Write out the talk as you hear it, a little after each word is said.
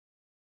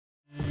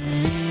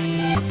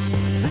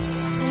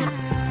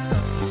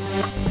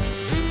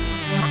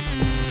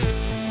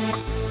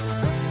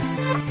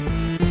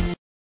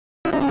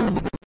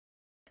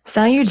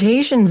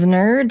Salutations,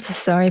 nerds.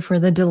 Sorry for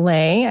the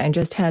delay. I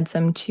just had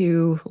some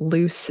two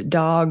loose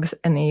dogs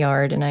in the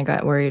yard and I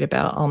got worried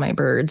about all my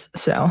birds.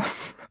 So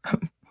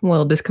I'm a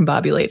little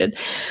discombobulated.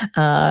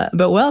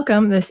 But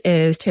welcome. This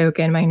is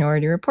Token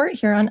Minority Report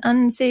here on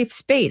Unsafe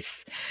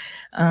Space.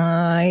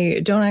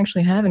 I don't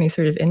actually have any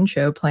sort of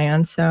intro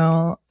plan,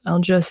 so I'll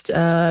just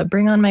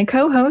bring on my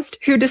co-host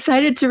who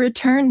decided to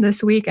return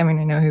this week. I mean,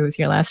 I know who was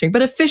here last week,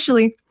 but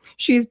officially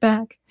she's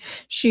back.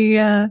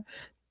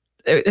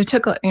 It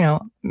took, a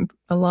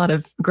lot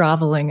of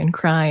groveling and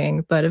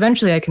crying, but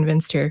eventually I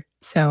convinced her.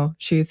 So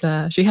she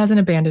hasn't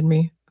abandoned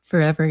me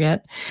forever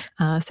yet.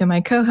 So my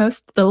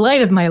co-host, the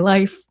light of my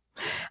life,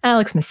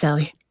 Alex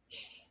Maselli.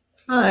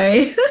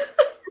 Hi.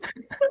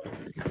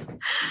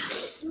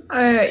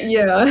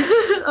 Yeah,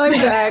 I'm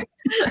back.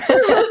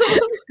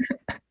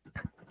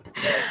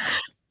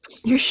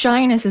 Your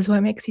shyness is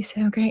what makes you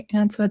so great.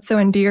 That's what's so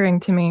endearing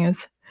to me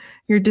is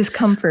your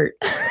discomfort.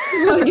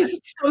 My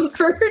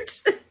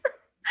discomfort.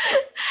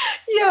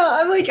 Yeah,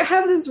 I'm like, I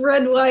have this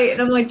red light,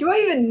 and I'm like, do I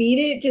even need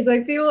it? Because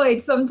I feel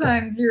like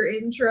sometimes your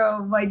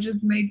intro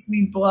just makes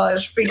me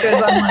blush because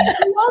I'm like,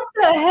 what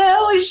the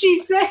hell is she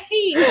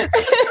saying?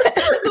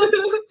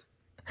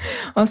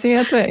 Well, see,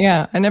 that's what,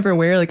 I never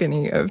wear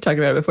any, I've talked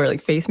about it before,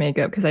 face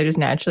makeup, because I just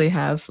naturally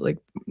have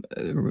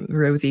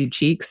rosy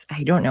cheeks.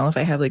 I don't know if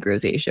I have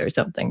rosacea or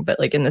something, but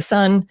in the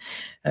sun,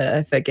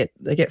 if I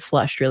get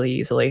flushed really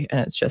easily, and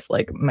it's just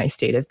my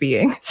state of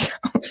being. So,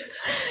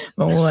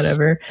 well,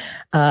 whatever.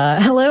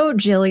 Hello,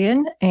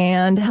 Jillian,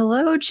 and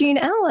hello, Jean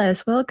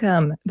Ellis.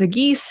 Welcome. The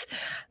geese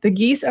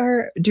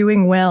are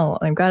doing well.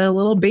 I've got a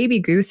little baby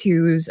goose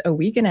who's a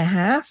week and a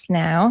half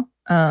now.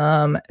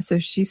 So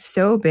she's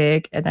so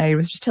big, and I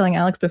was just telling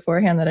Alex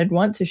beforehand that I'd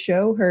want to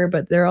show her,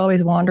 but they're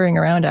always wandering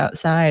around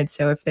outside.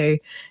 So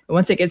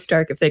once it gets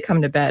dark, if they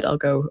come to bed, I'll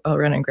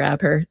run and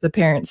grab her. The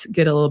parents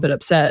get a little bit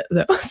upset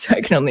though, so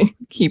I can only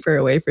keep her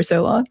away for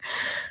so long.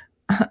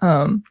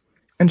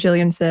 And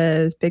Jillian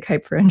says, big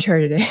hype for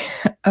Uncharted.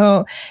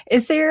 Oh,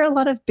 is there a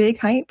lot of big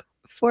hype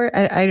for it?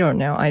 I don't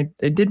know. I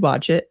did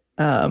watch it.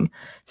 So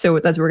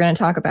we're going to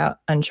talk about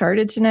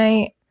Uncharted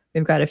tonight.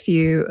 We've got a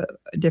few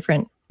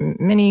different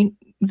mini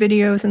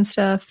videos and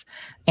stuff,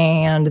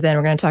 and then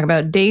we're going to talk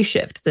about Day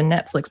Shift, the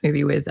Netflix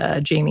movie with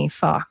Jamie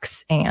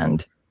Foxx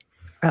and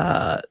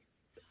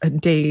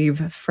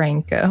Dave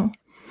Franco,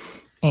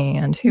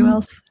 and who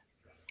else?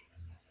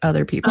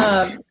 Other people.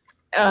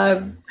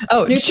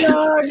 Snoop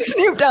Dogg.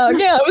 Snoop Dogg.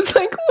 Yeah, I was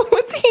like,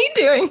 what's he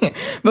doing here?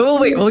 But we'll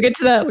wait. We'll get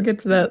to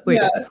that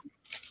later.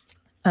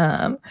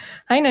 Yeah.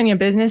 Hi, none of your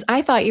business.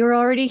 I thought you were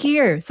already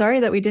here. Sorry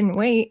that we didn't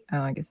wait.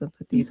 Oh, I guess I'll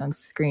put these on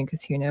screen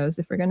because who knows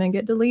if we're gonna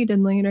get deleted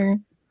later.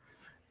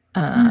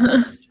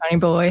 Johnny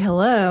boy,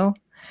 hello.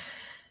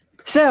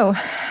 So,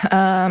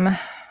 what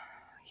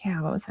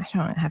was I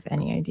don't have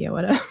any idea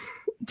what I'm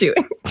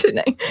doing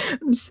tonight.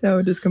 I'm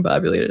so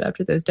discombobulated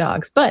after those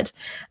dogs. But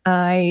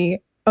I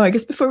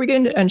guess before we get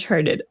into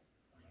Uncharted,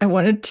 I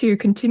wanted to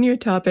continue a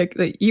topic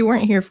that you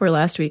weren't here for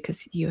last week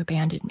because you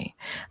abandoned me.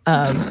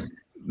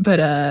 But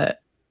I've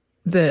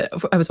been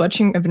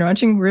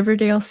watching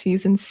Riverdale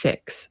season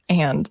 6,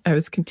 and I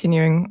was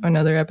continuing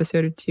another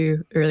episode or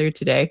two earlier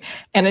today,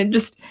 and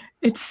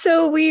it's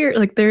so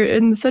weird. They're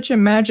in such a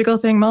magical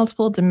thing,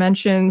 multiple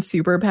dimensions,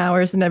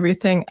 superpowers and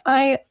everything.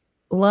 I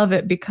love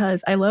it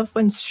because I love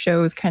when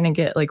shows kind of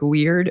get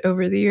weird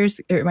over the years.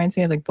 It reminds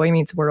me of Boy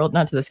Meets World,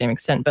 not to the same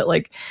extent, but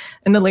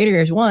in the later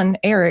years,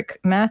 Eric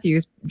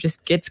Matthews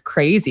just gets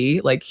crazy.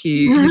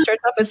 He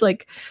starts off as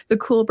the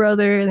cool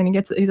brother, and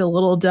then he's a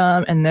little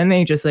dumb, and then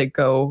they just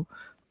go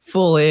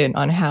full in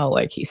on how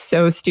he's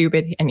so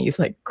stupid and he's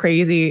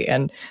crazy.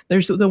 And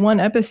there's the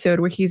one episode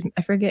where he's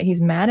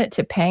mad at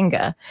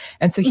Topanga,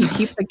 and so he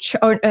keeps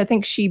I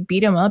think she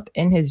beat him up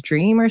in his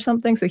dream or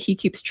something, so he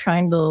keeps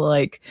trying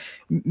to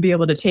be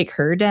able to take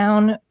her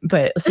down,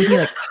 but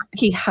so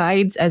he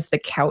hides as the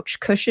couch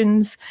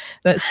cushions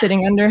that's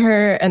sitting under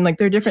her, and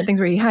there are different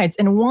things where he hides,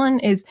 and one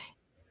is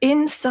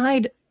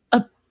inside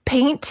a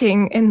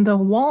painting in the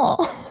wall.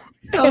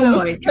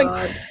 Oh my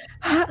god.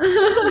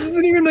 This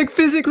isn't even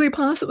physically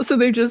possible. So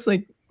they just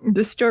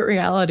distort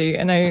reality.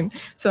 And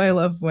I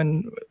love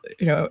when,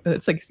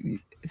 it's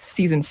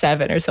season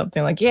 7 or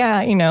something,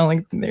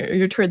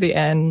 you're toward the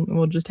end,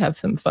 we'll just have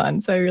some fun.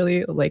 So I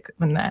really like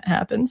when that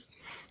happens.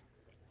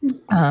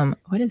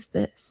 What is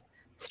this?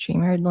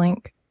 Streamer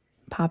link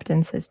popped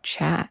in, says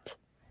chat.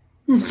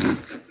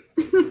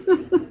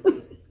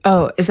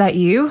 Oh, is that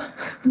you?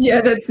 Yeah,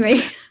 that's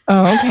me.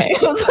 Oh, okay. I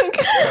was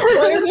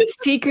what are those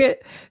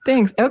secret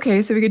things?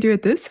 Okay, so we could do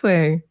it this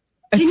way.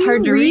 It's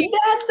hard to read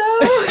that though.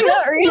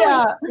 Not really.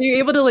 Yeah. Are you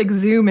able to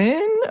zoom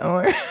in,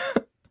 or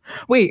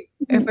wait?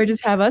 If I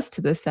just have us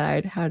to the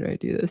side, how do I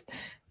do this?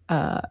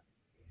 Oh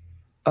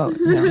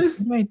no.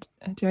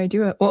 Do I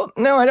do it? Well,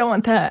 no, I don't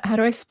want that. How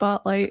do I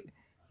spotlight?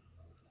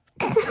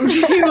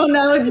 Well,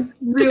 now it's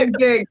real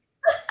big.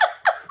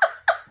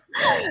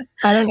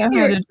 I don't know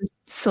how to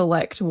just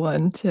select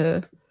one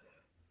to.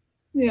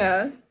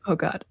 Yeah. Oh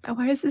God.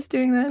 Why is this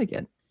doing that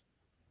again?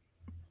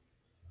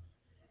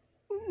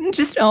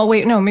 Just, oh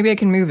wait, no, maybe I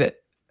can move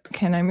it.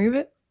 Can I move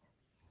it?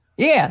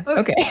 Yeah.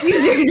 Okay.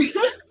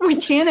 We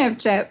can have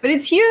chat, but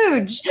it's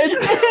huge.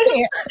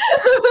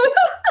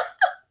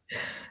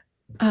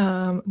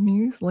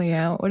 News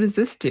layout. What does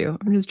this do?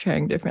 I'm just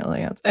trying different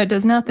layouts. It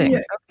does nothing.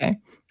 Yeah. Okay.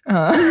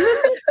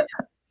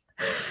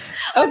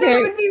 I thought it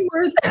would be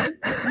worth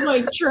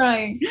like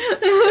trying,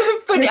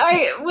 but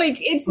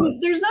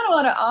there's not a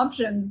lot of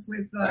options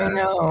with. I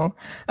know.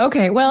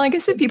 Okay, well, I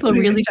guess if people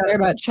really care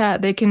about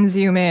chat, they can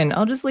zoom in.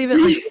 I'll just leave it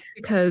like this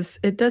because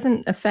it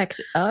doesn't affect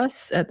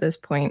us at this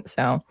point.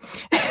 So,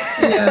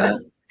 yeah,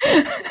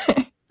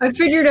 I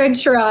figured I'd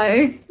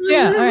try.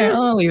 Yeah, all right,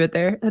 I'll leave it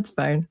there. That's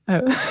fine. I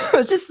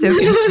was just so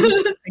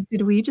confused. Like,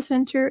 did we just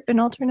enter an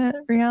alternate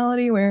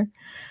reality where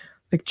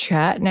like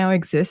chat now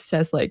exists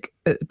as like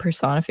a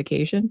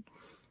personification?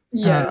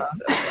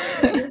 Yes.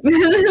 But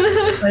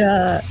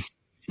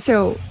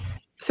so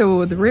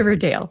the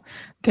Riverdale,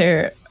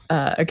 there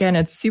again,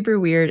 it's super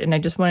weird, and I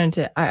just wanted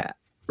to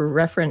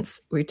reference.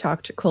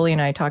 Coley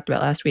and I talked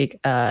about last week,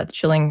 the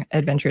Chilling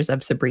Adventures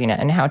of Sabrina,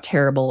 and how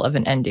terrible of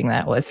an ending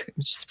that was.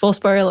 Just full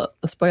spoiler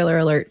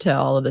alert to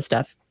all of this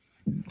stuff,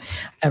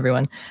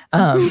 everyone.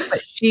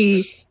 But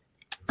she,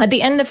 at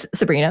the end of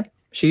Sabrina,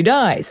 she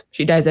dies.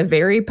 She dies a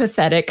very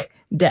pathetic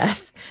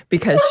death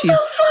because what the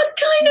fuck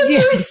kind of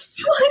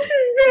response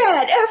is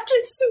that after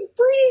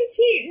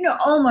Sabrina? No,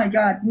 oh my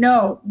god,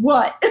 no.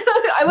 What?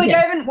 I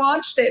haven't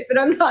watched it, but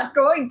I'm not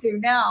going to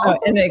now. Oh,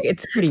 and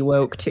it's pretty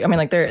woke too. I mean,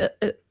 like they're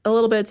a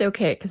little bit. It's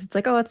okay because it's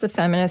like, oh, it's a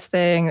feminist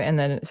thing, and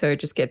then so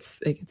it gets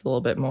a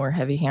little bit more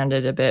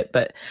heavy-handed a bit.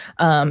 But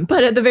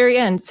at the very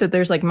end, so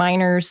there's like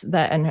miners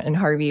that and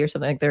Harvey or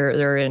something, like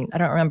they're in. I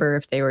don't remember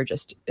if they were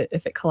just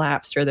if it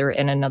collapsed or they were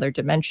in another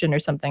dimension or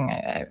something.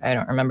 I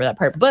don't remember that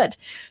part. But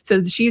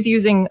so she's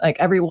using like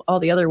all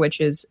the other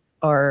witches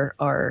are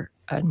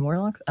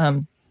warlocks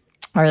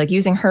are like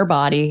using her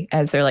body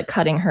as they're like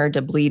cutting her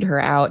to bleed her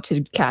out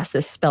to cast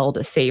this spell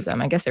to save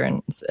them. I guess they're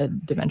in a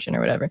dimension or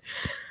whatever.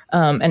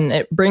 And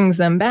it brings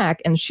them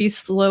back, and she's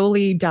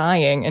slowly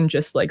dying and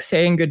just like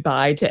saying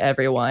goodbye to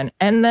everyone,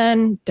 and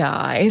then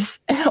dies.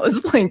 And I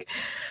was like,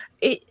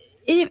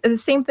 the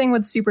same thing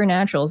with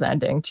Supernatural's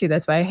ending too.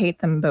 That's why I hate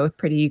them both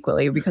pretty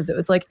equally, because it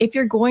was like, if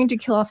you're going to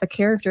kill off a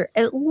character,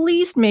 at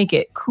least make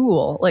it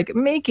cool, like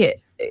make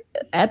it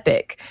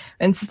epic.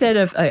 Instead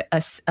of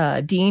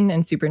Dean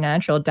and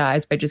Supernatural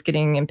dies by just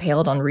getting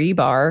impaled on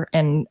rebar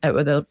and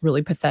with a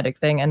really pathetic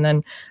thing, and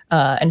then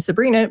and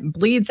Sabrina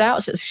bleeds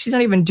out. So she's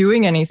not even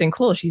doing anything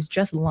cool. She's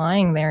just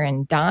lying there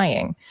and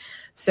dying.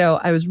 So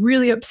I was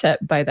really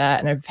upset by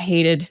that, and I've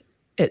hated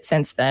it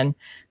since then.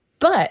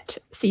 But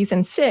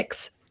season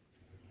 6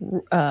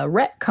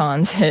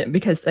 retcons it,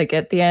 because like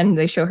at the end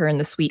they show her in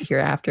the sweet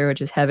hereafter, which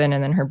is heaven,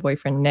 and then her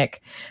boyfriend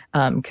Nick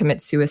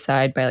commits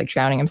suicide by like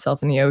drowning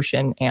himself in the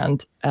ocean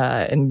and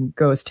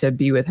goes to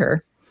be with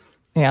her,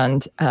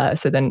 and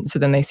so then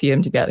they see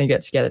him together, they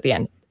get together at the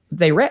end.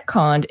 They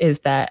retconned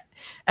is that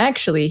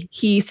actually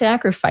he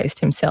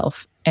sacrificed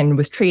himself and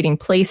was trading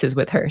places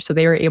with her, so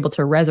they were able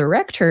to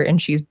resurrect her,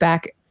 and she's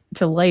back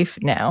to life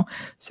now.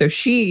 So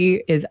she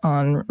is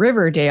on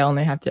Riverdale, and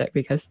they have to,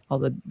 because all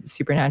the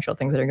supernatural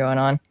things that are going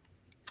on.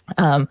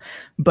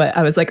 But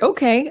I was like,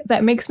 okay,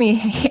 that makes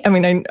me I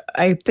mean,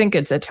 I think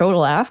it's a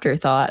total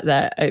afterthought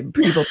that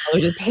people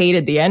probably just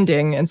hated the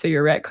ending, and so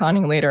you're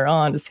retconning later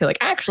on to say like,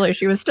 actually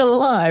she was still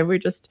alive, we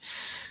just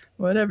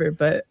whatever.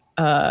 But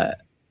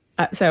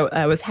so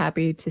I was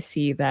happy to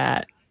see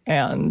that.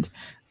 And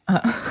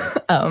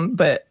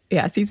but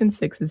yeah, season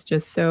 6 is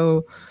just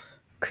so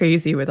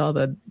crazy with all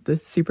the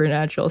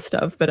supernatural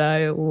stuff, but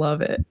I love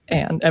it.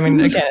 And I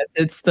mean, again,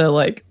 it's the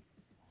like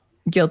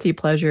guilty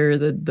pleasure,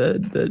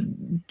 the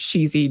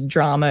cheesy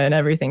drama and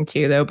everything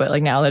too, though. But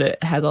like now that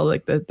it has all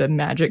like the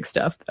magic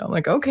stuff, though, I'm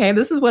like, okay,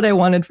 this is what I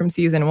wanted from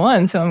season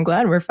 1, so I'm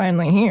glad we're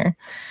finally here.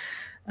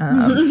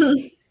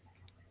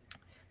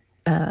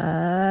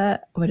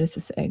 What is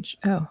this age?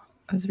 Oh,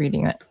 I was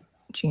reading it.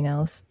 Gene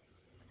Ellis.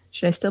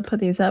 Should I still put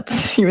these up?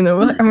 Even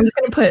though I'm just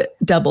gonna put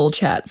double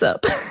chats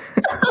up.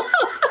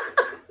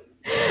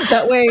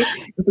 That way,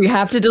 if we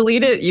have to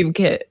delete it, you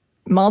get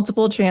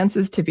multiple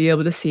chances to be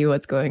able to see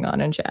what's going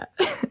on in chat.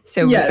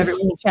 So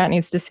everyone in chat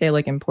needs to say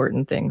like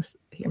important things.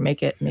 Here,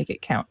 make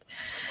it count.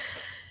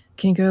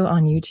 Can you go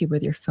on YouTube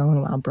with your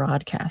phone while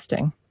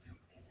broadcasting?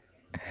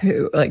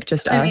 Who, like,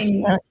 just us?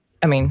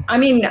 I mean,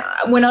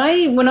 when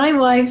I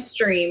live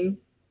stream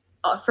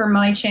for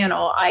my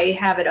channel, I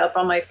have it up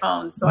on my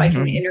phone so I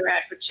can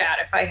interact with chat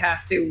if I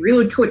have to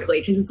really quickly,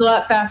 because it's a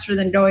lot faster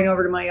than going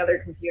over to my other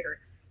computer.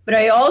 But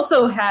I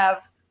also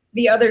have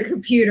the other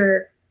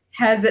computer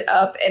has it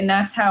up, and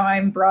that's how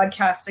I'm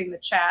broadcasting the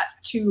chat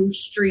to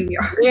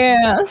StreamYard.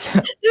 Yeah.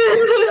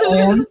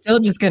 I'm still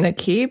just going to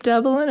keep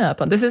doubling up.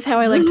 This is how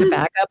I like to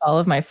back up all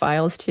of my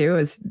files too,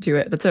 is do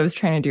it. That's what I was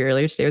trying to do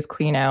earlier today, was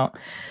clean out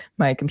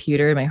my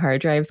computer, my hard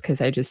drives,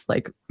 because I just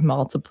like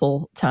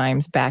multiple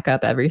times back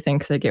up everything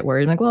because I get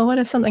worried. I'm like, well, what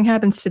if something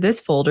happens to this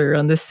folder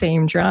on the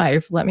same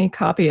drive? Let me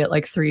copy it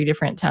like 3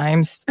 different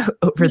times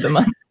over the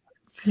month.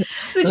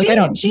 So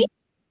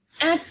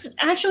That's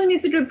actually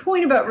makes a good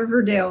point about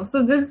Riverdale.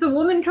 So does the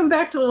woman come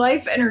back to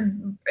life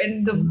and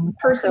the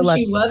person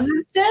she loves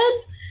is dead?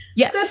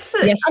 Yes.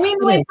 Yes. I mean,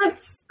 like, that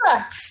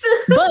sucks.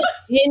 But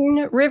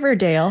in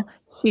Riverdale,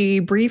 she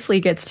briefly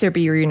gets to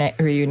be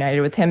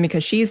reunited with him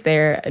because she's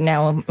there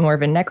now, more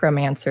of a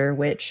necromancer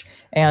witch,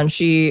 and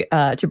she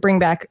to bring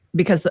back,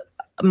 because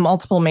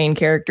multiple main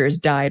characters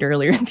died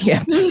earlier in the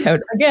episode.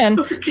 Again,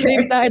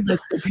 they've died like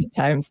different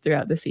times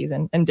throughout the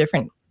season in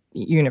different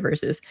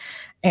universes,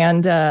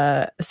 and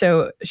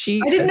so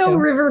she. I didn't know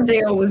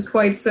Riverdale was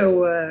quite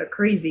so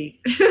crazy.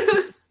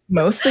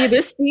 Mostly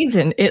this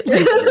season, it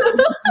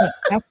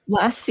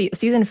like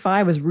season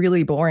 5 was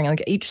really boring.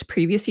 Like each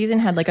previous season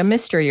had like a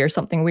mystery or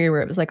something weird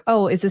where it was like,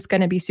 oh, is this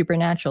going to be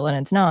supernatural? And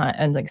it's not.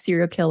 And like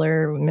serial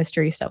killer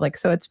mystery stuff. Like,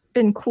 so it's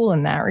been cool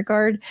in that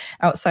regard.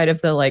 Outside of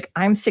the like,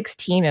 I'm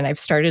 16 and I've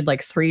started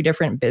like 3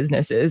 different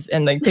businesses,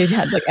 and like they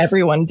had like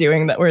everyone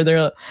doing that where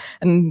they're,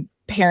 and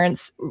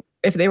parents,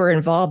 if they were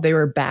involved, they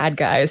were bad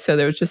guys. So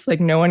there was just like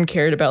no one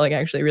cared about like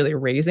actually really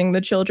raising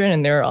the children,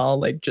 and they're all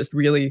like just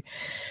really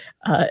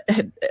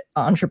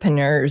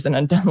entrepreneurs in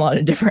a lot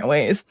of different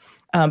ways.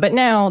 But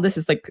now this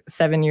is like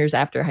 7 years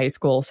after high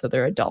school, so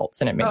they're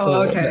adults, and it makes a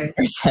little bit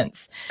more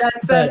sense.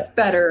 That's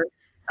better.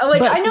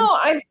 Like, I know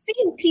I've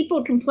seen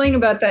people complain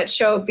about that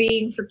show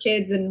being for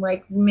kids and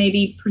like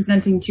maybe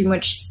presenting too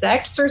much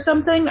sex or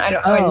something.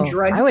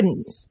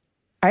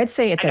 I'd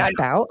say it's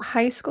about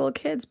high school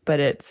kids,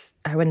 but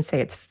I wouldn't say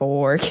it's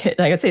for kids.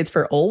 Like, I'd say it's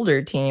for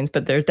older teens,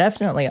 but there's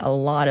definitely a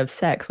lot of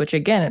sex, which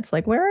again, it's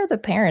like, where are the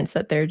parents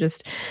that they're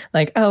just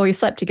like, oh, we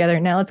slept together,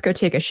 now let's go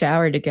take a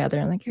shower together.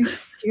 I'm like,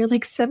 you're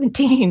like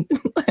 17.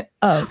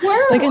 How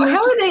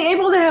are they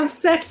able to have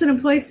sex in a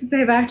place that they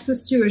have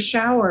access to a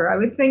shower? I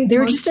would think they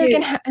were just like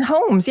in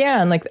homes.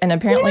 Yeah. And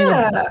apparently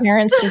the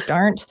parents just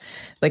aren't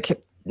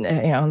like,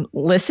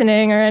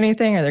 listening or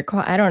anything, or they're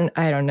I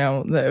don't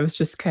know. It was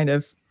just kind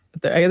of,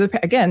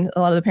 again,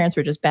 a lot of the parents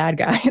were just bad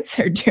guys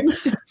or doing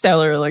stuff, so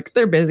like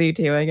they're busy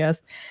too, I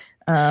guess,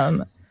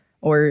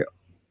 or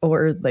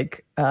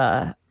like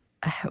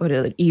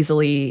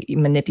easily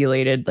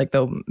manipulated. Like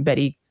the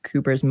Betty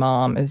Cooper's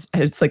mom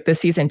it's like this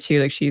season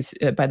 2, like she's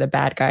by the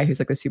bad guy who's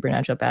like the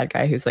supernatural bad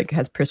guy who's like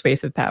has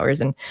persuasive powers,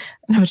 and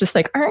I was just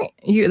like, aren't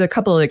you, the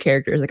couple of the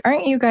characters, like,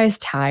 aren't you guys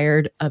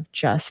tired of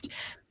just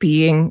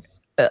being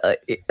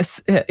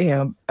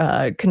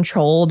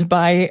controlled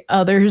by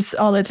others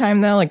all the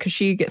time though? Like, because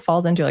she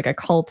falls into like a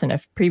cult in a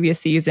previous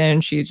season.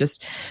 She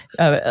just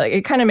like,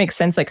 it kind of makes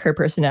sense, like her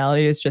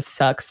personality is just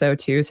sucks though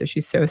too, so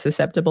she's so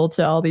susceptible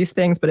to all these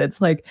things. But it's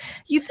like,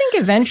 you think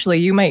eventually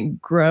you might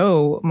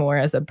grow more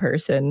as a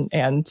person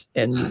and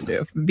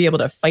be able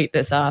to fight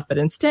this off, but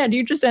instead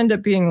you just end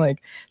up being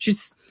like,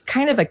 she's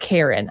kind of a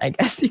Karen, I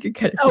guess you could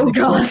kind of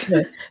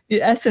the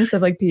essence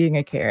of like being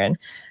a Karen.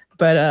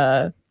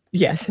 But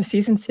yes,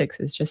 season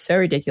 6 is just so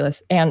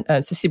ridiculous. And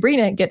so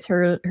Sabrina gets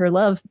her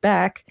love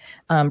back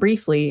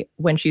briefly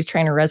when she's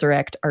trying to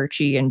resurrect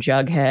Archie and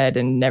Jughead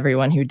and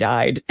everyone who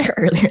died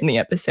earlier in the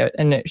episode.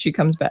 And he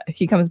comes back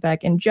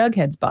in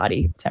Jughead's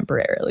body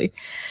temporarily.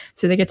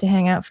 So they get to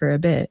hang out for a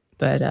bit.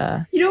 But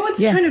you know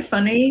what's kind of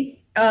funny?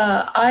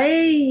 I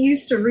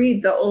used to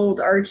read the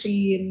old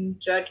Archie and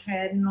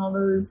Jughead and all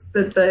those,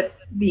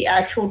 the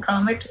actual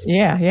comics.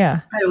 Yeah.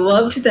 I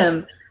loved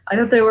them. I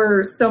thought they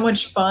were so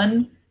much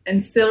fun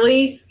and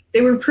silly.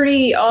 They were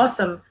pretty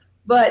awesome.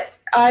 But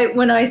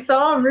when I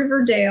saw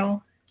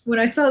Riverdale, when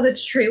I saw the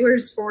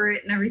trailers for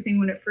it and everything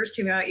when it first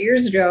came out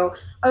years ago,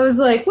 I was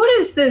like, what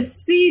is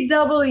this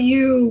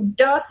CW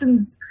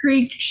Dawson's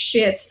Creek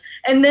shit?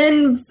 And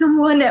then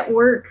someone at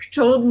work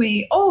told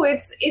me, oh,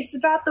 it's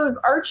about those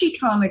Archie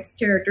comics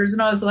characters.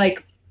 And I was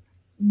like,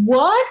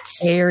 what?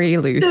 Very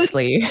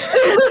loosely.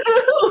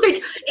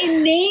 Like,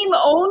 in name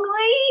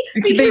only?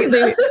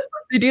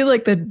 They do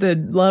like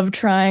the love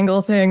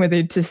triangle thing where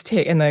they just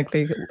take and like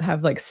they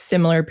have like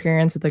similar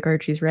appearance with like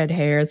Archie's red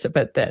hair,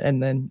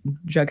 and then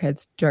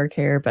Jughead's dark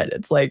hair, but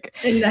it's like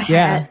in the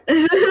hat.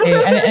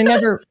 and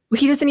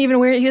he doesn't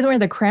wear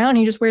the crown.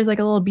 He just wears like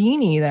a little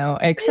beanie though.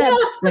 Except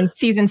when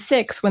season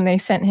 6, when they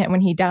sent him,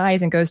 when he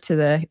dies and goes to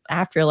the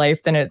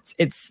afterlife, then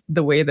it's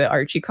the way the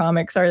Archie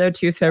comics are though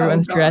too. So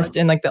everyone's dressed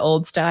in like the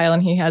old style,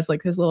 and he has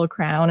like his little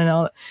crown and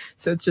all.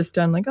 So it's just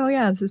done like, oh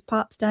yeah, this is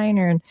Pop's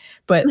Diner,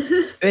 but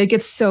it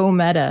gets so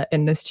meta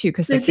in this too,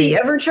 because does he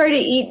ever try to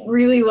eat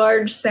really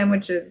large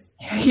sandwiches?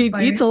 He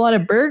eats a lot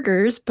of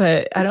burgers,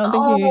 but I don't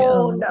think he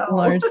eats a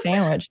large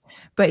sandwich.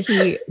 But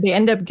they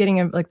end up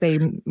getting like, they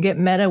get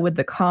meta with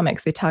the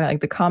comics. They talk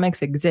like the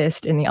comics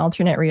exist in the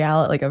alternate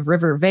reality, like of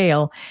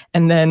Rivervale,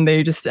 and then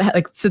they just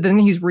like, so then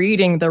he's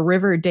reading the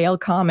Riverdale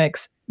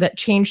comics that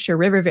changed to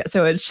Rivervale.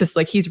 So it's just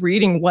like he's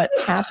reading what's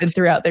happened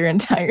throughout their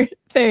entire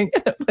thing.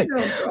 Like,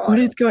 what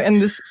is going?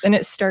 And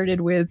it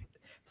started with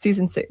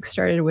season 6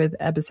 started with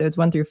episodes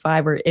 1 through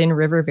 5 were in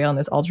Rivervale in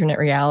this alternate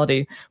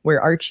reality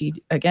where Archie,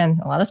 again,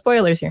 a lot of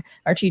spoilers here,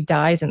 Archie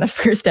dies in the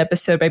first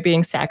episode by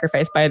being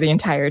sacrificed by the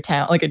entire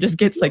town. Like, it just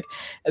gets like,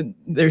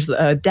 there's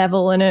a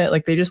devil in it.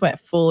 Like, they just went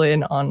full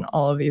in on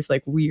all of these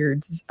like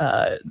weird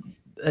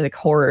like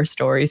horror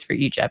stories for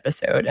each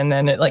episode, and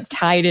then it like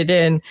tied it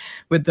in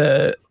with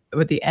the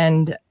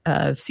end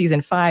of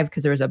season 5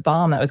 because there was a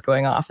bomb that was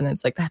going off, and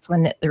it's like that's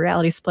when the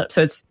reality split up.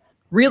 So it's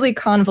really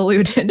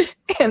convoluted,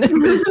 and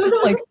it's just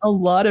like a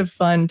lot of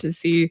fun to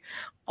see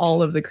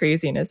all of the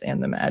craziness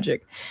and the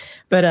magic.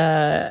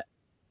 But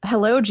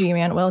hello,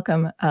 G-Man,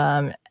 welcome.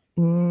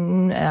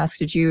 Asked,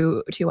 did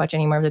you watch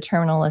any more of the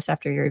Terminal List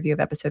after your review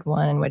of episode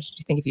 1, and what did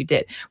you think if you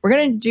did? We're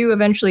going to do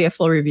eventually a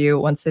full review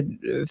once it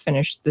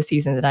finished the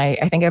season. That I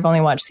think I've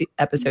only watched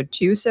episode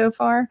 2 so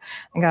far.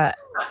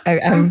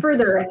 I'm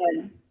further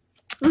ahead.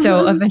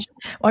 So eventually,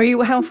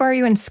 how far are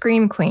you in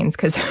Scream Queens?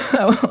 Because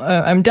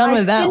I'm done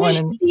with that one.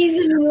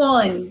 Season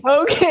 1.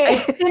 Okay.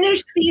 I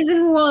finished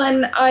season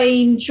 1. I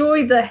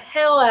enjoyed the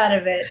hell out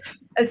of it.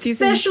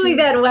 Especially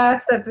that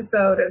last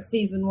episode of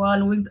season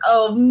 1 was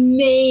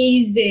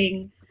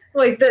amazing.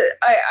 Like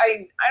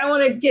I don't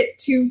want to get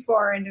too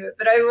far into it,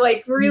 but I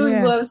like really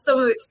love some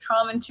of its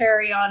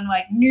commentary on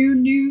like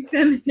new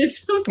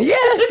feminism.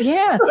 Yes,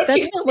 yeah,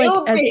 that's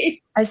what,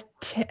 like as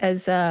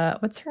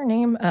what's her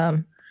name?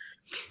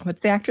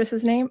 What's the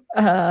actress's name?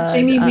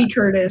 Jamie Lee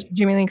Curtis.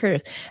 Jamie Lee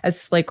Curtis.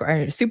 As like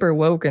super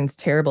woke and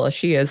terrible as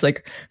she is,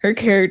 like her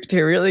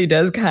character really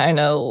does kind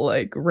of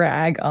like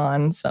rag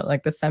on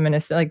like the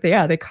feminists. Like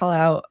they call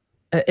out.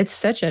 It's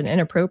such an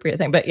inappropriate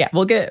thing. But yeah,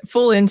 we'll get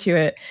full into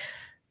it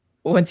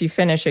once you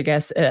finish, I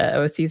guess,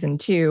 with season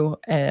 2.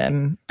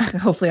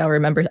 Hopefully I'll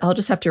remember. I'll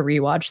just have to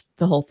rewatch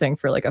the whole thing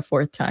for like a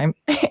 4th time.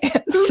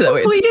 Who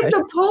completed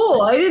the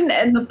poll? I didn't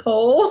end the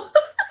poll.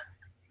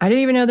 I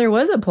didn't even know there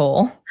was a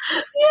poll.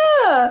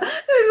 Yeah,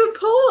 there's a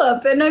poll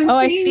up, and I'm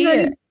seeing that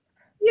it.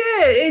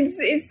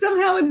 It's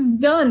somehow it's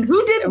done.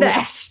 Who did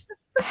that?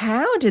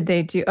 How did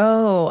they do?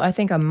 Oh, I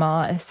think a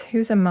mod.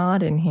 Who's a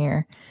mod in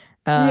here?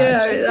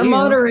 A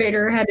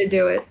moderator had to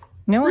do it.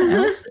 No one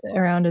else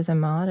around is a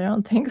mod. I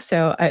don't think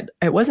so.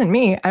 It wasn't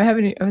me. I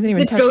wasn't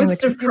even touching the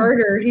ghost of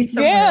Carter. He's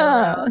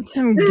somewhere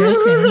I'm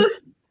guessing.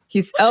 He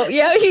is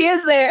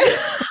there.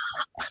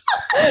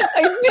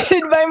 I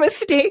did by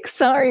mistake.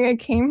 Sorry, I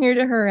came here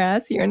to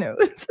harass you, and it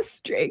was a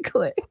stray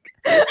click.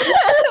 I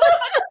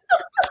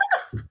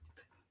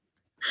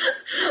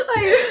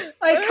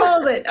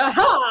called it.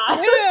 Aha!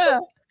 Yeah.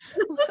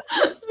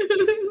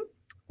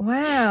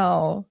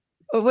 Wow.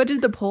 What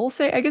did the poll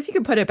say? I guess you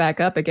could put it back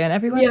up again.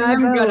 Everyone. Yeah,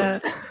 I'm gonna.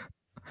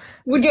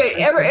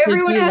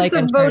 Everyone has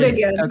to vote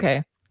again.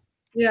 Okay.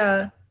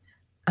 Yeah.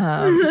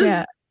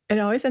 Yeah. It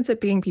always ends up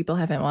being people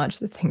haven't watched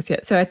the things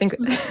yet. So I think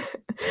we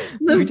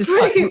just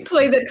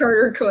play the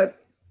Carter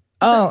clip.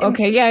 Oh,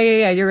 okay.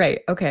 Yeah. You're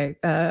right. Okay.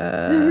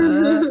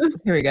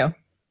 Here we go.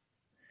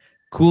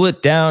 Cool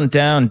it down,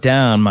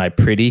 my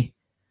pretty.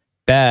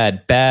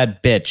 Bad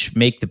bitch.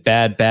 Make the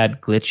bad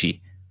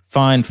glitchy.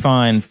 Fine.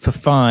 Fine.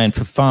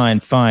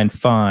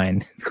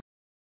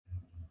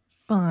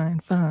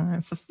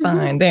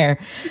 There.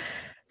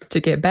 To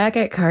get back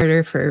at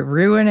Carter for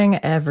ruining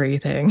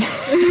everything.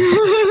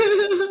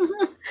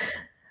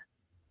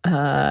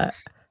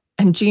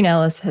 And Gene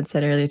Ellis had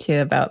said earlier too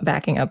about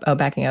backing up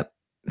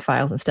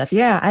files and stuff.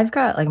 Yeah, I've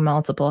got like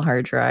multiple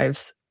hard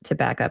drives to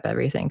back up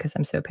everything because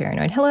I'm so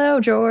paranoid. Hello,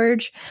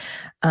 George.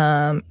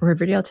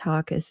 Riverdale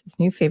Talk is his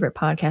new favorite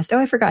podcast. Oh,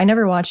 I forgot.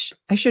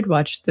 I should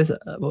watch this.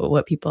 I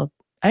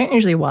don't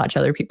usually watch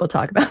other people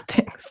talk about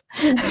things,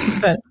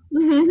 but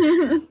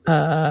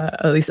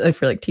at least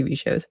for like TV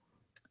shows.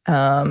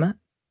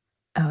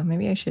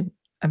 Maybe I should.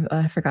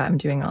 I forgot I'm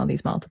doing all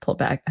these multiple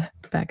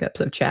backups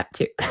of chat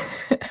too.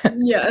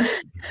 Yeah.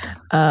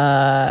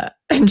 And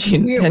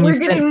we're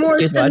getting more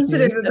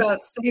sensitive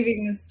about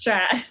saving this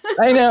chat.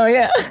 I know,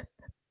 yeah.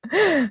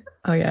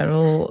 Oh yeah,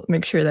 we'll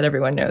make sure that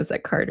everyone knows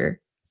that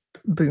Carter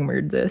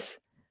boomered this.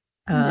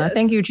 Yes.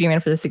 Thank you, G-Man,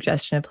 for the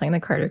suggestion of playing the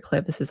Carter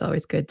clip. This is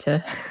always good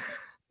to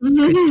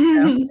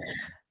know.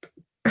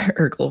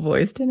 Urkel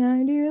voice, did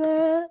I do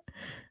that?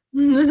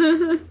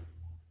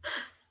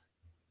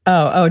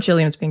 Oh,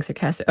 Jillian's being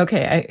sarcastic.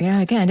 Okay,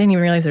 again, I didn't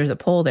even realize there was a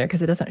poll there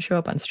because it doesn't show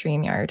up on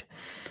StreamYard.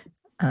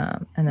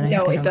 And then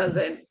it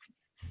doesn't.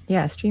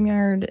 Yeah,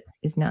 StreamYard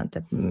is not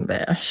the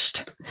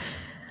best.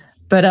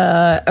 But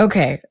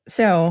okay,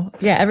 so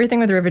yeah, everything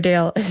with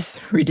Riverdale is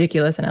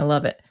ridiculous, and I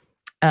love it.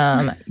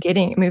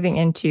 Moving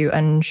into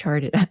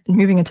Uncharted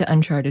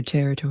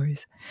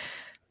territories.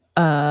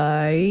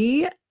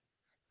 I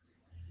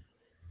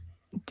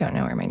don't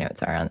know where my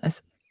notes are on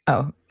this.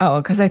 Oh,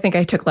 because I think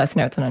I took less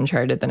notes on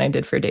Uncharted than I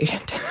did for Day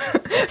Shift.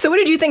 So what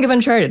did you think of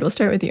Uncharted? We'll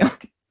start with you.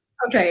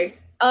 Okay.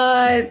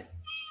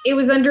 It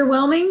was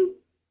underwhelming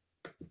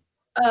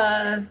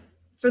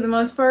for the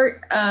most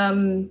part.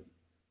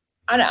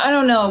 I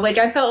don't know. Like,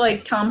 I felt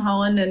like Tom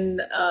Holland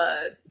and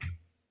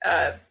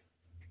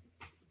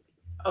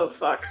oh,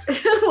 fuck.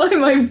 Why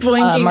am I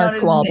blanking Mark on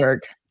his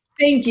Wahlberg. name?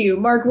 Thank you,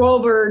 Mark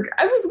Wahlberg.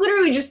 I was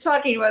literally just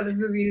talking about this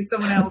movie to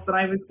someone else and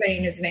I was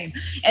saying his name.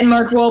 And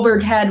Mark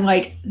Wahlberg had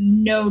like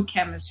no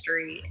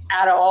chemistry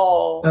at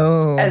all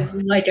as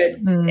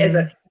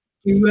a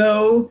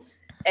duo.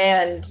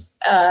 And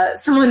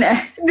when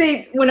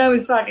I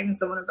was talking to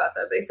someone about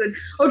that, they said,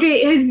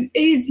 okay,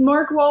 has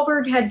Mark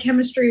Wahlberg had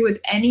chemistry with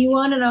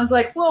anyone? And I was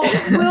like, well,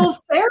 Will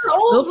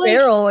Ferrell. Will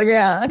Ferrell,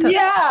 yeah.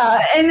 Yeah.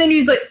 And then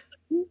he's like,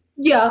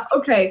 yeah,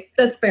 okay,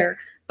 that's fair.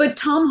 But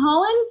Tom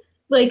Holland,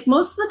 like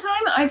most of the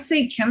time, I'd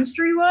say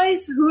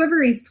chemistry-wise,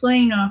 whoever he's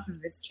playing off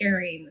of is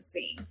carrying the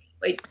scene.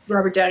 Like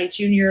Robert Downey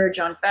Jr.,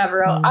 Jon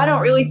Favreau. I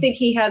don't really think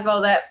he has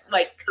all that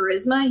like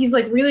charisma. He's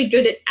like really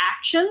good at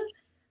action,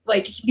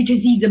 like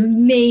because he's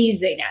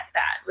amazing at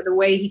that with the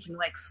way he can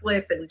like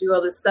flip and do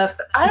all this stuff.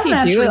 But I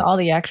don't do all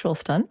the actual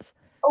stunts.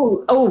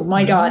 Oh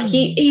my God,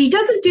 he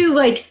doesn't do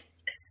like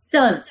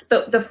stunts,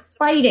 but the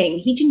fighting,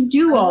 he can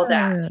do all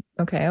that.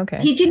 Okay.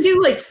 He can do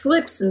like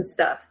flips and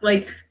stuff.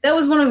 Like that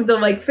was one of the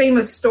like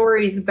famous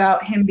stories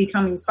about him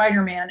becoming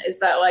Spider-Man. Is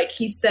that like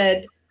he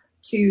said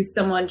to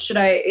someone,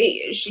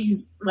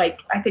 she's like,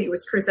 I think it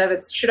was Chris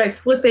Evans, should I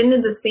flip into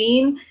the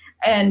scene?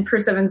 And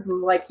Chris Evans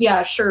was like,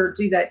 yeah, sure,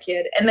 do that,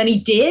 kid. And then he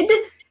did.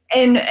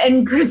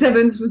 And Chris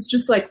Evans was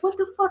just like, what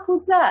the fuck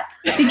was that?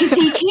 Because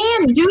he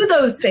can do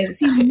those things.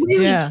 He's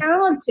really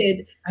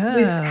talented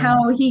with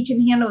how he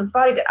can handle his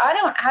body. But I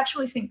don't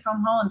actually think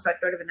Tom Holland's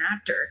that good of an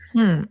actor.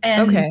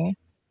 And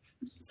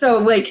so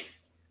like,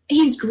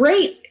 he's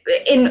great.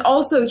 And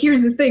also,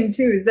 here's the thing,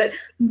 too, is that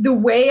the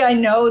way I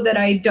know that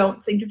I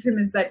don't think of him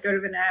as that good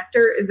of an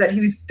actor is that he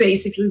was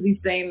basically the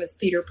same as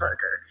Peter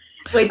Parker.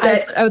 Like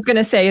I was going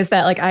to say is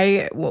that like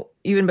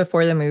even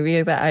before the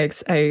movie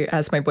that I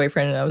asked my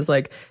boyfriend and I was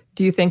like,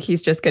 do you think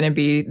he's just going to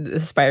be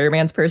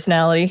Spider-Man's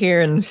personality here?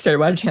 And started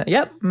watching.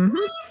 Yep. Mm-hmm.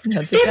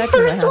 That's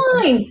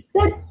exactly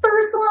that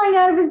first line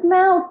out of his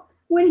mouth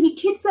when he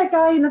kicks that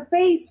guy in the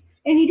face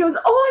and he goes,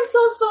 "Oh, I'm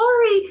so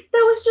sorry.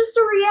 That was just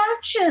a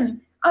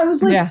reaction." I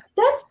was like,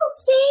 that's the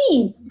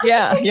same.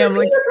 Yeah. I'm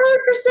like, Peter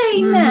Parker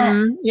saying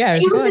that. Yeah.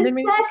 It was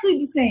exactly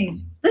the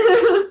same.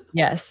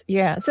 Yes.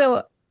 Yeah.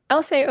 So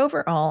I'll say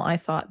overall, I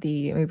thought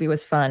the movie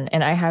was fun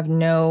and I have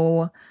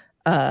no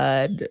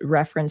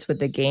reference with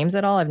the games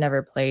at all. I've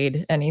never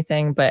played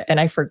anything, and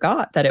I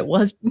forgot that it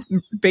was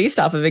based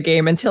off of a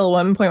game until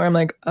one point where I'm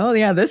like, oh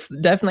yeah, this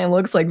definitely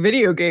looks like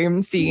video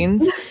game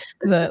scenes.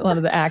 A lot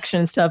of the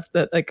action stuff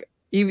that like,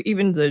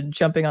 even the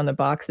jumping on the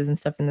boxes and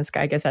stuff in the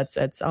sky, I guess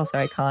that's also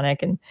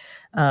iconic. And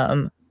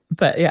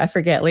but yeah, I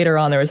forget. Later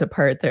on, there was a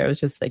part there. I was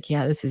just like,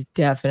 yeah, this is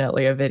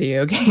definitely a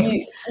video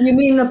game. You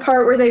mean the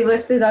part where they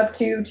lifted up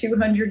to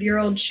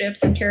 200-year-old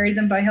ships and carried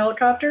them by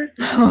helicopter?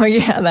 Oh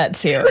yeah, that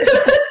too.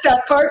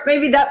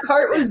 That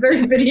part was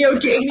very video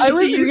game. I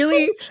was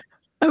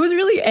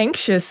really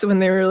anxious when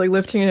they were like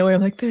lifting it away.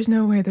 I'm like, there's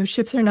no way those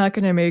ships are not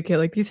going to make it.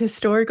 Like these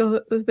historical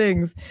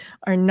things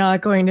are not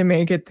going to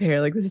make it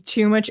there. Like there's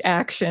too much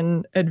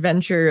action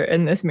adventure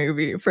in this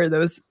movie for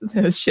those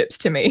ships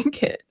to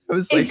make it. I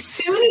was like, as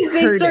soon as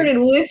they started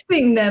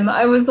lifting them,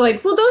 I was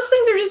like, well, those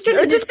things are just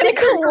going to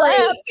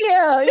collapse.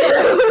 Yeah.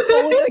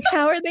 Like,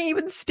 how are they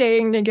even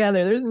staying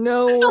together? There's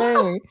no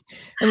way.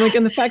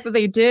 And the fact that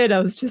they did, I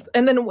was just,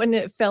 and then when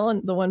the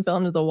one fell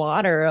into the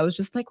water, I was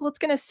just like, well, it's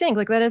going to sink.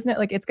 Like that isn't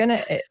like, it's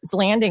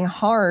landing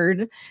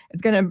hard.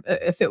 It's going to,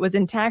 if it was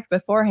intact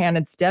beforehand,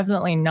 it's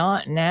definitely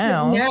not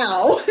now.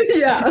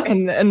 Yeah.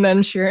 And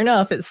then sure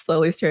enough, it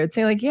slowly started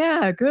saying like,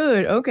 yeah,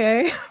 good.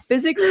 Okay.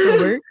 Physics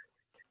works.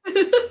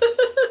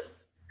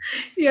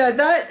 Yeah,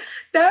 that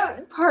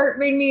part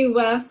made me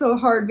laugh so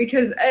hard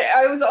because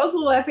I was also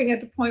laughing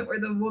at the point where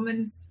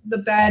the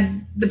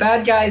bad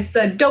guys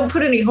said, "Don't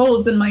put any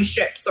holes in my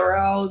ships or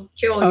I'll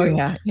kill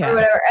you," or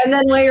whatever. And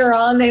then later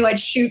on, they like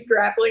shoot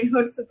grappling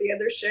hooks at the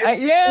other ship.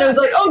 And I was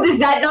like, "Oh, does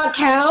that not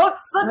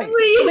count?" Suddenly,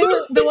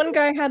 the one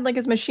guy had like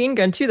his machine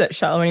gun too that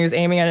shot when he was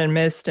aiming at it and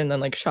missed, and then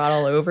like shot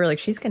all over. Like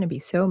she's gonna be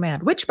so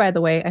mad. Which, by the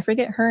way, I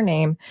forget her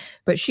name,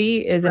 but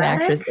she is an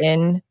actress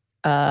in.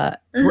 And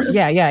I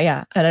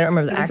don't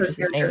remember the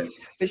actress's name,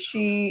 but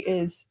she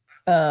is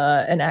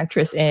an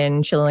actress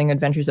in Chilling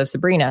Adventures of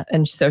Sabrina,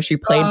 and so she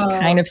played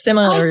kind of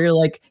similar,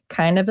 like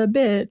kind of a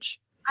bitch.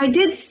 I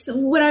did,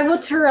 when I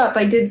looked her up,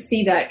 I did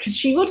see that because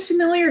she looked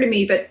familiar to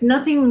me, but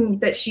nothing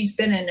that she's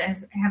been in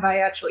have I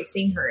actually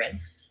seen her in.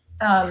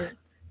 I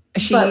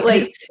assume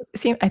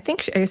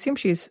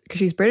she's, because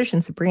she's British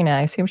in Sabrina,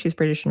 I assume she's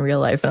British in real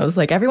life, and I was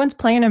like, everyone's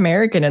playing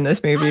American in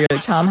this movie.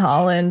 Like Tom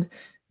Holland,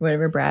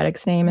 whatever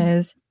Braddock's name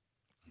is.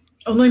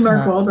 Only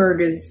Mark Wahlberg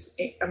is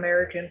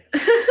American.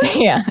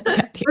 Yeah.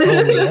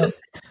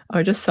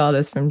 I just saw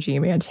this from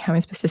G-Man. How am I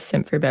supposed to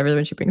simp for Beverly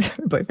when she brings up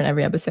her boyfriend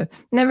every episode?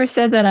 Never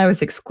said that I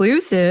was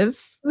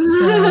exclusive.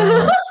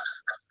 So,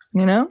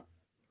 you know?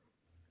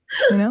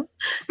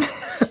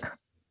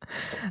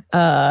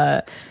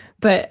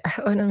 But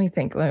let me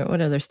think.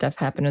 What other stuff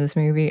happened in this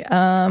movie?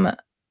 I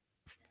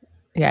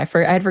had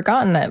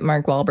forgotten that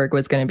Mark Wahlberg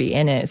was going to be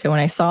in it. So when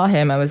I saw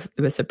him, I was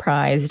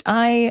surprised.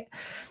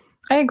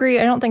 I agree.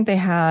 I don't think they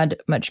had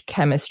much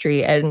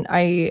chemistry, and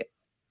I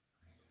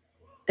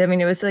mean,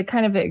 it was like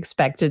kind of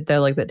expected though,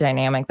 like the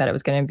dynamic that it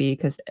was going to be,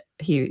 because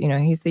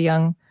he's the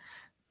young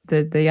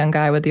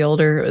guy with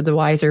the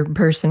wiser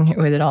person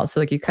with it all.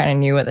 So like you kind of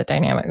knew what the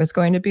dynamic was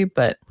going to be,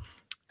 but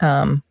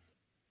I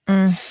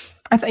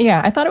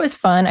I thought it was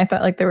fun. I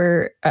thought like there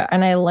were,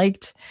 and I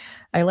liked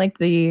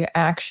the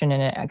action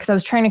in it because I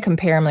was trying to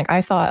compare. I'm like,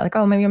 I thought like,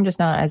 oh, maybe I'm just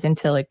not as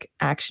into like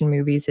action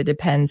movies. It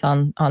depends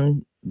on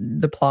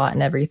the plot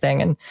and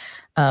everything. And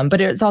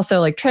but it's also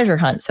like treasure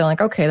hunt. So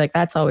like, okay, like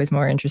that's always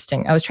more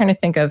interesting. I was trying to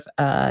think of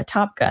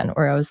Top Gun,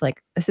 where I was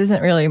like, this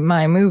isn't really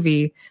my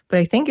movie, but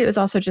I think it was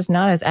also just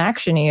not as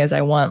actiony as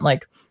I want,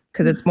 like,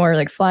 because it's more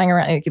like flying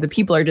around. Like, the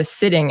people are just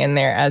sitting in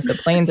there as the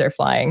planes are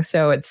flying.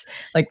 So it's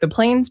like the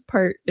planes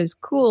part is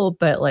cool,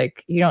 but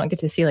like you don't get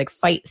to see like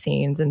fight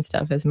scenes and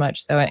stuff as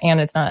much. So, and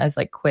it's not as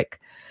like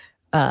quick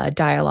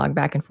dialogue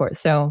back and forth.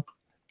 So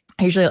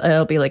usually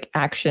it'll be like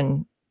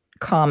action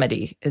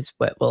comedy is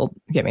what will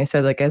get me. So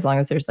like as long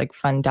as there's like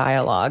fun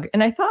dialogue.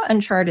 And I thought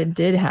Uncharted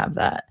did have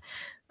that.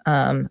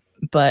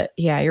 But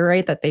yeah, you're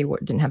right that they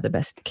didn't have the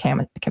best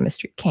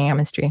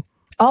chemistry.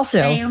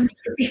 Also,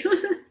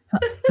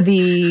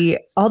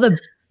 all the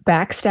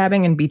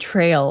backstabbing and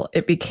betrayal,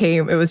 it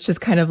was just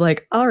kind of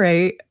like, all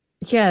right,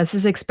 yeah, this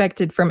is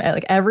expected from,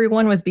 like,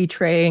 everyone was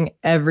betraying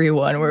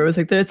everyone, where it was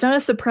like, it's not a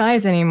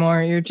surprise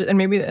anymore.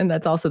 And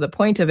that's also the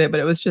point of it, but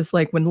it was just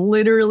like when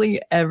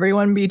literally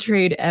everyone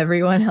betrayed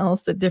everyone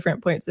else at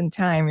different points in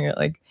time, you're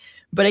like,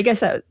 but I guess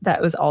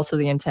that was also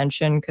the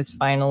intention, because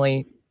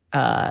finally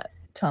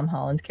Tom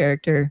Holland's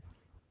character,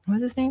 what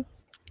was his name?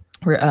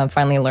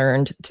 Finally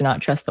learned to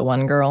not trust the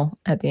one girl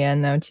at the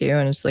end, though, too.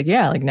 And it's like,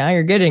 yeah, like now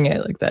you're getting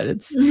it like that.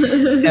 It's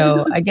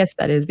so I guess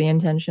that is the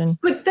intention.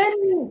 But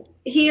then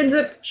he ends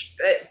up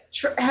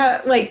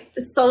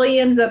Sully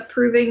ends up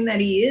proving that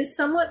he is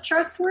somewhat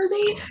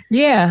trustworthy.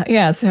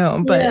 Yeah.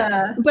 So,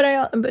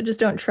 but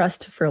just don't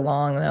trust for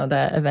long, though.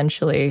 That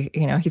eventually,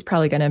 he's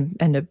probably going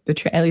to end up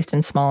betraying, at least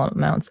in small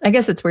amounts. I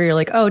guess it's where you're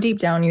like, oh, deep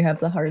down you have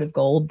the heart of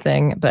gold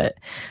thing, but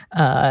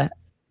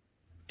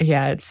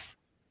it's.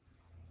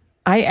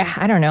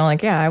 I don't know,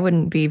 like, I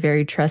wouldn't be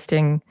very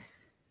trusting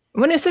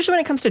especially when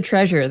it comes to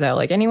treasure, though.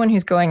 Like anyone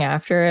who's going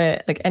after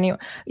it, like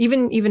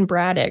even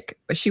Braddock,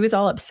 she was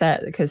all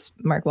upset because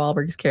Mark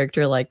Wahlberg's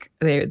character, like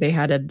they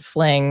had a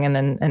fling and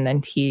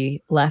then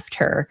he left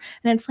her,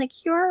 and it's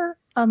like, you're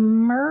a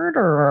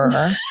murderer.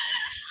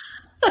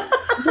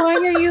 Why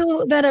are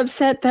you that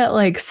upset that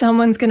like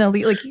someone's gonna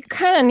leave? Like, you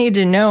kind of need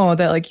to know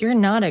that like you're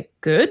not a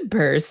good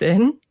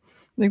person.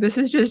 Like, this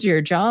is just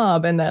your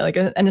job. And that, like,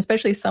 and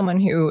especially someone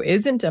who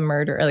isn't a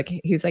murderer, like,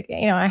 he's like,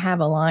 I have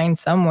a line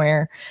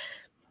somewhere.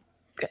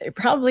 They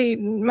probably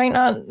might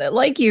not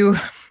like you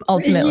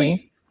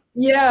ultimately.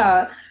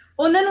 Yeah.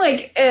 Well, and then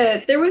like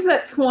there was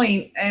that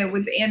point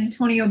with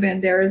Antonio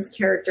Banderas'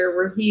 character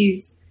where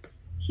he's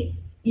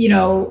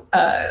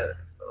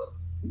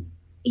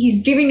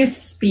giving a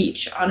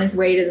speech on his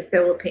way to the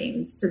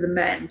Philippines to the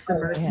men, to the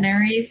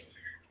mercenaries.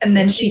 Yeah. And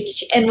then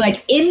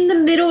like in the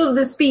middle of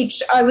the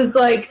speech, I was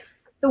like,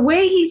 the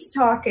way he's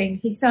talking,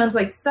 he sounds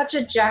like such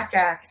a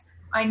jackass.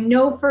 I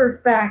know for a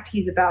fact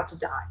he's about to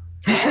die.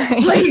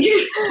 Like,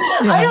 yeah.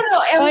 I don't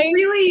know. I'm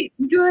really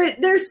good.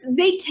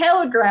 They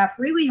telegraph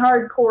really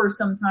hardcore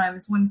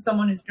sometimes when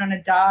someone is going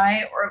to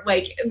die, or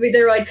like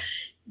they're like,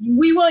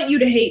 we want you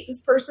to hate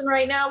this person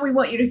right now. We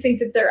want you to think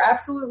that they're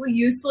absolutely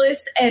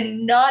useless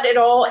and not at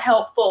all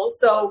helpful.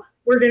 So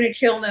we're going to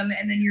kill them,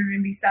 and then you're going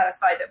to be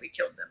satisfied that we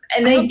killed them.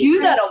 And they do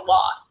that a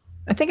lot.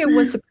 I think I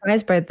was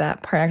surprised by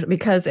that part, actually,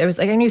 because it was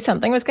like I knew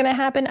something was going to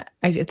happen.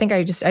 I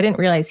didn't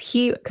realize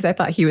because I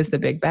thought he was the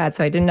big bad,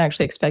 so I didn't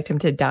actually expect him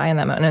to die in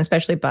that moment, and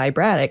especially by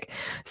Braddock.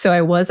 So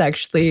I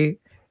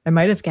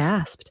might have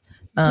gasped.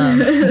 A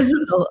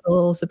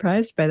little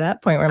surprised by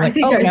that point where I'm like,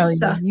 oh no,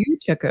 you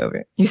took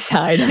over. You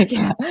sighed, like,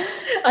 yeah.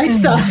 I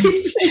sighed.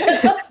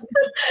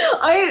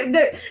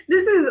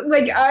 This is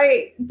like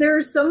there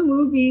are some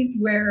movies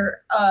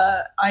where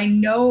I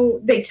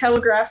know they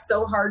telegraph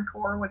so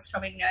hardcore what's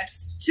coming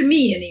next, to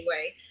me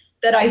anyway,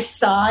 that I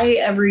sigh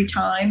every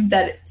time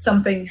that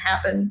something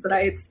happens that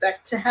I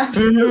expect to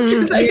happen,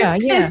 because I get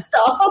pissed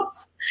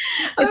off.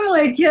 I'm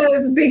like,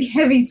 it's a big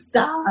heavy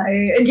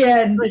sigh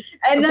again,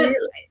 and then.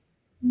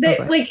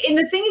 Like, and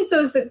the thing is, though,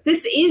 is that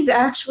this is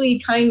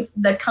actually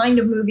the kind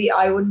of movie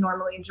I would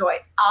normally enjoy.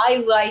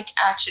 I like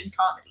action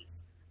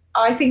comedies.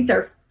 I think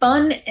they're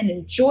fun and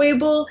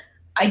enjoyable.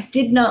 I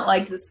did not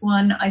like this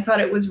one. I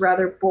thought it was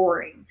rather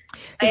boring.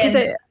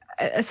 Because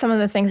some of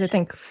the things I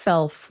think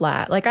fell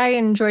flat. Like, I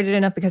enjoyed it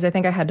enough because I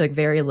think I had like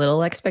very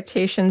little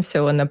expectations.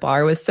 So when the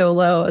bar was so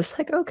low, I was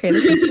like, okay,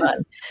 this is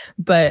fun.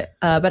 But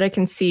I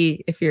can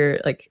see if you're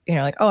like,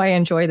 like, oh, I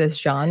enjoy this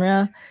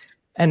genre.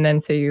 And then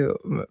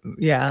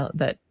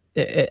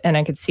and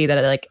I could see that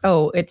like,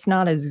 oh, it's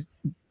not as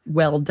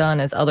well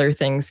done as other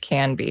things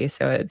can be.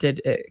 So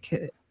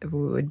it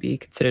would be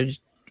considered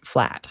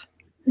flat.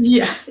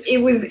 Yeah,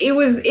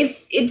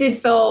 it did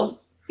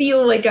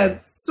feel like a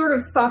sort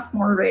of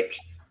sophomoric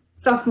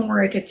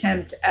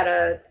attempt at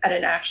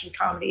an action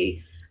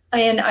comedy.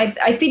 And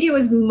I think it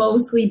was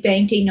mostly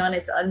banking on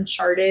its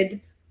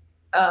Uncharted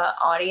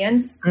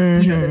audience,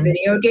 the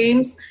video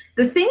games.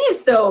 The thing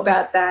is, though,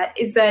 about that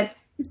is that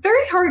it's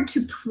very hard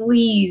to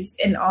please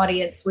an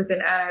audience with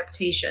an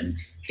adaptation,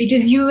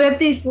 because you have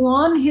this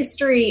long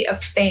history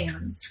of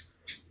fans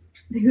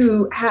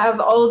who have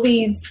all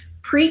these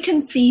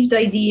preconceived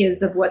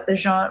ideas of what the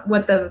genre,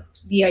 what the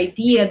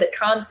idea, the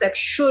concept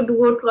should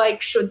look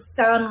like, should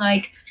sound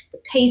like, the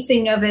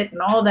pacing of it,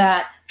 and all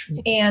that.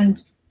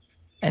 And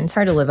it's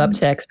hard to live up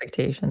to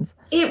expectations.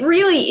 It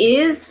really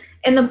is.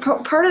 And the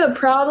part of the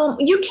problem,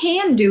 you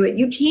can do it.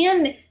 You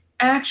can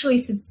actually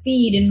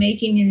succeed in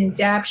making an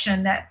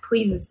adaptation that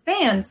pleases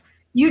fans.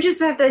 You just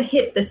have to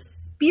hit the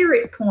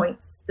spirit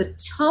points, the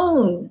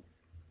tone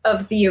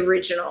of the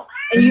original,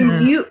 and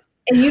you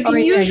can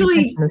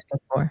usually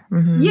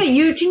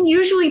you can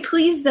usually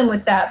please them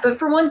with that. But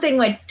for one thing,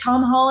 like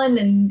Tom Holland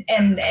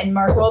and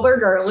Mark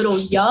Wahlberg are a little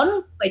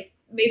young, like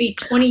maybe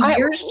 20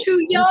 years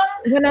too young.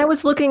 When I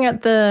was looking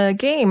at the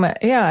game,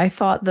 I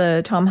thought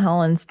the Tom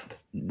Holland's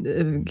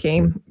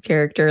game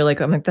character,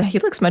 like I'm like, he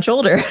looks much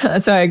older.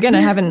 So again,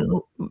 I haven't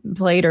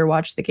played or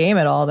watched the game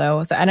at all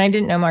though. So, and I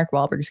didn't know Mark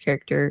Wahlberg's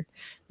character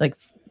like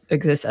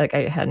exists. Like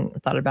I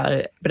hadn't thought about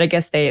it, but I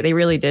guess they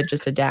really did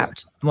just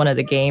adapt one of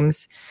the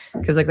games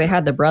because like they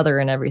had the brother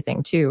and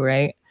everything too,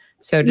 right?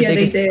 So did they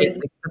just take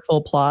like, the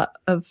full plot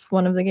of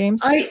one of the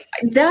games?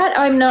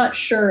 I'm not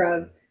sure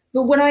of,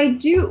 but when I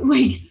do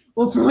like,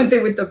 well, for one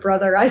thing with the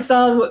brother, I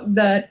saw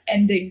the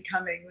ending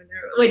coming when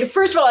they're like,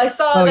 first of all, I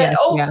saw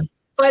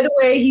by the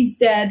way, he's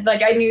dead.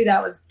 Like I knew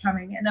that was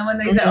coming. And then when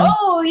they said,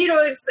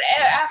 it's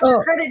after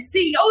credits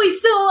scene. Oh, he's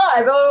still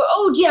alive.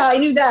 Oh, yeah, I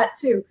knew that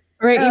too.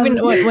 Right.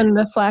 Even when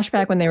the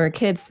flashback when they were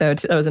kids, though,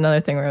 that was another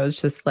thing where I was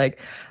just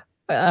like,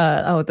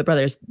 the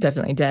brother's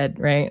definitely dead,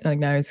 right? Like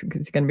now he's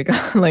going to be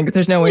gone. Like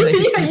there's no way that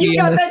he can be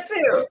got in that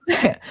too.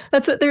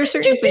 That's what there are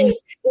certain things.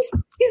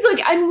 He's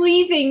like, I'm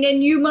leaving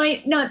and you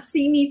might not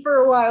see me for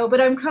a while, but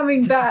I'm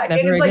coming back. And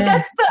it's like,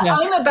 that's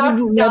I'm about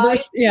to die.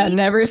 Yeah,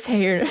 never say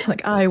you're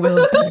like, I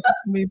will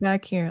be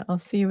back here. I'll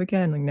see you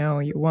again. Like, no,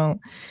 you won't.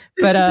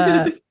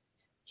 But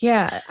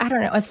yeah, I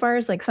don't know. As far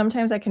as like,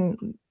 sometimes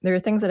there are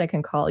things that I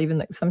can call even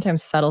like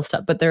sometimes subtle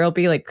stuff, but there'll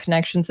be like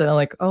connections that are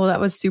like, oh,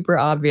 that was super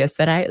obvious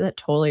that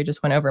totally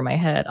just went over my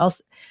head.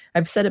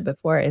 I've said it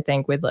before, I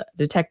think with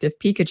Detective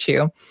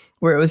Pikachu,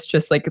 where it was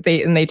just like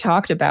they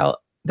talked about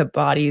the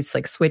bodies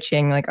like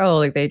switching, like, oh,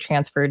 like they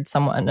transferred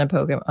someone, a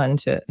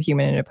Pokemon to a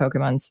human in a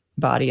Pokemon's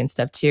body and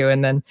stuff too.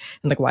 And then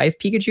like, why is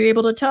Pikachu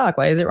able to talk?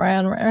 Why is it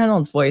Ryan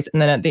Reynolds' voice?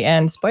 And then at the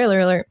end,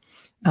 spoiler alert,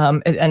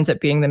 it ends up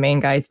being the main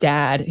guy's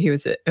dad who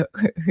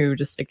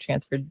just like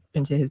transferred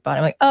into his body.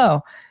 I'm like, oh,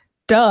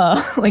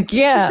 duh. Like,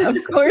 yeah, of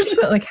course.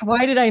 Like,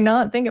 why did I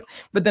not think of,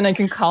 but then I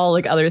can call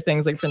like other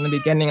things like from the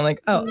beginning,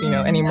 like, oh,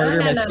 any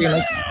murder mystery,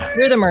 like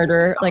you're the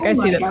murderer. Like I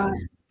see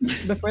that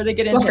before they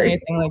get into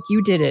anything, like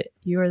you did it.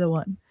 You are the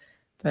one.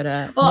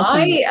 But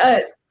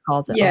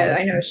calls it. Yeah,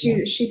 I know.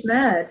 She's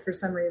mad for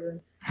some reason.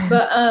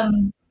 But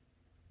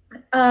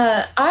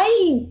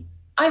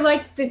I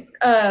liked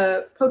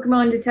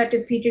Pokemon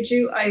Detective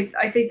Pikachu.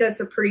 I think that's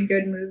a pretty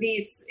good movie.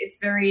 It's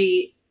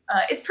very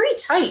it's pretty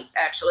tight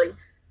actually,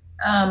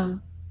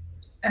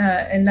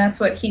 and that's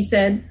what he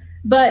said.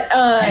 But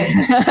I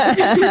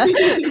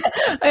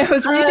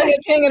was reading a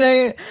thing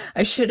and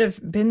I should have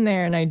been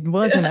there and I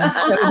wasn't. I was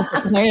so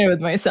disappointed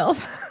with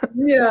myself.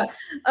 Yeah,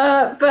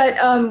 but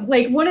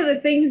like one of the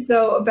things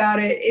though about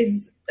it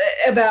is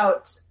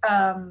about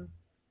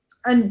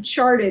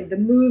Uncharted, the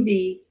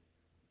movie,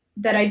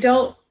 that I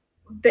don't.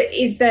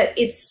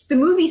 The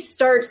movie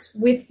starts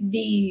with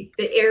the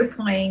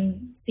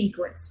airplane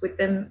sequence with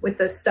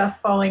the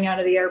stuff falling out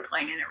of the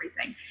airplane and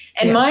everything.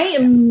 And my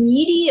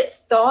immediate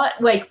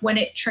thought, like when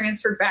it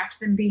transferred back to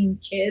them being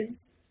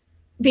kids,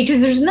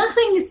 because there's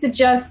nothing to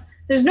suggest,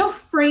 there's no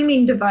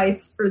framing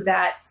device for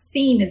that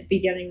scene at the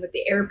beginning with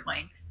the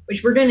airplane,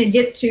 which we're going to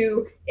get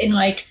to in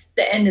like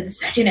the end of the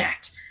second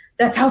act.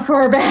 That's how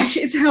far back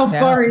is how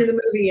far into the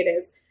movie it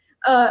is.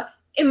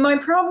 And my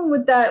problem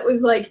with that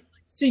was like,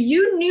 so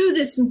you knew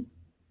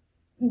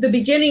the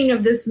beginning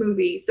of this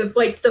movie,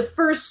 the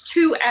first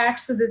two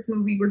acts of this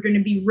movie were going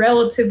to be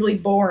relatively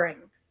boring,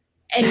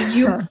 and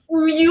you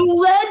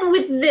led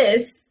with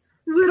this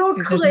little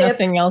clip. There's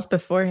nothing else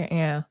before,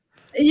 yeah,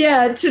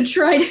 to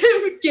try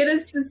to get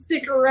us to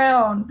stick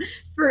around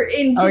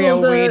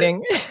until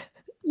waiting.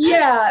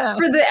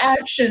 For the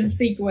action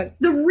sequence,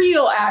 the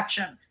real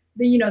action,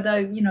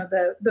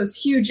 those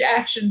huge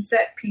action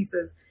set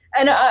pieces,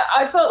 and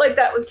I felt like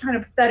that was kind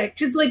of pathetic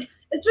because like.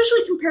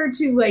 Especially compared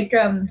to like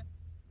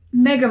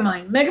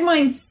Megamind.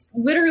 Megamind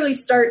literally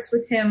starts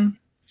with him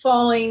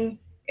falling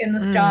in the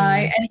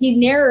sky, and he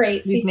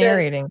narrates. He's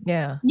narrating,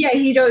 yeah. Yeah,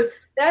 he goes,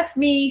 "That's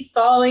me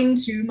falling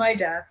to my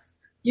death.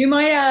 You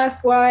might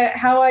ask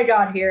how I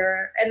got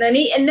here." And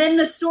then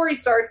the story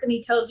starts, and he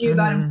tells you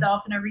about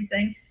himself and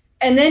everything.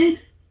 And then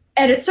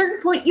at a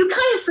certain point, you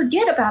kind of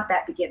forget about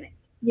that beginning.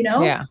 You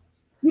know? Yeah.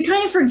 You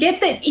kind of forget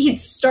that it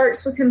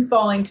starts with him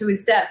falling to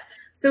his death.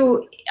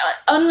 So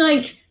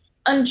unlike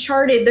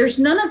Uncharted, there's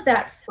none of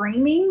that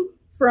framing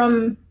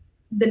from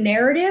the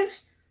narrative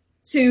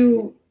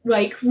to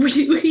like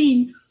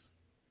really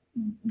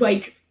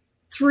like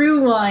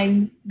through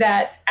line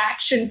that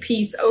action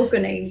piece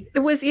opening. It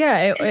was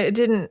it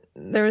didn't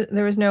there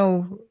was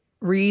no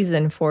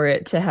reason for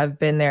it to have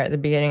been there at the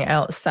beginning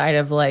outside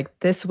of like,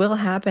 this will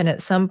happen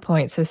at some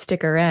point, so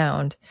stick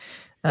around.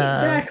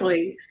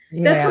 Exactly.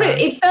 That's what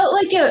it felt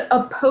like,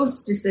 a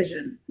post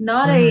decision,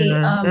 not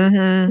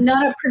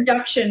not a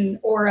production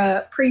or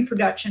a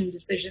pre-production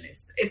decision.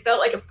 It felt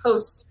like a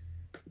post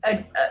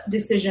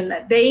decision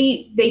that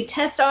they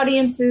test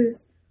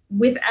audiences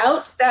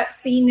without that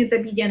scene at the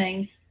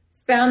beginning,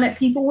 found that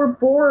people were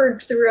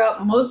bored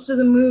throughout most of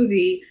the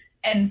movie,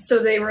 and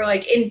so they were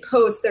like, in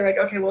post, they're like,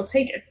 okay, we'll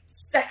take a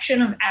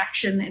section of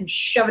action and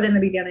shove it in the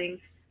beginning,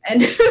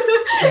 and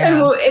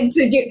and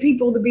to get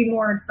people to be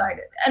more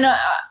excited. And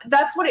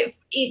that's what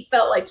it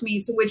felt like to me.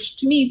 So, which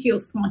to me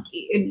feels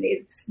clunky.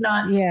 It's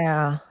not.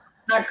 Yeah,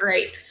 it's not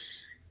great.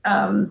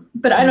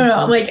 But I don't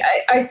know. Like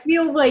I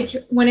feel like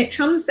when it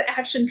comes to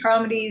action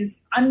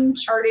comedies,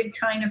 Uncharted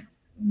kind of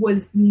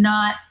was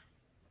not.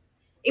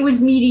 It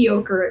was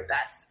mediocre at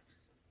best.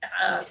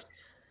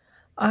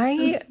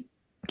 I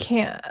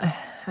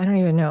don't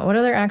even know. What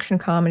other action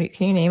comedy?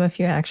 Can you name a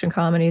few action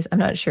comedies? I'm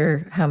not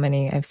sure how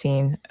many I've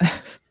seen.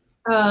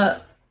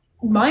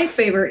 My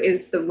favorite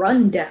is The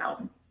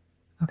Rundown.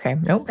 Okay.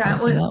 Nope.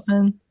 That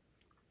one.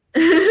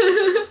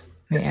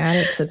 We add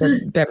it to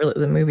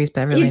the movies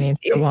Beverly needs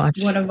to watch.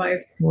 It's one of my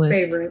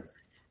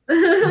favorites.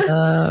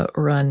 The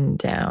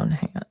Rundown.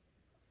 Hang on.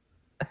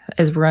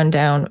 Is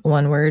Rundown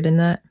one word in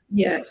that?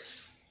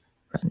 Yes.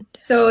 Rundown.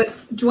 So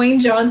it's Dwayne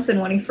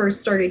Johnson when he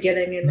first started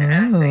getting into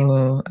acting.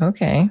 Oh,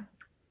 okay.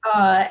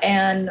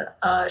 And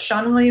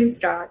Sean William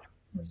Scott,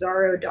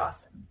 Rosario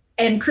Dawson,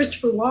 and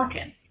Christopher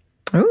Walken.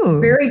 Ooh. It's a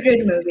very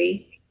good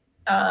movie.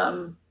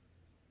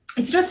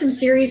 It's got some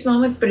serious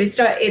moments, but it's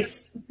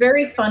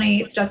very funny.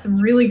 It's got some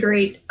really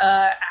great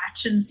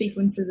action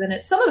sequences in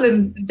it. Some of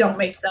them don't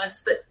make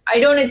sense, but I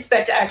don't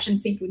expect action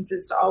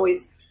sequences to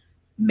always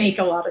make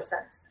a lot of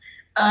sense.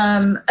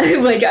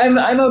 Like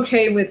I'm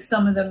okay with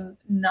some of them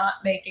not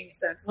making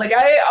sense. Like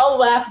I'll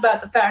laugh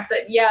about the fact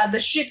that the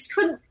ships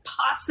couldn't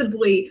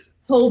possibly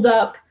hold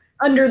up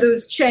under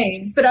those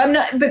chains, but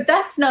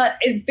that's not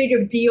as big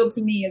a deal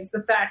to me as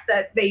the fact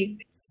that they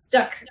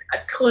stuck a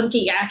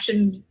clunky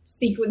action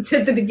sequence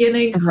at the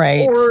beginning,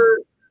 right? Or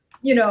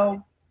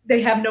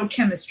they have no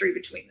chemistry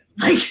between them.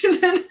 Like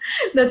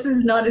that's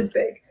not as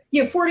big.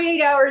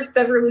 48 Hours,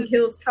 Beverly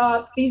Hills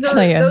Cop.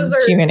 Those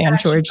are Human and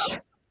George.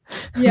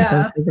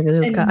 Yeah,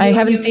 I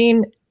haven't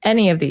seen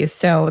any of these,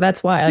 so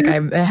that's why. Like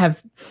I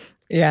have,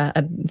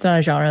 it's not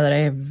a genre that I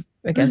have,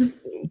 I guess,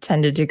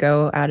 tended to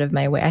go out of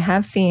my way. I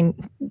have seen,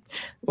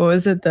 what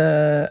was it,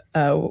 the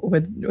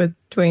with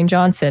Dwayne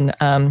Johnson,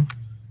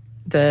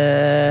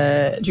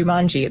 the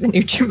Jumanji, the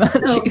new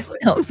Jumanji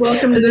films.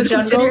 Welcome to the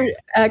Jungle.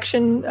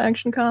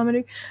 Action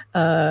comedy,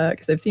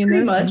 because I've seen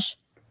pretty those much. Ones.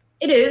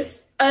 It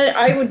is.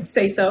 I would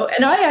say so,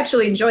 and I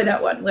actually enjoy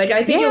that one. Like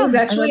I think it was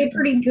actually a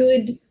pretty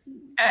good.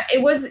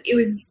 It was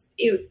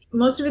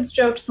most of its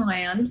jokes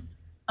land.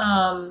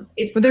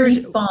 It's pretty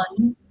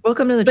fun.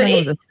 Welcome to the Jungle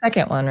is the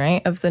second one,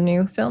 right, of the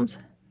new films?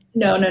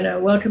 No.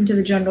 Welcome to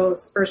the Jungle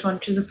is the first one,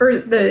 because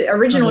the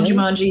original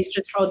Jumanji is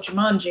just called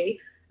Jumanji,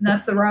 and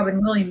that's the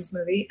Robin Williams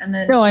movie. And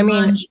then I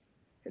mean,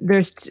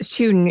 there's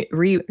two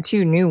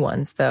new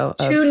ones though.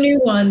 Two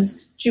new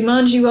ones: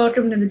 Jumanji,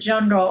 Welcome to the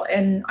Jungle,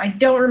 and I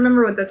don't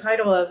remember what the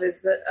title of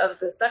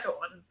the second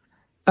one.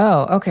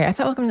 Oh, okay. I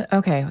thought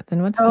okay.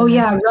 Then what's?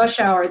 Rush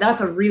Hour. That's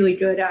a really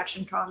good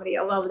action comedy.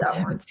 I love that one. I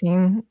haven't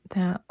seen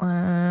that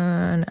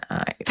one.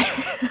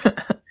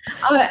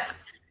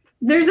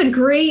 There's a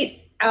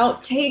great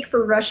outtake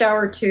for Rush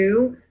Hour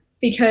 2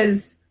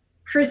 because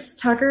Chris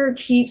Tucker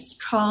keeps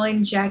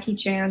calling Jackie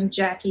Chan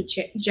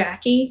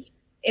Jackie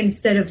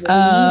instead of Lee,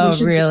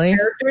 which is the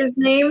character's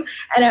name.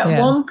 And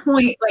at one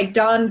point, like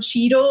Don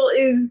Cheadle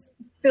is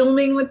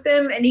filming with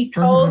them, and he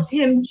calls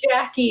him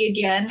Jackie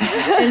again,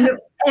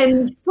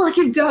 and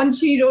fucking Don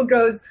Cheadle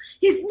goes,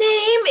 "His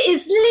name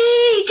is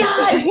Lee.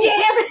 God damn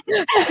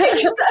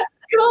it!"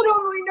 God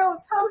only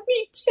knows how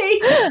many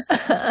takes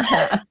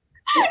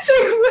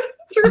they went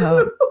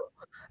through.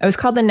 It was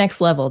called The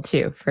Next Level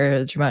too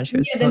for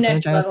Jumanji. The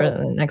Next Level. For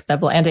The Next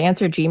Level. And to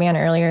answer G-Man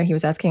earlier, he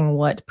was asking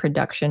what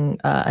production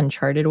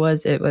Uncharted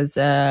was. It was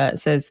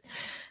says,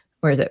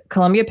 where is it?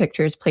 Columbia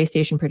Pictures,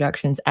 PlayStation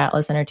Productions,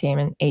 Atlas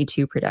Entertainment,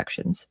 A2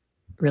 Productions,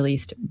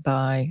 released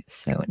by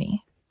Sony.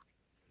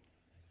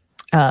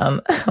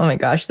 Oh my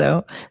gosh,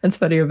 though, that's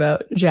funny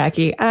about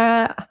Jackie.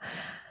 Yeah,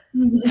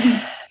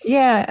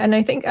 and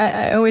I think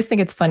I always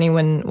think it's funny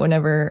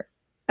whenever,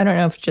 I don't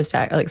know if it's just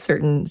like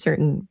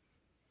certain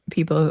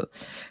people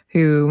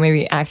who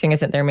maybe acting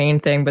isn't their main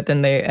thing, but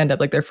then they end up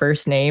like their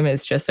first name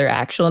is just their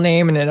actual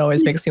name, and it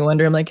always makes me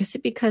wonder. I'm like, is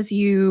it because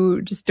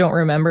you just don't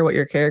remember what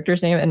your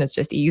character's name, and it's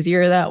just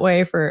easier that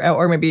way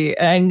or maybe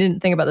I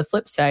didn't think about the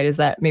flip side is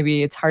that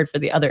maybe it's hard for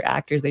the other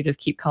actors. They just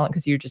keep calling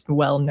because you're just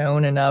well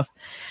known enough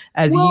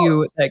as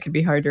you that it could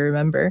be hard to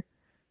remember.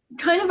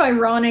 Kind of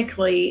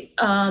ironically,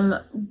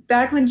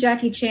 back when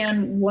Jackie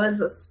Chan was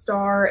a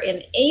star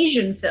in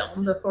Asian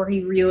film before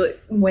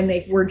when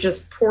they were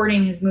just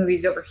porting his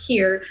movies over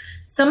here,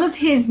 some of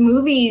his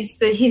movies,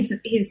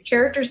 his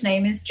character's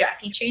name is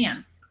Jackie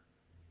Chan.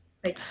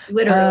 like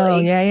literally. Oh,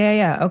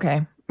 yeah.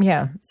 Okay.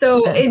 Yeah.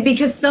 So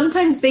because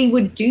sometimes they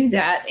would do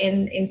that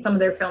in some of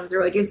their films.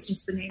 They're like, it's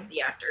just the name of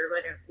the actor.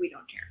 We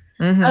don't care.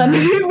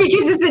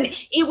 Because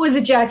it was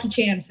a Jackie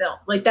Chan film.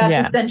 Like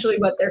that's essentially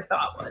what their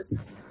thought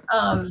was,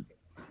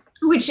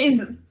 which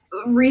is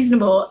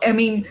reasonable. I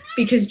mean,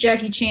 because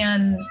Jackie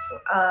Chan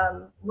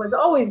was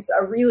always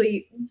a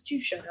really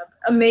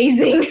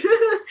amazing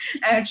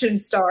action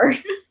star.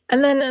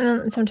 And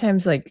then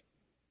sometimes like,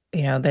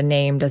 you know, the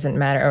name doesn't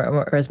matter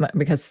or as much,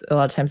 because a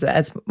lot of times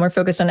that's more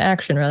focused on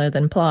action rather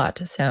than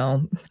plot.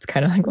 So it's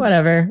kind of like,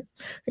 whatever,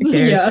 who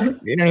cares? Yeah.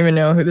 You don't even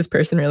know who this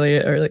person really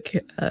is, or like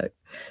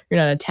you're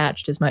not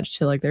attached as much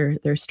to like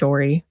their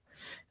story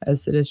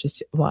as it is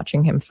just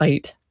watching him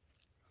fight.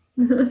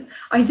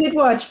 I did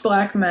watch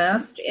Black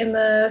Mask in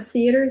the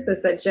theaters.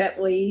 That's that Jet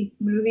Li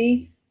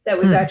movie that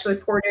was actually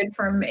ported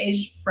from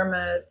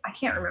I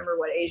can't remember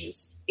what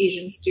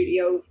Asian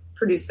studio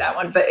produced that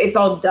one, but it's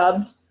all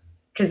dubbed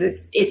because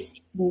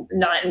it's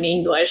not in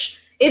English.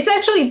 It's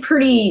actually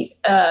pretty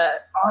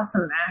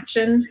awesome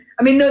action.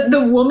 I mean,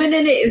 the woman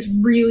in it is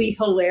really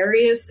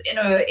hilarious in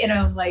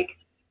a like,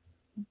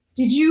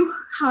 did you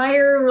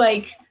hire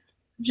like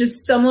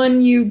just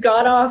someone you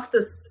got off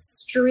the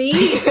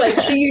street? Like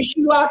she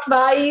walked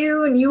by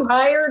you and you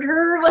hired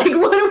her? Like,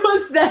 what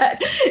was that?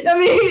 I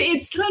mean,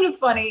 it's kind of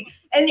funny.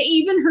 And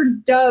even her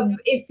dub,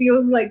 it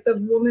feels like the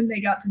woman they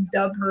got to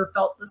dub her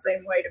felt the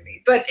same way to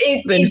me. But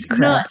it's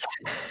not.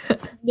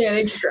 Yeah,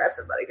 they just grab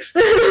somebody.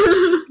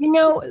 You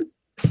know,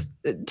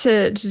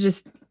 to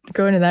just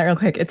go into that real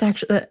quick, it's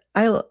actually,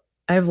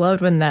 I've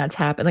loved when that's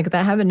happened. Like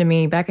that happened to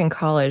me back in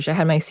college. I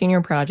had my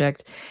senior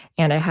project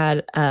and I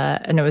had,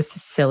 and it was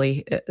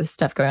silly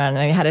stuff going on. And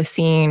I had a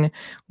scene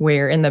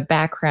where in the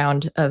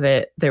background of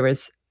it, there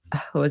was,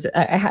 what was it?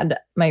 I had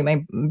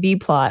my B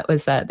plot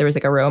was that there was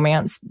like a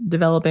romance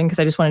developing because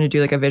I just wanted to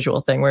do like a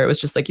visual thing where it was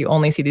just like you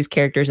only see these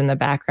characters in the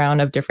background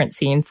of different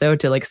scenes though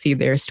to like see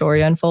their story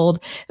unfold.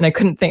 And I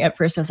couldn't think at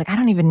first. I was like, I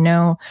don't even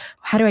know,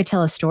 how do I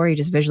tell a story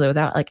just visually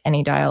without like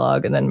any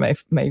dialogue? And then my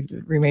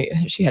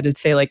roommate, she had to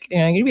say like, you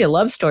know, it could be a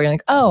love story. I'm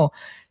like, oh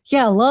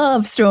yeah,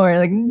 love story.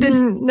 Like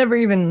never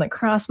even like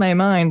crossed my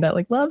mind that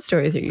like love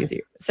stories are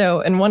easier.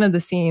 So in one of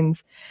the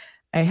scenes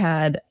I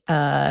had,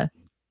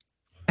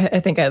 I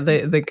think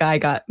the guy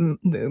got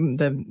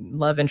the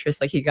love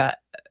interest, like he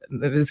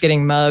was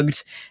getting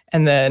mugged,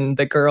 and then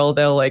the girl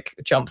though like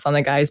jumps on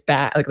the guy's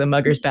back, like the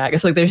mugger's back.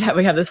 It's like we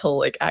have this whole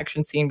like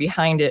action scene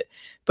behind it,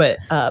 but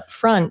up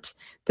front,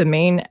 the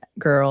main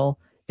girl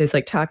is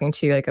like talking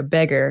to like a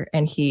beggar,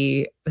 and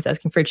he was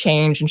asking for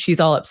change, and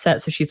she's all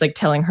upset, so she's like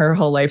telling her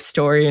whole life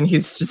story, and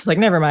he's just like,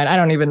 never mind, I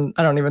don't even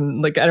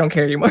like I don't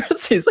care anymore.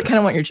 So he's like, I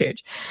don't want your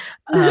change.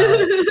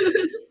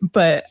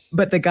 But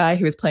the guy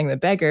who was playing the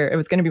beggar, it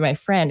was going to be my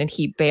friend, and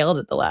he bailed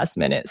at the last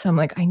minute. So I'm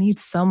like, I need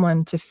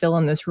someone to fill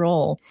in this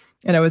role.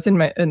 And I was in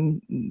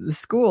the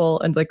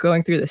school and like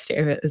going through the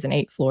stairs. It was an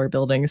 8th-floor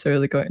building, so we were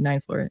like going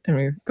 9th floor, and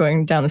we were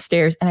going down the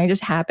stairs, and I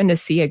just happened to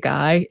see a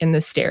guy in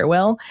the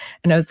stairwell,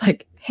 and I was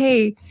like,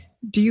 hey,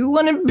 do you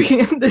want to be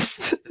in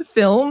this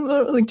film?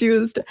 Like, do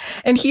this?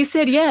 And he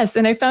said yes.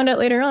 And I found out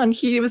later on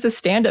he was a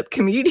stand-up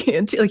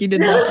comedian too. Like he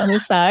did that on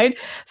his side.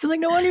 So like,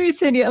 no wonder he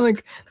said yeah. I'm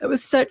like, that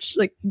was such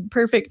like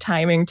perfect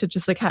timing to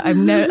just like I'd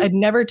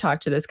never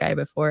talked to this guy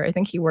before. I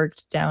think he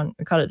worked down.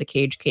 We called it the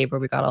Cage Cave, where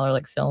we got all our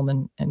like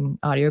film and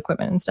audio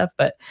equipment and stuff.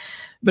 But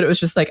it was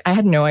just like I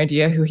had no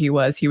idea who he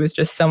was. He was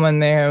just someone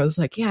there. I was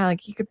like, yeah,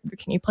 like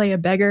can you play a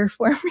beggar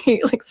for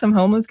me, like some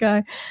homeless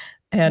guy?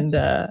 And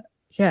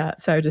yeah,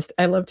 so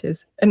I loved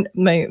his, and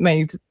it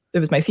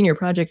was my senior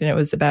project, and it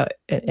was about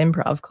an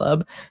improv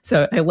club.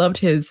 So I loved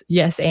his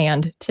yes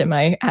and to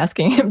my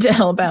asking him to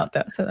help out.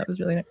 So that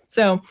was really nice.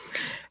 So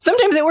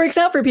sometimes it works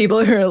out for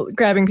people who are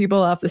grabbing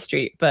people off the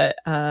street, but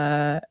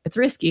it's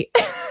risky.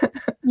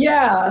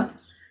 Yeah,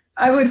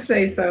 I would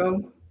say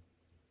so.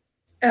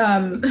 I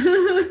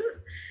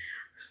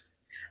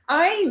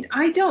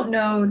don't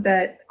know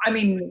that. I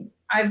mean,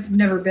 I've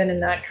never been in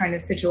that kind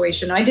of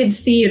situation. I did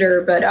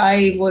theater, but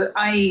I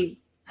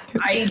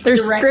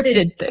There's directed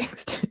scripted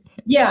things.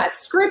 Yeah,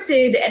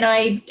 scripted, and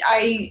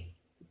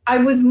I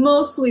was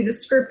mostly the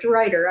script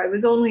writer. I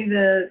was only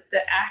the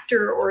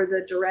actor or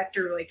the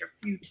director like a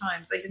few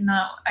times. I did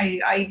not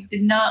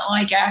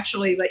like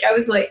actually like I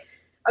was like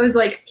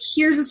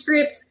here's a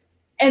script,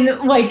 and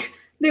like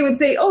they would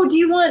say, oh, do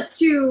you want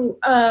to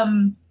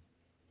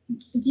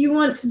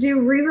do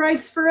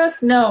rewrites for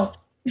us? No.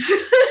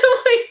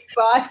 Like,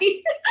 bye.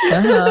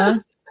 Uh-huh.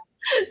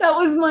 That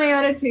was my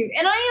attitude.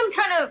 And I am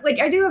kind of like,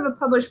 I do have a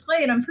published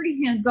play, and I'm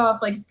pretty hands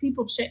off. Like if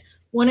people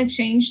want to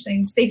change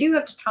things, they do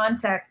have to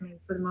contact me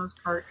for the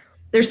most part.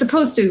 They're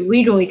supposed to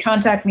legally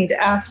contact me to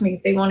ask me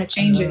if they want to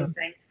change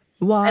anything.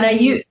 Why?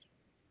 And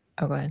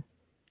oh, go ahead.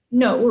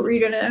 No, what were you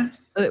going to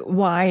ask?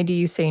 Why do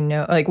you say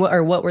no? Like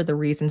what were the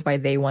reasons why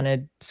they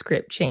wanted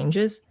script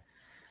changes?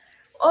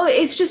 Oh,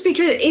 it's just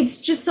because it's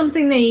just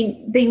something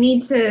they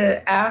need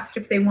to ask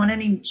if they want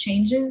any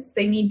changes.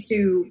 They need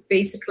to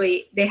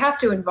they have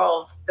to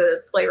involve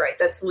the playwright.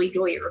 That's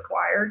legally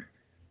required.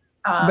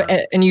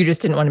 And you just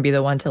didn't want to be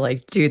the one to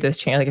like do this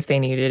change, like if they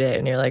needed it,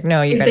 and you're like,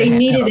 no, you got to. If they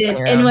needed it,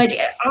 and like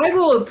I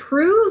will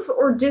approve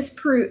or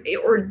disapprove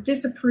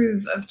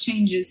of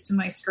changes to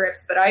my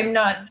scripts, but I'm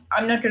not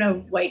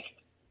gonna like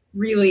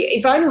really.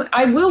 If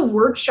I will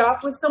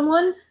workshop with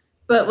someone,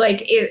 but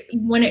like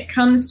when it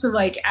comes to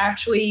like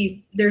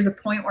actually, there's a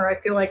point where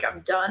I feel like I'm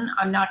done.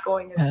 I'm not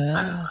going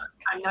to.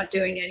 I'm not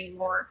doing any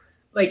more.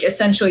 Like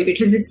essentially,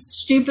 because it's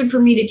stupid for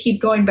me to keep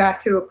going back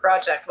to a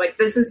project. Like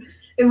this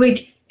is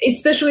like.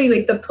 Especially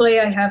like the play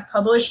I have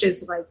published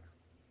is like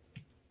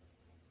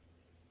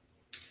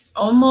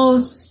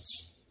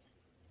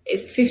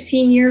it's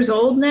 15 years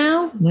old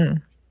now.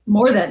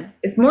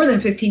 It's more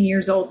than 15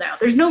 years old now.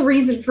 There's no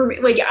reason for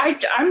me. Like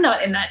I'm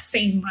not in that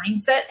same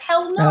mindset.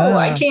 Hell no,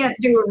 I can't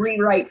do a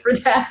rewrite for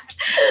that.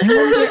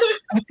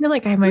 I feel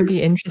like I might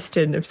be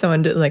interested if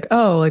someone did like,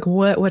 oh, like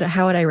what,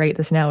 how would I write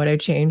this now? Would I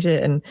change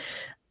it? And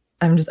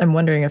I'm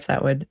wondering if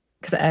that would,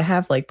 because I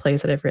have like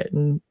plays that I've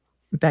written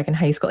back in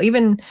high school,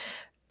 even.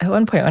 At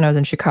one point when I was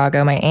in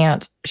Chicago, my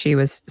aunt, she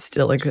was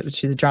still like,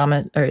 she's a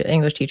drama or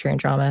English teacher and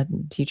drama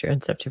teacher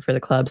and stuff too for the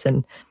clubs.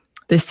 And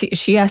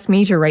she asked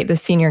me to write the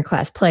senior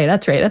class play.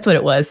 That's right. That's what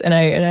it was. And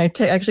I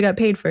actually got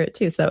paid for it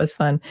too. So that was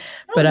fun.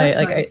 But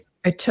nice.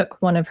 I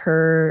took one of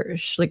her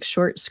like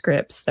short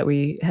scripts that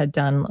we had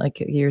done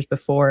like years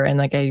before. And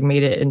like, I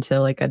made it into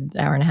like an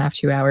hour and a half,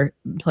 2 hour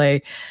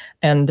play.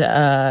 And,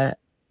 but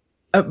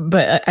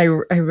I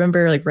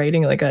remember like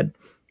writing like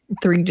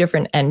 3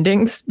 different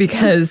endings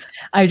because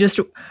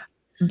it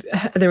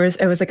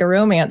was like a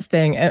romance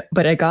thing,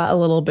 but I got a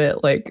little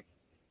bit like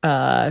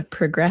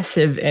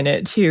progressive in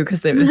it too,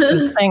 because it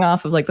was playing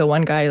off of like the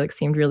one guy like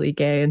seemed really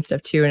gay and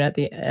stuff too, and at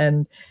the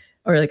end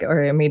or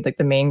I made like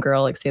the main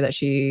girl like say that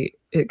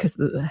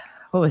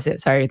what was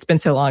it? Sorry, it's been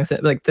so long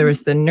since like there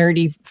was the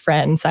nerdy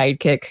friend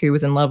sidekick who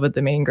was in love with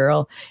the main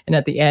girl, and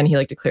at the end he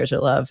like declares her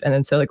love, and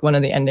then so like one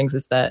of the endings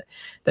was that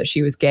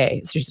she was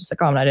gay. So she's just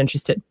like, oh, I'm not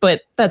interested.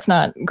 But that's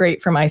not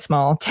great for my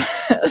small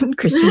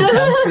Christian town.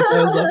 So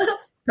I was like,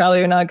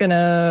 probably not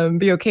gonna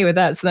be okay with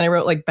that. So then I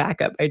wrote like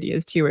backup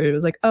ideas too, where it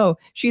was like, oh,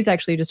 she's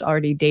actually just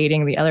already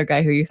dating the other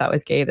guy who you thought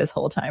was gay this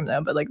whole time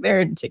though, but like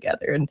they're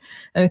together. And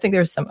I think there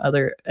was some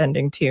other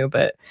ending too,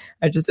 but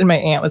and my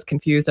aunt was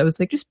confused. I was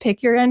like, just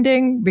pick your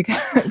ending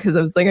because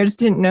I was like, I just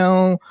didn't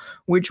know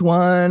which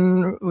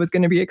one was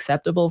going to be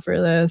acceptable for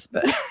this.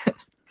 But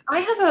I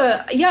have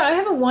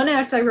a one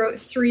act I wrote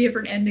 3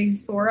 different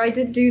endings for. I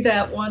did do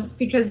that once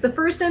because the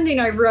first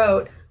ending I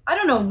wrote, I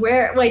don't know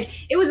where, like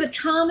it was a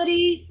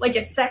comedy, like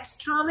a sex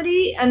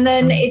comedy, and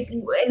then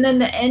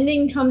the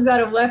ending comes out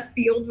of left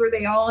field where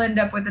they all end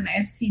up with an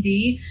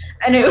STD,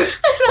 and I was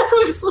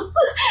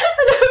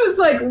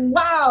like,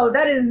 wow,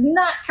 that is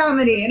not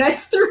comedy, and I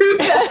threw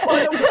that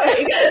one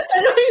away.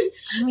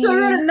 So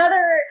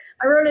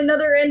I wrote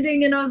another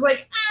ending, and I was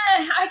like,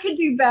 I could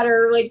do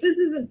better. Like this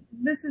isn't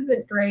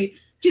great.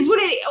 Because what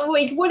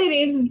it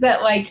is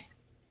that like.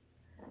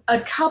 A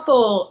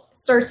couple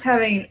starts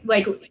having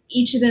like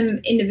each of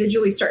them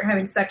individually start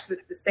having sex with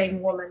the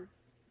same woman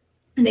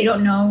and they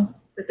don't know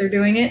that they're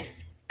doing it.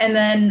 And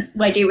then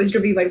like it was to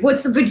be like,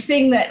 what's the big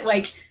thing that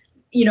like,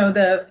 you know,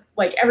 the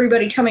like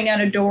everybody coming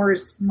out of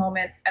doors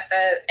moment at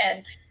the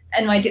end.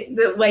 And at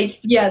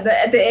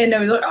the end I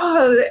was like,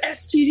 oh, the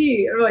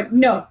STD. And we're like,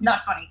 no,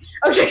 not funny.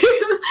 Okay.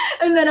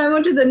 And then I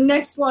went to the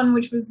next one,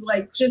 which was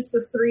like just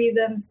the 3 of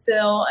them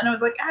still. And I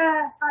was like,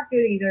 it's not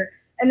good either.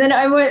 And then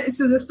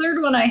so the third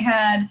one I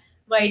had,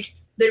 like,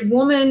 the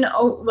woman,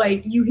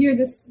 like, you hear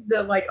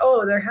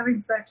they're having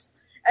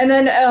sex. And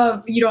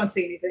then you don't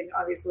see anything,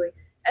 obviously.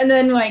 And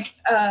then, like,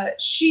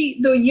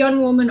 the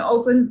young woman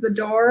opens the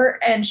door,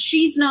 and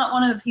she's not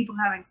one of the people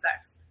having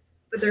sex.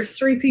 But there's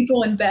 3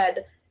 people in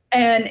bed,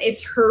 and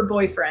it's her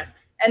boyfriend.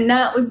 And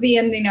that was the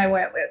ending I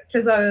went with,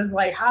 because I was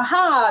like,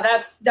 haha,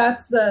 that's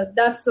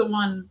the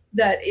one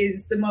that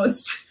is the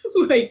most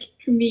like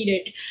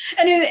comedic.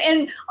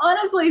 And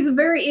honestly, it's a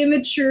very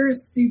immature,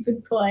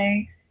 stupid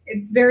play.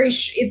 It's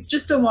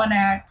just a one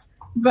act.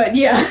 But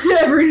yeah,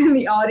 everyone in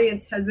the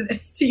audience has an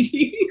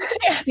STD.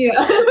 Yeah.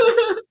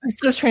 I was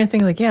just trying to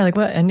think like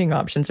what ending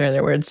options are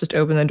there where it's just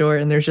open the door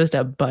and there's just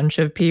a bunch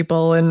of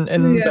people and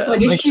it's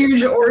like a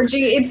huge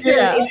orgy. It's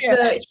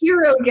the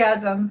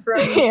hero-gasm from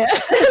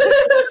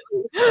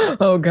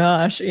Oh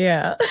gosh,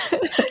 yeah.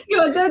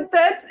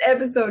 That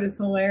episode is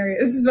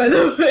hilarious, by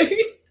the way.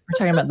 We're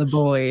talking about The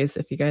Boys,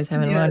 if you guys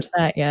haven't watched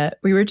that yet.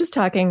 We were just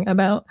talking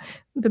about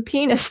the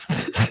penis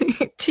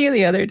to you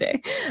the other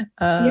day.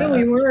 Yeah,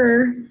 we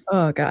were.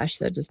 Oh gosh,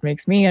 that just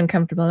makes me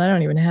uncomfortable, and I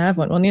don't even have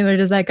one. Well, neither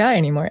does that guy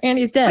anymore, and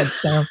he's dead,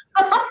 so...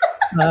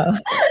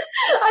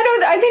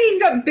 I think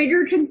he's got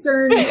bigger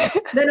concerns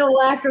than a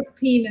lack of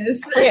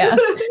penis. Yeah,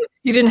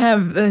 he didn't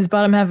have his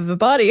bottom half of a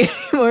body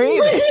anymore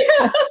either.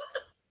 Yeah.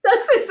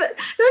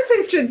 That's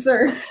his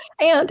concern.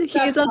 And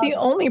he's not the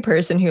only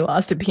person who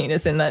lost a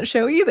penis in that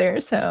show either,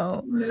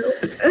 so... Nope.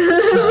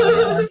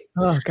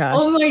 Oh, gosh.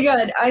 Oh, my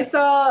God. I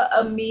saw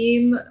a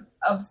meme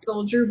of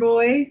Soldier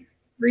Boy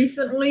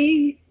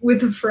recently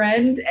with a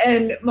friend,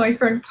 and my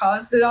friend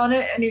paused it on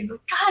it, and he was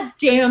like, God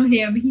damn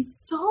him. He's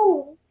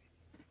so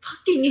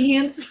fucking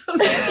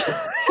handsome.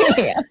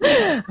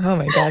 Yeah. Oh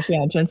my gosh,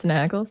 yeah, Jensen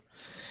Ackles.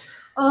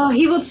 Oh,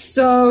 he looked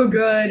so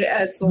good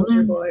as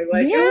Soldier Boy.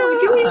 Like,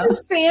 can we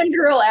just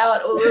fangirl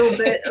out a little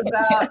bit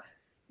about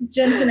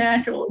Jensen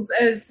Ackles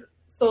as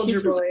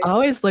Soldier Boy?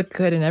 Always looked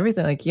good and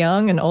everything, like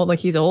young and old. Like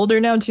he's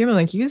older now too. I'm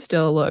like, you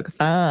still look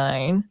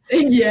fine.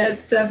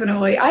 Yes,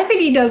 definitely. I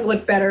think he does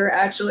look better,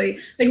 actually.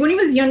 Like when he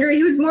was younger,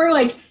 he was more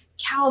like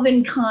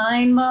Calvin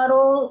Klein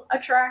model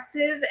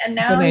attractive, and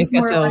now he's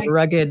more like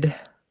rugged.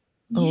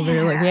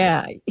 Older, like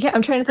yeah.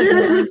 I'm trying to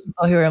think of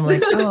people who I'm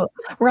like, oh,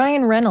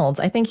 Ryan Reynolds.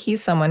 I think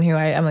he's someone who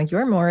I'm like,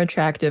 you're more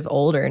attractive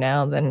older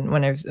now than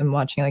when I'm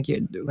watching like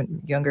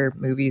younger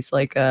movies,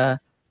 like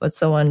what's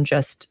the one,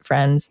 Just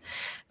Friends.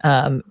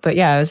 But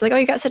yeah, I was like, oh,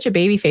 you got such a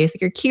baby face,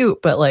 like you're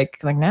cute, but like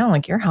now,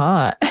 like you're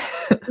hot.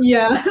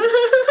 Yeah.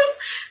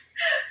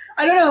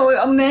 I don't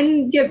know.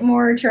 Men get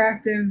more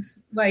attractive.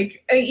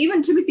 Like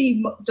even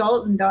Timothy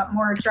Dalton got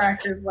more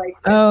attractive. Like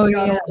oh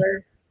yeah.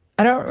 Older.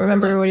 I don't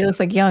remember what he looks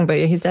like young, but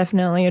he's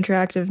definitely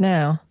attractive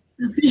now.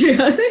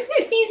 Yeah,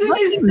 he's in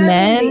his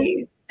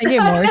 70s. They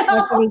get more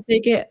attractive as they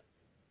get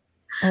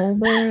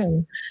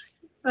older.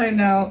 I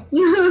know.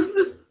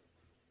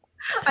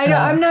 I know.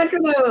 I'm not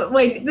gonna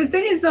like. The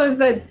thing is, though, is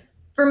that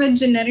from a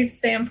genetic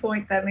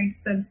standpoint, that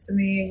makes sense to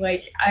me.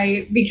 Like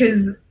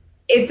because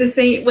it the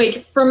same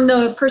like from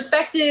the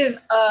perspective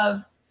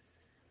of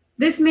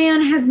this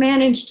man has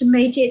managed to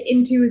make it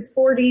into his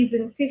 40s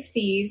and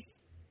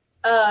 50s.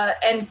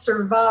 And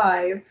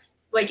survive.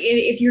 Like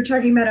if you're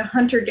talking about a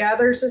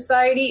hunter-gatherer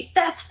society,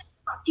 that's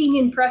fucking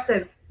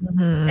impressive.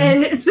 Mm-hmm.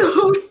 And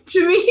so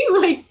to me,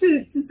 like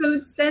to some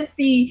extent,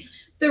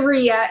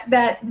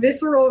 that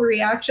visceral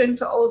reaction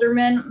to older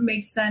men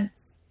makes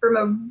sense from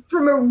a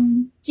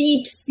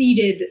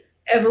deep-seated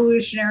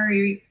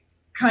evolutionary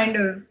kind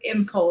of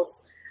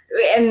impulse,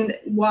 and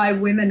why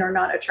women are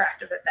not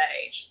attractive at that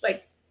age,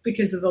 like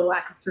because of the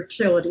lack of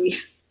fertility.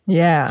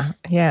 Yeah.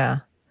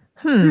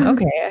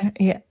 Okay.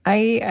 Yeah.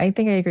 I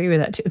think I agree with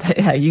that too.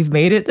 Yeah, you've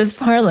made it this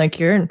far. Like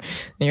you're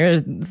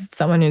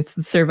someone who's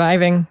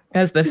surviving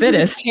as the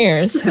fittest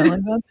here. So like,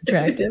 that's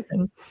attractive.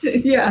 And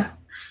yeah.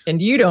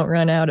 And you don't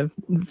run out of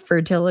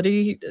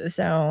fertility.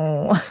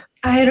 So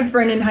I had a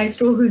friend in high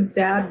school whose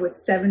dad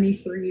was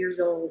 73 years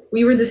old.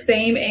 We were the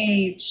same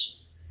age.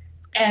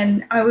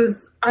 And I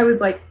was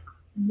like,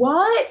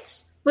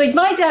 what? Like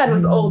my dad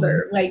was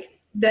older, like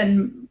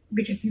then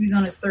because he was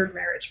on his third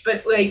marriage.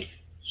 But like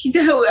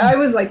I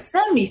was like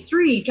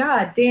 73.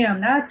 God damn,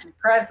 that's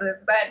impressive.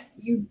 That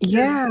you,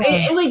 yeah.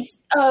 Like,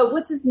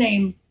 what's his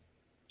name?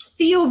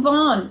 Theo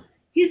Vaughn.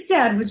 His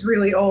dad was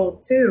really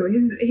old too.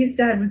 His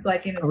dad was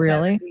like in his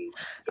 70s.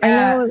 Yeah. I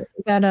know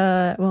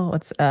that. Well,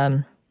 what's I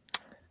don't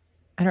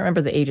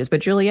remember the ages, but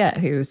Juliet,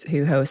 who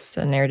hosts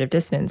a Narrative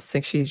Dissonance,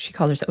 like she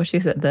calls herself. What she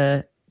said,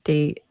 the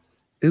date.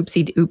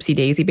 Oopsie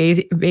daisy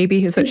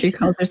baby is what she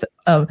calls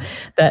herself.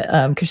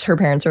 Because her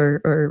parents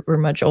were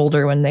much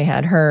older when they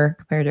had her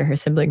compared to her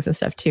siblings and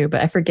stuff too.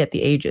 But I forget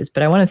the ages.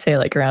 But I want to say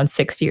like around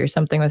 60 or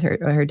something was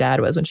her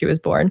dad was when she was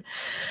born.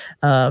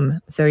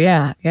 So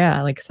yeah,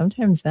 like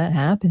sometimes that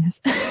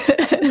happens.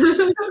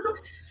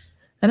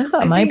 And I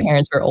thought my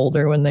parents were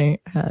older when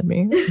they had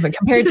me, but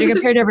compared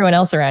to everyone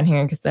else around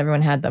here, because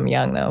everyone had them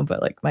young though.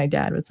 But like my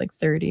dad was like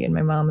 30 and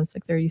my mom was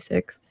like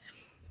 36.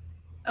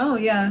 Oh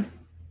yeah.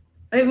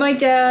 My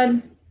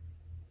dad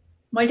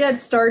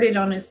started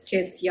on his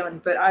kids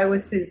young, but I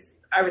was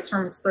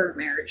from his third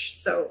marriage.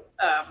 So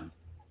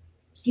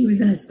he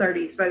was in his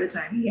 30s by the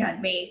time he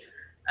had me.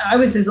 I'm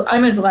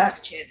his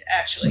last kid,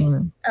 actually.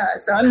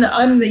 So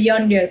I'm the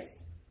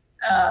youngest.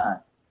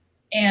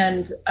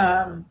 And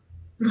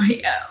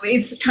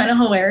it's kind of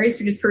hilarious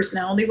because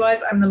personality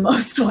wise, I'm the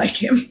most like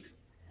him.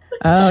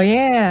 Oh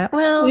yeah.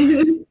 Well,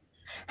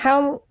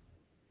 how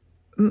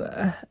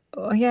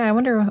yeah, I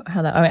wonder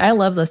how that. I mean, I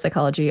love the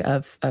psychology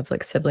of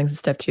like siblings and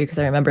stuff too, because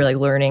I remember like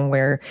learning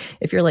where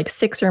if you're like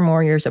 6 or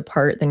more years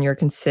apart, then you're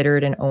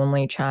considered an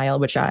only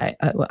child, which I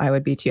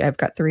would be too. I've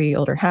got 3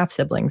 older half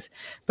siblings,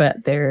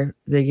 but the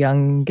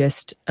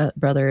youngest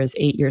brother is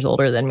 8 years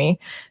older than me.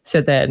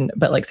 So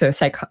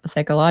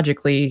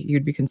psychologically,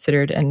 you'd be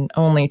considered an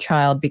only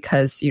child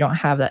because you don't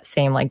have that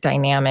same like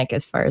dynamic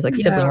as far as like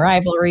sibling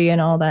rivalry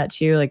and all that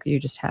too. Like you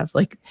just have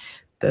like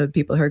the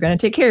people who are going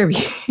to take care of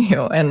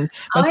you. And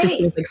my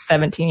sister is like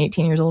 17,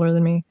 18 years older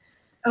than me.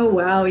 Oh,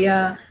 wow.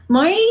 Yeah.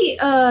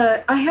 I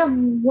have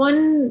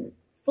one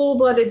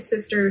full-blooded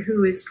sister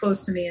who is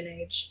close to me in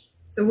age.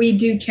 So we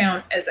do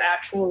count as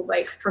actual,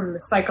 like from the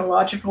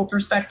psychological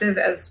perspective,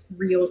 as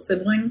real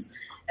siblings.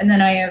 And then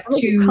I have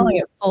 2. You're calling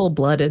it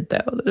full-blooded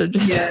though.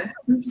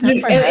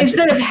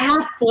 Instead of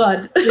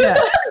half-blood. Yeah.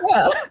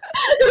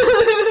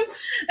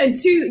 And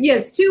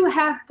 2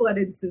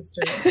 half-blooded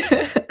sisters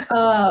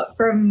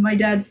from my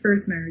dad's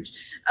first marriage,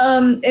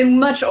 and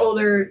much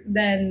older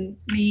than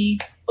me.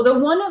 Although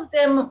one of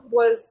them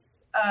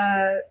was,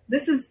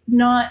 this is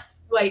not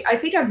like, I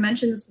think I've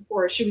mentioned this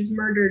before. She was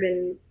murdered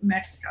in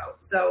Mexico.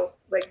 So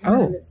like, her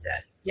mom is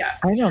dead. Yeah.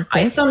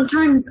 I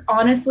sometimes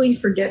honestly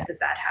forget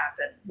that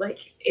happened. Like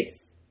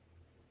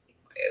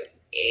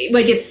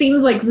like it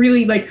seems like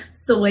really like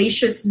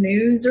salacious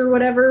news or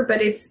whatever,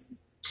 but it's,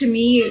 to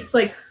me, it's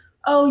like,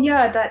 oh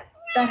yeah, that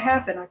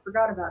happened. I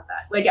forgot about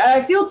that. Like,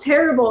 I feel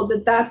terrible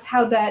that that's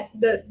how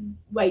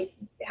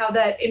how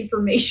that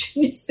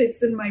information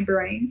sits in my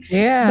brain.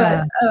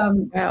 Yeah.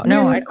 But wow.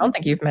 No, I don't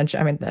think you've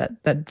mentioned. I mean,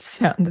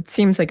 that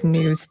seems like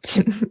news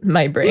to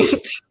my brain.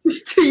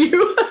 To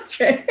you,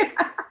 okay.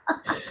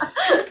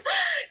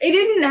 It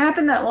didn't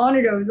happen that long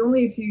ago. It was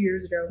only a few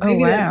years ago.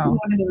 Maybe that's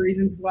one of the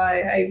reasons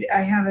why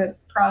I haven't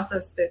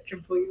processed it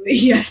completely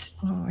yet.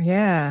 Oh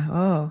yeah.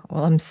 Oh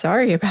well, I'm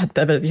sorry about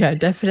that, but yeah, I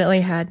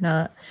definitely had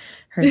not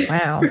heard.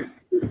 Wow.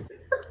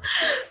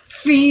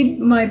 Feed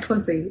my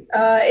pussy.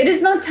 It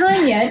is not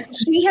time yet.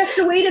 She has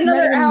to wait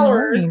another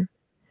hour.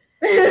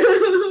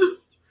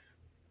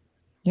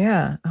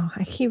 Yeah. Oh,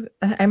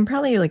 I'm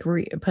probably like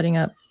putting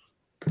up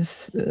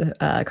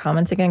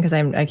comments again because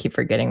I keep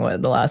forgetting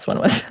what the last one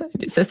was.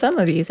 So some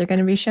of these are going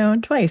to be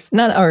shown twice,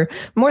 or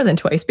more than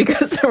twice,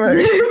 because we're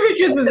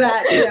because of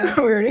that. Yeah,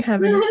 we're already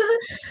having.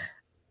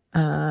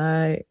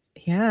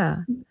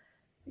 Yeah,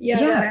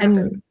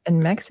 and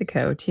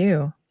Mexico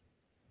too.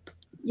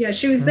 Yeah,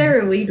 she was there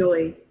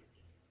illegally,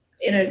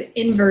 in an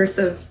inverse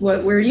of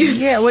what we're used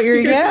to. Yeah, what you're.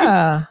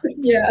 Yeah.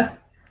 Yeah.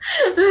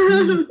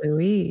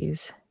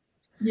 Louise.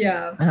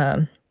 Yeah.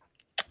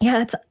 Yeah,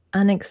 that's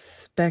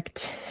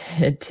unexpected.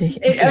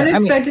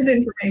 Unexpected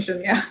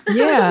information. Yeah.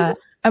 Yeah.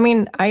 I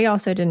mean, I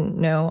also didn't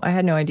know. I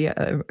had no idea.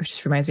 It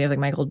just reminds me of like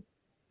Michael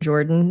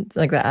Jordan,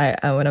 like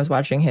that. When I was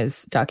watching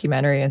his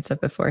documentary and stuff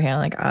beforehand,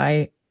 like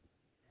I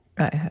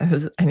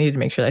needed to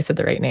make sure that I said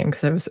the right name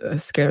because I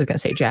was scared I was going to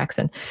say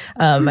Jackson.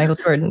 Michael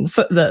Jordan,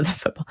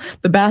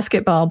 the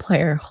basketball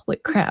player. Holy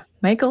crap,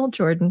 Michael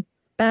Jordan,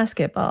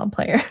 basketball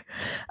player.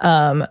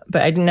 But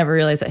I didn't never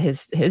realize that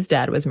his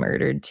dad was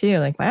murdered too.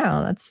 Like,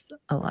 wow, that's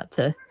a lot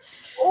to.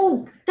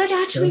 Oh, that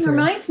actually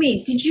reminds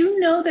me. Did you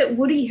know that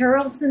Woody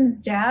Harrelson's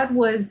dad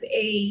was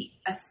a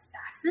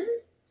assassin?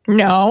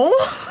 No.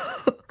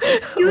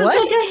 He was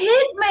like a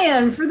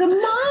hitman for the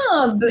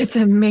mob. It's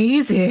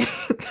amazing.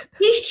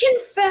 He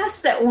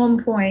confessed at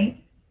one point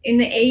in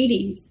the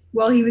 80s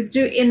while he was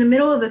in the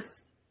middle of a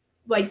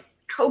like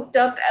coked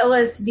up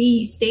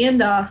LSD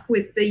standoff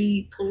with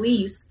the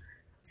police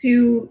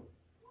to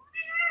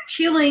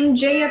killing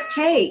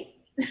JFK.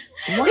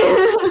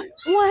 What?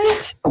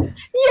 What?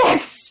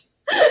 Yes.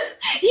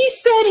 He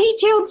said he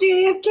killed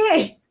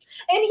JFK.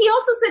 And he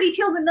also said he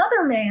killed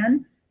another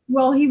man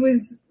while he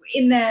was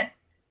in that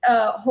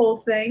whole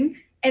thing.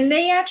 And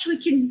they actually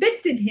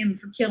convicted him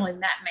for killing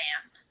that man.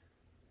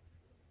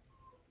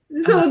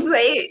 So it's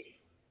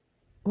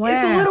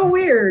a little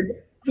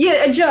weird.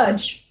 Yeah, a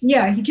judge.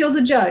 Yeah, he killed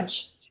a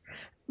judge.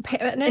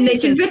 And they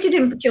convicted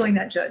him for killing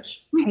that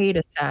judge. Paid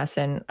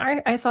assassin.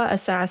 I thought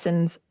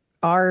assassins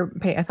are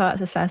paid. I thought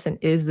assassin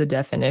is the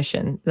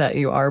definition that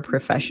you are a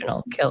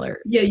professional killer.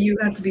 Yeah, you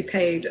have to be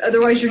paid.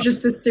 Otherwise, you're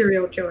just a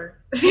serial killer.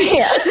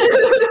 Yeah.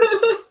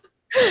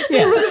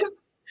 Yeah.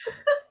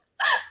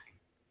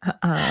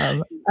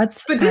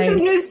 But this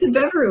is news to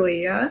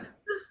Beverly, yeah?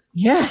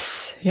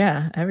 Yes.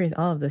 Yeah.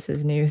 All of this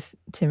is news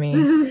to me.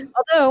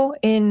 Although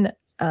in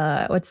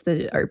what's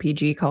the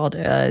RPG called?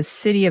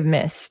 City of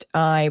Mist.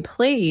 I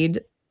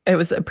played. It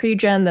was a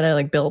pre-gen that I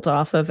like built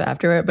off of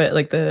after it, but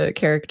like the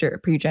character,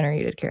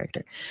 pre-generated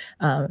character,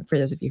 for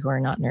those of you who are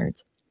not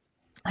nerds,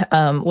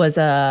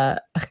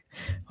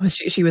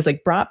 she was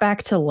like brought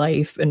back to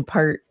life and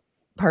part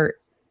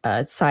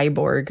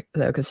cyborg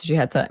though, because she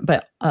had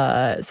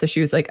so she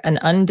was like an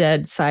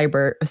undead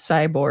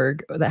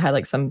cyborg that had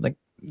like some like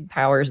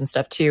powers and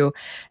stuff too,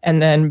 and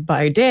then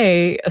by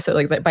day, so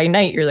like by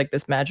night you're like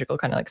this magical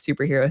kind of like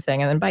superhero thing,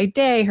 and then by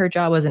day her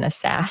job was an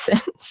assassin.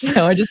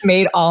 So I just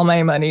made all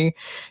my money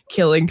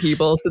killing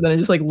people, so then I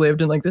just like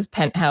lived in like this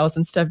penthouse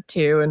and stuff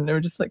too, and it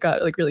just like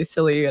got like really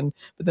silly,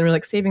 but then we're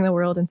like saving the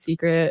world in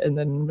secret, and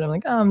then I'm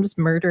like, oh, I'm just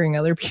murdering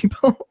other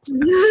people.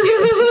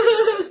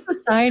 It's a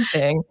side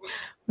thing.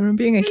 I'm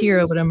being a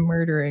hero, but I'm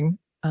murdering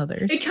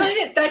others.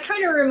 That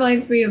kind of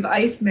reminds me of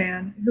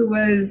Iceman, who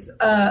was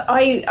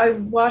I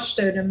watched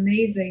an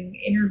amazing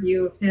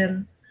interview of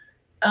him.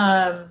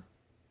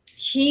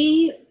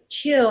 He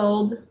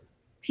killed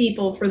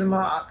people for the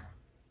mob,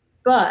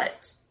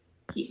 but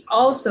he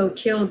also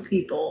killed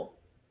people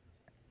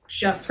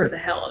just for the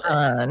hell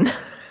of it.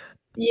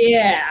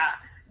 Yeah.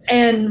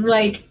 And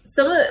like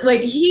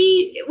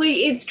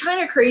it's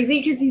kind of crazy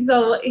because he's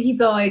all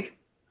like,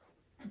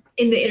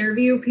 in the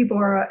interview,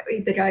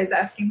 the guy's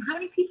asking, how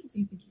many people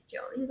do you think you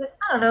killed? He's like,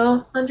 I don't know,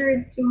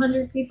 100,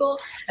 200 people.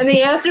 And then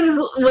he asked him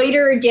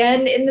later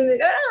again I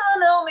don't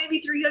know, maybe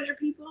 300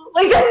 people.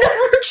 Like, that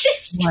number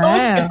keeps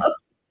going up.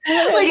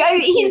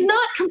 Like, he's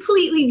not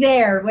completely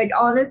there, like,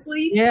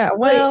 honestly. Yeah,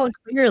 well,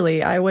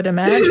 clearly, I would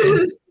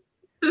imagine.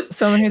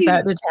 Someone who's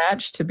that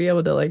detached to be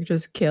able to, like,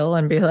 just kill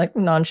and be, like,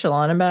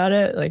 nonchalant about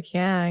it. Like,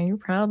 yeah, you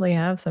probably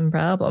have some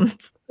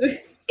problems.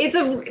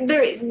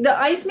 The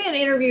Iceman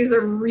interviews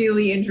are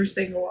really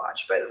interesting to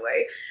watch, by the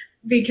way,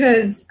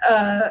 because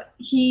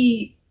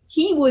he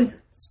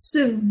was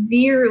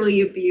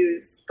severely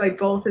abused by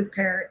both his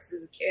parents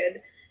as a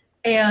kid,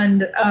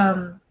 and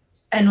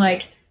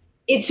like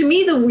it, to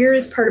me, the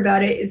weirdest part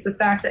about it is the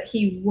fact that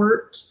he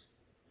worked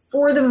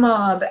for the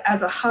mob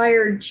as a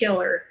hired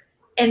killer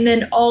and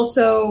then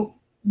also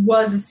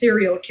was a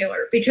serial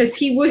killer, because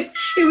it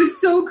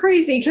was so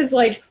crazy, because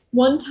like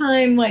one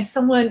time, like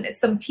some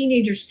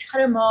teenagers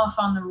cut him off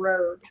on the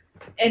road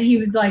and he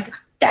was like,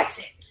 that's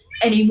it,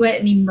 and he went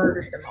and he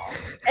murdered them all.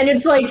 And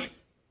it's like,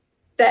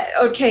 that,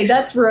 okay,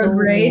 that's road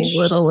rage. A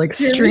little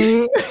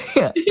extreme.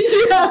 Yeah.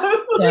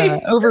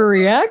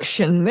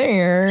 Overreaction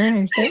there,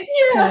 I think.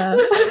 Yeah.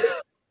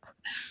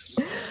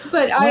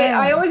 But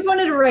I always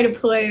wanted to write a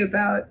play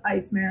about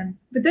Iceman.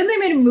 But then they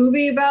made a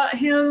movie about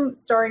him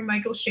starring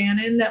Michael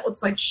Shannon that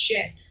looks like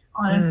shit,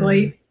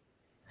 honestly.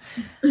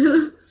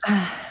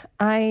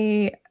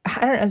 I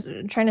don't know, I was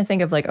trying to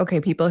think of like, okay,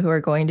 people who are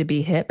going to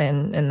be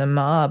hitmen in the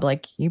mob,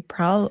 like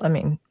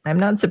I'm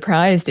not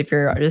surprised if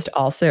you're just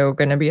also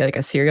going to be like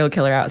a serial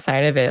killer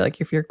outside of it. Like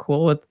if you're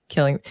cool with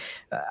killing,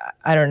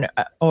 I don't know.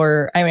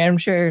 Or I'm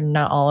sure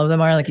not all of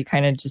them are, like you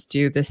kind of just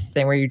do this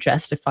thing where you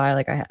justify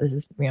like, this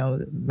is,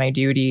 my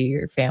duty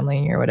or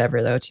family or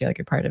whatever, though, to like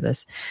a part of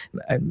this,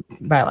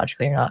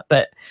 biologically or not.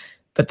 But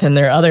then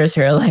there are others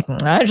who are like,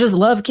 I just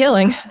love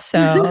killing.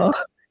 So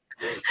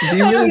I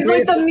know, he's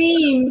like the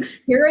meme.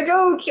 Here I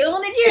go,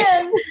 killing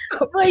again.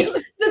 Like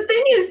the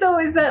thing is, though,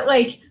 is that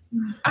like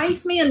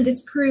Iceman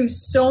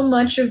disproves so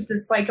much of the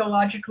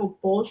psychological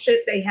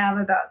bullshit they have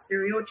about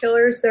serial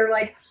killers. They're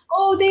like,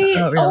 they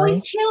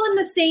always kill in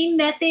the same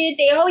method.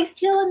 They always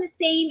kill in the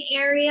same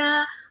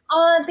area.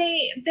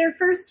 Their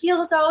first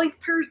kill is always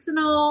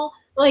personal.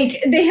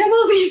 Like they have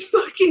all these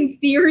fucking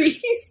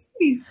theories.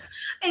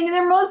 And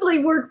they're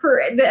mostly work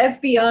for the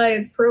FBI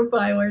as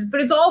profilers, but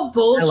it's all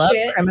bullshit. I love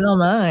Criminal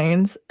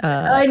Minds.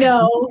 I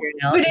know,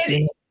 but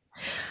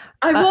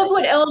I love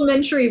what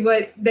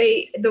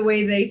the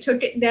way they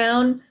took it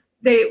down.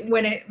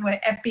 When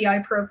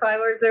FBI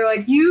profilers, they're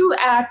like, you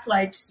act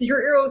like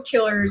serial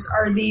killers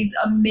are these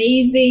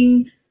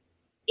amazing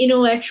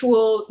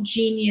intellectual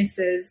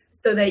geniuses,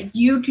 so that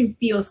you can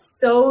feel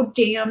so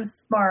damn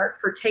smart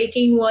for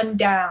taking one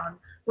down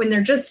when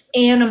they're just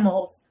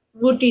animals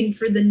looking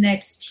for the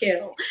next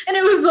kill. And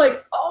it was like,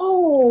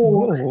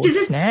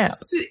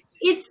 because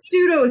it's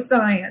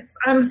pseudoscience.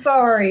 I'm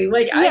sorry.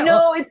 Like, I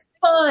know it's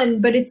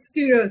fun, but it's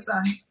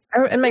pseudoscience.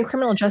 In my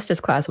criminal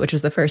justice class, which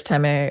was the first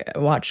time I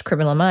watched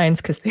Criminal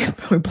Minds, because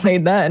we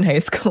played that in high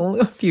school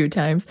a few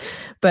times.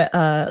 But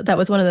that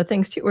was one of the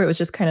things too, where it was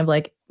just kind of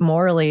like,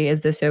 morally,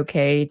 is this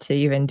okay to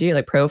even do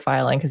like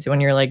profiling? Because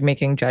when you're like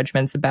making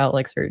judgments about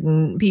like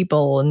certain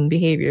people and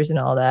behaviors and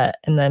all that,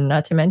 and then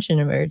not to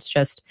mention where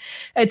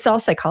it's all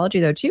psychology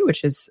though too,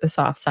 which is a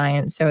soft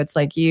science. So it's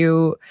like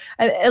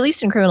at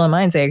least in Criminal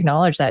Minds, they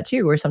acknowledge that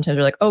too, where sometimes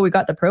they're like, oh, we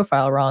got the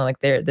profile wrong. Like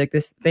they're like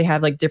this, they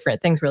have like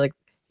different things where like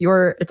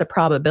it's a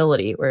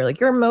probability where like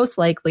you're most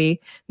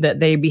likely that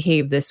they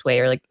behave this way,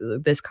 or like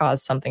this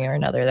caused something or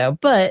another though.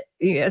 But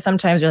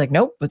sometimes you're like,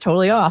 nope, we're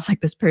totally off.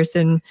 Like this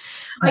person.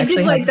 I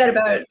did like that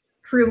about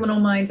Criminal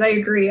Minds. I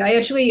agree.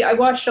 I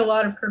watched a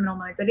lot of Criminal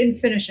Minds. I didn't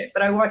finish it,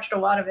 but I watched a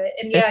lot of it.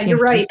 And yeah, you're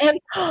right. And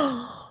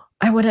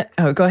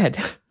go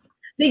ahead.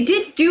 They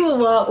did do a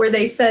lot where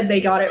they said they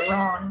got it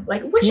wrong.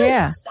 Like, would you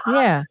stop?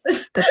 Yeah.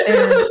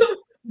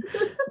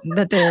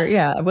 That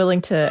they're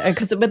willing to,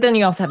 but then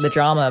you also have the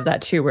drama of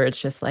that too, where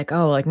it's just like,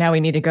 oh, like now we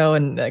need to go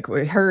and like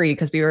we hurry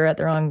because we were at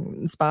the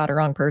wrong spot or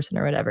wrong person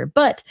or whatever.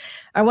 But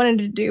I wanted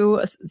to do,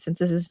 since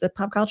this is the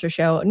pop culture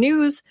show,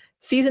 news.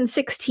 Season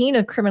 16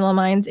 of Criminal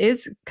Minds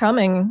is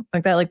coming,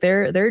 like that. Like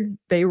they're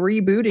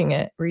rebooting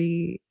it.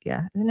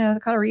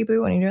 It's called a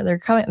reboot when you do it. They're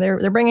coming.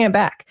 They're bringing it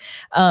back.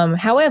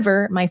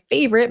 However, my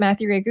favorite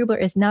Matthew Ray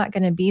Gubler is not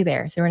going to be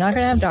there, so we're not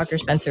going to have Dr.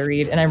 Spencer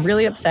Reed, and I'm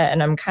really upset.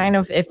 And I'm kind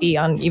of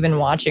iffy on even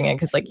watching it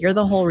because like you're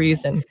the whole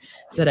reason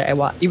that I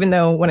watch. Even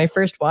though when I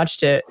first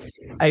watched it,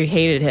 I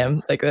hated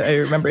him. Like I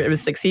remember it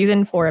was like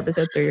season 4,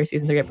 episode 3, or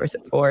season 3,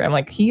 episode 4. I'm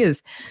like, he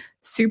is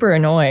super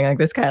annoying. Like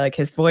this guy, like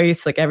his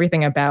voice, like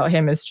everything about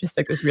him is just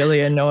like this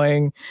really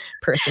annoying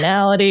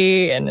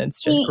personality, and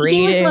it's just great.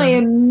 He was my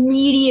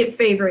immediate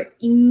favorite.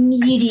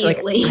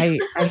 Immediately,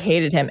 I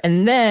hated him,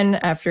 and then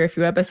after a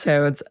few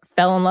episodes,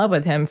 fell in love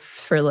with him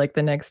for like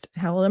the next,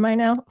 how old am I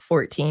now?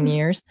 14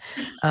 years.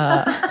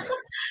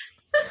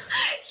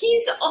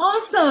 He's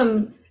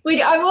awesome. Like,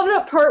 I love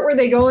that part where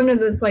they go into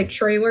this like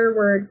trailer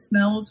where it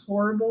smells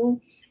horrible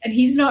and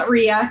he's not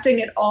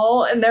reacting at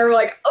all. And they're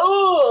like,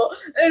 oh,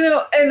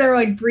 and they're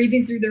like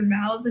breathing through their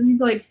mouths. And he's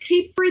like,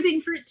 keep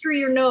breathing through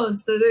your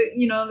nose.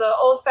 The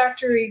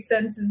olfactory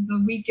sense is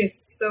the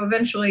weakest. So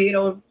eventually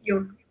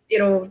your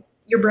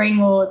brain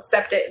will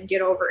accept it and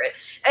get over it.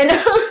 And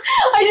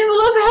I just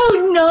love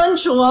how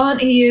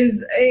nonchalant he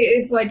is.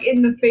 It's like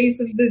in the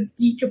face of this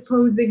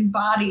decomposing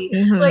body.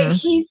 Mm-hmm. Like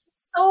he's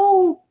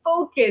so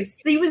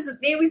focused. He was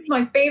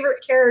my favorite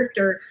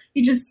character.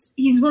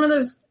 He's one of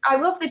those, I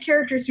love the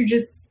characters who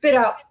just spit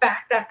out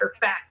fact after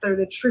fact. They're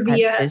the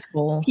trivia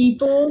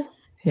people.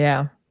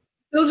 Yeah.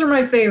 Those are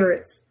my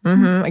favorites.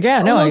 Mm-hmm.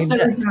 Yeah, no, almost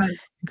every time.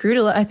 grew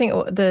to. I think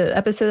the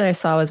episode that I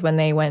saw was when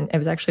they went. It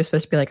was actually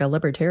supposed to be like a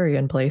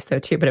libertarian place though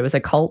too, but it was a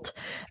cult,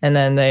 and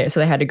then they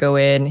had to go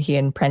in. He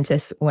and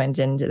Prentice went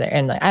into there,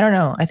 and like, I don't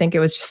know. I think it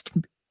was just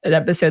an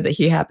episode that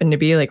he happened to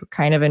be like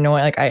kind of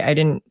annoying. Like I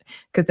didn't,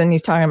 because then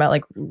he's talking about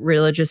like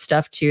religious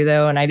stuff too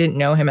though, and I didn't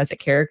know him as a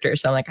character,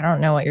 so I'm like, I don't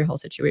know what your whole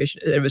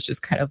situation is. It was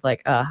just kind of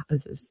like,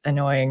 this is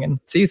annoying, and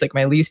so he's like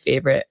my least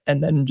favorite,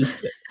 and then just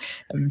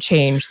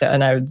changed that,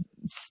 and I would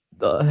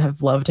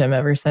have loved him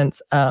ever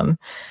since.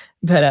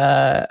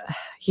 But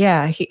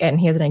yeah, he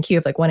has an IQ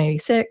of like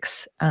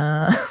 186.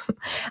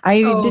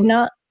 Did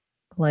not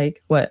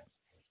like what.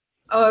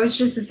 Oh, I was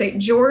just to say,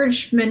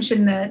 George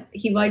mentioned that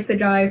he liked the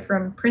guy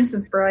from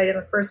Princess Bride in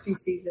the first few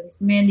seasons,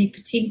 Mandy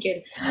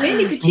Patinkin.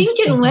 Mandy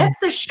Patinkin left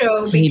the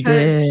show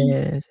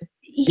because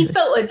he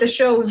felt like the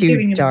show was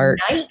giving him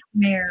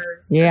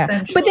nightmares.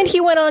 Yeah, but then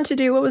he went on to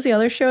do, what was the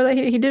other show that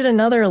he did?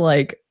 Another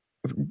like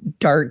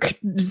dark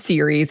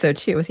series though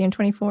too. Was he in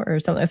 24 or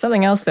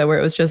something else though, where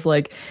it was just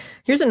like,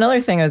 here's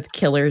another thing with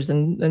killers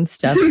and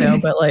stuff though,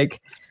 but like.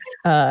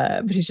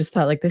 But he just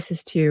thought like this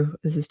is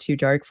too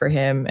dark for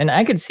him, and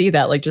I could see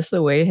that like just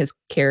the way his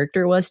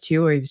character was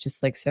too, where he was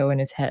just like so in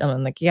his head.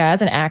 I'm like, yeah,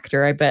 as an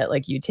actor, I bet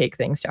like you take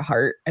things to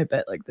heart. I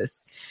bet like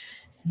this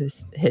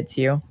hits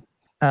you.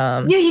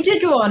 Yeah, he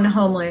did go on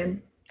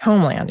Homeland.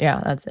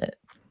 Yeah, that's it.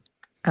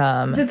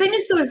 The thing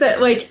is though is that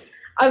like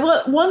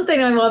one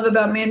thing I love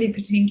about Mandy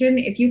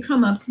Patinkin, if you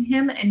come up to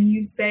him and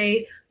you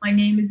say, "My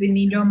name is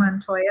Inigo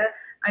Montoya.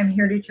 I'm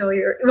here to kill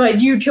you." Like,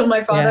 you kill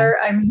my father.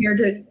 Yeah. I'm here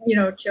to,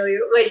 kill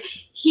you. Like,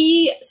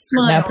 he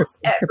smiles.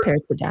 Now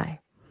prepared to die.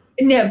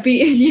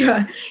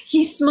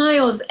 He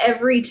smiles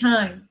every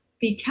time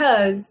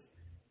because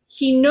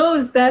he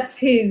knows that's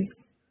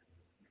his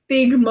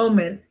big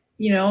moment,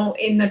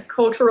 in the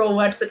cultural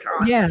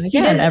lexicon. Yeah,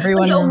 and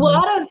everyone.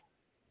 Like,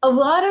 a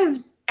lot of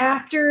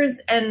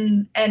actors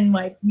and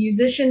like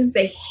musicians,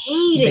 they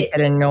hate it. They get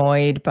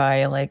annoyed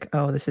by like,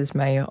 oh, this is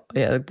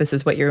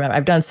what you remember.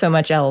 I've done so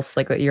much else,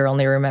 like you're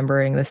only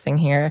remembering this thing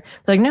here.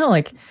 But, like, no,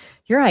 like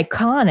you're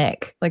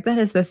iconic. Like that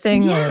is the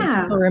thing. Yeah.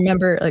 Like, people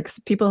remember, like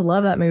people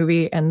love that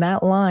movie, and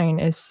that line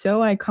is so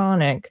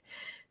iconic.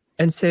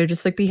 And so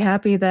just like be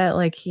happy that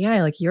like,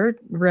 yeah, like you're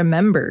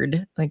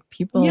remembered. Like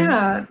people.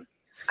 Yeah,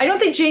 I don't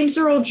think James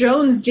Earl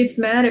Jones gets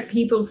mad at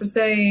people for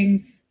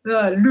saying,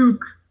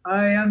 Luke,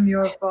 I am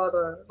your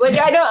father. Like,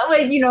 I don't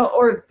like,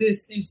 or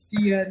this is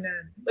CNN.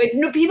 Like,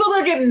 no, people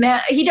don't get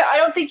mad. I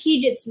don't think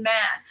he gets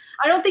mad.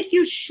 I don't think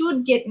you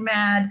should get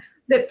mad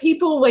that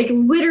people like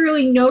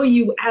literally know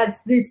you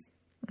as this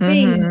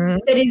thing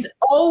that is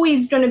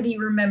always going to be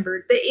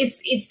remembered. That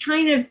it's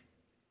kind of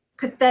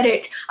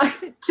pathetic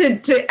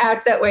to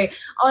act that way.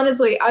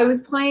 Honestly, I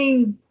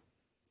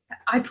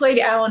played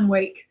Alan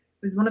Wake.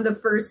 It was one of the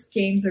first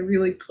games I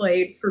really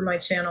played for my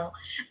channel.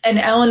 And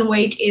Alan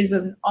Wake is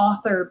an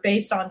author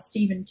based on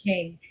Stephen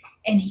King.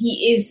 And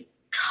he is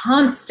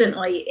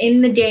constantly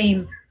in the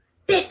game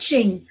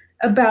bitching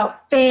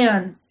about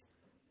fans,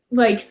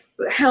 like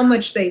how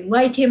much they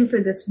like him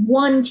for this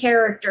one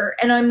character.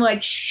 And I'm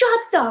like, shut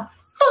the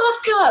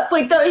fuck up.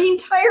 Like the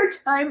entire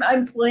time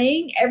I'm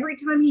playing, every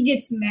time he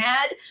gets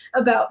mad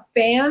about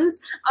fans,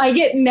 I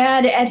get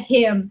mad at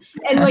him.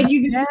 And like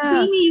you can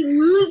see me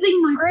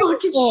losing my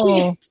fucking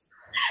shit.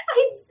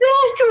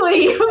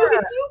 Exactly. Yeah.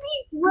 Like, you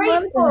be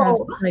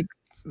grateful. Like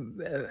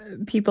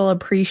people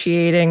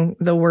appreciating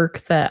the work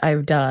that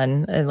I've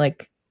done, and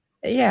like,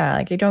 yeah,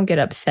 like I don't get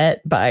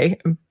upset by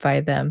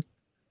them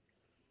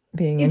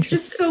being. It's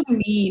just so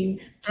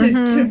mean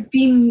to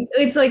be.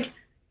 It's like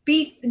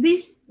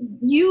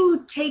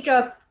you take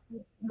up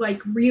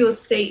like real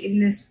estate in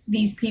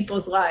these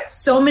people's lives.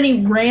 So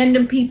many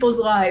random people's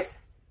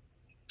lives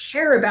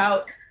care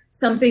about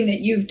something that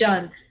you've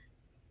done.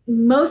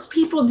 Most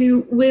people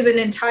do live an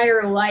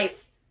entire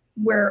life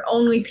where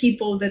only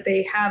people that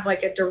they have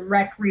like a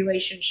direct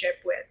relationship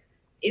with.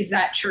 Is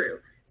that true?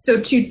 So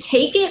to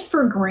take it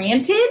for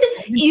granted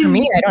is, for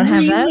me, I don't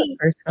have that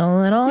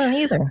personal at all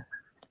either.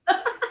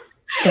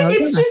 So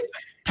it's just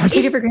don't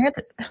take it for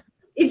granted.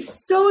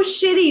 It's so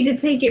shitty to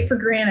take it for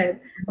granted.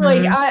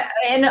 Like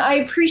I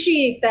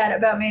appreciate that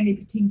about Mandy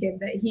Patinkin,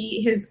 that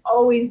he has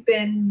always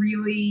been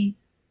really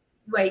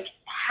like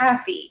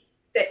happy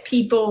that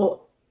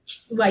people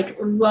like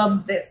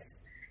love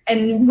this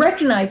and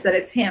recognize that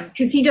it's him,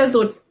 because he does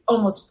look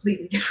almost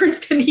completely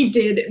different than he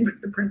did in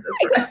The Princess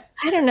Bride.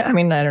 I don't know. I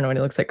mean, I don't know what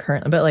he looks like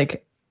currently, but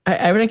like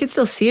I could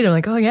still see it. I'm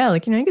like, oh yeah,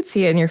 like you could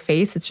see it in your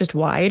face. It's just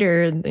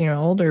wider,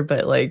 older,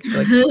 but like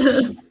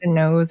the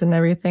nose and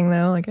everything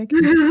though. Like I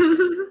can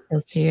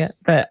still see it.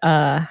 But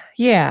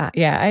yeah,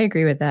 I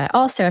agree with that.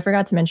 Also, I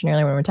forgot to mention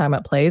earlier when we were talking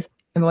about plays,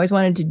 I've always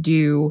wanted to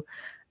do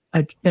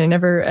I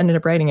never ended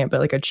up writing it, but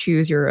like a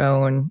choose your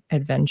own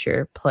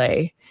adventure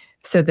play.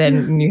 So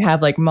then you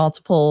have like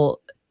multiple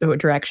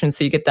directions,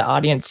 so you get the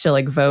audience to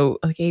like vote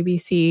like A, B,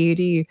 C,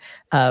 D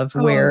of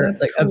where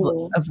like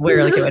cool. of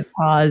where like it would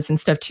pause and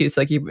stuff too.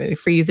 So like you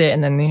freeze it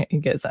and then you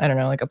get, I don't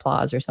know, like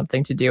applause or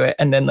something to do it,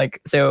 and then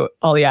like so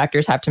all the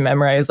actors have to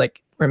memorize,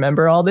 like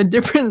remember all the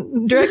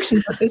different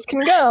directions that this can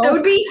go. That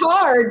would be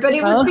hard, but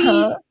it would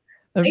be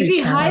They'd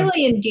be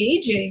highly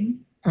engaging.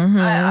 Mm-hmm.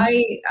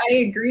 I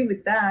agree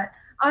with that.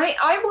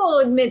 I will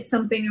admit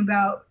something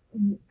about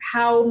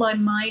how my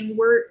mind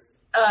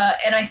works,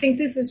 and I think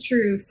this is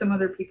true of some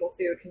other people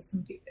too, because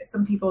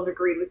some people have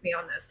agreed with me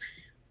on this.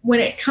 When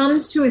it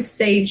comes to a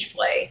stage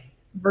play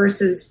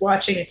versus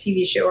watching a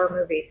TV show or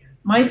movie,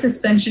 my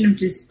suspension of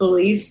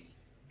disbelief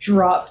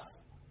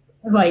drops.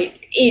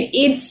 Like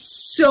it's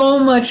so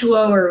much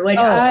lower. Like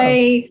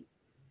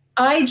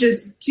I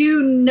just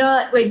do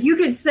not, like, you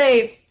could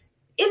say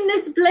in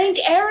this blank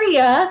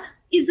area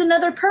is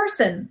another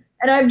person,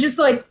 and I'm just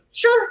like,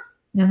 sure,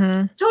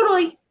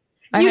 totally.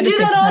 You do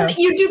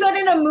that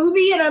in a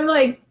movie, and I'm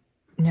like,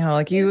 no,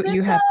 like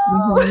you have.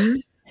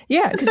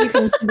 Yeah, because you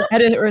can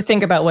edit or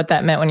think about what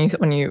that meant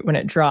when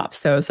it drops,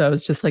 though. So I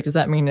was just like, does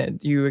that mean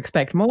that you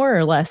expect more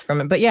or less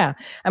from it? But yeah,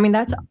 I mean,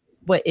 that's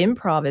what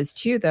improv is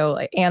too, though,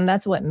 and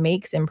that's what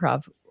makes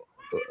improv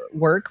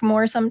work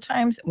more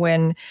sometimes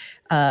when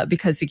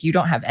because like you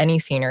don't have any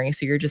scenery,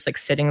 so you're just like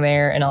sitting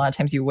there, and a lot of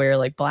times you wear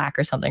like black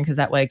or something because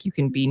that way like you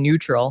can be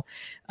neutral,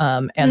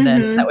 and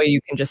then that way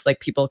you can just like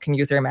people can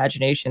use their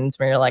imaginations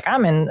where you're like,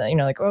 I'm in, you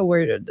know, like, oh,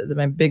 where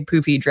my big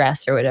poofy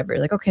dress or whatever,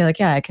 like, okay, like,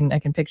 yeah, I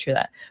can picture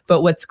that.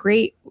 But what's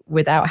great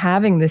without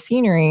having the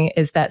scenery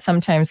is that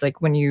sometimes like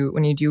when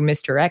you do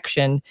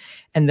misdirection,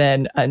 and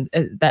then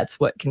that's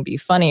what can be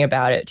funny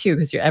about it too,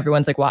 because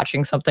everyone's like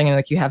watching something and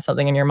like you have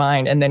something in your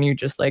mind, and then you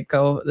just like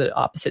go the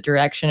opposite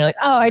direction. You're like,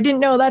 oh, I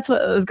didn't know that's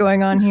what was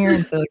going on here.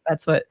 And so like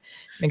that's what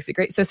makes it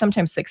great. So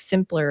sometimes like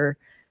simpler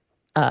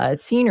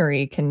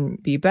scenery can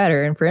be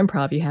better, and for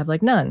improv you have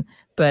like none.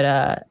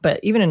 But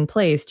even in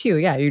plays too,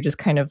 yeah, you just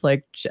kind of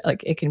like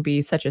it can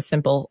be such a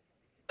simple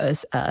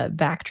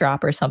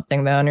backdrop or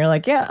something though, and you're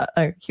like, yeah,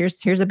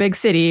 here's a big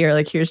city, or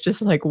like here's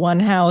just like one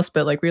house,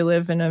 but like we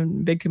live in a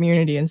big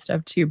community and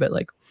stuff too, but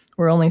like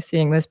we're only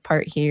seeing this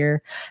part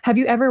here. Have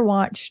you ever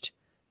watched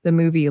the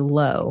movie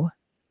Low?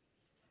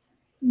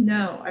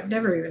 No, I've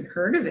never even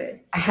heard of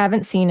it. I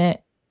haven't seen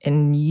it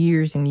in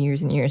years and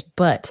years and years,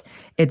 but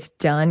it's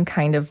done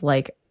kind of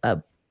like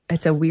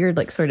it's a weird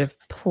like sort of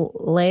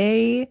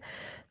play.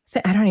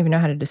 I don't even know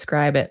how to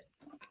describe it.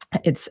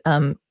 It's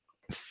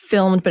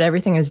filmed, but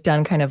everything is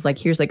done kind of like,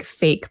 here's like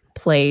fake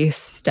play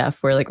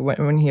stuff where like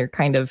when you're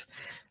kind of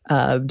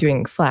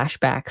doing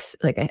flashbacks,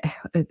 like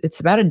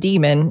it's about a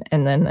demon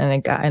and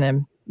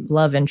a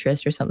love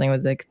interest or something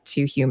with like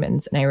two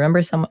humans. And I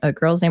remember a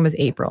girl's name was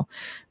April,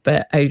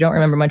 but I don't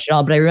remember much at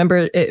all. But I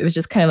remember it was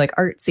just kind of like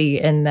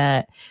artsy, and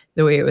that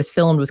the way it was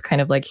filmed was kind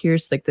of like,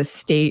 here's like the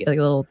stage, like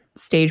little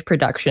stage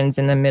productions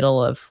in the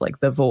middle of like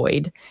the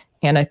void.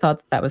 And I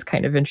thought that was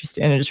kind of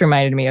interesting. And it just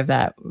reminded me of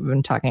that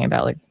when talking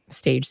about like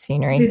stage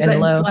scenery. It's like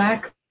Low.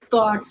 Black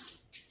box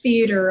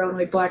theater,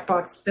 only black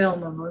box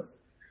film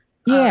almost.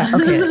 Yeah.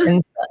 Okay.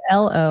 And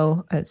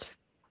LO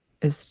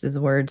is the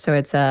word. So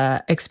it's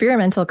a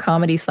experimental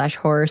comedy /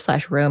 horror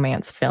 /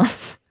 romance film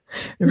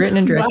written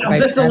and directed by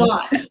that's Travis.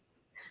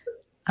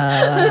 A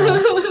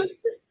lot.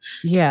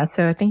 Yeah,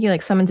 so I think he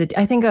like summons it.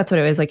 I think that's what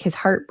it was. Like his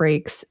heart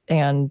breaks,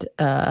 and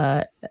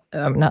not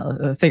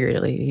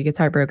figuratively, he gets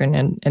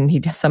heartbroken, and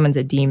he summons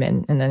a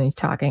demon, and then he's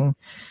talking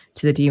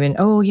to the demon.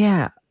 Oh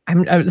yeah,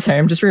 I'm sorry.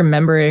 I'm just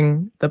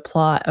remembering the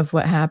plot of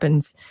what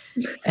happens,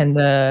 and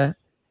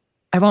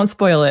I won't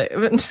spoil it,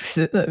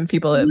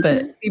 people,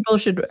 but people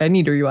should. I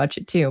need to rewatch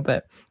it too.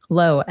 But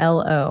Low,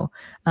 LO.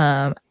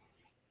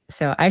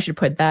 So I should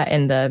put that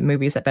in the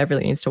movies that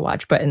Beverly needs to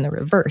watch, but in the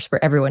reverse,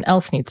 where everyone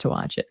else needs to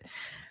watch it.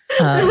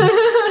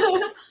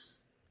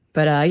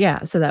 But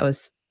yeah, so that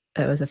was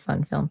a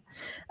fun film.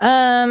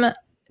 To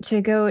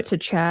go to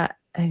chat,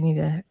 I need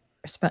to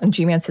respond.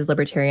 G-Man says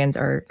libertarians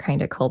are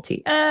kind of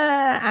culty.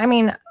 I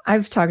mean,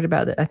 I've talked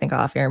about it, I think,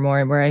 off air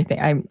more, where I think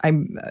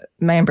I'm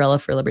my umbrella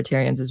for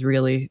libertarians is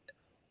really,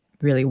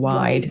 really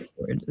wide.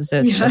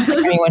 So it's just like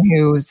anyone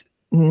who's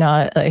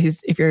not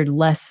if you're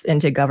less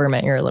into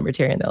government, you're a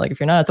libertarian. Though, like if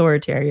you're not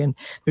authoritarian,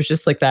 there's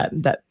just like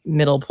that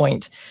middle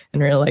point,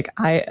 and we're like,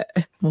 I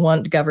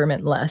want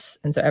government less,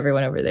 and so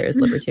everyone over there is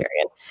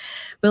libertarian.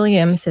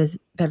 William says,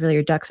 Beverly,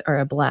 your ducks are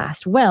a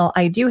blast. Well,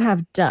 I do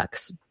have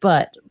ducks,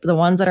 but the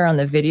ones that are on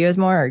the videos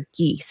more are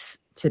geese,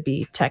 to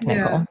be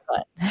technical.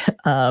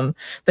 Yeah.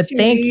 But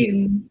thank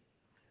you,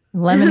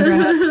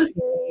 lemongrass.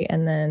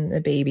 And then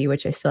the baby,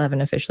 which I still haven't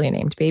officially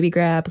named. Baby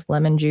Grab,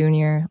 Lemon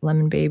Junior,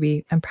 Lemon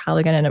Baby. I'm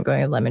probably going to end up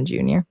going with Lemon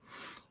Junior.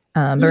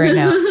 But right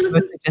now, I'm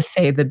supposed to just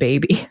say the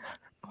baby.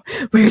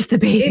 Where's the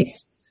baby?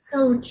 It's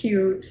so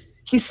cute.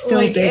 He's so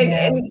big.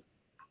 And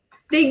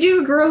they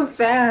do grow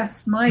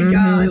fast. My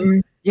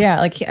God. Yeah,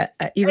 like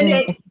even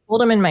I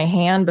hold him in my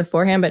hand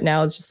beforehand, but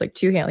now it's just like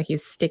two hands. Like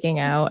he's sticking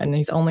out, and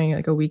he's only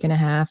like a week and a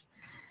half.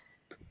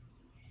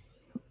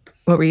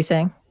 What were you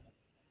saying?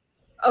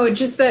 Oh,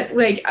 just that,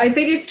 like, I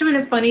think it's kind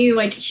of funny,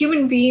 like,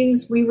 human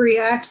beings, we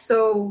react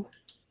so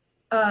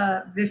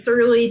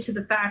viscerally to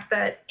the fact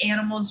that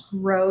animals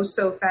grow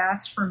so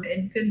fast from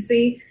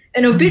infancy.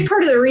 And a big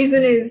part of the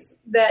reason is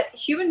that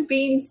human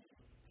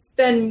beings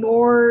spend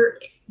more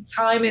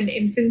time in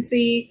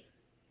infancy,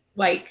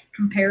 like,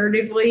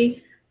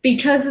 comparatively,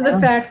 because of the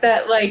fact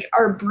that like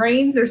our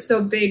brains are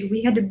so big,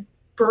 we had to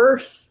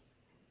birth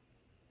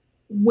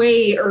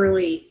way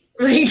early.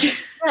 Like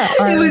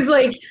it was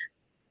like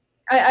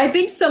I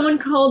think someone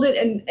called it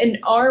an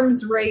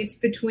arms race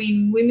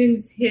between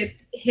women's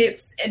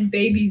hips and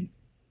babies'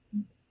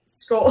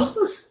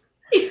 skulls.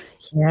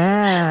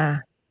 Yeah.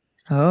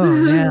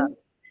 Oh yeah.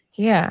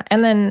 Yeah.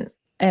 And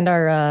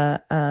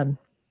our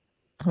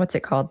what's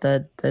it called?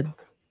 The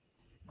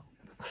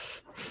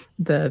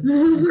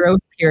growth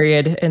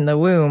period in the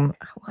womb.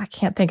 I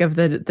can't think of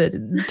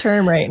the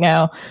term right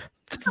now.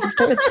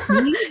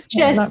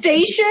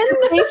 Gestation?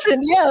 Gestation,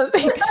 yeah.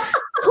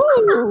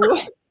 Ooh.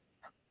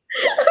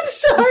 I'm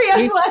sorry,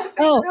 I'm laughing.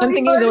 Oh, I'm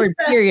thinking of the word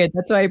period.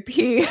 That's why I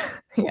pee.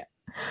 Yeah.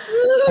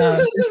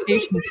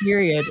 Gestation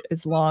period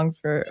is long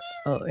for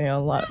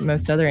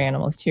most other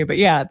animals too. But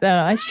yeah,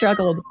 I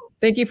struggled.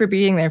 Thank you for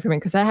being there for me,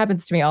 because that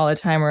happens to me all the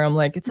time where I'm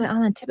like, it's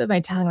on the tip of my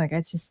tongue. Like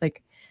it's just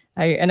like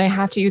I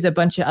have to use a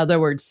bunch of other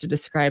words to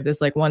describe this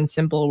like one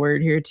simple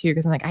word here too,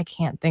 because I'm like, I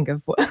can't think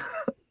of what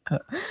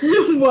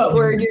what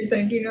word you're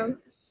thinking of.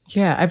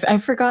 Yeah,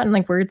 I've forgotten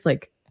like words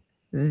like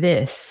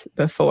this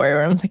before,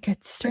 where I'm like,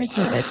 it starts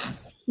with a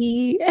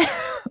T.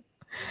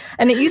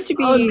 And it used to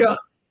be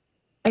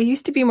I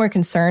used to be more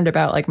concerned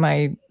about like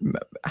my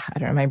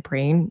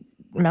brain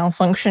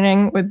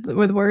malfunctioning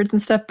with words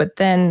and stuff. But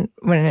then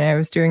when I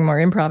was doing more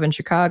improv in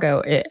Chicago,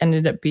 it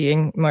ended up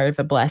being more of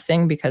a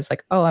blessing, because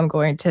like, oh, I'm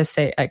going to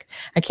say, like,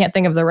 I can't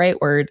think of the right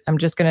word. I'm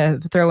just going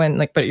to throw in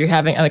like, but you're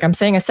having like, I'm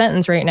saying a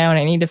sentence right now and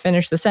I need to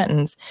finish the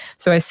sentence.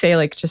 So I say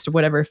like just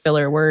whatever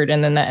filler word.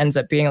 And then that ends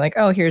up being like,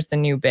 oh, here's the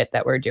new bit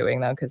that we're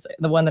doing though. Cause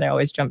the one that I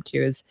always jump to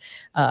is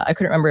I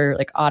couldn't remember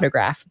like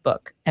autograph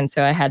book. And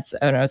so I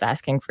was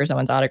asking for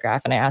someone's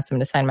autograph and I asked them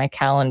to sign my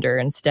calendar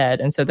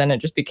instead. And so then it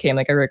just became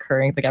like a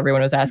recurring, like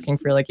everyone was asking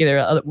for like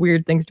either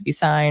weird things to be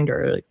signed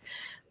or like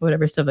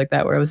whatever stuff like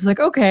that, where I was like,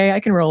 okay, I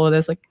can roll with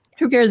this. Like,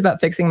 who cares about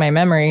fixing my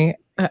memory,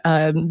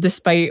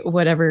 despite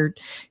whatever,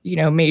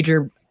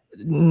 major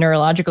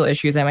neurological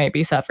issues I might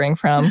be suffering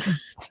from.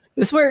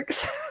 This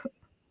works.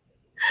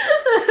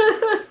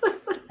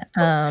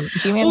 Go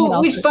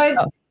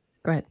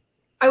ahead.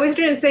 I was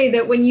going to say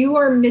that when you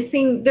are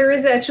missing, there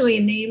is actually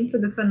a name for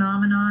the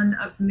phenomenon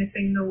of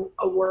missing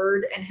a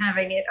word and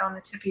having it on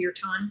the tip of your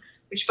tongue,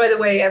 which, by the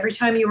way, every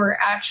time you are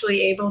actually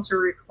able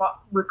to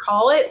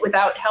recall it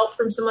without help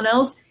from someone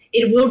else,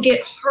 it will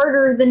get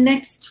harder the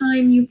next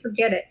time you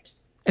forget it.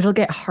 It'll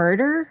get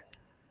harder?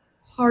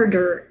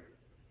 Harder.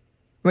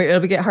 Wait,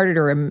 it'll get harder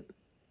to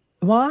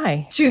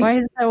why? Why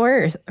is that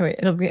worse? Wait,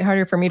 it'll be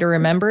harder for me to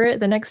remember it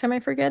the next time I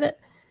forget it?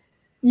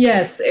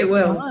 Yes, it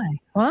will.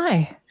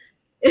 Why?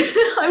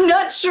 I'm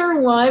not sure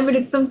why, but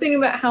it's something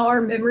about how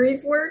our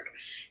memories work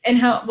and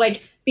how,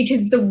 like,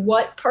 because the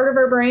what part of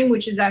our brain,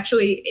 which is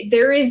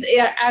there is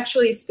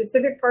actually a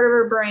specific part of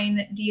our brain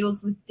that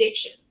deals with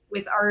diction,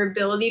 with our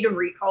ability to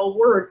recall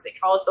words. They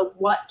call it the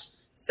what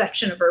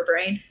section of our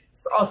brain.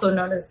 It's also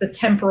known as the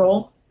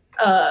temporal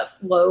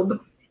lobe,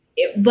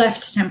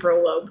 left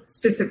temporal lobe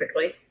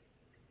specifically.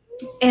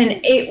 And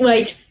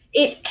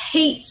it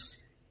hates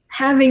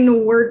having to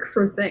work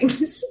for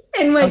things,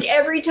 and like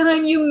every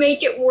time you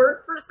make it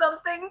work for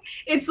something,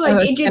 it's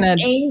like it gets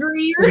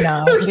angrier.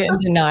 Get in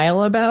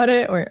denial about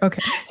it, or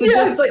okay. So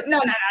it's like no.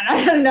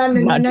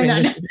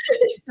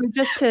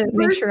 Just to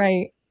make sure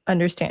I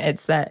understand,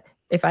 it's that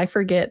if I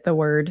forget the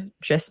word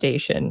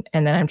gestation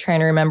and then I'm trying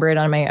to remember it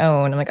on my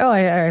own, I'm like, oh,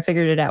 I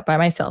figured it out by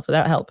myself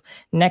without help.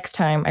 Next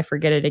time I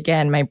forget it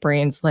again, my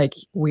brain's like,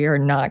 we are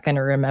not going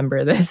to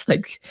remember this.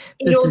 Like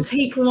it'll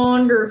take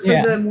longer for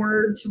the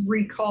word to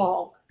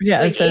recall.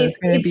 Yeah, so it's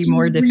going to be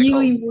more difficult. It's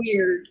really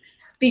weird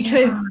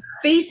because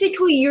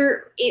basically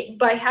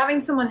by having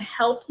someone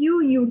help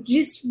you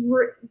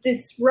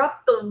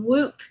disrupt the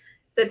loop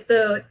that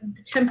the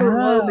temporal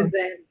lobe is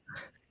in.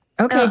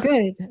 Okay,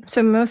 good.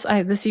 So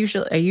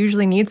I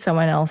usually need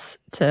someone else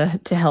to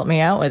help me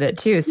out with it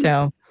too.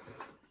 So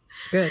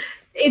good.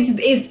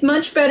 It's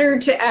much better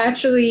to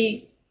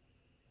actually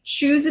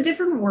choose a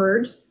different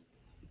word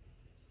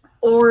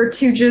or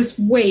to just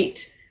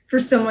wait for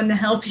someone to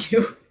help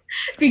you.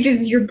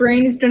 Because your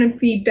brain is going to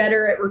be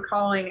better at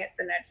recalling it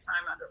the next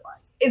time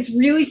otherwise. It's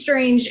really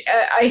strange.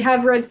 I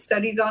have read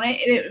studies on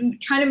it, and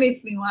it kind of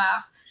makes me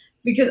laugh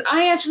because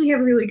I actually have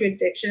really good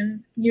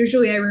diction.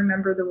 Usually I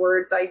remember the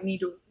words I need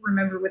to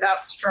remember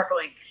without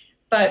struggling.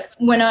 But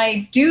when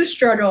I do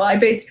struggle, I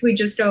basically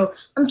just go,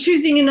 I'm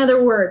choosing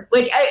another word.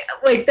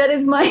 That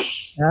is my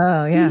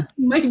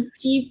my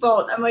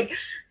default. I'm like,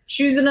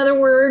 choose another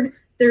word.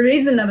 There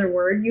is another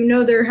word,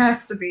 there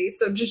has to be.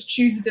 So just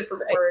choose a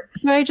different word.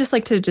 I just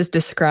like to just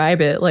describe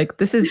it. Like,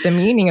 this is the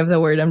meaning of the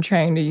word I'm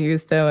trying to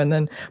use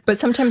though. But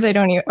sometimes I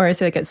don't, or I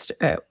say like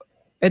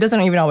it doesn't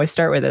even always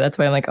start with it. That's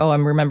why I'm like, oh,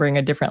 I'm remembering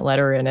a different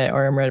letter in it,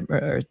 or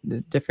or a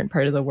different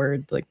part of the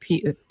word, like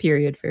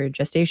period for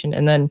gestation.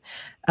 And then,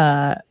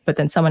 but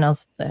then someone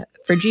else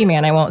for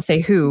G-Man, I won't say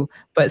who,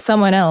 but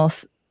someone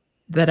else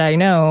that I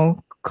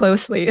know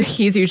closely,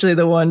 he's usually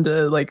the one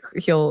to like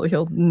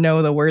he'll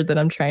know the word that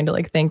I'm trying to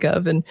like think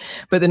of,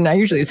 but then I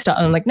usually stop.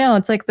 I'm like, no,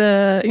 it's like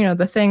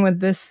the thing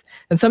with this,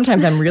 and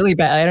sometimes I'm really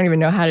bad. I don't even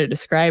know how to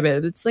describe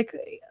it. It's like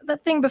the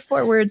thing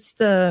before where it's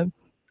and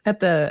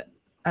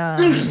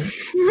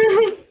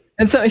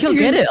so he'll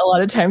get it a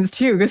lot of times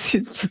too because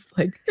he's just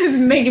like he's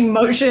making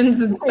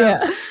motions and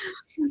stuff.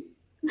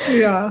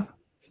 Yeah.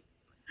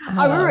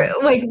 I remember,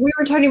 like, we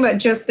were talking about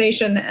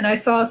gestation, and I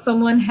saw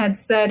someone had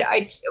said,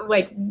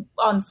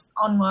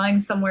 online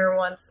somewhere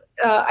once,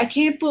 I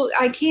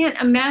can't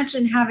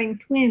imagine having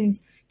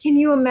twins. Can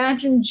you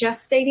imagine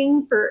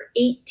gestating for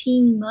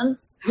 18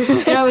 months?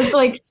 And I was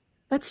like,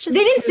 that's just.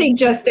 They didn't say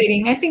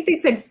gestating. I think they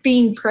said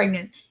being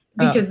pregnant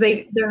because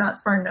they're not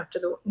smart enough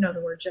to know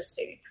the word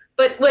gestating.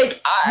 But like,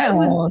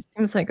 it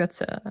seems like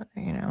that's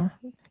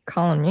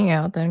calling me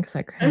out then because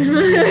I couldn't.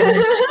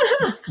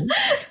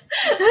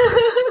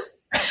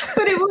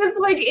 But it was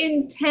like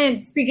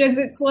intense because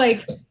it's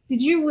like, did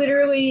you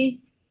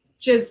literally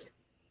just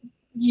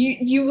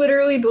you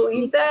literally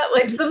believe that?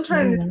 Like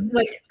sometimes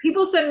like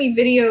people send me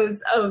videos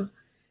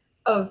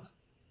of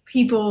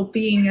people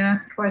being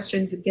asked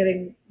questions and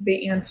getting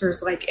the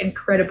answers like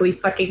incredibly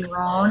fucking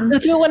wrong.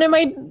 That's what one of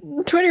my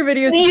Twitter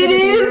videos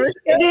is.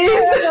 It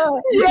is.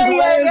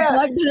 Yeah.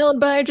 Blackpilled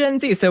by Gen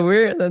Z. So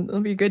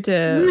it'll be good to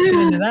get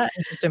into that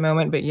in just a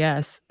moment. But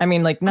yes, I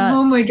mean, like not.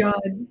 Oh my god.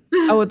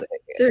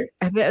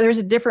 There's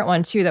a different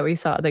one too that we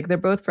saw. Like they're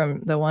both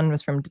the one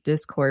was from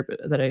Discord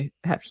that I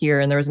have here,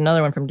 and there was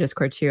another one from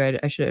Discord too.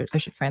 I should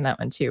find that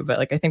one too. But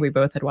like I think we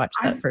both had watched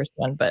that first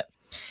one. But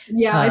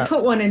yeah, I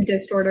put one in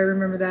Discord. I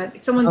remember that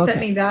someone sent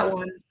me that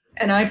one,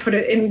 and I put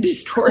it in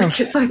Discord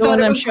because I thought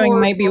it was I'm showing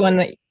horrible. might be one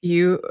that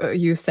you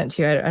sent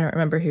to. I don't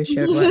remember who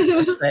showed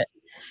what, but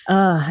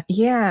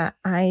yeah,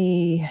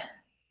 I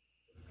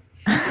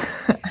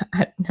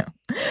don't know.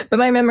 But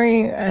my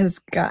memory has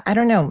got, I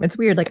don't know. It's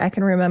weird. Like I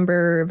can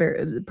remember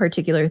very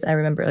particular. I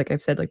remember, like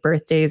I've said, like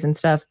birthdays and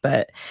stuff,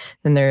 but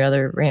then there are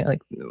other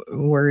like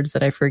words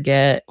that I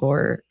forget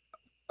or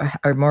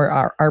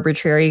more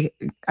arbitrary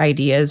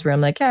ideas where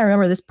I'm like, yeah, I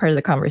remember this part of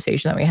the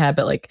conversation that we had,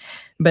 but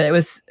it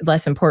was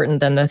less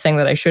important than the thing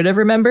that I should have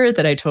remembered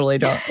that I totally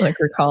don't like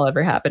recall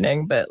ever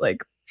happening. But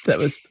like that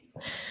was,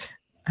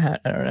 I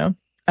don't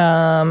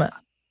know.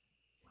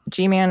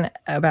 G-Man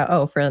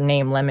for a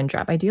name, Lemon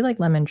Drop. I do like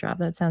Lemon Drop.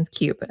 That sounds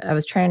cute. But I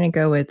was trying to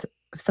go with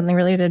something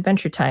related to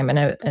Adventure Time,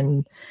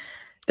 and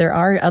there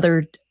are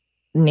other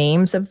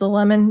names of the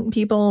lemon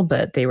people,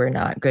 but they were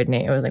not good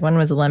names. It was like one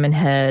was Lemon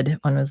Head,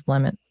 one was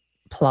Lemon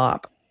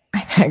Plop.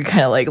 I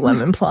kind of like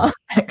Lemon Plop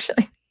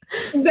actually.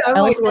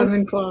 I like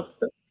Lemon Plop.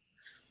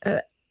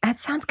 That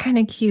sounds kind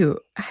of cute.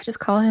 I just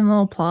call him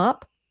Little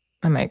Plop.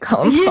 I might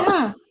call him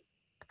Plop.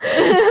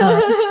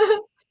 Yeah.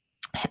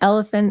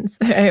 Elephants.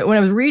 When I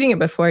was reading it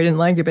before, I didn't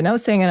like it, but now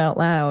saying it out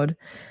loud,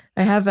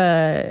 I have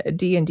a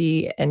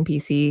D&D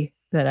NPC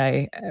that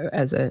I,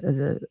 as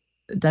a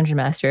dungeon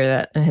master,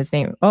 that and his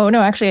name. Oh no,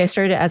 actually, I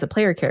started as a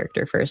player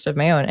character first of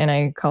my own, and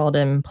I called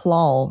him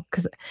Plol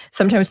because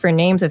sometimes for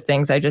names of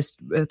things, I just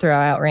throw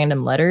out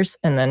random letters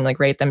and then like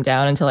write them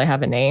down until I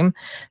have a name.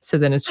 So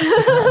then it's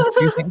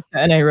just like,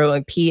 and I wrote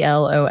like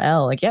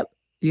PLOL. Like, yep,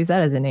 use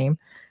that as a name.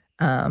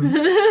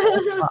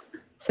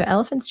 So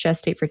elephants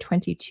gestate for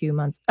 22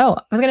 months. Oh,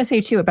 I was going to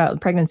say too about the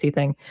pregnancy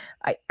thing.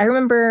 I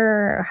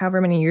remember however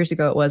many years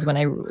ago it was when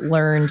I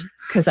learned,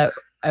 because I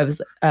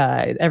was,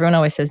 everyone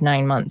always says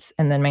 9 months.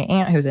 And then my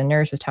aunt, who's a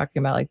nurse, was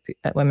talking about like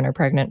that women are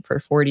pregnant for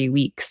 40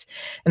 weeks.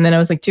 And then I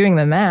was like doing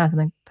the math. I'm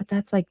like, but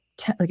that's like,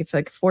 if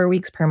like 4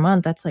 weeks per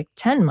month, that's like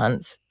 10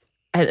 months.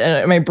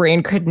 My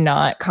brain could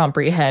not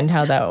comprehend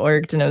how that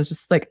worked, and I was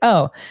just like,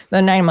 "Oh,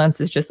 the 9 months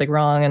is just like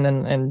wrong,"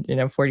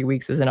 and 40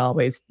 weeks isn't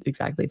always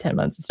exactly 10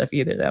 months and stuff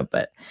either, though.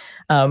 But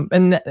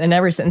and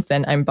ever since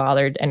then, I'm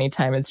bothered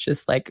anytime it's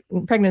just like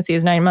pregnancy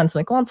is 9 months. I'm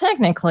like, well,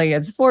 technically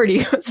it's 40,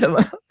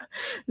 so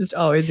just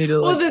always need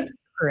to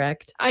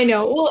correct. I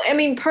know. Well, I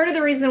mean, part of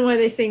the reason why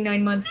they say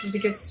 9 months is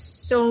because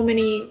so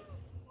many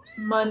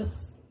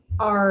months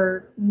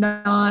are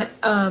not.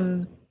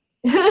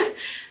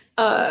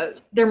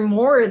 They're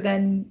more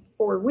than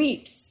 4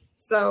 weeks.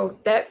 So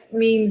that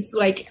means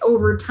like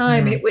over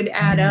time it would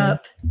add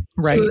up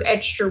to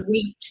extra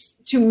weeks,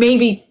 to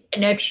maybe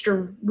an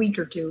extra week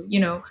or two,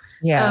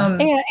 Yeah.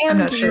 And I'm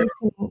not sure.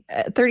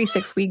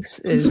 36 weeks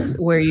is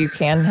where you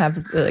can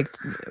have like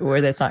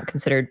where that's not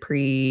considered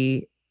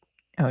premature.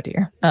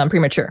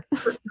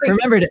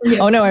 Remembered it. Yes.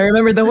 Oh no, I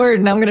remembered the word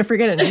and I'm going to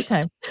forget it next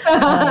time.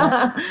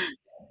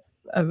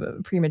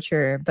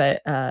 Premature,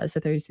 but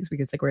so 36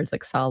 weeks is like where it's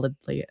like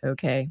solidly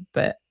okay,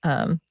 but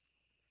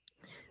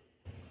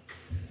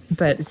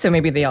so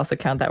maybe they also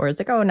count that where it's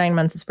like 9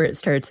 months is where it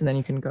starts, and then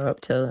you can go up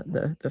to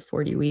the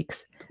 40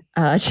 weeks.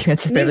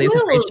 Chances Beverly is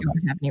afraid she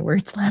won't have any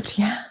words left.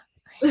 Yeah.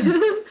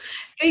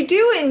 They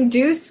do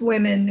induce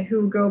women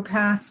who go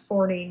past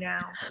 40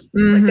 now.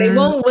 Like they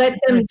won't let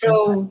them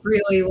go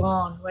really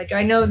long. Like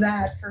I know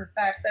that for a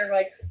fact. They're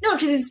like, no,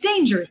 because it's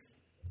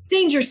dangerous. It's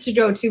dangerous to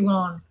go too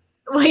long.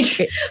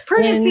 Like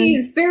pregnancy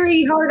is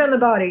very hard on the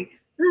body.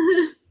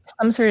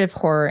 some sort of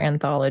horror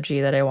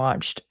anthology that I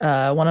watched.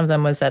 One of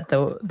them was that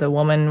the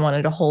woman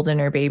wanted to hold in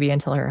her baby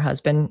until her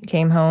husband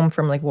came home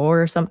from like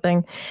war or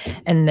something,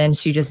 and then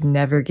she just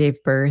never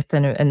gave birth,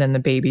 and then the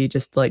baby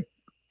just like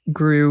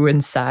grew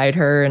inside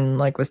her and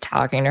like was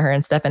talking to her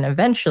and stuff, and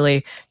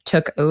eventually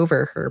took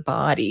over her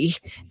body.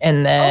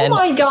 And then oh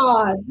my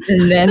god!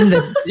 And then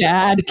the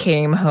dad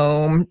came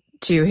home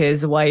to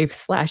his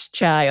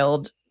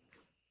wife/child.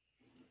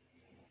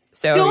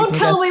 So don't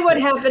tell me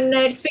what happened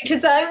next,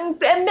 because I'm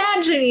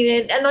imagining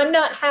it and I'm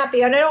not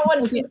happy and I don't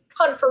want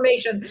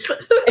confirmation.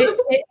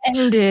 It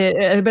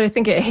ended, but I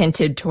think it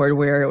hinted toward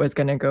where it was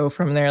going to go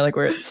from there, like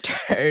where it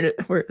started,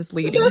 where it was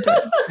leading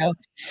to.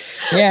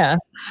 Yeah.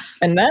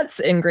 And that's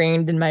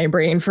ingrained in my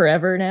brain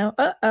forever now.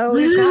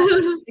 We've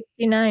got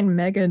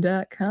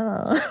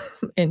 69mega.com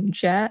in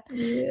chat.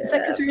 Yeah. Is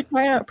that because we were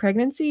talking about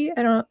pregnancy?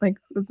 I don't like,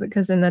 was it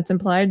because then that's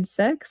implied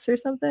sex or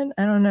something?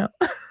 I don't know.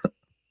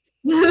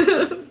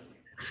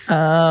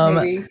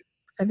 Maybe.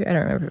 I don't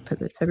remember.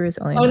 February's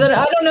only. Oh, then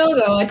I don't know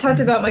though. I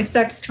talked about my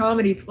sex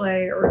comedy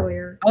play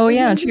earlier. Oh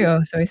yeah, true.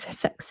 So he says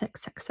sex.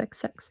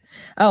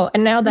 Oh,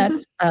 and now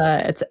that's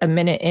it's a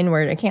minute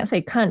inward. I can't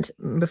say cunt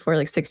before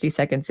like 60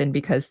 seconds in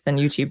because then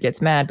YouTube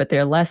gets mad, but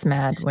they're less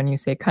mad when you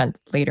say cunt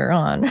later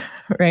on,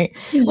 right?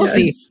 We'll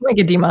see. Might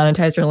get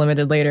demonetized or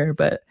limited later,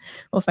 but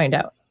we'll find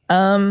out.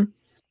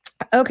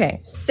 Okay,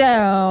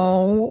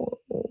 so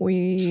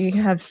we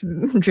have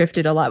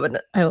drifted a lot,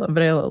 but I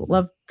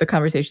love the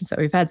conversations that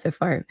we've had so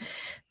far.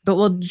 But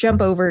we'll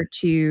jump over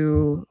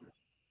to.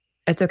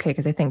 It's okay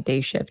because I think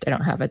day shift. I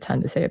don't have a ton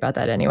to say about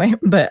that anyway.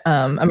 But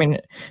I mean,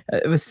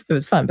 it was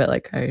fun, but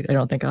like I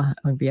don't think I'll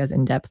be as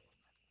in depth.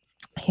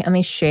 Hey, let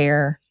me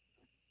share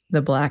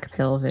the black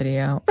pill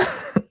video.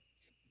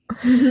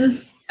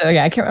 So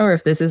yeah, I can't remember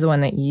if this is the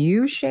one that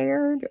you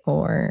shared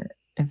or.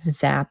 If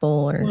it's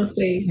Apple or we'll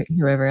see.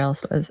 Whoever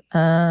else was.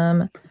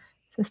 Is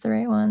this the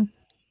right one?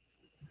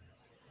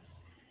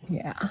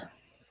 Yeah.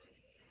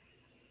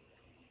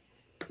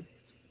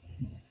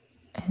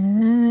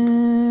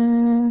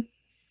 And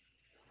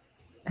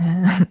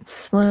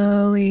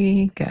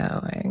slowly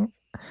going.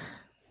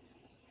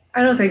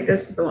 I don't think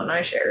this is the one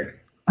I shared.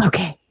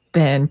 Okay,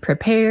 then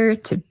prepare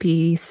to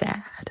be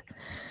sad.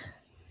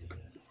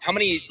 How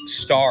many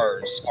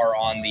stars are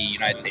on the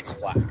United States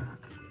flag?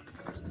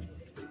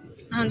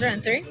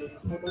 103.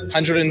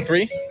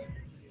 103?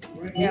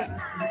 Yeah.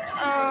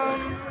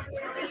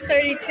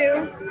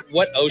 32.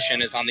 What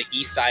ocean is on the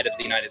east side of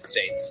the United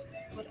States?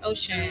 What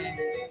ocean?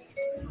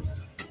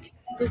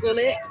 Google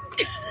it.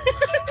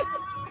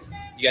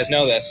 You guys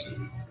know this.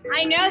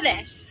 I know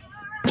this.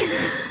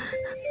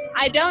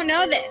 I don't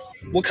know this.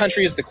 What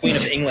country is the Queen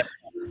of England?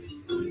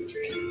 I'm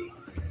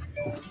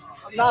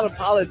not a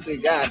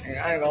politics guy.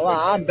 I ain't gonna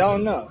lie. I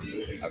don't know.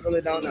 I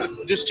really don't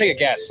know. Just take a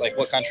guess. Like,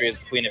 what country is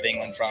the Queen of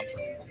England from?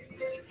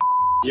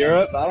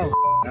 There's a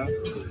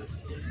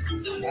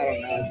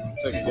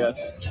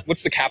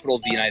What's the capital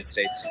of the United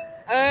States?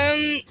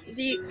 There's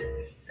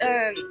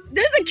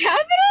a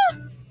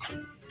capital?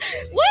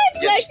 What?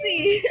 Yes.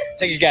 Lexi?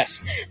 Take a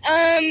guess.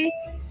 I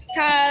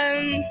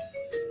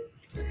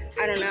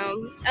don't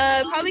know.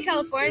 Probably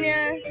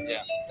California.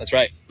 Yeah, that's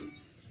right.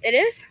 It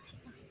is?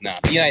 No,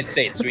 the United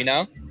States. Do we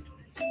know?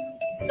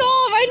 Stop!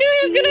 I knew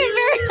he was gonna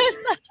embarrass us.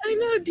 I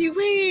know.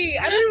 Wait.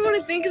 I don't want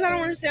to think because I don't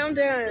want to sound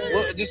down.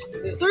 Well,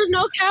 There's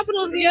no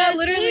capital of the United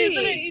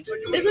States.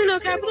 Is there no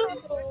capital?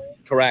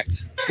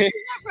 Correct. Is that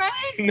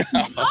right? No.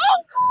 Oh.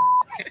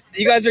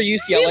 You guys are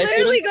UCLA we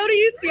literally students? go to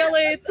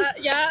UCLA. It's,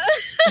 yeah.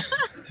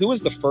 Who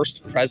was the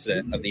first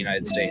president of the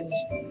United States?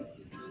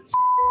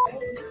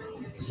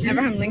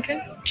 Abraham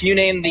Lincoln. Can you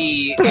name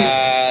the 3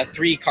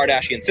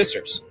 Kardashian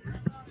sisters?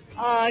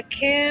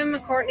 Kim,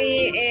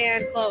 Courtney,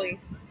 and Chloe.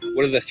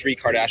 What are the 3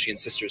 Kardashian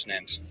sisters'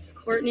 names?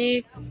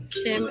 Courtney,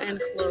 Kim,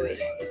 and Chloe.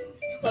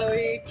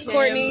 Chloe, Kim,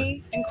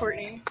 Courtney, and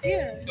Courtney.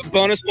 Yeah.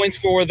 Bonus points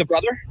for the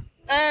brother?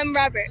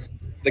 Robert.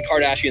 The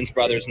Kardashians'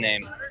 brother's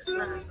name.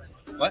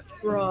 What?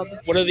 Rob.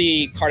 What are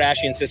the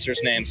Kardashian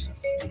sisters' names?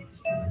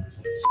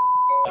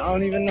 I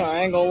don't even know.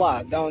 I ain't gonna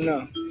lie. Don't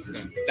know.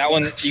 That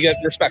one, you get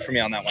respect for me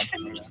on that one.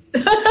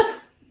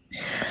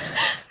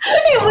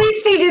 At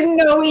least he didn't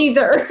know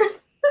either.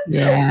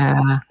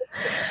 Yeah.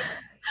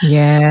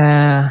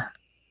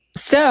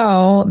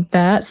 So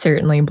that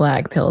certainly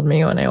black-pilled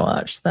me when I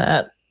watched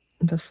that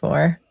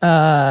before.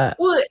 Well,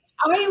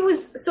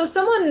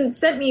 someone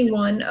sent me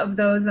one of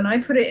those and I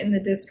put it in the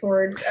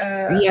Discord.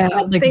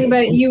 Thing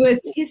about U.S.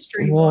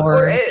 history war.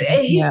 Or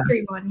a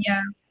history one,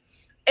 yeah.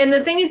 And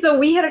the thing is, though,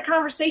 we had a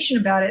conversation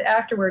about it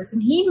afterwards,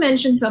 and he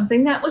mentioned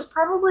something that was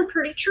probably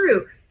pretty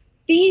true.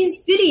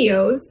 These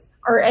videos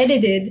are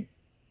edited,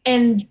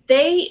 and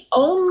they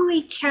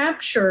only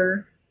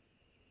capture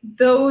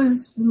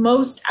those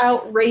most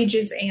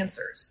outrageous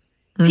answers.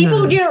 People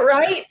who get it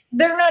right,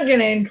 they're not going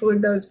to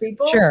include those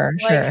people. Sure.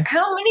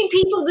 How many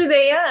people do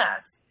they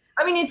ask?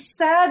 I mean, it's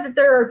sad that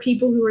there are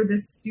people who are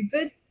this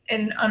stupid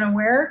and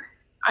unaware.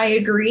 I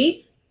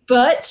agree.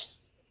 But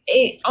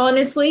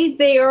honestly,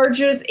 they are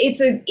just,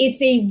 it's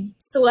a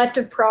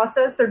selective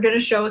process. They're going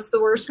to show us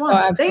the worst ones.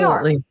 Oh,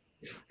 absolutely.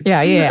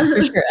 Yeah,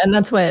 for sure. And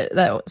that's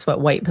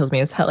what white pills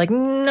mean, is how, like,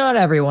 not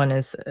everyone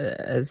is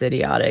as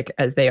idiotic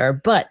as they are,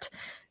 but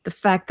the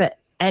fact that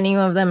any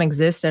of them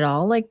exist at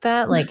all like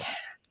that, like,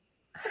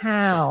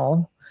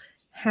 how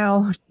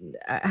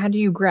do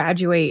you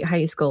graduate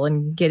high school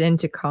and get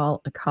into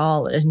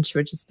college,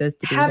 which is supposed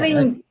to be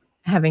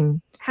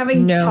having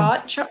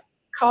taught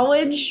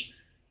college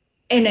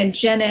and a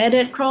gen ed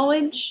at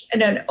college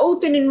and an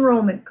open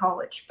enrollment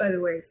college, by the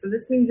way. So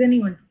this means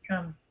anyone can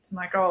come to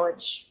my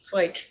college.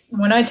 Like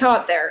when I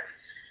taught there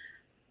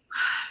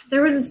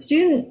was a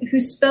student who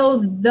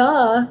spelled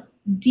the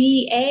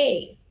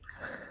DA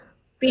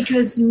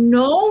because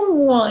no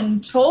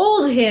one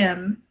told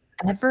him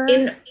ever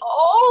in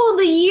all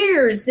the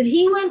years that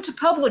he went to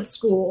public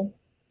school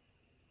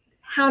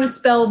how to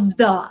spell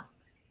the.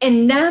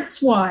 And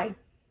that's why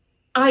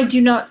I do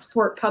not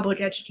support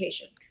public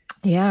education.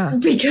 Yeah.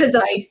 Because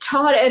I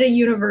taught at a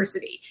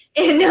university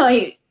and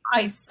I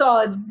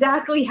saw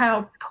exactly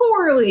how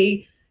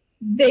poorly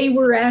they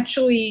were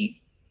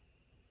actually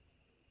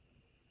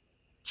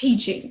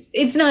teaching.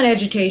 It's not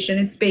education,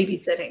 it's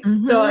babysitting. Mm-hmm.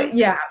 So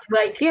yeah,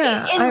 like,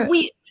 yeah, how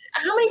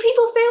many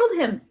people failed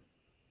him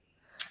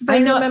by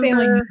not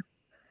failing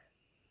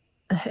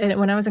him?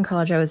 When I was in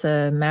college, I was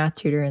a math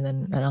tutor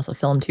and also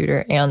film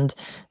tutor. And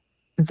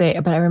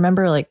but I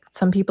remember like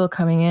some people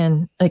coming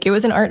in, like it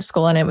was an art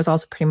school and it was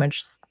also pretty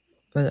much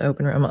an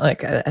open room.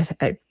 Like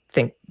I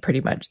think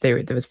pretty much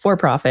there was for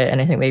profit,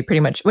 and I think they pretty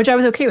much, which I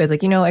was okay with,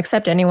 like,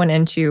 accept anyone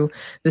into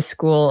the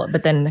school,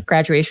 but then the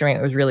graduation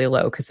rate was really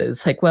low because it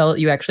was like, well,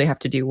 you actually have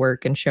to do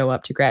work and show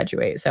up to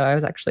graduate. So I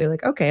was actually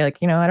like, okay, like,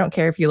 I don't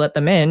care if you let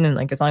them in, and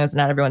like as long as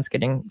not everyone's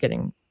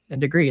getting a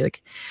degree,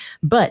 like,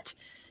 but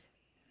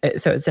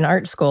so it's an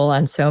art school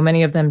and so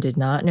many of them did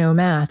not know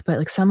math, but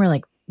like some are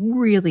like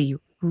really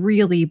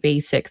really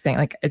basic thing,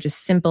 like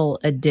just simple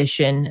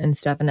addition and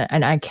stuff.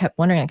 And I kept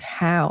wondering, like,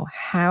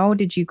 how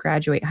did you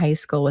graduate high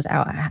school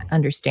without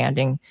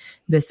understanding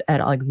this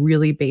at all, like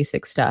really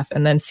basic stuff?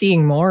 And then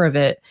seeing more of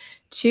it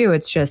too,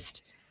 it's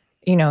just,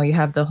 you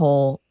have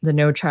the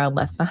No Child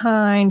Left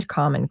Behind,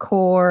 Common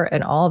Core,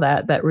 and all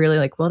that really,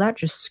 like, well, that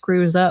just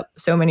screws up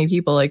so many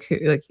people. Like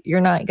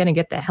you're not going to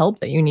get the help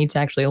that you need to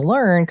actually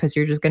learn because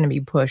you're just going to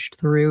be pushed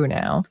through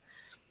now.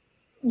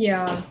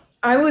 Yeah,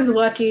 I was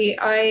lucky.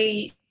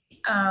 I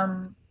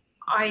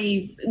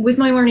with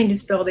my learning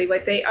disability,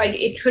 like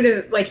it could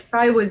have, like, if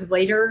I was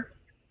later,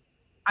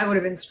 I would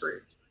have been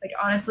screwed. Like,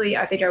 honestly,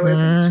 I think I would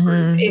have been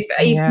screwed.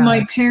 If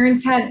my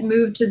parents hadn't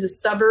moved to the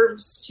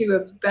suburbs to a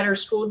better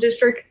school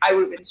district, I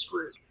would have been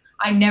screwed.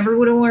 I never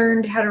would have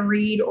learned how to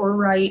read or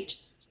write,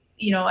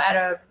 at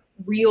a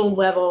real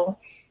level.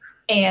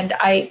 And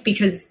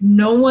because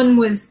no one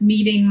was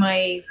meeting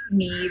my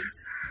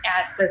needs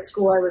at the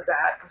school I was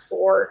at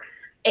before,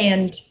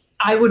 and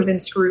I would have been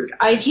screwed.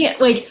 I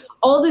can't, like,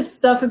 all this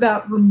stuff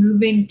about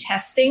removing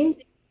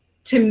testing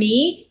to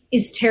me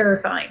is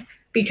terrifying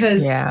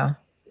because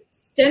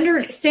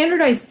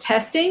standardized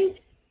testing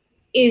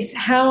is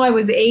how I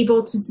was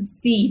able to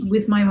succeed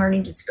with my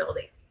learning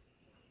disability.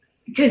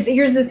 Because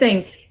here's the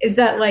thing, is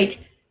that, like,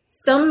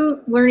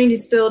 some learning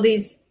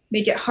disabilities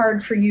make it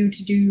hard for you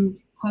to do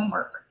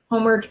homework.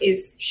 Homework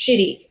is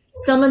shitty.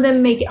 Some of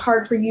them make it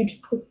hard for you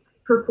to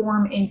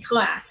perform in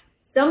class.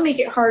 Some make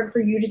it hard for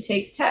you to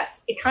take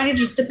tests. It kind of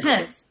just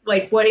depends.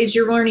 Like, what is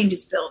your learning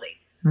disability?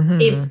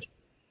 Mm-hmm. If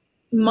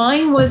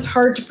mine was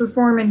hard to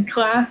perform in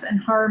class and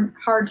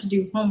hard to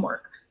do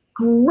homework,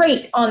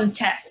 great on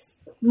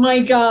tests. My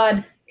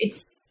God,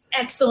 it's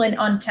excellent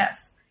on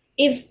tests.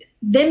 If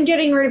them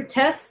getting rid of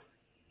tests,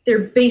 they're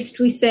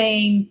basically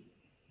saying,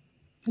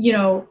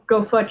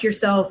 go fuck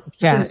yourself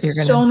to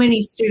so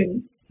many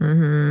students.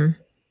 Mm-hmm.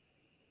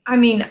 I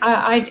mean,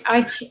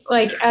 I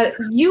like,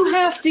 you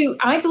have to,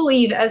 I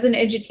believe as an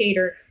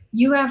educator,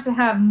 you have to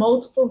have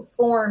multiple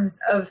forms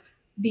of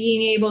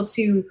being able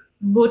to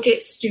look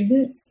at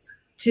students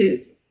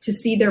to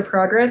see their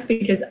progress,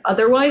 because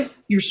otherwise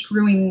you're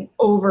screwing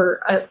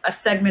over a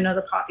segment of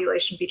the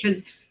population,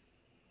 because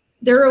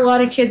there are a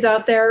lot of kids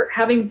out there,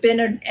 having been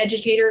an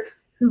educator,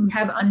 who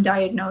have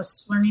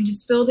undiagnosed learning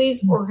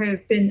disabilities or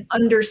have been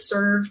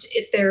underserved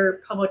at their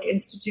public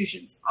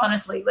institutions.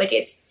 Honestly, like,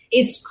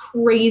 it's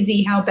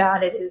crazy how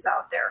bad it is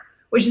out there,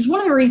 which is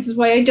one of the reasons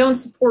why I don't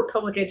support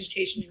public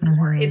education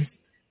anymore.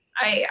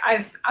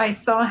 Mm-hmm. I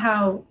saw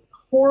how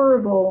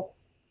horrible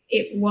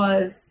it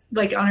was,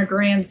 like, on a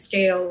grand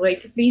scale.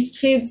 Like, these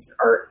kids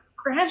are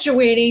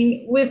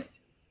graduating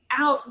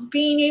without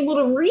being able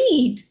to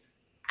read.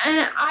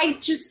 And I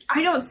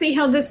don't see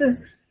how this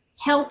is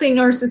helping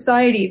our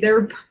society.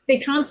 They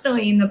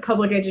constantly, in the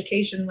public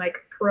education, like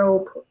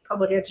pro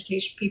public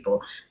education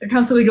people, they're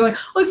constantly going,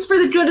 oh, it's for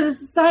the good of the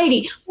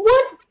society.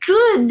 What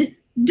good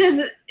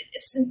does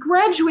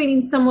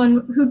graduating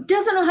someone who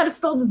doesn't know how to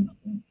spell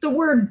the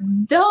word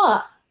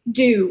the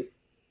do?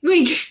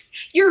 Like,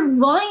 you're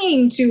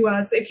lying to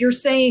us if you're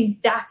saying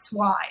that's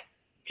why,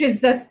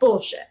 because that's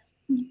bullshit.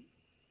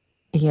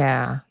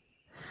 Yeah.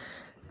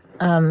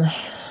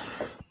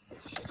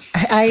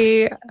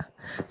 I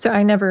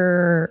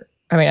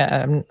I mean,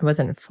 I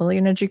wasn't fully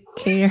an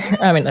educator.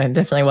 I mean, I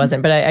definitely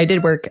wasn't, but I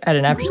did work at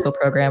an after school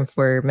program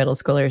for middle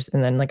schoolers.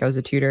 And then like I was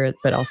a tutor,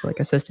 but also like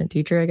assistant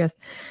teacher, I guess.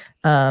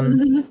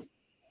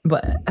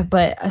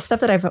 But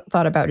stuff that I've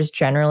thought about just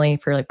generally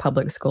for like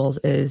public schools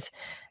is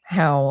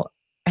how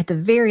at the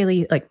very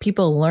least, like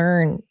people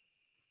learn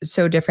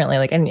so differently,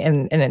 like, and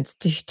it's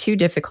too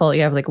difficult.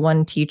 You have like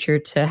one teacher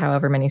to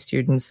however many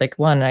students, like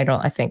one,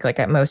 I think like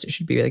at most it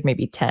should be like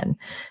maybe 10.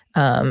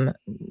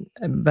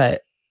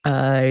 But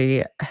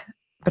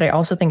I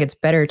also think it's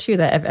better too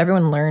that if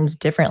everyone learns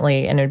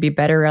differently, and it'd be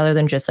better rather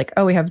than just like,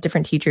 oh, we have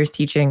different teachers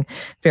teaching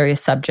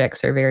various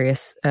subjects or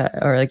various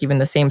or like even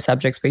the same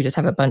subjects, but you just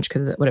have a bunch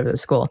because whatever the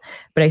school.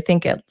 But I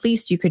think at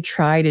least you could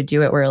try to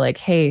do it where like,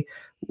 hey,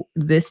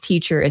 this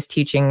teacher is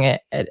teaching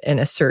it in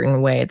a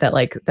certain way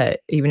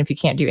that even if you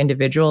can't do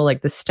individual,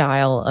 like the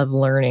style of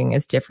learning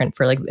is different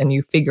for like, and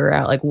you figure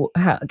out like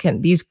how can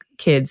these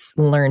kids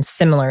learn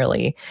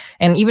similarly.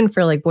 And even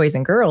for like boys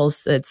and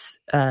girls, it's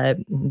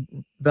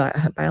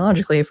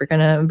biologically, if we're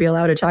going to be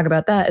allowed to talk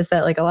about that, is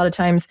that like a lot of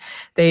times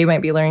they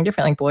might be learning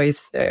different. Like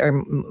boys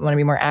want to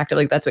be more active.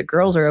 Like that's what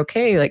girls are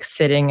okay, like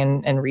sitting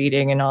and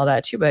reading and all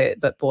that too.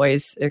 But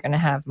boys are going to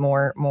have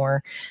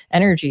more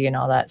energy and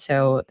all that.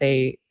 So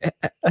they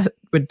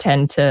would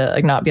tend to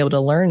like not be able to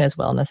learn as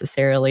well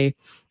necessarily,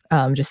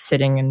 just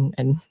sitting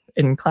and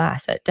in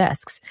class at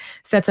desks.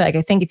 So that's why like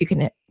I think if you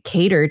can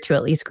cater to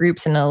at least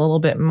groups in a little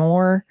bit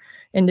more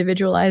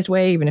individualized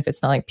way, even if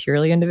it's not like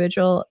purely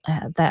individual,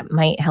 that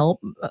might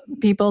help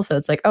people. So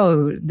it's like,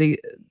 oh,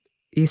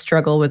 you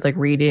struggle with like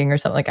reading or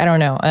something, like I don't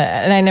know,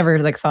 and I never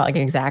like thought like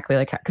exactly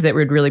like because it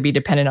would really be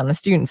dependent on the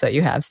students that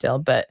you have still,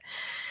 but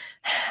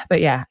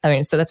yeah, I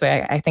mean, so that's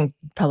why I think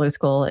public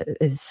school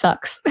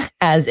sucks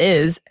as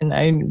is, and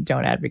I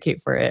don't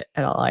advocate for it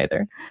at all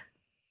either.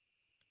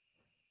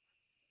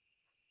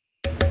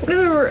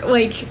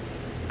 Like,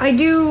 I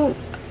don't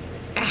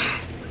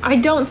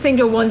think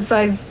a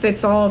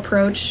one-size-fits-all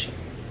approach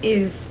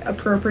is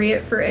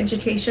appropriate for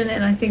education,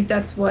 and I think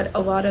that's what a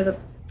lot of the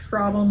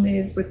problem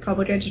is with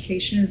public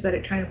education, is that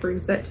it kind of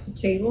brings that to the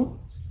table.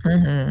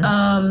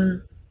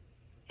 Mm-hmm.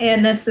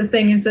 And that's the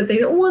thing, is that they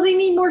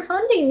need more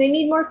funding. They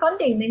need more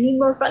funding. They need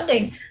more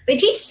funding. They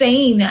keep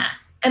saying that.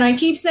 And I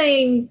keep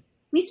saying,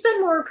 we spend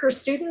more per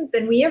student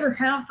than we ever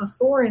have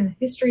before in the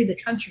history of the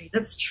country.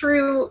 That's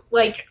true,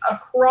 like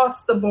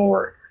across the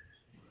board.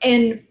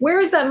 And where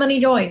is that money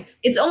going?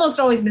 It's almost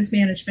always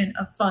mismanagement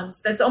of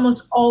funds. That's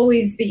almost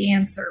always the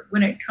answer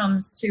when it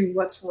comes to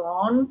what's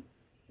wrong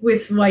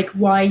with like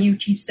why you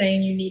keep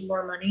saying you need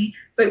more money,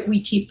 but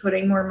we keep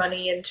putting more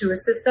money into a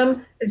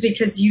system, is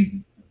because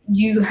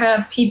you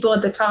have people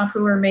at the top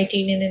who are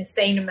making an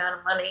insane amount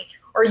of money,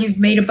 or you've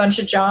made a bunch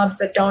of jobs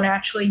that don't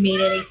actually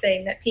mean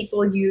anything that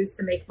people use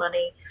to make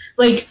money.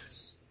 Like,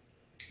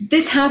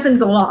 this happens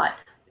a lot.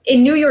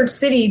 In New York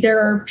City, there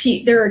are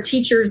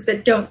teachers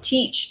that don't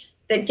teach,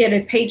 that get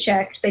a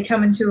paycheck. They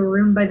come into a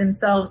room by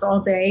themselves all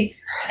day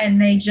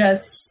and they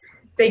just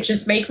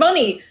make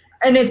money.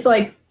 And it's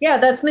like, yeah,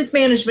 that's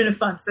mismanagement of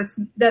funds.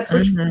 That's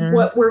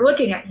what we're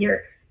looking at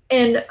here.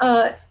 And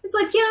it's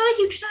like, yeah,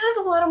 you can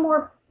have a lot of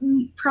more,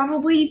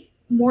 probably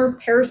more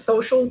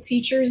parasocial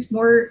teachers,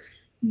 more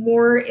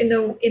in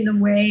the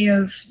way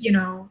of,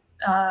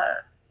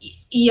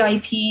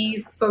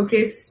 EIP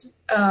focused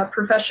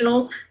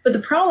professionals. But the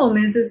problem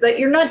is that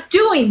you're not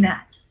doing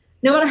that.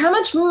 No matter how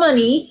much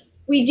money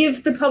we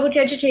give the public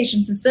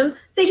education system,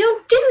 they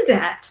don't do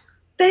that.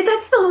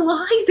 That's the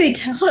lie they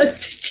tell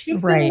us, to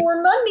give them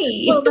more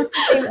money. Well, that's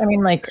the same. I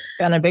mean, like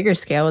on a bigger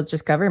scale with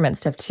just government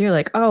stuff too.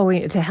 Like, oh,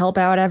 we to help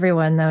out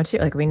everyone though too.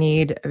 Like we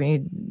need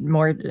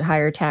more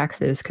higher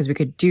taxes because we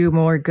could do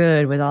more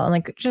good with all.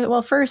 Like,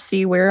 well, first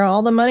see where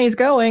all the money's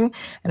going,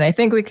 and I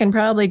think we can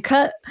probably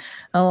cut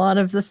a lot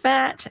of the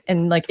fat.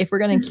 And like, if we're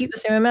going to keep the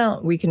same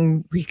amount, we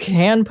can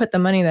put the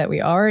money that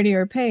we already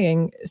are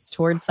paying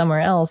towards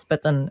somewhere else.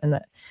 But then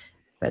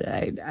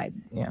I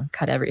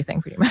cut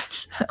everything pretty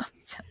much.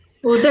 So.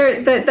 Well,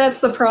 that's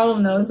the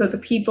problem, though, is that the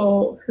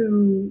people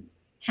who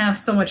have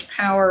so much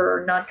power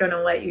are not going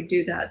to let you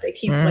do that. They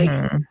keep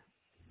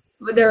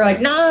they're like,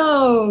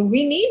 no,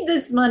 we need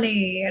this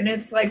money. And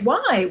it's like,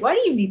 why? Why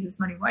do you need this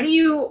money? Why do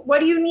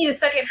you need a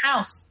second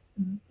house?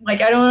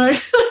 Like, I don't know.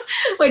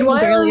 Like,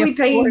 why are we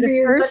paying for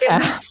your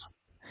second house?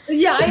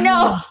 Yeah, I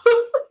know.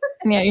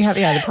 And yeah, you have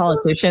the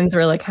politicians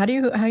were like, how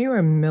you are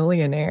a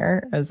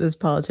millionaire as this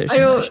politician?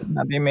 You should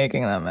not be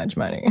making that much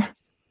money.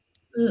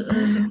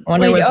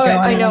 Wonder what's going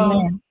on. I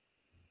know.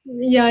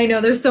 Yeah, I know.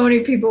 There's so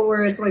many people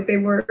where it's like they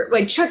were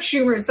like Chuck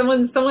Schumer.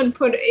 Someone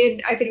put in,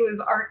 I think it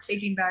was Art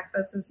Taking Back.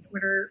 That's his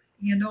Twitter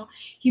handle.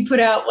 He put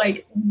out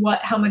like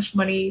how much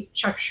money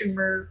Chuck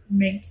Schumer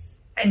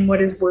makes and what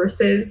his worth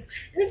is,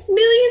 and it's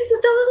millions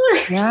of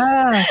dollars.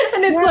 Yeah,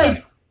 and it's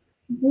like,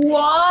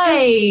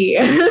 why?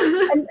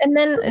 and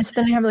then I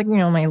have like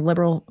my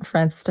liberal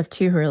friends stuff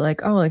too, who are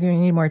like, oh, like we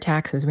need more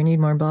taxes, we need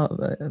more blah,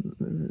 blah, blah,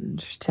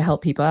 to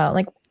help people out.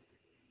 Like,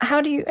 how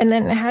do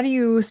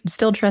you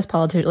still trust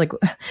politicians? Like,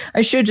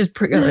 I should just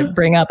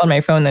bring up on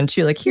my phone then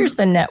too, like, here's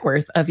the net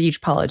worth of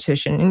each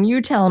politician. And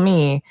you tell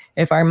me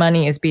if our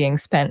money is being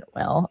spent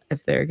well,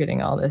 if they're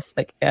getting all this,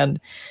 like, and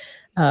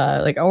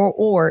like,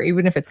 or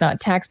even if it's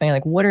not tax money,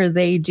 like, what are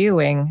they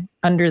doing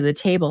under the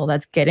table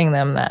that's getting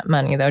them that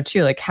money though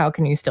too? Like, how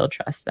can you still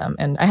trust them?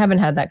 And I haven't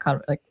had that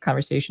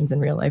conversations in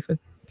real life with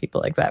people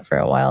like that for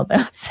a while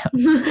though. So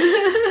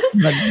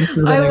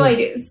I'm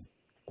like,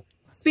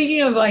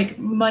 speaking of like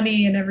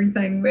money and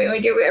everything,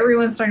 like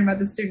everyone's talking about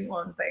the student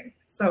loan thing.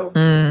 So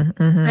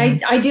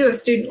I do have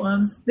student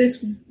loans.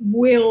 This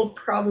will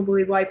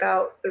probably wipe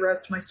out the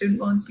rest of my student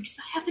loans because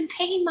I have been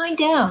paying mine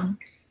down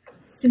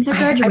since I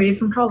graduated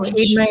from college. I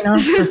paid mine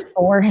off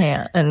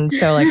beforehand, and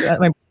so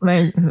like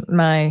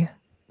my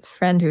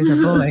friend who's a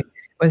boy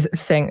was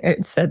saying,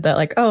 it said that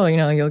like, oh,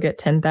 you'll get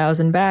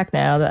 10,000 back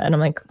now. And I'm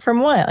like,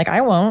 from what? Like,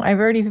 I won't. I've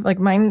already like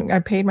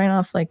I paid mine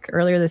off like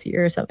earlier this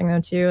year or something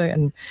though too,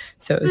 and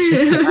so it's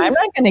just like, I'm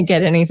not going to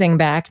get anything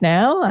back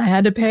now. I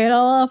had to pay it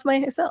all off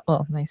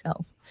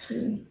myself.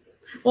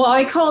 Well,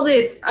 I called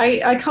it.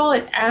 I call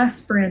it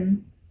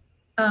aspirin,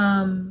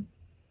 for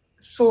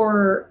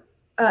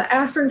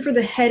aspirin for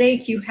the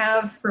headache you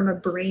have from a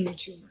brain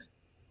tumor.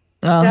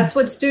 That's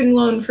what student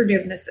loan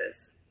forgiveness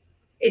is.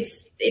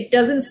 It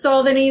doesn't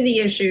solve any of the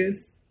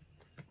issues,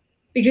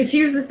 because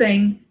here's the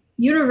thing: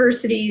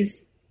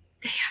 universities,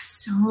 they have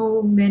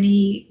so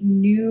many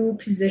new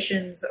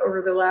positions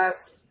over the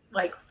last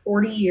like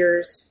 40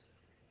 years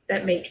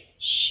that make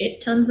shit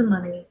tons of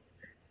money.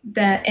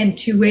 And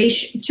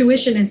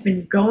tuition has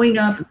been going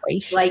up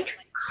like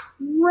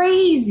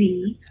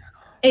crazy.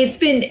 It's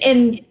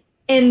been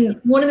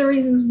and one of the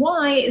reasons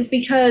why is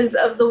because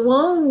of the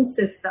loan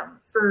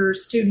system for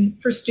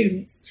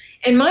students.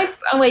 And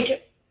I'm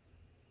like,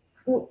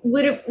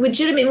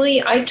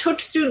 legitimately, I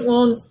took student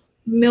loans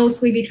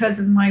mostly because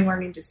of my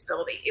learning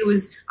disability.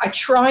 I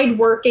tried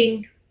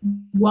working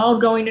while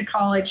going to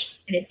college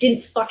and it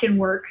didn't fucking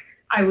work.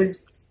 I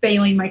was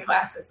failing my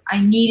classes.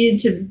 I needed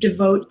to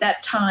devote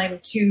that time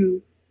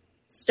to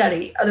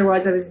study.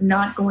 Otherwise, I was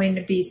not going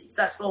to be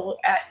successful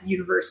at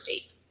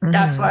university. Mm-hmm.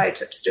 That's why I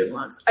took student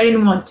loans. I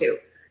didn't want to,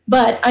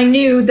 but I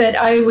knew that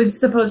I was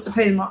supposed to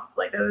pay them off.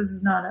 Like, that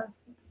was not a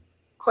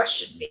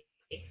question to me.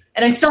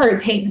 And I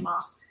started paying them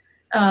off.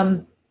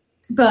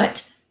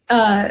 But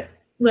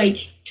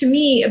like, to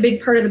me, a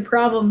big part of the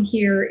problem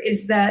here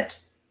is that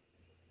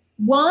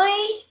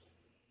why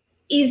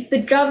is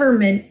the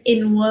government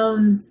in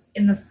loans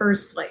in the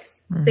first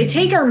place? Mm-hmm. They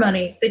take our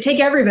money. They take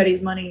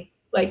everybody's money,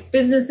 like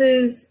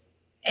businesses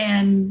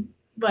and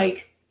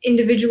like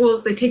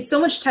individuals. They take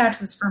so much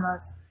taxes from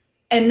us,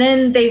 and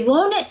then they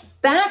loan it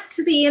back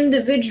to the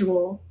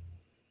individual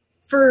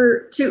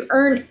to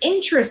earn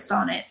interest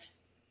on it.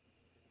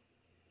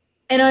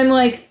 And I'm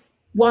like,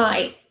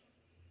 why?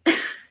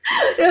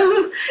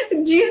 Do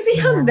you see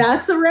how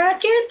that's a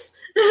racket?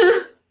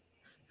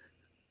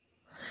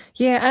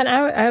 Yeah, and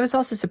I was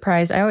also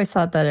surprised. I always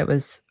thought that it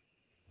was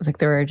like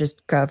there were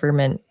just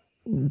government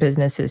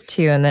businesses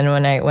too. And then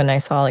when I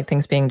saw like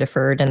things being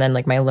deferred and then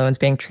like my loans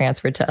being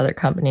transferred to other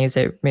companies,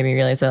 it made me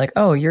realize that like,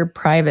 oh, you're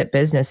private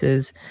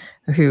businesses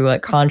who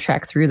like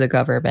contract through the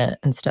government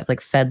and stuff,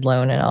 like Fed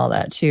loan and all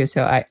that too.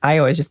 So I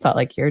always just thought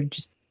like you're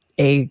just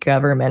a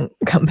government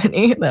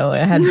company, though I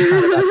hadn't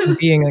thought about them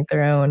being like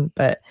their own.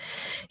 But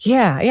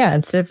yeah,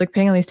 instead of like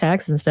paying all these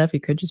taxes and stuff, you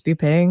could just be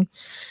paying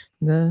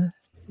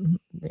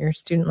your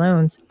student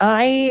loans.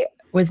 I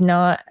was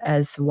not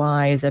as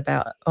wise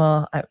about,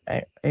 well,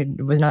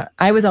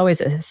 I was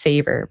always a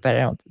saver, but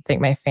I don't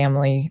think my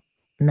family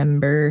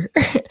member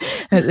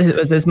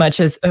was as much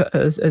as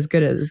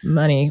good as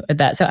money at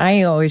that. So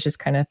I always just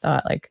kind of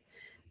thought like,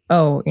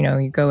 oh,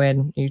 you go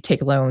in, you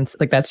take loans.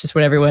 Like, that's just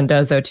what everyone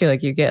does though too.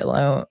 Like, you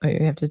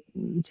have to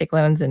take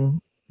loans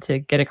and to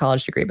get a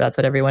college degree, but that's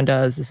what everyone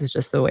does. This is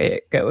just the way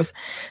it goes.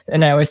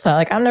 And I always thought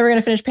like, I'm never going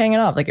to finish paying it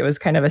off. Like, it was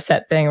kind of a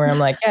set thing where I'm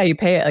like, yeah, you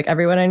pay it. Like,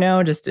 everyone I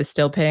know just is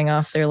still paying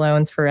off their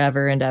loans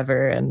forever and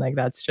ever. And like,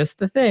 that's just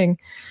the thing.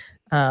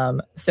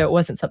 So it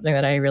wasn't something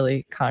that I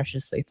really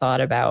consciously thought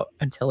about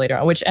until later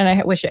on, and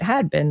I wish it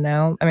had been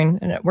though. I mean,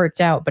 and it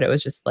worked out, but it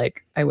was just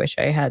like, I wish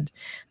I had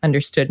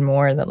understood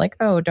more that like,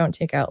 oh, don't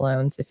take out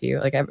loans if you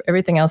like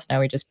everything else. Now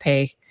we just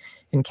pay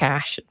in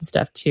cash and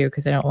stuff too,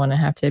 because I don't want to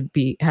have to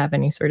have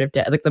any sort of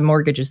debt. Like, the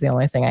mortgage is the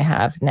only thing I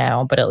have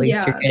now, but at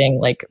least you're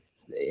getting like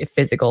a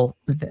physical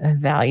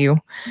value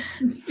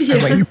for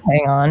what you're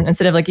paying on,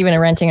 instead of like even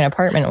renting an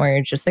apartment where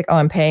you're just like, oh,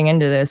 I'm paying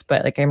into this,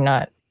 but like I'm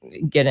not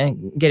get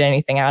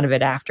anything out of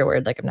it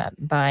afterward. Like, I'm not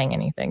buying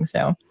anything.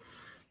 So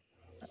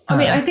I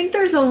mean, I think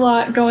there's a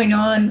lot going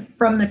on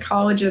from the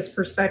college's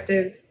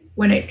perspective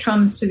when it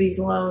comes to these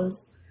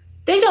loans.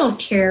 They don't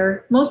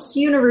care. Most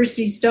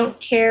universities don't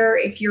care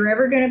if you're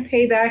ever going to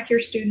pay back your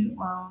student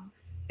loan.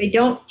 They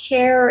don't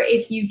care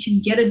if you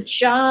can get a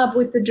job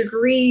with the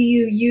degree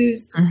you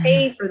used to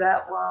pay for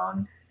that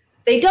loan.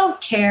 They don't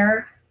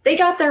care. They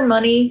got their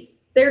money.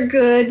 They're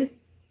good.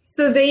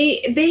 So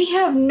they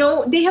have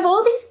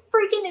all these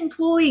freaking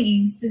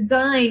employees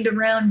designed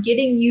around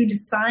getting you to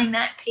sign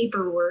that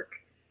paperwork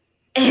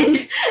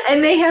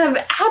and they have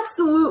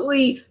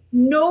absolutely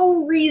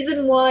no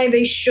reason why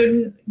they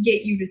shouldn't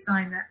get you to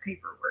sign that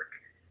paperwork,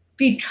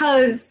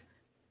 because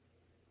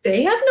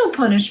they have no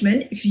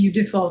punishment if you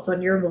default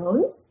on your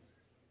loans.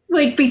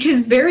 Like,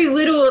 because very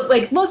little,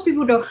 like most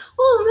people go,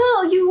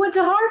 oh, well, you went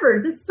to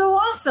Harvard. That's so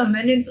awesome.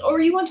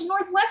 Or you went to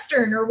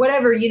Northwestern or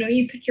whatever,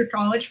 you pick your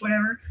college,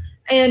 whatever.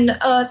 And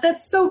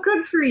that's so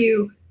good for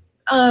you.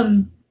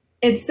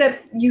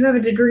 Except you have a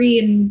degree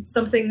in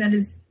something that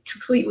is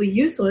completely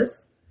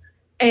useless.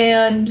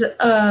 And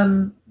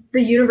the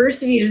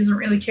university doesn't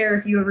really care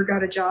if you ever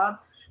got a job.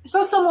 I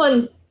saw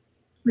someone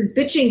was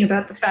bitching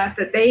about the fact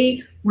that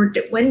they worked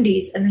at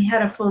Wendy's and they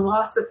had a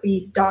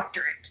philosophy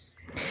doctorate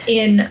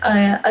in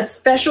a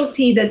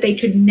specialty that they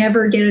could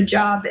never get a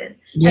job in.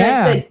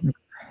 Yeah. And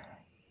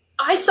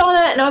I saw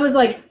that and I was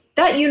like,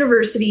 that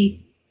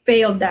university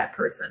failed that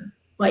person.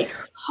 Like,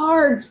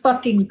 hard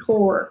fucking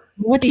core.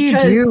 What do you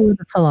do with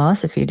a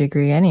philosophy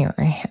degree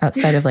anyway,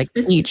 outside of like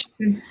teach?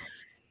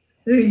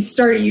 You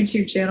start a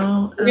YouTube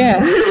channel. Yeah,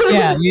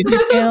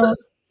 YouTube channel,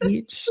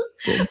 teach.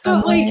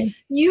 But like,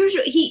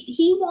 usually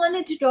he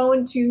wanted to go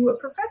into a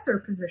professor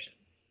position.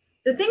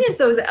 The thing is,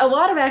 though, is a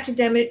lot of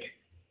academic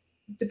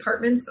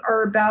departments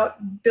are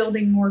about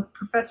building more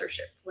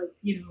professorship. Like,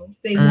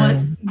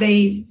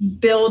 they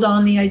build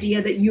on the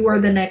idea that you are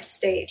the next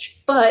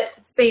stage. But at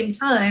the same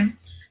time,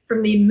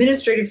 from the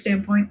administrative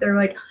standpoint, they're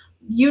like,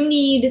 you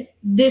need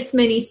this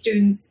many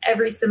students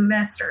every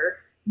semester.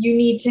 You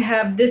need to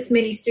have this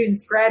many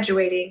students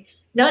graduating.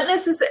 Not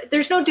necessarily.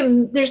 There's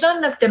not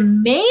enough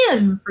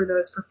demand for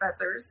those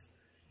professors.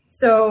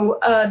 So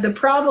the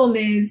problem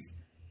is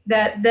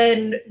that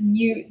then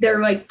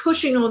they're like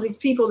pushing all these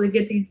people to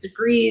get these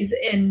degrees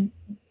and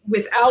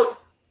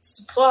without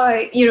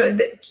supply,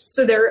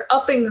 so they're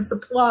upping the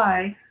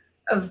supply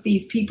of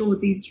these people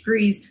with these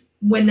degrees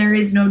when there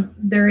is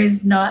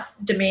not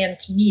demand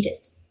to meet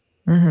it.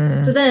 Mm-hmm.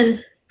 So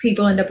then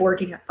people end up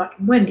working at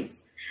fucking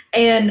Wendy's.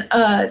 And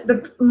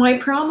my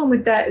problem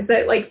with that is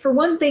that, like, for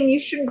one thing, you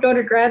shouldn't go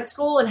to grad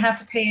school and have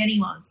to pay any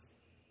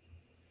loans.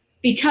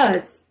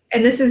 Because,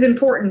 and this is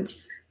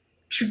important,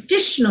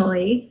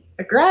 traditionally,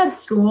 a grad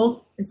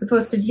school is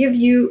supposed to give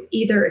you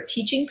either a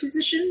teaching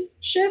position,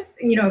 like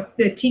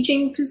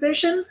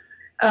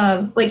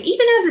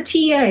even as a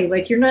TA,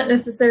 like you're not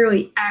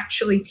necessarily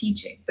actually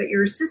teaching, but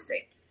you're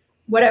assisting,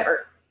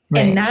 whatever.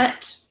 Right. And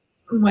that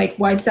like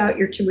wipes out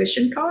your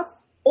tuition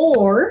costs,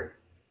 or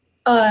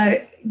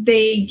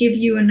they give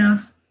you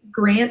enough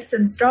grants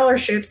and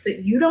scholarships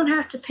that you don't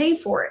have to pay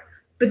for it.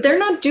 But they're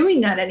not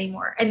doing that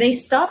anymore. And they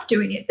stopped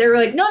doing it. They're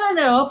like,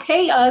 no,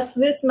 pay us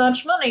this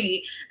much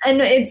money. And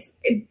it's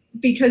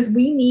because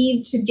we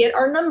need to get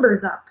our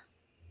numbers up.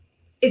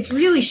 It's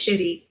really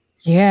shitty.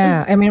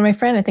 Yeah. I mean, my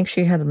friend, I think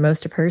she had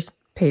most of hers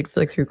paid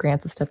for, like, through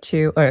grants and stuff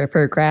too, or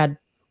for a grad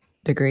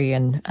degree.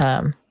 And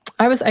I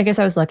guess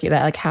I was lucky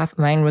that like half of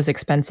mine was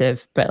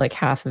expensive, but like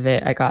half of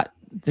it I got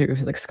through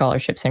like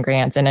scholarships and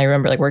grants. And I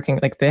remember like working,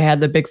 like they had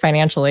the big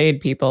financial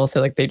aid people.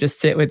 So like they just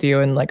sit with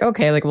you and like,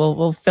 okay, like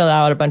we'll fill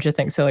out a bunch of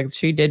things. So like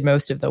she did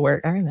most of the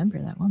work. I remember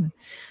that woman.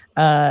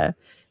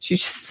 She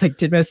just like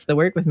did most of the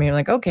work with me. I'm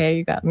like, okay,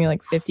 you got me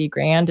like 50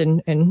 grand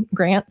in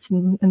grants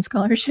and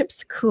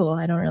scholarships. Cool.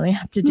 I don't really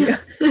have to do it.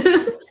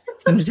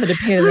 So I just had to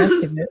pay the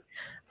rest of it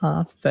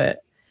off.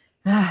 But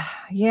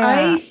yeah.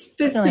 I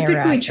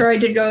specifically tried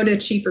to go to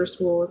cheaper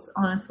schools,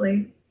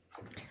 honestly.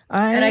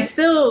 And I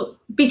still,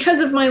 because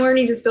of my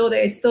learning disability,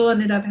 I still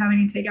ended up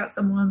having to take out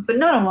some loans, but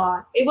not a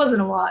lot. It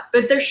wasn't a lot.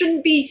 But there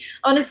shouldn't be,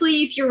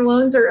 honestly, if your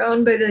loans are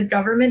owned by the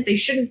government, they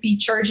shouldn't be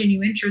charging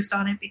you interest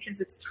on it,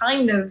 because it's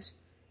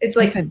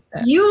like,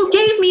 you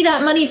gave me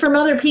that money from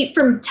other people,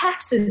 from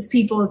taxes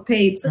people have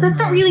paid. So that's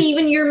not really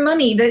even your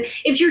money. That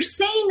if you're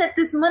saying that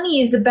this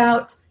money is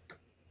about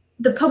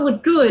the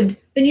public good,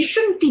 then you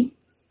shouldn't be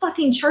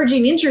fucking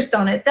charging interest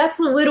on it. That's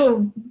a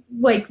little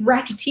like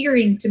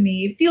racketeering to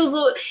me. It feels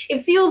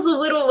a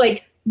little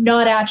like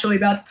not actually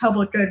about the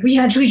public good. We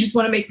actually just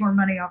want to make more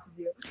money off of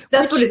you.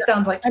 That's what it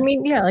sounds like. I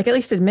mean, yeah, like at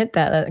least admit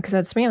that, because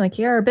that's me. I'm like,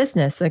 you're a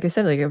business. Like I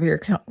said, like if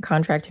you're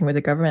contracting with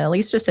the government, at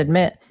least just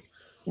admit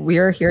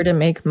we're here to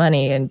make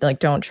money, and like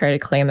don't try to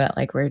claim that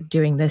like we're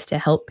doing this to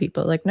help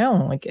people. Like,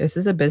 no, like this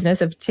is a business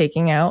of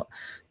taking out,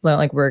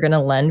 like we're going to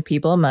lend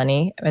people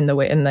money, and the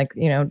way, and like,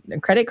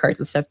 credit cards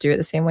and stuff do it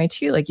the same way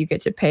too. Like you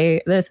get to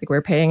pay this, like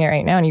we're paying it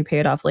right now and you pay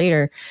it off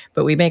later,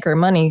 but we make our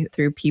money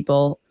through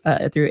people,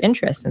 through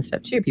interest and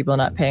stuff too. People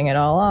not paying it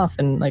all off,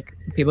 and like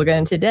people get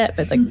into debt,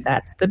 but like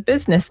that's the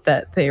business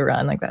that they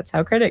run. Like that's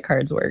how credit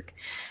cards work.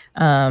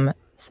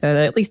 So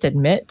at least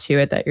admit to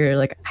it that you're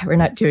like, we're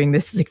not doing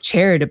this like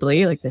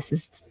charitably. Like this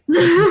is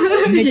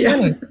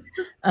money.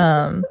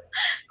 I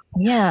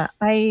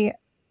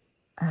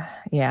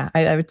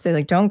would say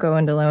like don't go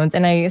into loans.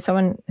 And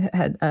someone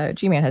had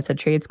G-Man had said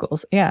trade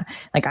schools. Yeah,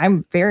 like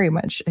I'm very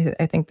much.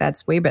 I think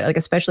that's way better. Like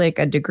especially like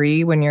a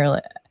degree when you're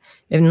like,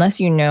 unless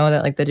you know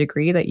that like the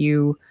degree that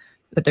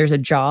there's a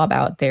job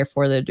out there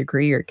for the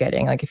degree you're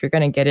getting. Like if you're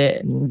going to get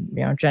it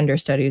in gender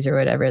studies or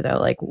whatever, though,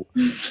 like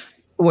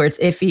where it's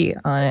iffy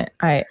on it.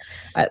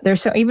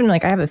 There's so even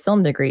like I have a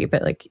film degree,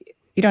 but like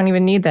you don't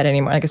even need that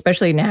anymore. Like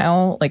especially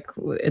now, like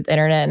with the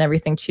internet and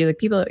everything too. Like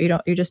people,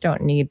 you just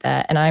don't need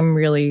that. And I'm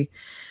really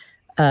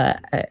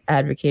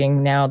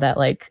advocating now that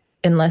like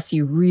unless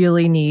you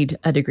really need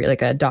a degree,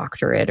 like a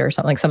doctorate or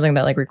something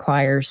that like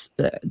requires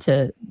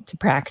to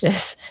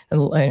practice a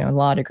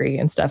law degree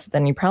and stuff,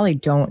 then you probably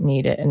don't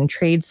need it. And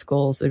trade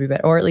schools would be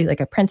better, or at least like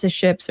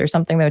apprenticeships or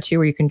something though too,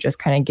 where you can just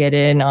kind of get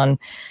in on.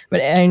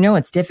 But I know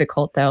it's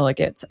difficult though. Like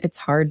it's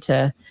hard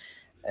to.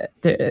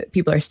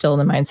 People are still in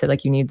the mindset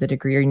like you need the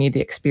degree or you need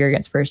the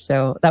experience first.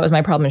 So that was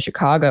my problem in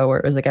Chicago, where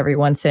it was like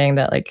everyone saying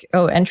that like,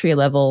 oh, entry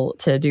level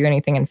to do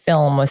anything in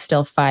film was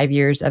still 5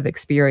 years of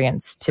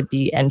experience to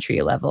be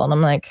entry level. And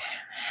I'm like,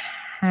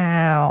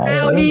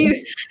 how do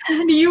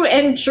you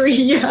entry?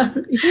 Yeah.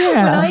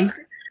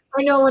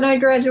 When I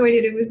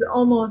graduated, it was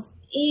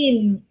almost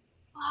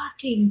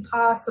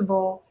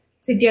impossible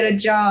to get a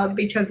job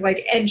because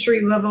like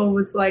entry level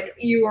was like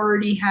you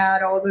already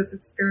had all this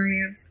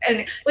experience,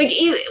 and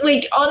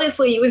like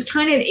honestly it was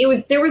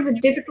there was a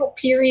difficult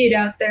period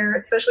out there,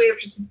 especially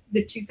after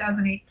the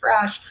 2008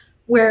 crash,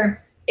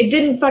 where it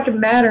didn't fucking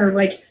matter.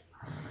 Like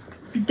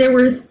there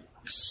were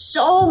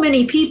so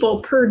many people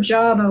per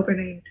job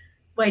opening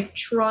like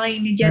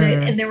trying to get it,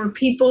 and there were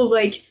people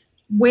like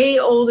way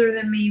older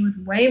than me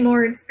with way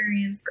more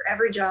experience for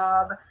every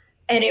job,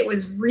 and it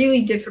was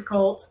really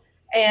difficult.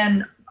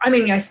 And I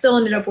mean, I still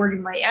ended up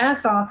working my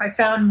ass off. I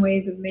found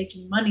ways of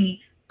making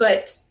money,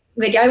 but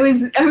like I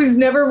was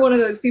never one of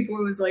those people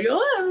who was like, oh,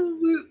 I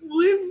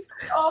live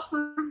off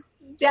of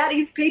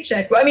daddy's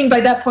paycheck. Well, I mean, by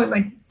that point,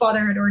 my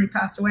father had already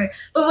passed away.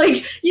 But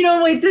like,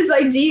 like this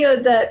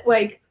idea that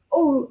like,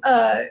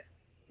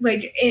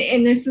 like,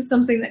 and this is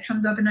something that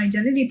comes up in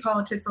identity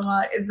politics a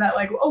lot, is that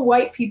like, oh,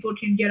 white people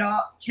can get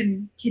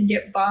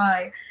get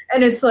by,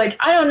 and it's like,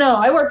 I don't know.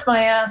 I worked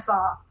my ass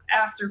off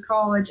after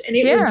college, and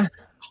it was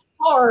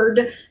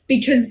hard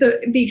because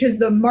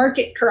the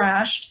market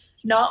crashed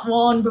not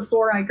long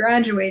before I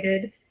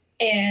graduated,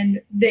 and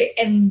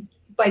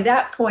by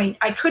that point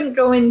I couldn't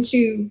go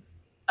into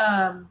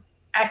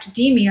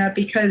academia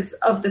because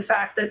of the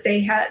fact that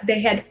they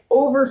had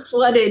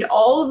overflooded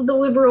all of the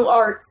liberal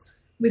arts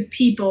with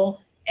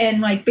people, and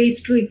like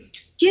basically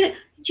you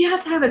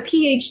have to have a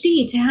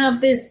PhD to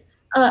have this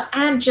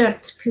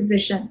adjunct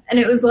position, and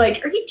it was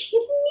like, are you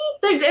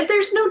kidding me?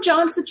 There's no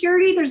job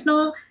security, there's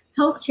no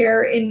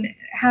healthcare in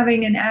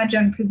having an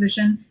adjunct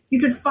position. You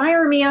could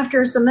fire me after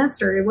a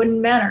semester. It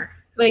wouldn't matter.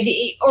 Like,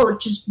 or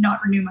just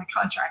not renew my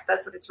contract.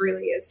 That's what it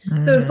really is.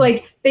 Mm-hmm. So it's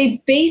like they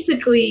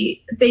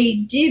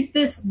give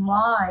this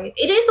lie.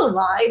 It is a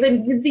lie.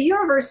 The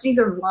universities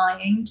are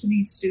lying to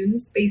these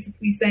students,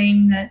 basically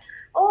saying that,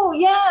 oh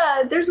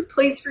yeah, there's a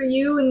place for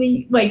you in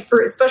the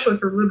especially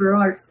for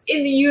liberal arts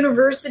in the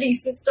university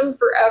system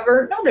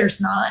forever. No,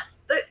 there's not.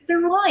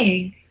 They're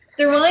lying.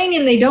 They're lying,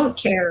 and they don't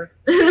care.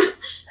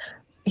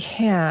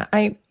 Yeah,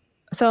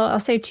 so I'll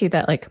say too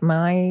that like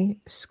my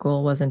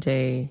school wasn't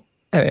a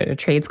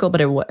trade school, but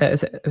it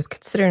was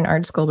considered an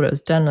art school, but it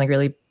was done like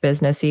really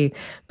businessy.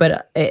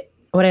 But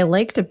what I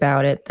liked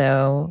about it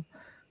though,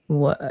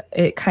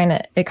 it kind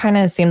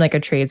of seemed like a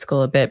trade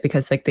school a bit,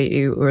 because like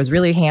it was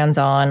really hands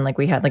on. Like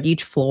we had like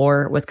each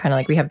floor was kind of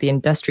like, we have the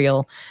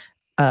industrial.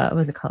 What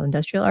was it called?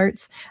 Industrial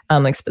arts.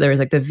 Like there was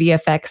like the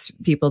VFX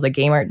people, the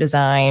game art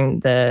design,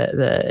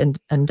 the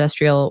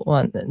industrial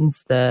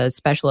ones, the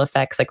special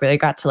effects, like where they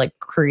got to like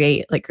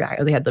create, like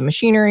they had the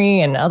machinery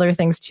and other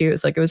things too.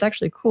 It's like, it was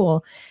actually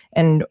cool.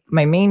 And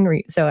my main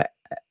reason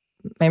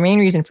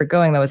for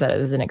going though was that it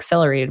was an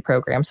accelerated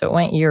program. So it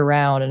went year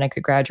round and I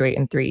could graduate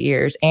in 3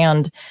 years,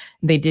 and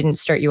they didn't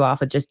start you off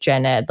with just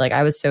gen ed. Like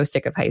I was so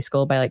sick of high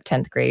school by like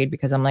 10th grade,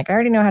 because I'm like, I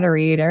already know how to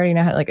read. I already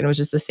know how to, like, it was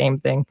just the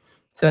same thing.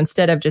 So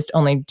instead of just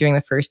only doing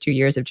the first 2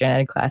 years of gen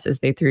ed classes,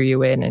 they threw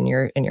you in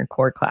your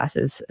core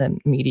classes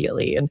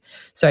immediately. And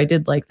so I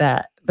did like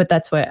that. But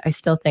that's what I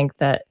still think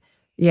that,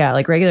 yeah,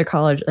 like regular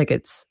college, like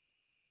it's,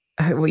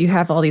 you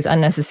have all these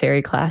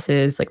unnecessary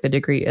classes, like the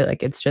degree,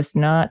 like it's just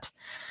not,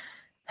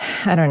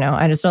 I don't know.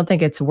 I just don't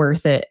think it's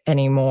worth it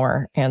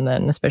anymore. And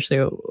then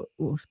especially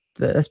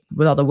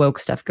with all the woke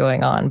stuff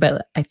going on.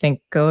 But I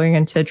think going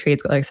into trade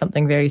school, like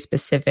something very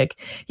specific,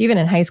 even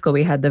in high school,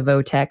 we had the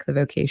VOTech, the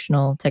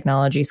vocational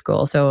technology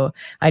school. So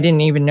I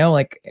didn't even know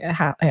like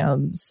how,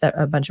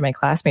 a bunch of my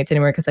classmates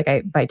anymore. Cause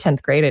like by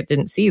 10th grade, I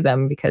didn't see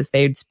them because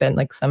they'd spent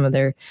like some of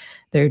their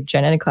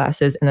gen ed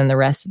classes. And then the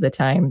rest of the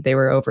time they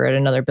were over at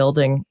another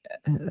building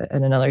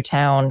in another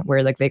town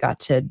where like they got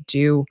to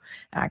do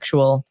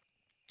actual,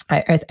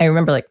 I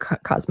remember like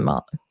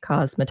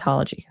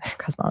cosmetology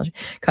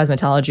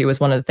was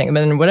one of the things, and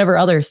then whatever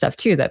other stuff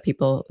too that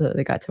people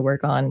they got to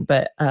work on,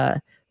 but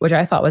which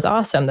I thought was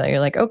awesome, that you're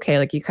like, okay,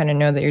 like you kind of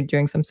know that you're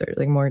doing some sort of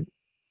like more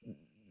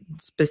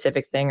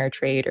specific thing or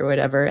trade or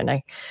whatever. And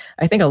I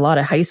think a lot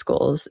of high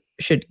schools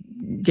should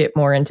get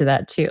more into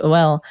that too.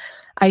 Well,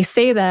 I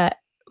say that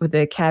with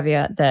the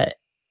caveat that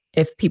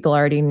if people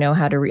already know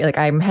how to read, like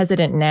I'm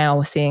hesitant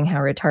now seeing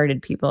how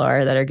retarded people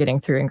are that are getting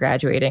through and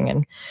graduating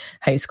in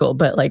high school.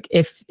 But like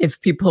if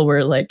people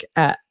were like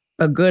at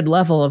a good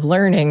level of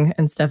learning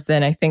and stuff,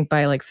 then I think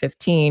by like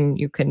 15,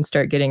 you can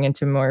start getting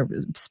into more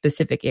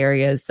specific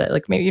areas that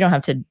like maybe you don't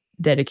have to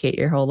dedicate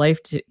your whole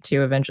life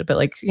to eventually, but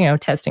like, you know,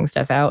 testing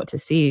stuff out to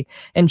see.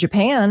 In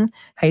Japan,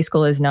 high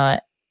school is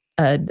not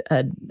and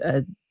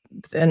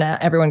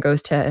everyone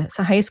goes to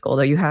high school,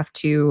 though you have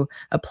to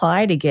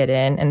apply to get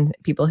in, and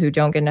people who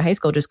don't get into high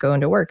school just go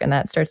into work, and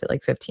that starts at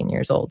like 15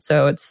 years old.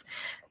 So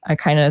I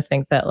kind of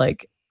think that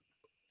like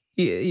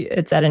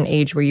it's at an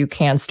age where you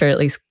can start at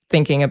least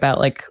thinking about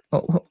like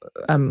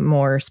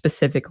more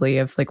specifically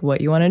of like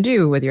what you want to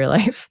do with your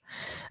life,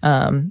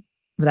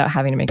 without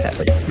having to make that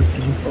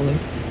decision fully.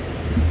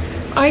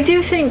 I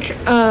do think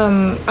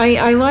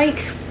I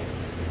like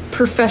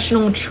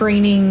professional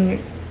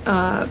training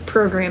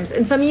programs,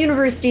 and some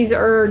universities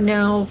are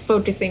now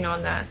focusing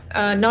on that.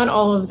 Not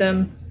all of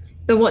them.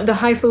 The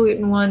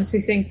highfalutin ones who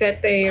think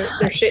that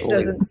their shit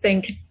doesn't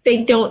stink,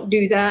 they don't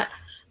do that.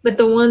 But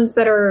the ones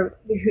that are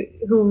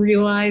who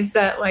realize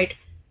that like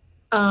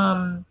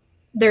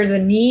there's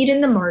a need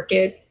in the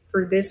market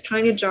for this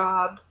kind of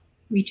job,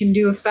 we can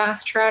do a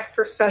fast track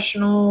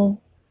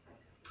professional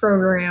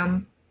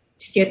program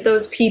to get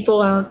those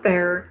people out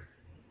there,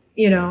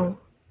 you know,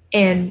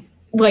 and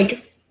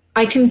like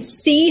I can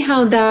see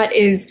how that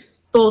is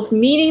both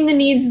meeting the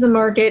needs of the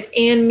market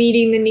and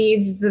meeting the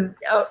needs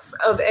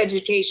of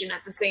education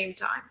at the same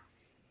time.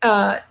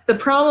 The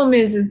problem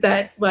is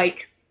that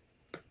like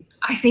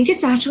I think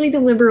it's actually the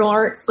liberal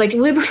arts, like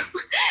liberal,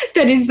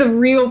 that is the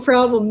real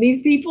problem.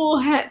 These people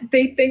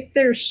they think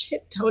their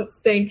shit don't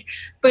stink,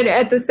 but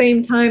at the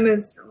same time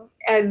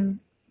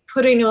as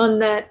putting on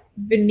that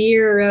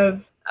veneer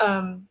of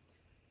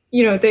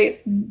you know,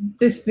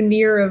 this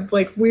veneer of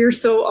like we're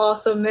so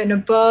awesome and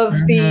above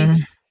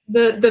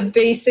the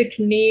basic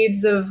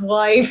needs of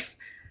life.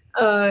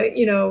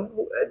 You know,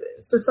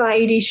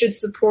 society should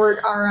support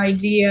our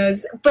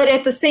ideas, but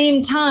at the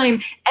same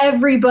time,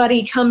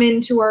 everybody come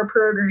into our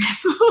program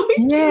so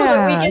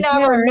that we can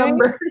have our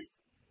numbers.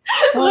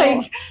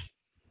 Like,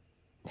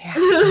 yeah,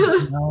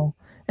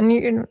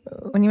 and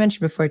when you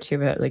mentioned before too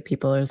about like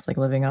people are just like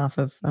living off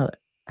of,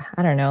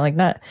 I don't know, like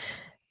not.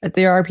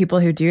 There are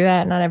people who do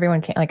that. Not everyone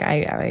can. Like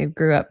I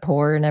grew up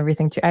poor and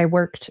everything too. I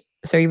worked,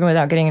 so even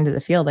without getting into the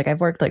field, like I've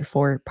worked like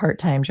 4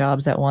 part-time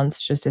jobs at once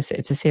just to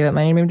save up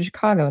money to move to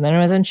Chicago. And then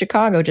I was in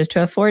Chicago just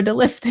to afford to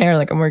live there.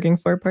 Like I'm working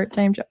 4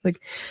 part-time jobs.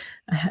 Like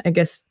I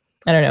guess,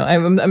 I don't know.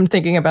 I'm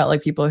thinking about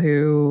like people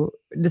who,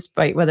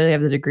 despite whether they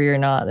have the degree or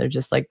not, they're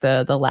just like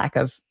the lack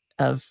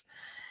of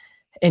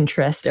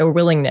interest or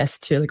willingness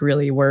to like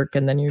really work,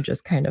 and then you're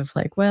just kind of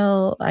like,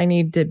 well, I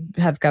need to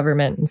have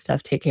government and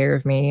stuff take care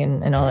of me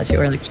and all that too,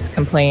 or like just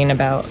complain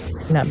about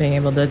not being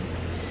able to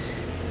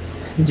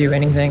do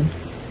anything.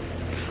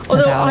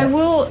 Although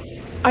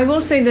I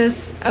will say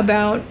this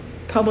about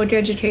public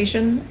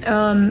education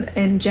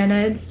and gen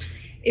eds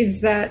is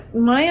that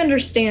my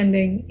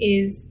understanding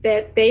is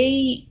that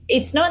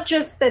it's not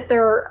just that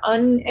there are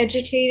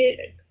uneducated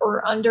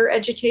or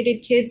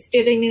undereducated kids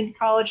getting in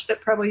college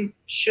that probably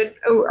should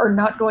or are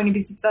not going to be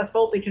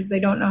successful because they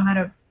don't know how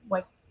to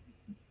like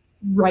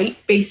write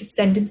basic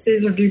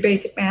sentences or do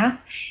basic math.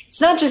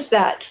 It's not just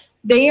that.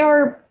 They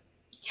are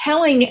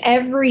telling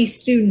every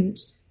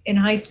student in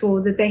high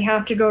school that they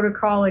have to go to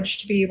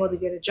college to be able to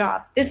get a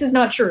job. This is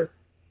not true.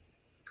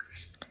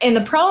 And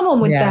the problem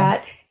with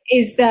that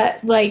is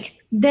that like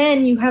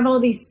then you have all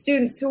these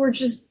students who are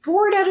just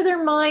bored out of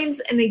their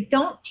minds and they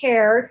don't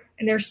care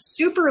and they're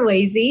super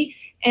lazy.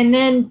 And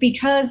then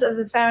because of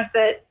the fact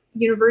that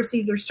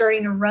universities are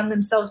starting to run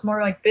themselves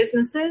more like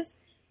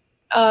businesses,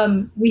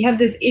 we have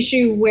this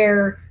issue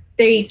where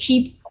they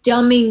keep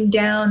dumbing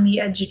down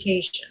the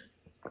education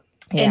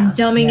and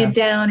dumbing it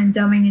down and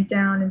dumbing it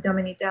down and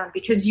dumbing it down,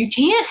 because you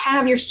can't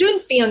have your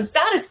students be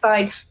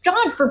unsatisfied.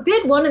 God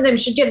forbid one of them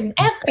should get an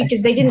F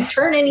because they didn't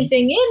turn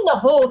anything in the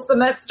whole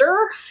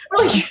semester.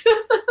 Like,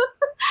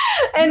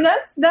 and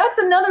that's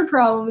another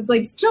problem. It's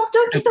like, don't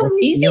get the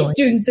lazy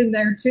students in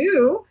there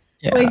too.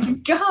 Yeah.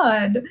 Like,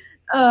 God.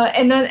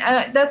 And then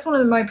that's one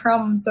of my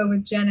problems, though,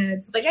 with gen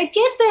eds. Like, I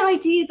get the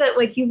idea that,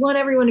 like, you want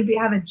everyone to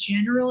have a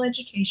general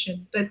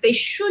education, but they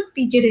should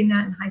be getting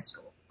that in high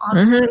school.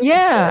 Honestly.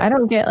 Yeah, I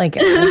don't get, like, a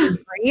degree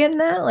in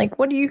that. Like,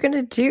 what are you going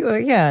to do?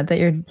 Yeah, that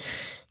you're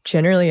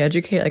generally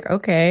educated. Like,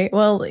 okay,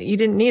 well, you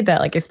didn't need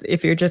that. Like,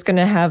 if you're just going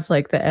to have,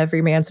 like, the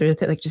everyman sort of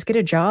thing, like, just get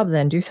a job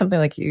then. Do something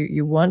like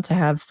you want to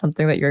have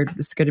something that you're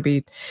just going to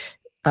be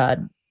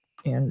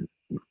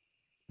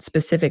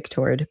specific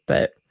toward,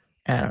 but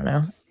I don't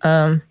know.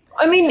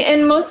 I mean,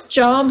 in most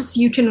jobs,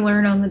 you can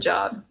learn on the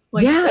job.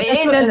 Like,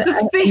 that's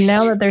the thing.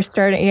 Now that they're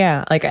starting,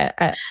 like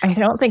I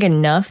don't think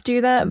enough do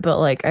that, but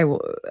like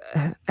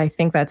I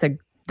think that's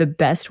the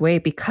best way,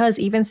 because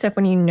even stuff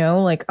when you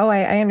know, like, oh,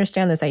 I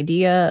understand this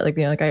idea, like,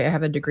 you know, like I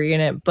have a degree in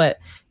it, but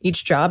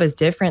each job is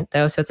different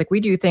though. So it's like, we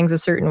do things a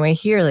certain way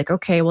here. Like,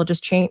 okay, well,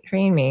 just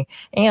train me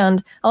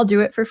and I'll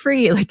do it for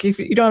free. Like, if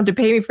you don't have to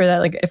pay me for that,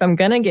 like if I'm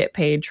going to get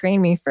paid,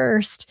 train me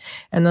first.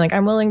 And then like,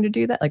 I'm willing to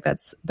do that. Like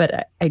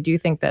but I do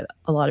think that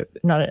a lot of,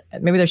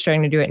 maybe they're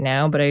starting to do it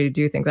now, but I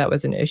do think that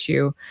was an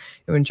issue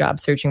when job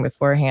searching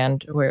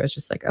beforehand, where it was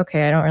just like,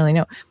 okay, I don't really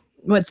know.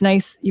 What's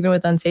nice, even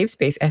with Unsafe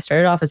Space, I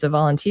started off as a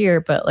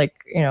volunteer, but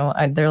like, you know,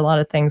 there are a lot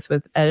of things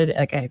with editing,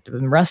 like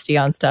I'm rusty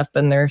on stuff,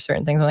 but there are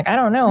certain things I'm like, I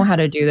don't know how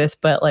to do this,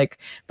 but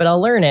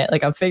I'll learn it.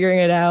 Like I'm figuring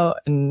it out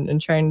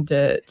and trying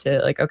to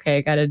like, okay,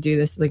 I got to do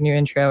this like new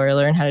intro or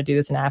learn how to do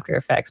this in After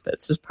Effects, but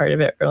it's just part of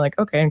it. Or like,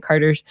 okay, and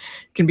Carter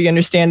can be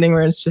understanding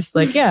where it's just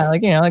like, yeah,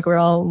 like, you know, like we're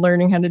all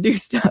learning how to do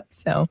stuff.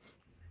 So.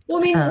 Well,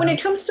 I mean, when it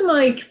comes to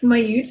like my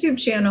YouTube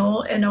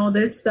channel and all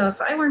this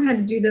stuff, I learned how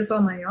to do this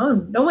on my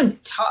own. No one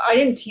taught. I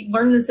didn't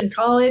learn this in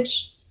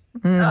college.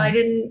 I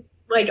didn't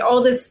like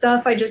all this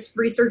stuff. I just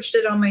researched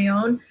it on my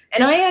own.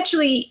 And I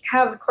actually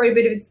have quite a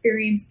bit of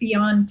experience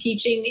beyond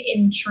teaching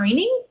in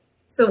training.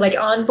 So like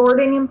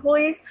onboarding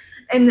employees.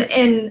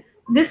 And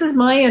this is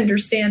my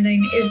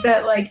understanding is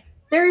that like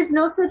there is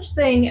no such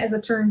thing as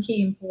a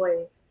turnkey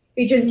employee,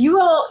 because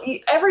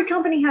every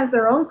company has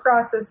their own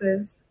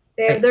processes.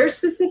 They have their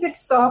specific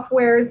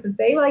softwares that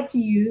they like to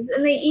use,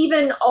 and they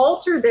even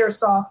alter their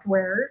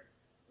software.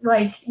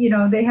 Like, you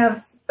know, they have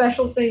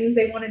special things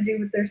they want to do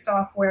with their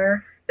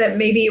software that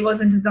maybe it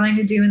wasn't designed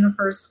to do in the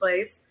first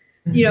place,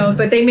 you know,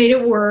 but they made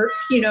it work,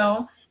 you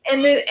know.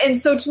 And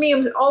so to me,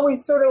 I'm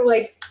always sort of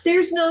like,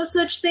 there's no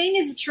such thing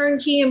as a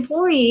turnkey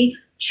employee.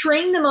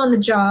 Train them on the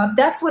job.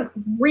 That's what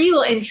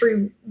real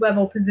entry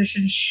level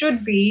positions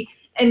should be.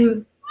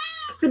 And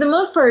for the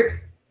most part,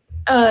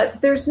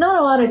 there's not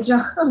a lot of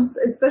jobs,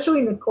 especially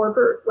in the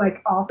corporate like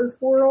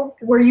office world,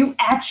 where you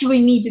actually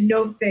need to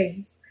know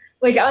things.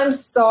 Like, I'm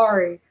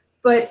sorry,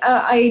 but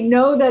I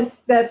know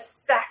that's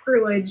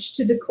sacrilege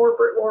to the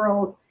corporate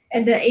world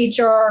and to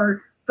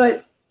HR,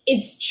 but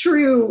it's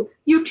true.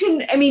 You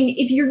can, I mean,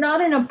 if you're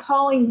not an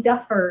appalling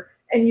duffer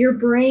and your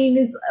brain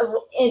is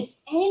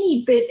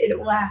any bit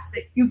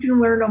elastic, you can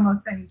learn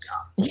almost any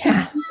job.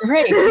 Yeah,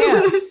 right.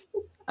 Yeah.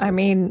 I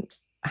mean,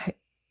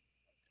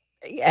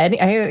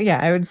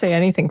 I would say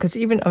anything, because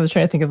even I was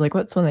trying to think of like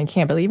what's one they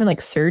can't, but even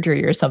like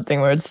surgery or something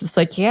where it's just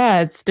like,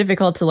 yeah, it's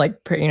difficult to like,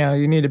 you know,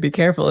 you need to be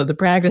careful of the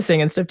practicing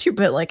and stuff too,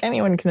 but like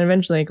anyone can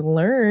eventually like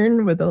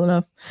learn with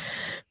enough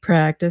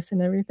practice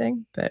and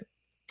everything. But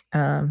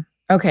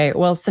okay,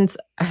 well, since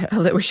I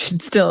know that we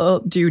should still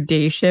do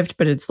day shift,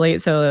 but it's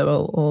late,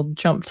 so we'll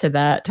jump to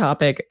that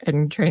topic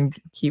and try and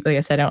keep, like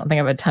I said, I don't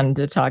think I have a ton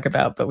to talk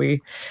about, but we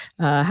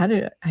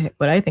had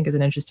what I think is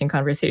an interesting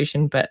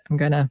conversation, but I'm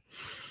gonna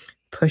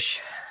push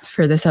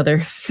for this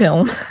other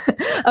film.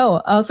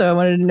 Oh, also, I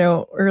wanted to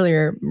know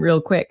earlier, real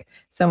quick,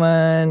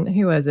 someone,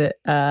 who was it?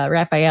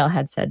 Raphael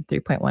had said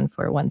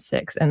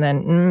 3.1416 and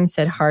then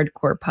said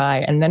hardcore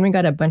pie. And then we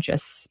got a bunch of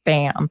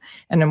spam.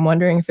 And I'm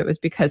wondering if it was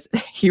because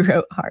he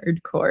wrote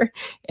hardcore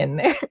in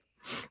there,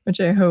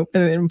 which I hope,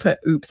 and then put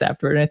oops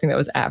afterward. And I think that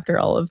was after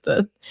all of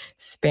the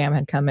spam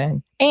had come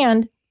in.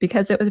 And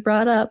because it was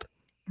brought up,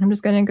 I'm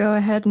just going to go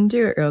ahead and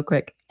do it real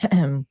quick.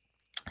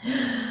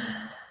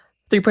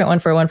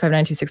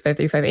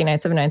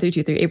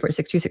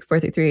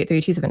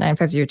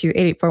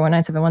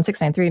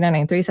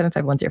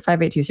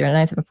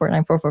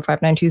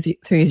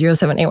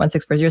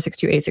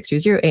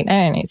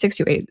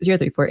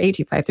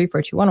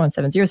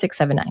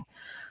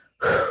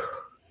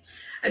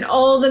 And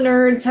all the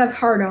nerds have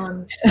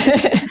hard-ons.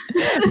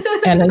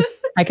 And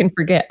I can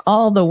forget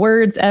all the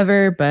words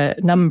ever,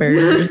 but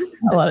numbers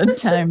a lot of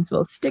times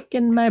will stick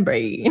in my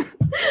brain.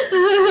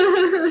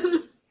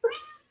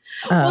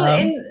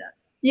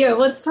 Yeah,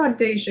 let's talk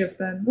day shift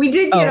then. We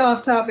did get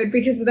off topic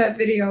because of that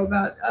video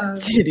about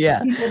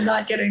people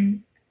not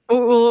getting.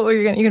 Well,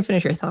 you can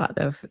finish your thought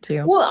though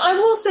too. Well, I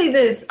will say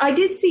this: I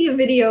did see a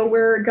video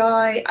where a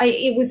guy,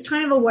 it was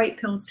kind of a white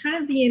pill. It's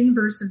kind of the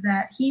inverse of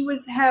that. He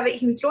was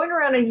going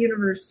around a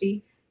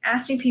university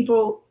asking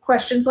people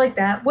questions like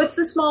that. What's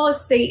the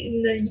smallest state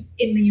in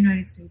the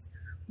United States?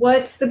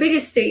 What's the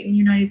biggest state in the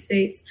United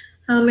States?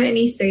 How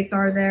many states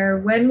are there?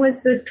 When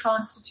was the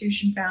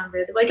Constitution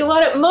founded? Like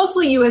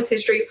mostly U.S.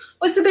 history.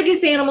 What's the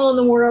biggest animal in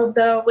the world,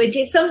 though? Like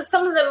some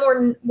of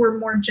them were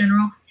more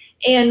general.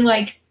 And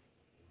like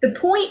the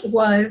point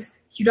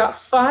was, you got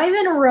 5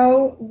 in a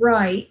row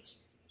right.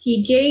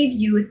 He gave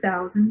you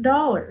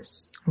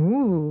 $1,000.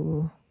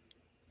 Ooh.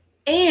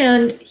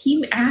 And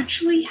he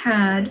actually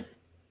had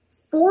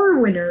 4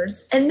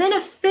 winners, and then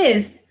a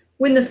 5th.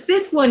 When the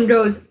 5th one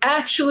goes,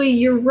 actually,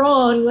 you're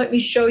wrong. Let me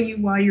show you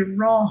why you're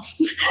wrong.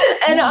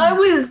 And it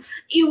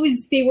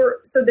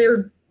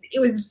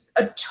was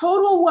a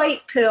total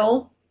white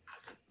pill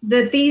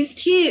that these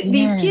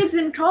kids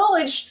in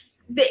college,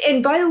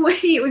 and by the way,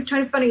 it was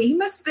kind of funny. He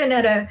must have been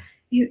at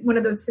one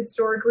of those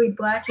historically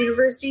black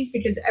universities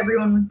because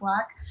everyone was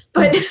black.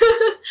 But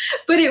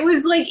but it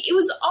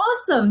was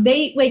awesome.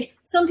 They like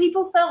some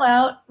people fell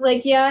out.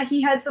 Like, yeah,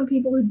 he had some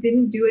people who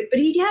didn't do it, but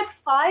he had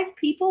 5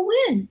 people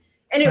win.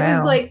 And it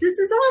was like, this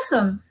is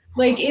awesome.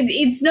 Like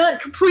it's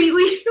not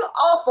completely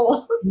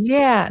awful.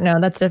 Yeah, no,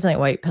 that's definitely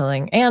white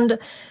pilling. And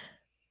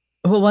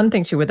well, one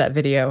thing too with that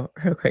video,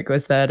 real quick,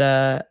 was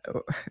that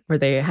where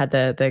they had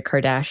the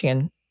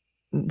Kardashian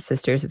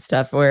sisters and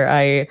stuff, where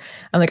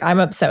I'm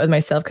upset with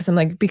myself because I'm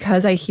like,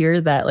 because I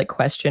hear that like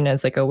question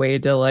as like a way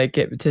to like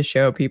get to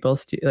show people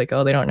like,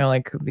 oh, they don't know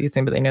like these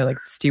things, but they know like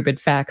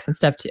stupid facts and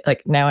stuff.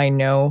 Like now I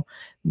know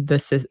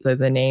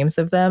the names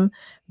of them,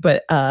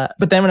 but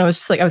then when I was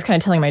just like, I was kind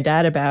of telling my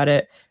dad about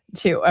it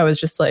too. I was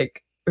just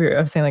like, I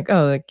was saying like,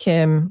 oh, like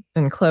Kim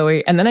and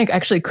Chloe, and then I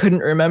actually couldn't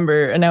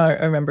remember, and now I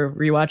remember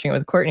rewatching it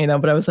with Courtney though.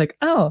 But I was like,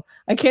 oh,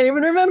 I can't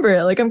even remember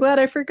it. Like, I'm glad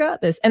I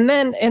forgot this. And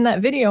then in that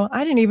video,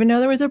 I didn't even know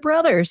there was a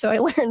brother, so I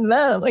learned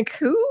that. I'm like,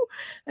 who?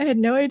 I had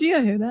no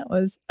idea who that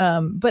was.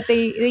 But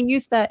they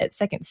used that at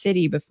Second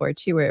City before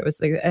too, where it was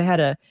like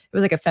it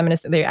was like a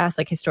feminist. They asked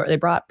like they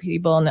brought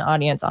people in the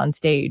audience on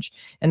stage,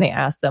 and they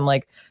asked them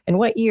like, in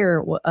what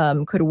year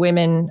could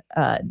women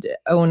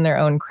own their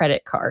own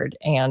credit card?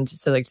 And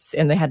so like,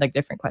 and they had like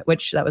different,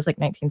 which that was like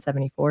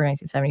 1974,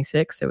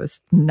 1976. It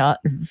was not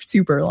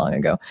super long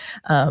ago,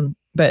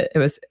 but it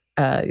was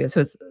so it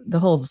was, the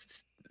whole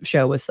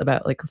show was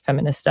about like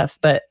feminist stuff,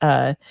 but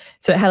so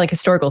it had like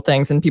historical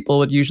things, and people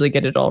would usually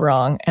get it all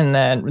wrong, and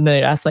then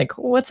they'd ask like,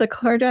 what's a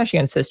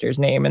Kardashian sister's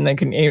name, and they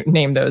can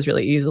name those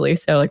really easily.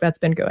 So like that's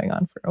been going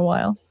on for a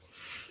while.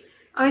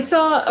 I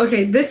saw,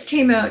 this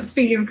came out,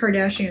 speaking of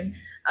Kardashian,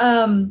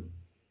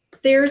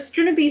 there's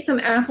going to be some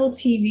Apple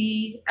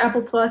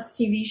Plus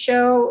TV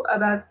show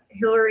about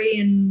Hillary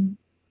and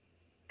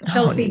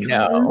Chelsea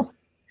Clinton.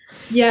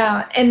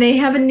 Yeah, and they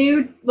have a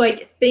new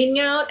like thing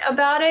out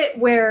about it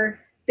where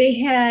they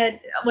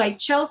had like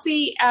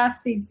Chelsea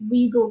asked these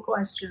legal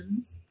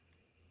questions,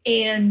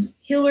 and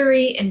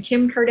Hillary and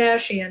Kim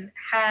Kardashian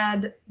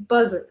had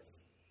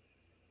buzzers,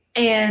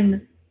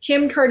 and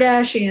Kim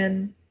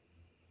Kardashian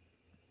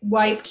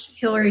wiped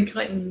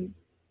the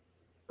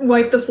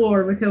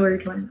floor with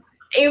Hillary Clinton.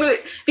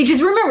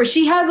 Because remember,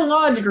 she has a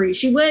law degree.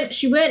 She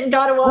went and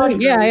got a law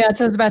degree. Yeah, that's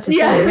what I was about to say.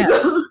 Yeah.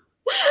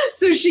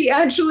 So she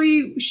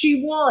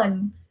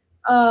won.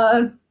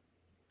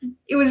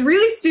 It was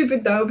really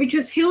stupid though,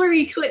 because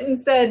Hillary Clinton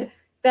said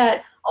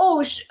that,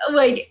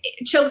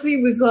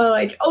 Chelsea was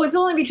like, oh, it's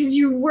only because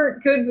you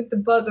weren't good with the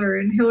buzzer,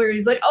 and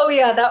Hillary's like, oh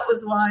yeah, that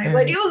was why.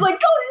 Like it was like,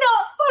 oh no,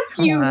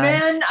 fuck you,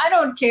 man. I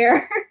don't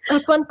care.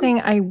 That's one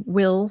thing I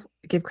will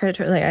give credit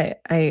to. Like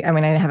I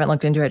mean, I haven't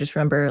looked into it. I just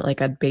remember like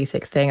a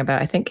basic thing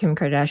about, I think Kim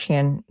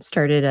Kardashian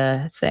started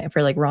a thing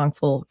for like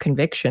wrongful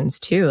convictions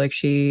too. Like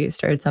she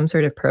started some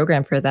sort of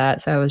program for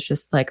that. So I was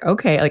just like,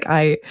 okay, like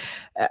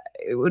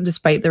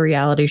despite the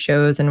reality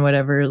shows and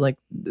whatever, like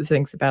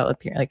things about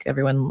like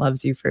everyone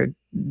loves you for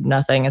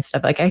nothing and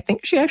stuff. Like I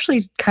think she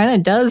actually kind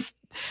of does.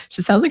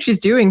 She sounds like she's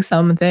doing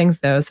some things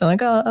though. So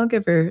like, I'll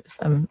give her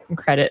some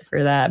credit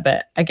for that.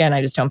 But again,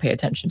 I just don't pay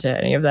attention to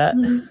any of that.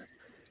 Mm-hmm.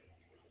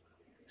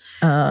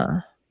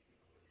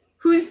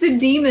 Who's the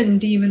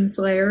demon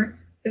slayer?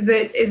 Is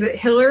it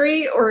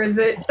Hillary or is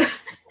it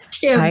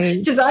Kim?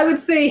 Because I would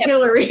say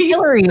Hillary.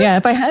 Hillary, yeah.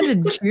 If I had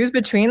to choose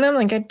between them,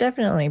 like I'd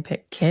definitely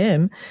pick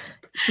Kim.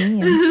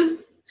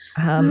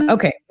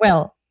 Okay,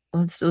 well,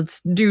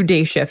 let's do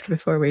day shift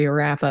before we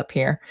wrap up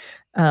here.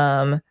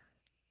 I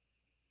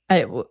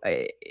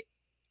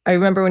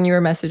remember when you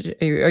were messaging.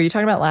 Are you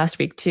talking about last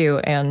week too?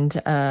 And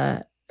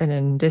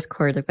in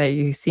Discord, like that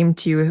you seem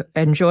to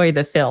enjoy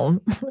the film.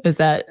 Is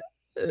that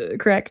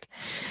correct?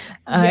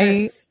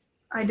 Yes,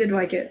 I did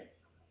like it.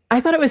 I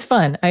thought it was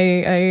fun. I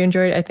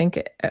enjoyed it. I think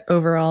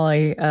overall,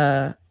 like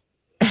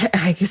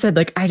I said,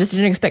 like I just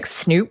didn't expect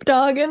Snoop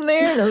Dogg in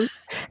there, and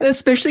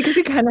especially because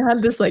he kind of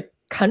had this like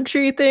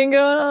country thing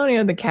going on, you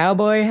know, the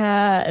cowboy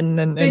hat, and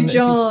then Big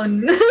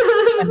John.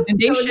 And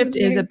Day Shift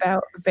is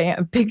about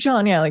Big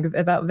John, yeah, like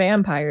about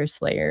vampire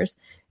slayers,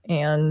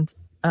 and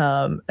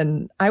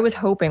I was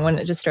hoping when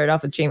it just started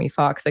off with Jamie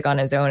Foxx like on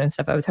his own and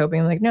stuff, I was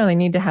hoping like, no, they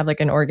need to have like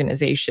an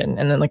organization,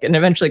 and then like, and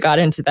eventually got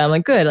into them,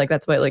 like good, like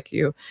that's what like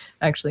you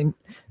actually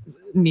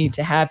need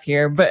to have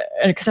here. But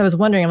because I was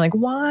wondering, I'm like,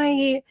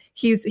 why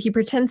he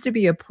pretends to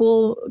be a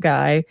pool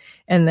guy,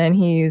 and then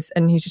he's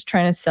just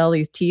trying to sell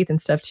these teeth and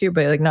stuff too,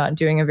 but like not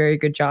doing a very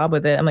good job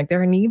with it. I'm like,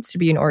 there needs to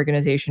be an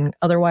organization.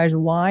 Otherwise,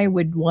 why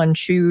would one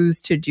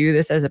choose to do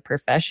this as a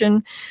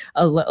profession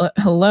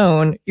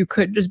alone? You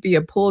could just be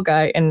a pool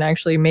guy and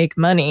actually make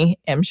money.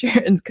 I'm sure,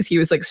 because he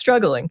was like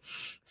struggling.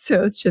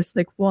 So it's just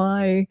like,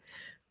 why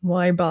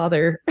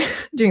bother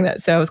doing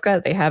that? So I was glad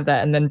that they have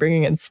that, and then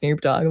bringing in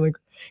Snoop Dogg, like,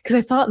 because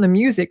I thought in the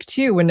music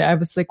too, when I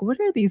was like, what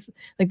are these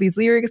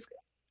lyrics?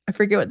 I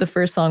forget what the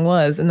first song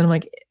was. And then I'm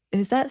like,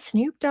 is that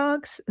Snoop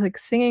Dogg's like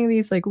singing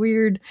these like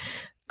weird,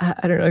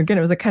 I don't know. Again,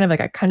 it was like kind of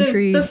like a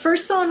country. The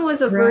first song was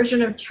a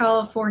version of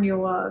California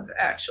Love,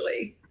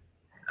 actually.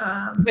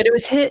 But it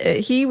was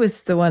he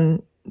was the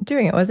one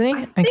doing it, wasn't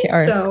he? I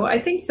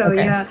think so.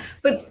 Okay. Yeah.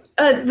 But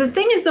the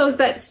thing is, though, is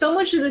that so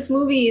much of this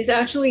movie is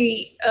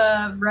actually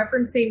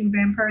referencing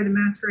Vampire the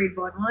Masquerade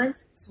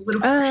Bloodlines. It's a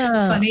little funny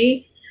to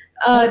me.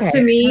 I haven't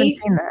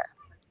seen that.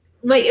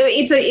 Like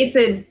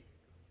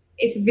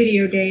it's a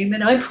video game,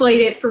 and I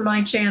played it for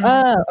my channel.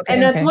 Oh, okay,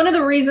 and that's one of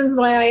the reasons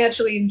why I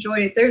actually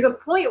enjoyed it. There's a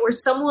point where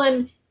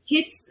someone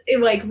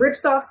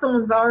rips off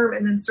someone's arm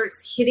and then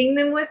starts hitting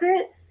them with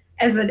it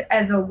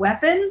as a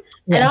weapon.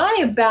 Yes. And I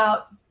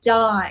about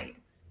died.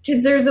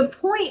 Because there's a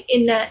point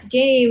in that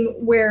game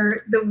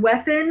where the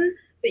weapon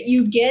that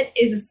you get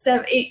is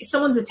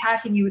someone's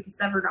attacking you with a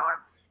severed arm.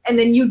 And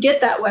then you get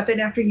that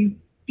weapon after you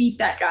beat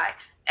that guy.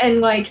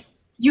 And like,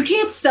 you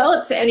can't sell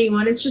it to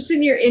anyone. It's just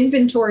in your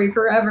inventory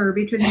forever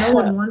because no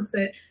one wants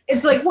it.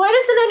 It's like, why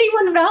doesn't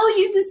anyone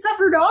value the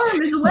severed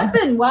arm as a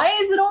weapon? Why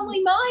is it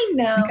only mine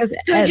now? Because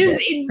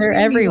it they're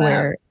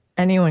everywhere.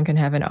 Anyone can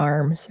have an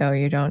arm, so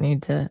you don't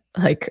need to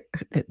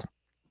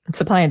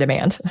supply and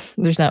demand.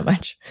 There's not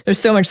much. There's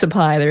so much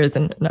supply. There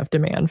isn't enough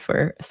demand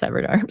for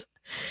severed arms.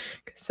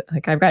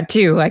 Like I've got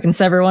two. I can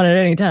sever one at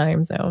any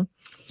time. So,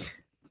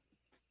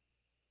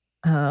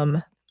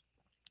 all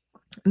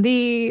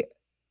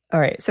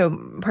right. So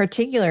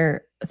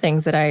particular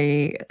things that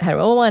I had.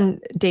 Well,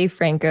 one, Dave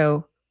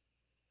Franco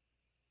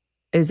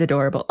is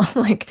adorable.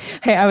 Like,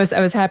 hey, I was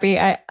happy.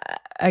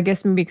 I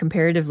guess maybe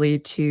comparatively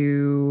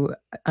to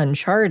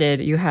Uncharted,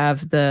 you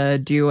have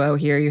the duo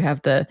here. You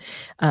have the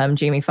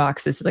Jamie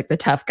Foxx is like the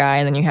tough guy,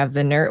 and then you have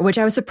the nerd, which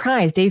I was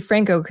surprised, Dave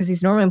Franco, because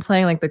he's normally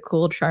playing like the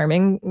cool,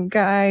 charming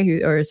guy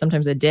or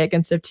sometimes a dick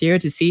and stuff too.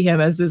 To see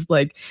him as this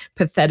like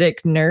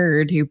pathetic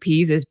nerd who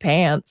pees his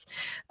pants,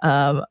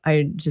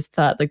 I just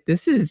thought like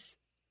this is.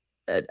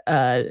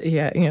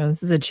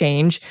 This is a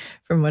change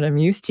from what I'm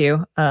used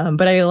to.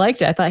 But I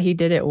liked it. I thought he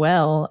did it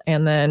well,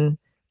 and then.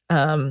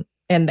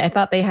 And I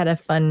thought they had a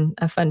fun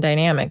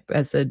dynamic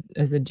as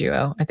the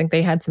duo. I think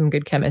they had some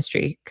good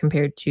chemistry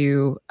compared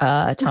to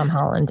Tom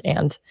Holland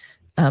and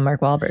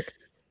Mark Wahlberg.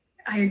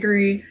 I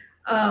agree.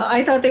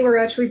 I thought they were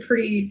actually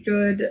pretty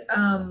good.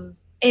 And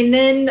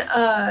then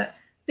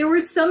there were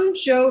some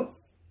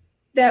jokes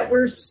that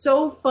were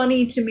so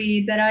funny to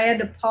me that I had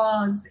to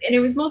pause. And it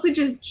was mostly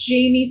just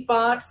Jamie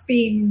Foxx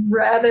being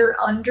rather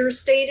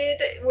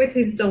understated with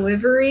his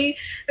delivery.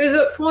 There's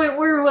a point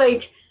where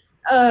like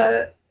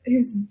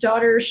his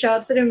daughter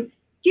shouts at him,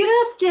 "Get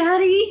up,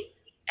 Daddy!"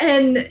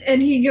 And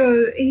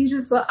he's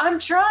just like, "I'm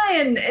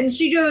trying," and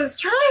she goes,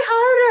 "Try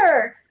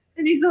harder,"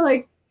 and he's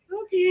like,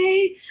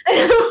 "Okay."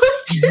 And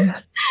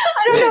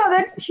I don't know,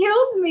 that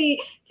killed me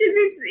because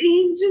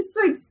he's just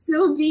like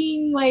still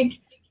being like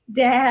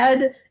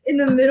dad in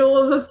the middle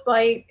of a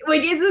fight.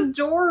 Like it's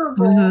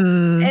adorable,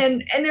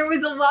 and there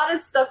was a lot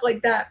of stuff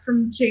like that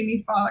from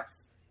Jamie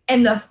Foxx,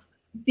 and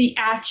the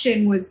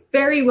action was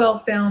very well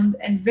filmed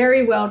and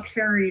very well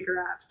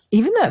choreographed.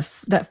 Even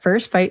that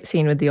first fight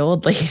scene with the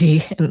old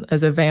lady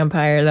as a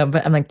vampire, though,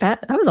 but I'm like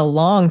that was a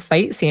long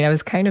fight scene. I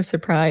was kind of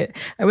surprised.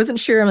 I wasn't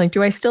sure. I'm like,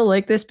 do I still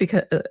like this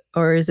because,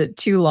 or is it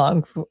too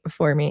long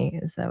for me?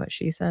 Is that what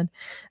she said?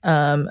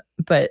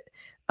 But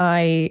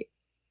I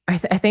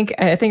think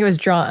it was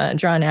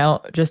drawn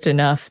out just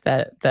enough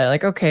that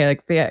like okay,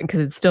 like because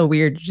it's still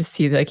weird to just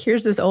see like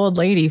here's this old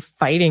lady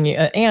fighting you,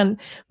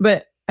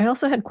 but. I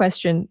also had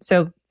questions.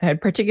 So I had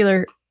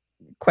particular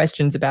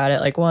questions about it.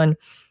 Like one,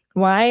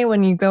 why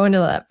when you go into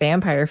that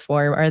vampire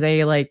form, are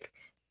they like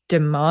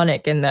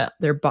demonic and that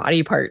their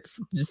body parts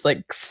just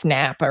like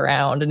snap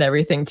around and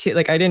everything too?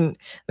 Like I didn't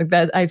like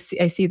that. I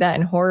see that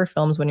in horror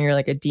films when you're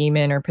like a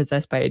demon or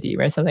possessed by a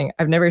demon or something.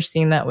 I've never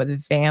seen that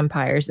with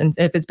vampires. And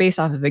if it's based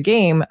off of a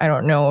game, I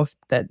don't know if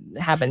that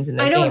happens in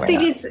the game. I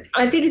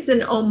think it's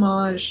an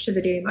homage to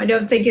the game. I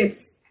don't think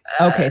it's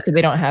okay, so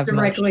they don't have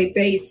directly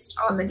based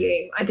on the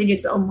game. I think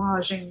it's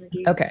homaging the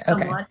game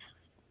somewhat. Okay.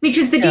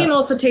 Because the game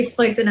also takes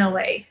place in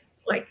LA.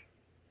 Like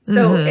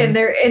so and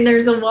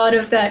there's a lot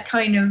of that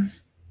kind of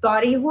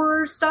body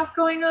horror stuff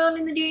going on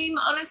in the game,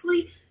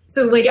 honestly.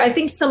 So like I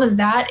think some of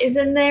that is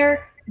in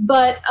there.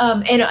 But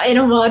and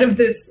a lot of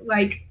this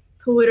like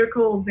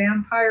political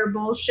vampire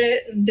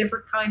bullshit and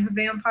different kinds of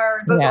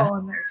vampires, that's all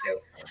in there too.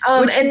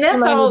 And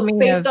that's all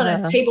based on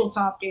a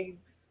tabletop game.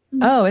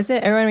 Oh, is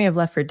it? It reminded me of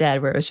Left 4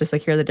 Dead, where it was just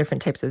like here are the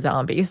different types of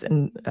zombies,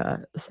 and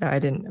so I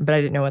didn't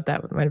know what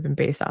that might have been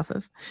based off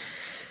of.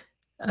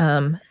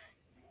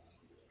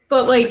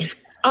 But like,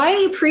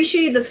 I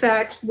appreciated the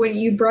fact when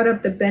you brought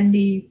up the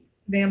bendy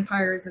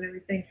vampires and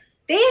everything,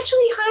 they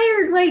actually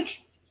hired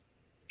like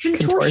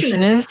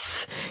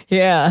contortionists.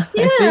 Yeah,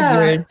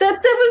 that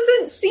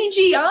wasn't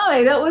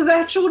CGI. That was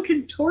actual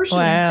contortionists.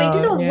 Wow, they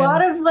did a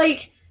lot of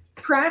like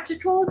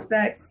practical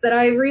effects that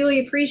I really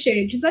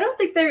appreciated because I don't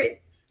think they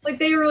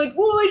were like,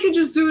 well, I could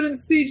just do it in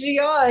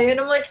CGI.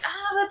 And I'm like,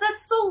 but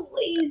that's so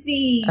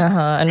lazy.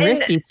 And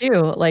risky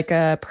too. Like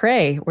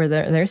Prey, where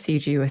their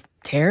CG was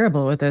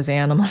terrible with those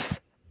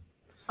animals.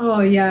 Oh,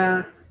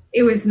 yeah.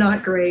 It was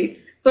not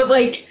great. But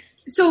like,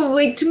 so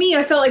like to me,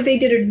 I felt like they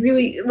did a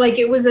really, like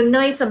it was a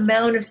nice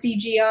amount of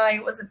CGI.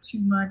 It wasn't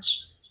too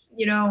much,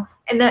 you know.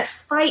 And that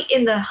fight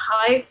in the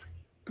hive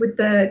with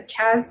the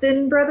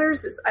Kasdan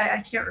brothers.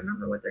 I can't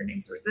remember what their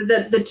names were.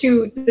 The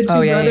two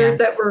yeah, brothers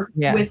that were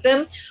Yeah. with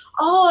them.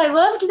 Oh, I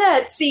loved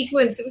that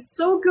sequence. It was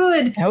so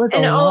good. That was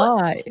And a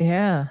lot.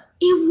 Yeah.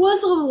 It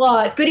was a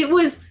lot, but it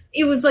was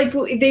like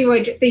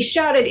they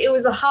shouted it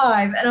was a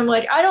hive, and I'm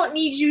like, I don't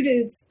need you to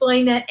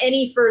explain that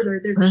any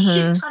further. There's a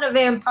shit ton of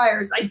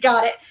vampires. I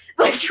got it.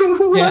 Like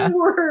one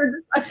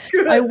word.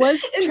 I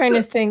was trying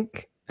to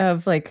think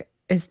of like,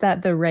 is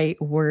that the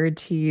right word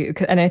to use?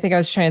 And I think I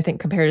was trying to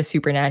think compared to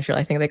Supernatural.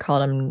 I think they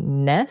called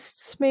them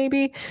nests,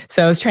 maybe.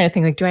 So I was trying to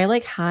think like, do I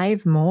like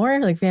hive more,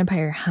 like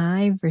vampire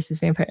hive versus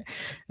vampire?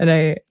 And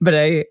I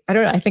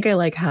don't know. I think I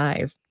like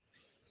hive.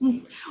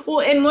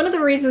 Well, and one of the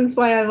reasons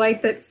why I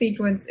like that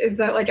sequence is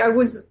that like I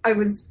was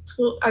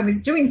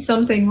doing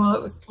something while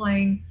it was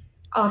playing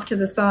off to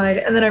the side,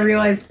 and then I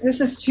realized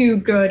this is too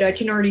good. I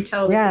can already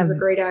tell this is a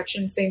great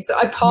action scene. So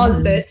I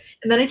paused it,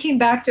 and then I came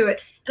back to it,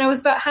 and I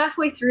was about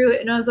halfway through it,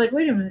 and I was like,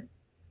 wait a minute,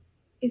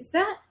 is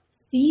that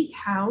Steve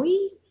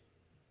Howie?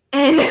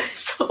 And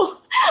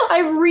so I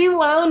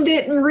rewound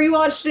it and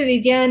rewatched it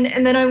again,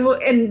 and then I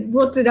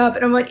looked it up,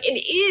 and I'm like, it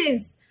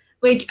is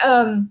like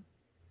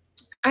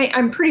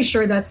I'm pretty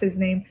sure that's his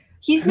name.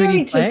 He's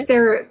married to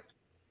Sarah.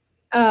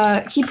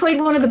 He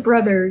played one of the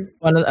brothers.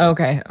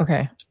 Okay.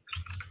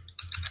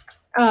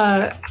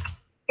 And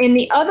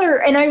the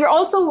other, and I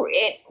also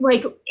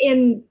like,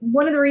 in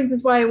one of the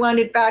reasons why I wound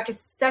it back a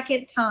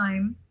second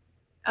time,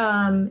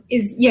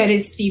 it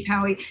is Steve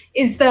Howie.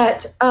 Is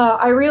that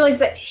I realized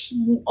that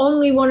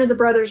only one of the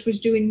brothers was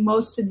doing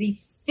most of the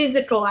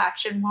physical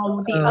action,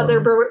 while the other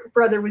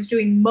brother was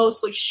doing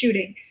mostly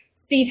shooting.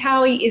 Steve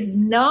Howie is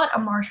not a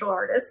martial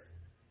artist.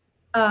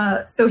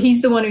 So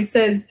he's the one who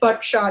says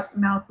buckshot,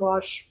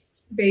 mouthwash,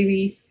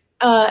 baby.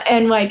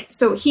 And like,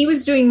 so he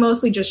was doing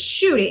mostly just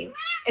shooting,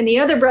 and the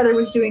other brother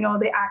was doing all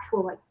the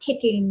actual like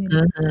kicking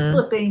and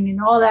flipping and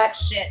all that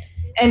shit.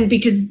 And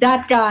because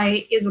that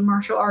guy is a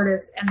martial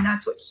artist, and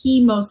that's what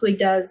he mostly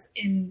does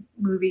in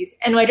movies.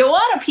 And like a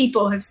lot of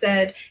people have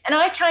said, and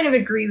I kind of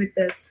agree with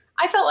this,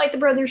 I felt like the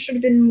brothers should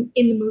have been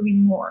in the movie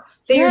more.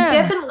 They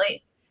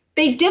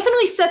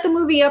definitely set the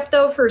movie up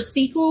though for a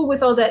sequel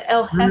with all that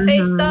El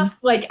Jefe stuff.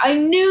 Like I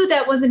knew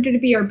that wasn't going to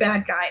be our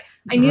bad guy.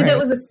 I knew that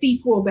was a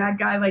sequel bad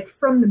guy, like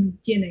from the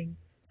beginning.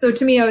 So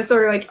to me, I was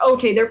sort of like,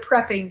 okay, they're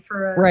prepping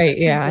for a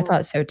sequel. Yeah, I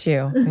thought so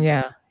too.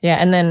 Yeah.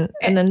 And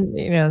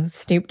then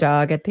Snoop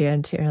Dogg at the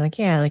end too. Like,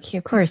 yeah, like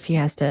of course he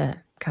has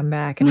to come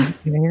back, and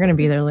you're going to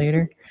be there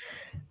later.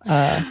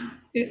 I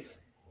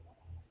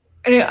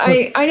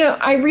know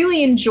I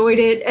really enjoyed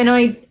it, and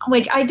I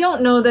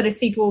don't know that a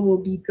sequel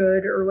will be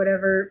good or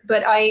whatever,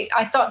 but I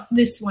thought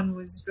this one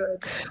was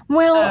good.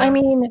 Well, I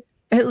mean,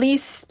 at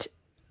least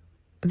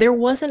there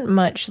wasn't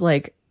much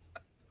like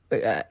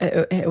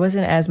it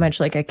wasn't as much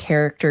like a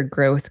character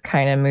growth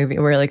kind of movie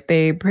where like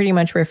they pretty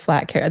much were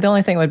flat character. The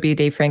only thing would be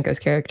Dave Franco's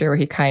character where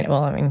he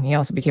he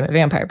also became a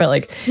vampire, but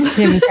like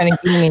him kind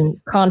of gaining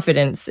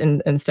confidence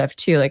and stuff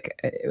too.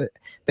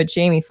 But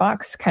Jamie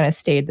Foxx kind of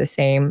stayed the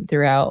same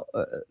throughout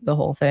the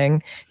whole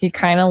thing. He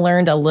kind of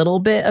learned a little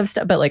bit of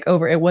stuff, but like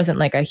it wasn't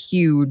like a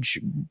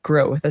huge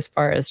growth as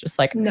far as just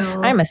like,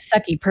 I'm a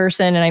sucky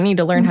person and I need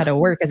to learn how to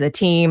work as a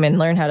team and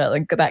learn how to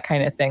like that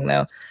kind of thing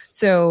though.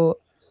 So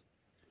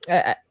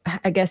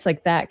I guess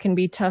like that can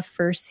be tough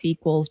for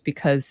sequels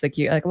because like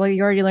you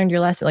already learned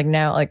your lesson. Like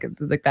now,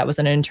 like that was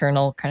an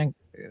internal kind of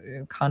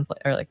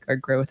conflict or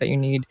growth that you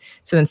need.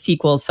 So then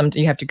sequels,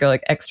 you have to go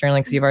like externally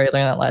because you've already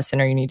learned that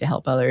lesson, or you need to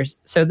help others.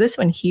 So this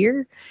one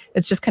here,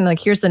 it's just kind of like,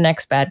 here's the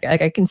next bad guy.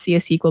 Like I can see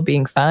a sequel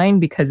being fine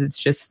because it's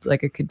just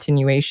like a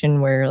continuation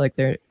where like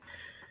they're.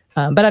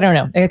 But I don't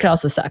know. It could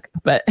also suck.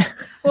 But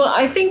well,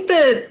 I think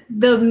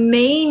the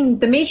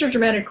major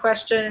dramatic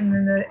question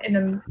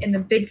and the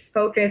big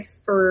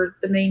focus for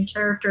the main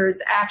character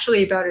is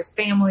actually about his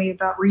family,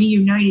 about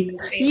reuniting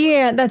his family.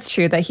 Yeah, that's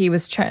true. That he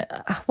was trying.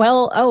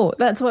 Well,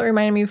 that's what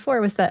reminded me before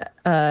was that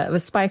it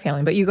was Spy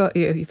Family. But you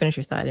finish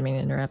your thought. I didn't mean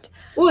to interrupt.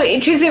 Well,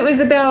 because it was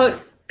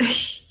about.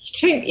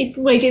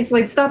 It's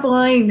like stop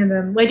lying to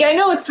them. Like I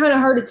know it's kind of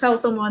hard to tell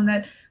someone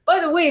that. By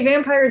the way,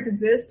 vampires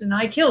exist and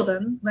I kill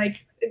them.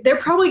 Like, they're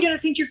probably going to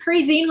think you're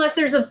crazy unless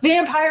there's a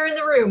vampire in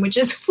the room, which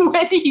is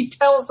when he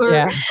tells her.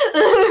 Yeah.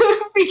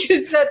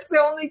 Because that's the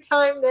only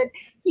time that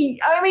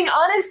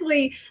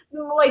honestly,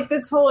 like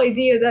this whole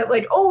idea that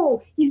like,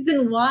 oh, he's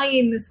been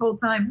lying this whole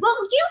time. Well,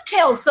 you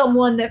tell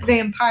someone that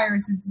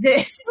vampires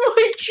exist.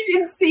 Like, you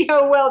can see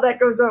how well that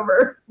goes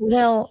over.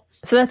 Well,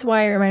 so that's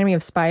why it reminded me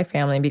of Spy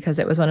Family, because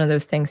it was one of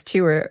those things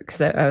too, where,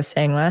 because I was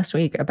saying last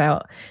week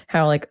about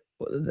how like,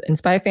 in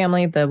Spy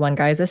Family, the one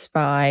guy's a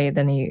spy.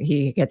 Then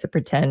he gets a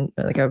pretend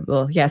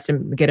he has to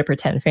get a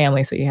pretend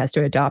family, so he has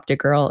to adopt a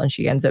girl, and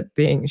she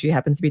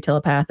happens to be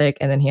telepathic,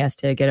 and then he has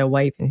to get a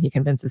wife, and he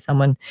convinces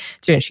someone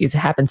to, and she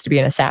happens to be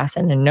an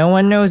assassin, and no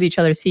one knows each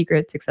other's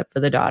secrets except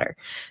for the daughter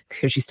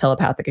because she's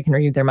telepathic and can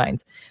read their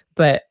minds.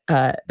 But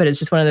it's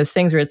just one of those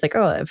things where it's like,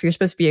 oh, if you're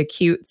supposed to be a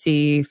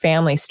cutesy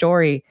family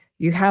story,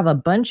 you have a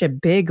bunch of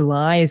big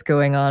lies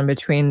going on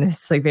between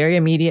this like very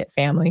immediate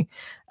family.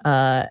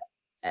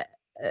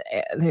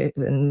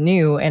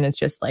 new, and it's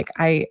just like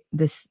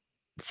this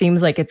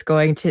seems like it's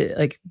going to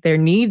like there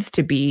needs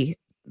to be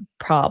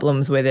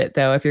problems with it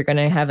though if you're going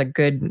to have a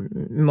good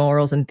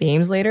morals and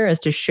themes later, is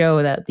to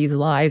show that these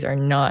lies are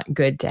not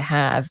good to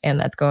have and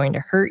that's going to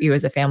hurt you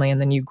as a family,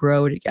 and then you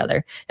grow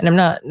together.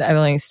 And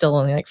I'm still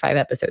only like 5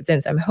 episodes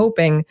in, so I'm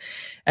hoping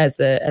as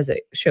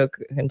the show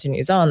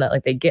continues on that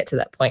like they get to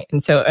that point.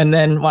 And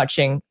then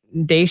watching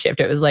Day Shift,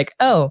 it was like,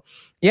 oh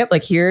yep,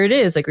 like here it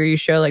is, like where you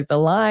show like the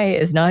lie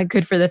is not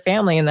good for the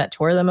family and that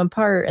tore them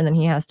apart, and then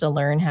he has to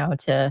learn how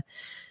to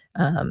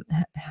God,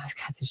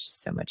 there's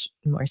just so much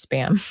more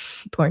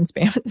porn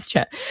spam in this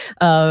chat.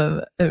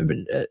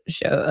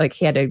 Show like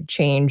he had to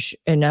change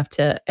enough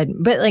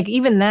but like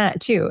even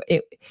that too,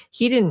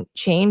 he didn't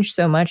change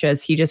so much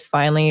as he just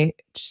finally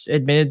just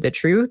admitted the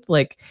truth.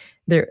 Like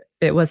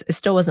it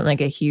still wasn't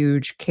like a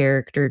huge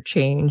character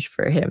change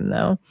for him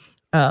though.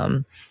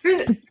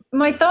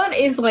 My thought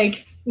is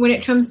like when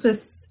it comes to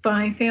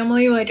Spy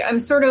Family, like I'm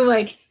sort of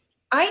like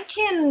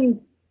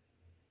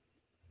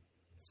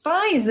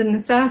spies and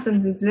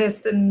assassins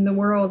exist in the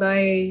world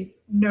I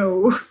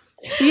know.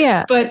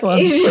 Yeah. But,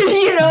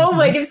 you know,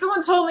 like if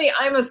someone told me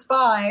I'm a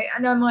spy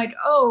and I'm like,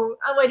 oh,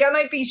 like I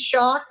might be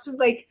shocked,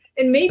 like,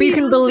 and maybe but you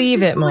can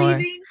believe it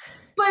more.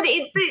 But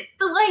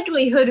the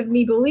likelihood of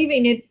me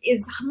believing it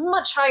is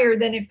much higher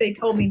than if they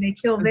told me they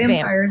kill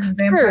vampires and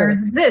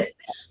vampires exist.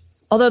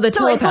 Although the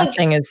telepath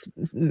thing is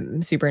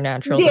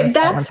supernatural. Yeah,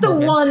 that's the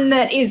one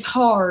that is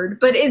hard.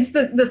 But it's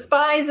the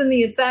spies and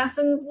the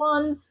assassins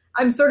one.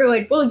 I'm sort of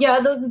like, well,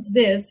 yeah, those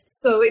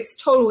exist, so it's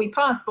totally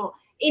possible.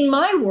 In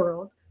my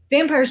world,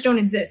 vampires don't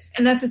exist,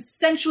 and that's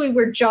essentially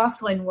where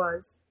Jocelyn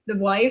was, the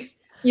wife.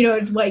 You know,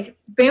 like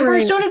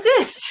vampires don't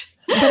exist.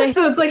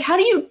 So it's like, how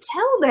do you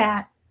tell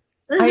that?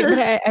 But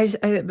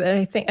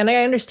I think, and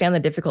I understand the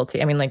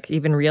difficulty. I mean, like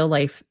even real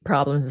life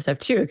problems and stuff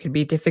too. It could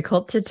be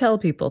difficult to tell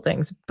people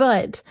things,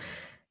 but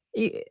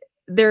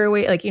there are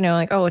ways, like, you know,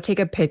 like, oh, take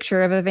a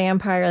picture of a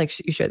vampire, like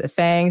you show the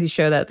fangs, you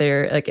show that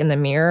they're like in the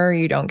mirror,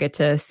 you don't get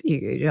to see,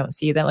 you don't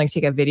see them, like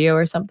take a video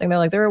or something. They're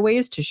like, there are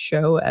ways to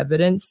show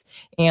evidence,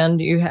 and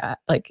you have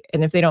like,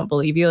 and if they don't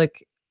believe you,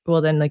 like,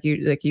 well, then like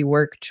you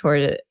work toward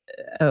it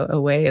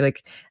a way.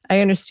 Like I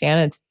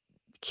understand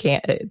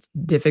it's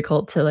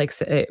difficult to like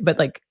say, but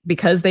like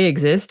because they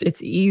exist,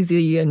 it's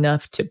easy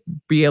enough to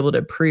be able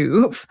to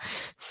prove.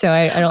 So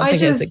I don't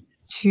think it's like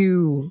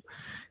too.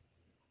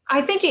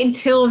 I think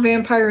until a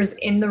vampire is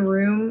in the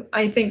room,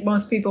 I think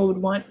most people would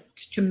want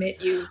to commit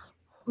you.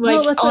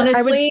 Like, well,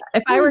 honestly,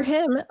 if I were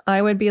him,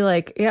 I would be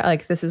like, yeah,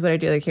 like this is what I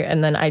do, like here,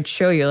 and then I'd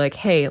show you, like,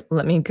 hey,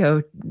 let me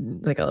go,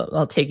 like,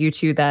 I'll take you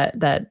to that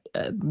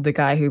the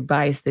guy who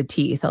buys the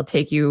teeth. I'll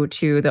take you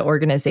to the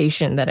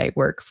organization that I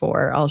work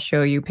for. I'll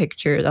show you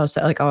pictures.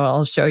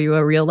 I'll show you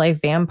a real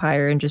life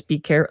vampire, and just be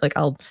careful. Like,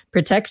 I'll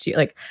protect you.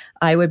 Like,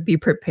 I would be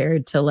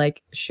prepared to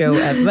like show,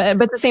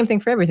 but the same thing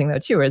for everything though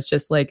too. Where it's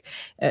just like,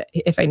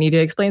 if I need to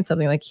explain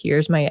something, like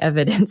here's my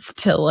evidence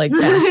to like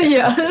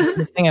that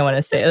the thing I want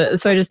to say.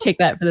 So I just take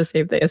that for the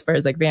same thing as far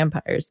as like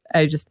vampires.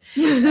 I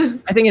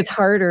think it's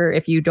harder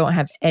if you don't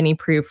have any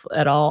proof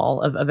at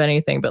all of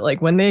anything. But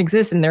like when they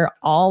exist and they're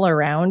all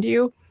around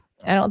you,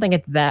 I don't think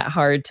it's that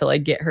hard to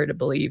like get her to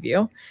believe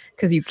you,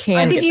 because you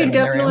can. I think you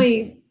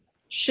definitely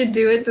should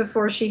do it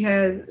before she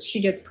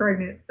gets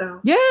pregnant though.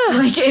 Yeah,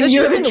 like and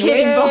you have a kid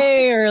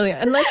way earlier,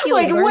 unless you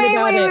like way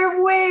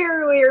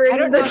earlier. I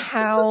don't know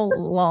how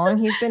long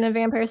he's been a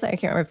vampire. So I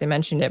can't remember if they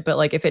mentioned it, but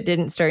like if it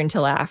didn't start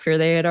until after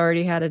they had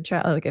already had a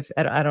child, like if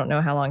I don't know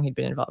how long he'd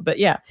been involved, but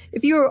yeah,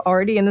 if you were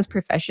already in this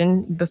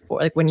profession before,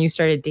 like when you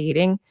started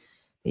dating,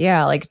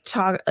 yeah, like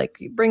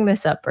bring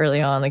this up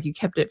early on, like you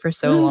kept it for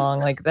so long,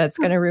 like that's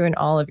gonna ruin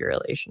all of your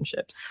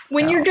relationships.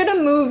 When you're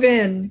gonna move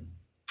in.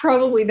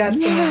 Probably that's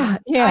the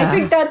moment. Yeah. I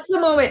think that's the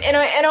moment. And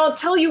I'll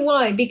tell you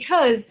why.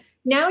 Because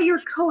now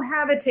you're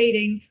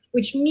cohabitating,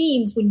 which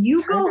means when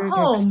you go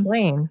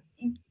home.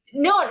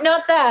 No,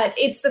 not that.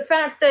 It's the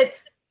fact that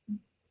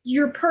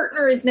your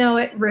partner is now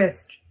at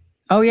risk.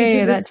 Oh, yeah,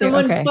 because if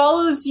someone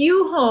follows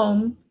you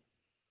home,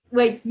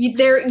 like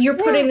you're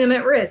putting them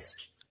at risk.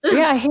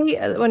 Yeah, I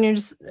hate when you're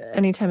just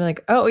anytime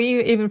like, oh,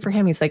 even for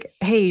him, he's like,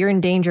 hey, you're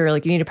in danger.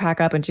 Like you need to pack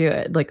up and do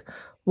it. Like,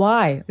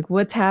 why? Like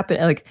what's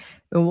happened? Like,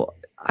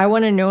 I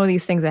want to know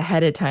these things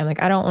ahead of time. Like,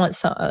 I don't want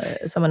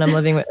someone I'm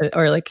living with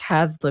or like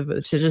have lived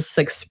with to just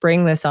like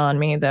spring this on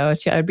me though.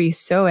 I'd be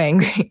so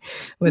angry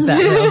with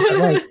that.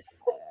 Like,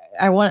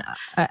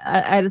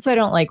 that's why I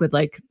don't like with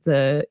like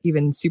the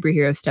even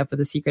superhero stuff with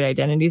the secret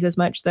identities as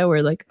much though.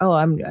 Where like, oh,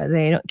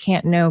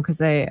 can't know because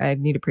I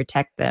need to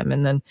protect them.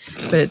 And then,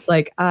 but it's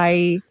like,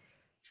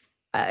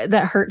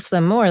 that hurts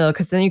them more though,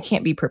 because then you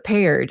can't be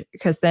prepared,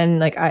 because then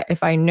like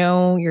if I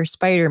know you're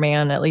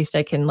Spider-Man, at least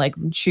I can like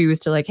choose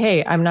to like,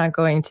 hey, I'm not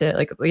going to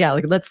like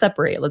let's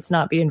separate, let's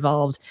not be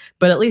involved,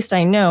 but at least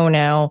I know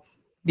now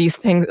these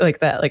things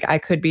like that, like I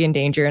could be in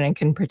danger and I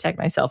can protect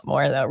myself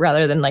more though,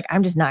 rather than like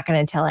I'm just not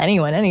going to tell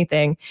anyone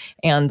anything,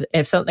 and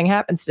if something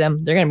happens to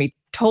them, they're going to be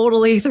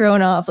totally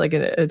thrown off, like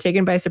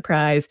taken by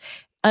surprise,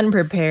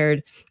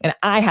 unprepared, and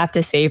I have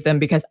to save them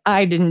because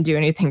I didn't do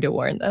anything to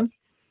warn them.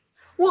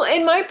 Well,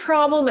 and my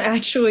problem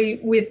actually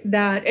with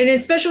that, and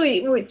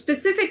especially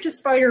specific to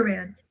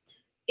Spider-Man,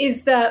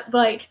 is that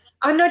like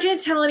I'm not going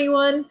to tell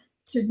anyone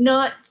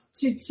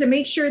to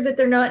make sure that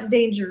they're not in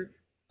danger,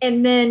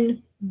 and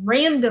then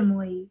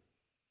randomly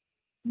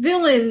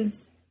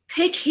villains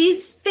pick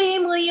his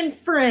family and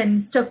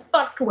friends to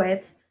fuck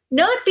with.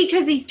 Not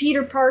because he's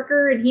Peter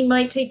Parker and he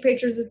might take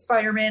pictures of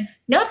Spider-Man,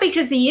 not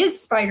because he is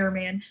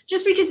Spider-Man,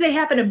 just because they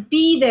happen to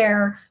be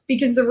there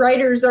because the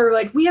writers are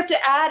like, we have to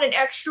add an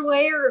extra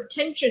layer of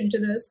tension to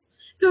this.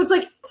 So it's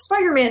like,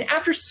 Spider-Man,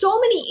 after so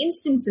many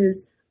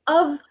instances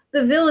of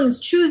the villains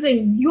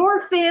choosing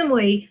your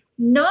family,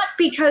 not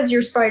because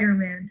you're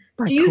Spider-Man,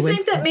 do you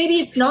think that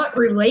maybe it's not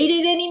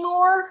related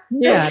anymore?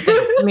 Yeah,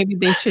 maybe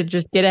they should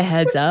just get a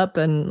heads up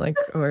and like,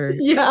 or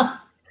yeah.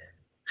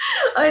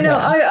 I know.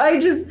 Yeah. I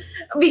just,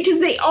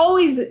 because they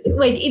always,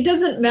 like, it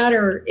doesn't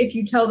matter if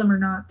you tell them or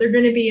not, they're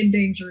going to be in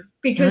danger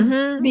because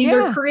these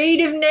are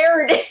creative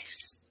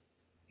narratives.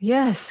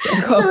 Yes,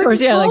 of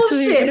course, yeah, like so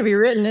they're going to be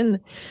written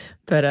in.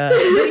 But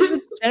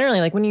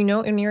generally, like when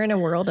you're in a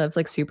world of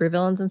like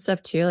supervillains and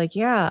stuff too, like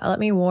let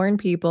me warn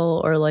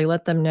people or like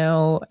let them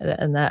know,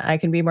 and that I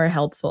can be more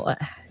helpful.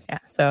 Yeah,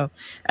 so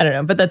I don't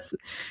know, but that's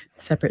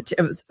separate.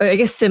 It was, I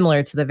guess,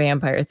 similar to the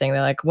vampire thing. They're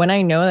like, when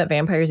I know that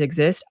vampires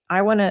exist,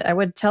 I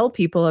would tell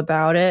people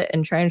about it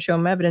and try and show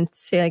them evidence to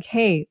say like,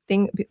 hey,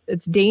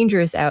 it's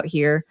dangerous out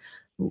here.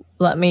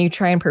 Let me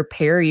try and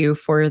prepare you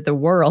for the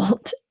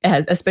world,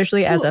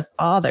 especially as a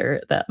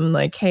father. That I'm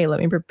like, hey, let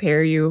me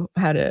prepare you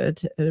how to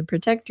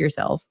protect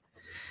yourself.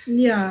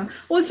 Yeah.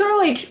 Well, it's sort of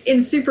like in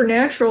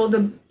Supernatural,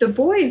 the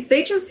boys,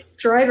 they just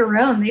drive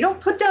around. They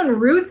don't put down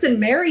roots and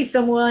marry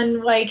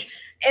someone like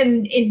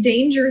and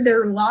endanger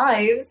their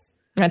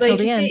lives. Not till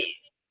the end.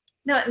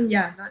 Not till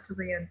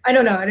the end. I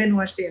don't know. I didn't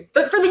watch the end.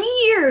 But for the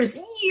years,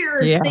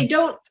 they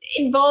don't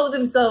involve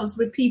themselves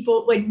with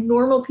people, like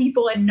normal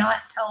people, and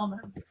not tell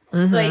them.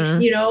 Mm-hmm.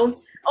 Like,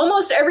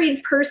 almost every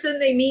person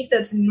they meet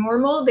that's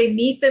normal, they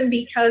meet them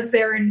because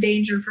they're in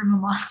danger from a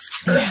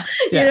monster.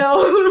 Yeah.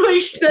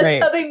 Like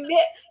that's how they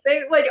met.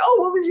 They like, oh,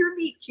 what was your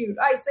meet cute?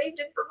 I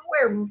saved it from a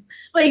werewolf.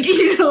 Like,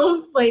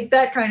 like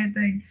that kind of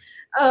thing.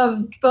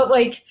 But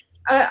like,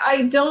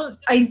 I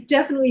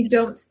definitely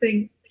don't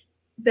think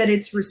that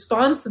it's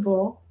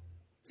responsible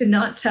to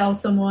not tell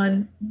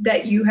someone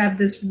that you have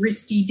this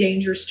risky,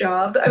 dangerous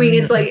job. I mean,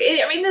 it's like,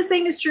 the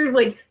same is true of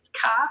like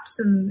cops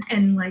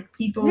and like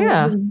people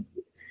who,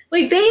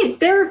 like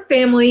their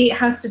family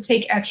has to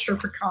take extra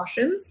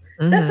precautions.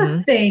 That's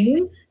a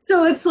thing.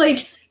 So it's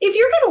like, if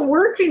you're going to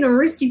work in a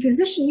risky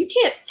position, you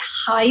can't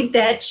hide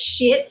that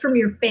shit from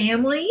your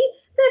family.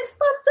 That's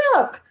fucked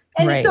up.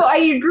 And so I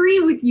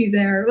agree with you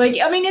there. Like,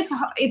 I mean,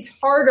 it's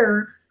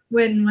harder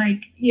when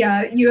like, you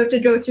have to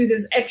go through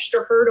this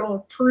extra hurdle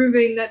of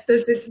proving that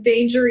this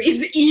danger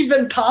is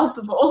even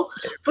possible.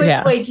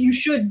 But like, you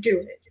should do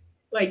it.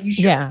 Like you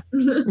should. Yeah.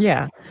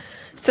 Yeah.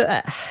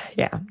 So,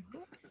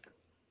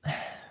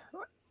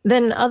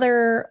 Then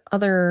other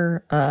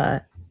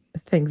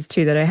things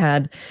too that I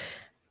had,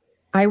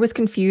 I was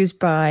confused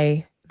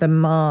by the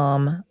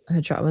mom.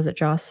 Was it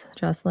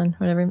Jocelyn?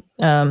 Whatever.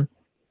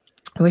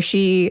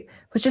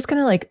 Was just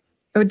gonna like,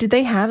 did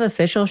they have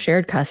official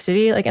shared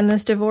custody like in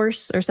this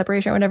divorce or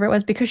separation or whatever it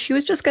was? Because she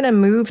was just gonna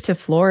move to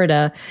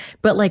Florida,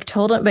 but like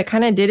told him, but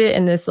kind of did it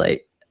in this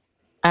like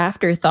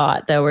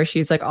afterthought though, where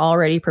she's like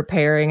already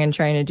preparing and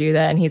trying to do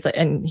that, and he's like,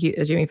 and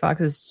Jamie Foxx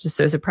is just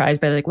so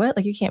surprised by like, what,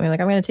 like you can't be like,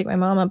 I'm gonna take my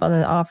mom up on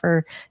the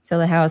offer, sell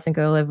the house and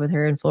go live with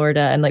her in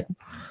Florida, and like,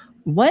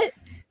 what,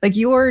 like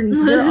you're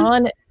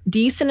on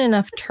decent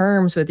enough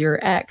terms with your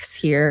ex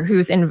here,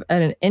 who's an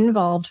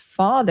involved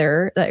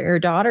father that your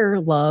daughter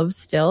loves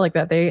still, like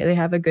that they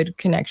have a good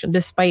connection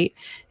despite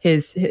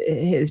his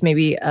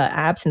maybe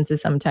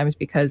absences sometimes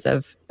because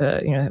of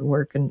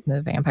work and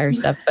the vampire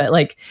stuff,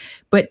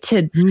 but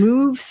to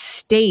move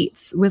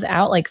states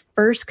without like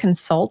first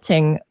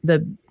consulting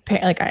the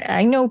like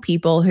I know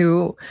people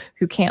who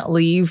can't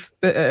leave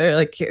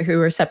like who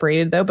are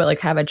separated though, but like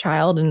have a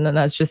child, and then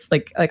that's just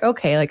like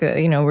okay, like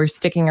we're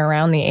sticking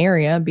around the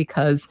area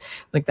because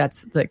like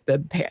that's like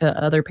the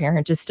other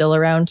parent is still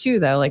around too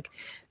though, like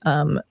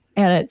and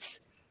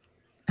it's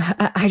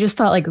I just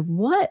thought like,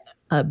 what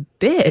a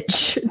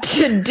bitch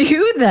to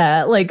do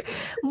that. Like,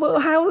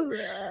 how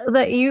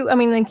that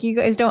you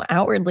guys don't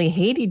outwardly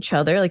hate each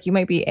other. Like, you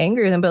might be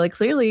angry with them, but like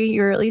clearly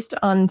you're at least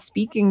on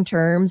speaking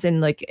terms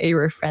and like you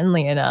were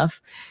friendly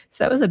enough.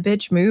 So that was a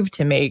bitch move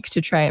to make,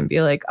 to try and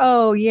be like,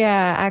 oh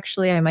yeah,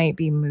 actually I might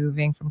be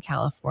moving from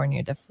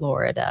California to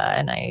Florida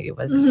and I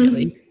wasn't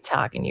really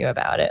talking to you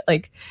about it.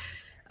 Like,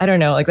 I don't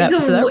know, like that.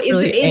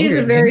 It is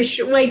a very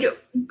like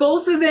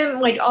both of them.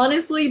 Like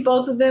honestly,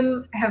 both of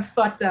them have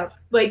fucked up.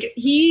 Like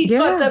he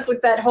fucked up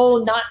with that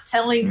whole not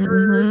telling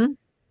her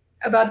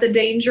about the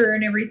danger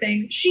and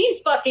everything. She's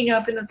fucking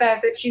up in the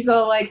fact that she's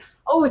all like,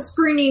 "Oh,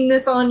 springing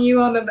this on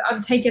you.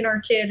 I'm taking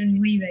our kid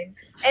and leaving."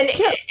 And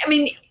I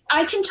mean,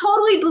 I can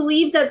totally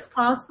believe that's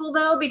possible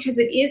though, because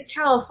it is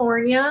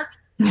California,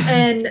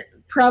 and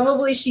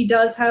probably she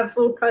does have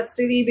full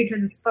custody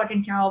because it's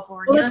fucking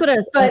California. Well, that's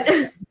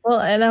what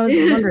and I was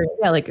wondering,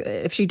 like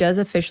if she does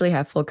officially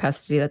have full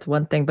custody, that's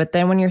one thing. But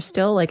then when you're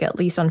still like at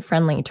least on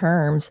friendly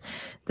terms,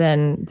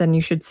 then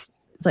you should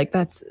like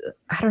that's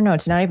I don't know.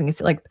 It's not even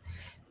like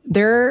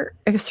there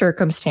are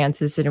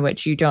circumstances in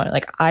which you don't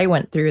like. I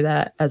went through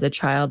that as a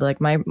child. Like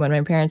when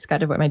my parents got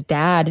divorced, my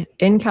dad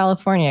in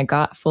California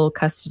got full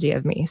custody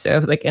of me. So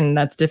like, and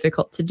that's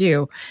difficult to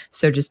do.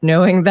 So just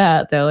knowing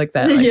that though, like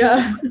that, like,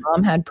 yeah, my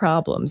mom had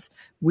problems.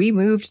 We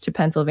moved to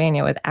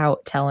Pennsylvania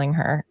without telling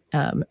her,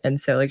 and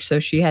so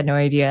she had no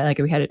idea. Like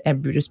we had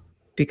and just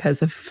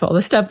because of all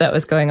the stuff that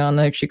was going on,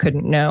 like she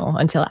couldn't know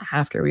until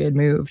after we had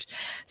moved.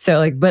 So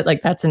like, but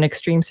like that's an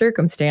extreme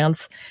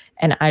circumstance.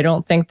 And I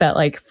don't think that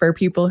like for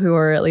people who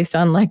are at least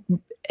on like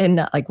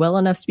in like well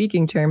enough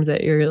speaking terms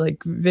that you're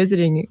like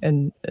visiting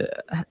and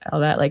all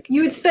that, like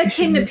you expect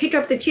him to pick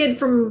up the kid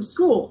from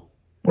school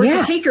or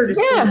to take her to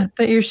school. Yeah,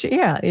 but you're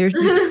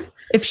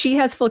if she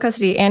has full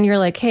custody and you're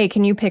like, hey,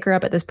 can you pick her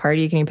up at this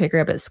party? Can you pick her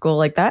up at school?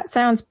 Like that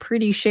sounds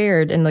pretty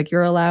shared. And like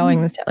you're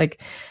allowing this to,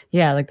 like,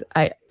 yeah, like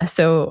I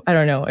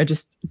don't know.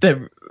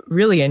 That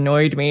really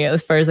annoyed me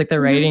as far as like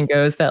the writing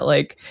goes that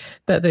like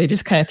that they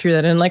just kind of threw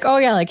that in like, oh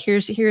yeah, like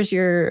here's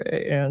your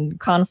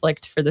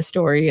conflict for the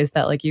story is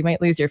that like you might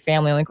lose your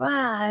family. Like,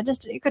 wow,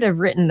 you could have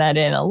written that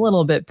in a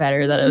little bit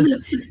better, that it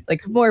was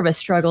like more of a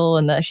struggle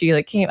and that she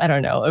like came, I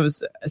don't know.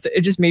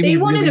 It just made me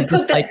wanted really to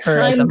put that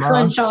time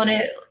crunch on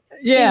it.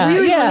 Yeah, they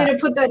really wanted to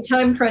put that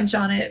time crunch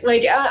on it.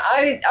 Like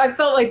I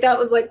felt like that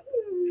was like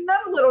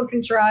that's a little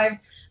contrived.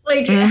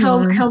 Like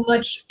how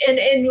much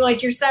and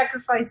like you're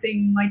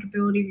sacrificing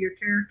likability of your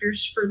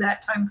characters for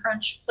that time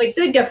crunch. Like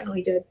they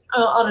definitely did,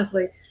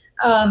 honestly.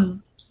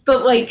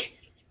 But like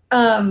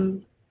at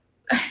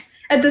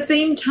the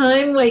same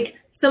time, like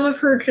some of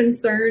her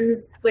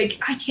concerns, like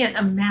I can't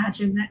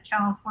imagine that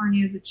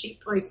California is a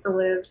cheap place to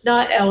live.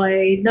 Not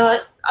LA,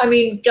 I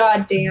mean,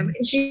 goddamn.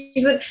 And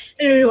she's like,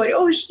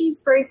 oh, she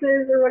needs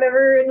braces or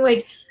whatever,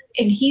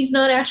 and he's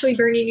not actually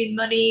bringing in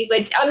money.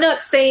 Like, I'm not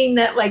saying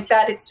that like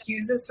that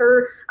excuses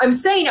her. I'm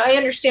saying I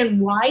understand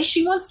why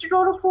she wants to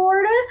go to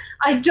Florida.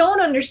 I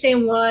don't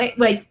understand why,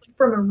 like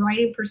from a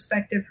writing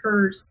perspective,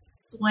 her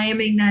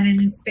slamming that in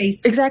his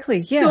face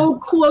so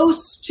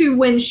close to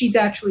when she's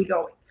actually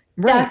going.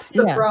 Right. That's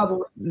the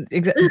problem.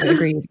 Exactly.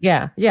 Agreed.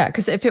 Yeah.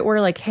 Because if it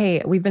were like,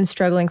 hey, we've been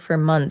struggling for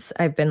months.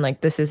 I've been like,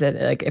 this is it.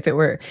 Like,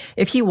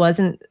 if he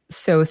wasn't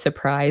so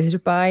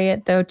surprised by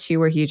it though, too,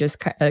 where he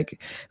just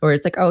like, or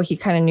it's like, oh, he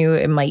kind of knew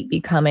it might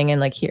be coming, and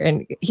like here,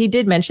 and he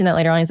did mention that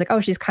later on. He's like, oh,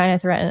 she's kind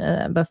of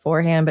threatened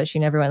beforehand, but she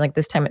never went. Like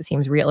this time, it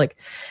seems real.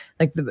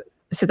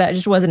 So that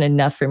just wasn't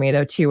enough for me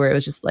though, too, where it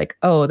was just like,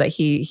 oh, that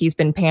he's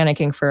been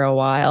panicking for a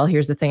while.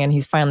 Here's the thing, and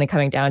he's finally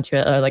coming down to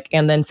it. Or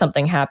and then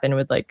something happened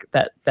with like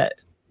that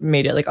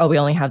made it like, oh, we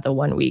only have the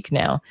 1 week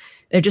now.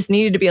 There just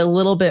needed to be a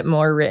little bit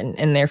more written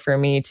in there for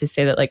me to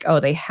say that like, oh,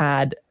 they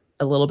had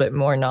a little bit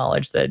more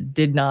knowledge that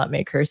did not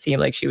make her seem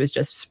like she was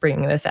just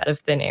springing this out of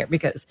thin air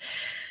because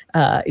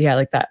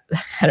like that,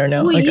 I don't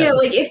know. Well,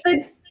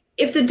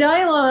 if the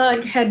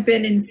dialogue had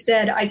been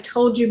instead, I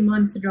told you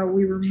months ago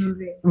we were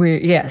moving.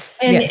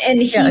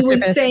 And he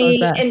was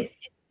saying, and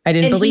I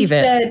didn't believe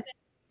it. Said,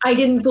 I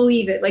didn't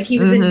believe it. Like he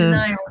was in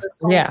denial this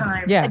whole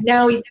time. Yeah. And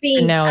now he's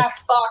seeing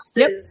past boxes.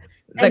 Yep.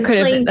 That could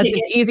have been that's an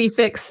easy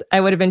fix.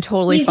 I would have been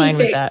totally fine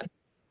with that.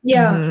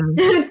 Yeah.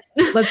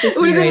 Let's just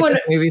rewrite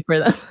this movie for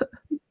them.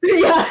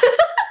 Yeah.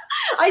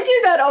 I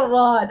do that a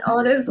lot,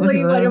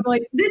 honestly. Like I'm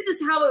like, this is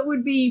how it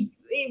would be.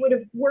 It would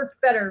have worked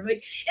better.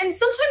 Like, and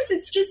sometimes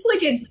it's just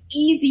like an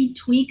easy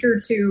tweak or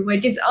two.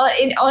 Like it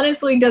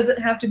honestly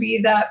doesn't have to be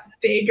that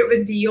big of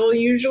a deal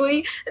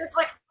usually. And it's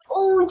like,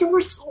 oh, you were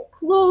so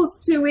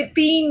close to it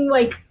being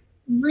like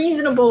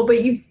reasonable,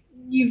 but you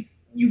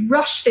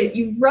rushed it.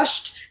 You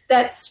rushed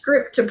that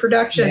script to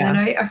production, and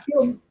I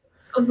feel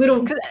a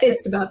little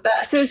pissed about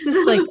that. So it's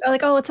just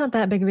like oh, it's not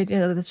that big of a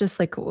deal. It's just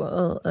like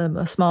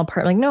a small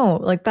part. Like no,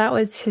 like that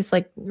was his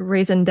like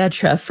raison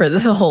d'etre for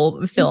the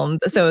whole film.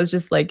 So it was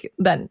just like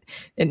that.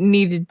 It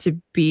needed to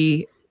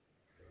be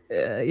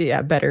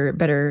better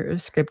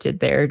scripted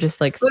there. Just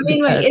like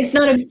it's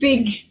not a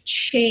big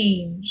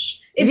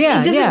change. It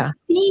doesn't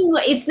seem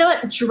like it's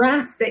not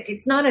drastic.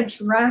 It's not a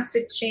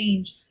drastic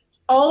change.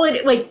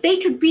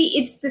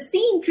 The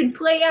scene could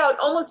play out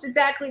almost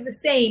exactly the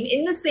same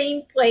in the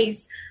same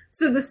place.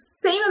 So the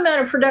same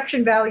amount of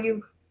production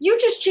value, you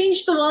just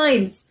changed the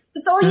lines.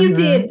 That's all you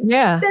did.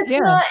 Yeah.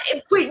 Not,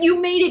 but you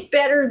made it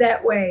better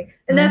that way.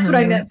 And that's what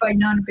I meant by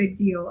not a big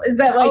deal. Is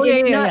that like,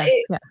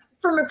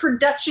 from a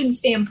production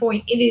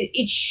standpoint,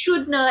 it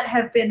should not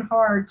have been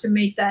hard to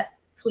make that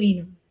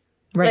cleaner.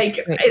 Right.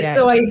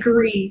 So I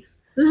agree.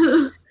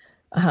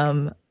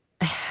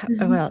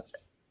 Well,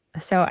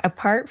 so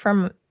apart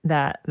from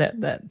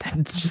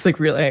that's just like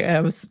really, I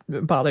was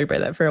bothered by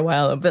that for a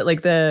while, but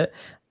like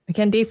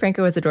Dave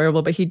Franco was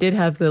adorable, but he did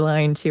have the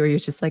line too where he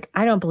was just like,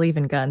 I don't believe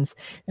in guns,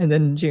 and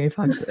then Jamie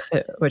Foxx,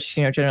 which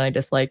generally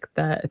dislike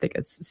that, I think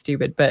it's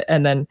stupid, but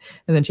and then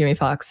Jamie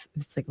Foxx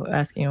is like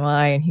asking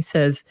why, and he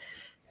says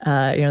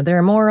they're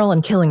immoral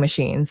and killing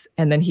machines.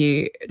 And then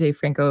Dave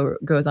Franco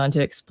goes on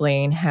to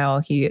explain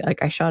how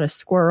I shot a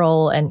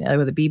squirrel and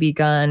with a BB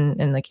gun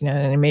and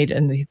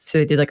so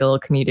they did like a little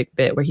comedic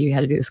bit where he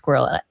had to do the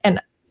squirrel. And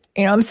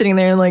I'm sitting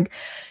there and like,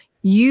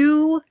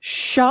 you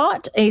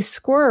shot a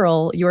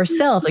squirrel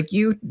yourself. Like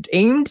you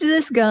aimed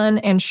this gun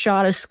and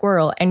shot a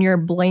squirrel and you're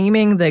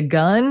blaming the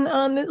gun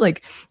on it.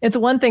 Like it's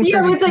one thing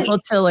for people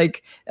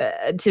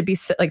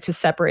to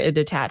separate and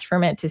detach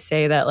from it, to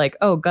say that like,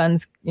 oh,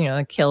 guns,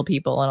 kill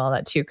people and all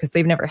that too, because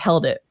they've never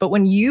held it. But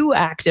when you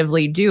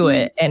actively do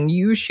it and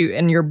you shoot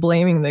and you're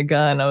blaming the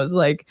gun, I was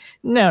like,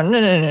 no.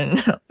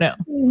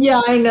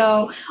 Yeah, I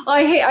know.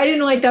 I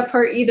didn't like that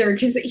part either,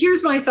 because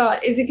here's my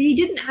thought is if he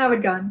didn't have a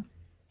gun,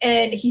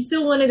 and he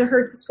still wanted to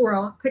hurt the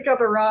squirrel, pick up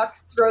a rock,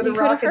 throw the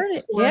rock at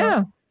the squirrel.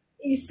 Yeah.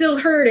 You still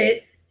hurt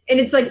it. And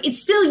it's like,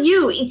 it's still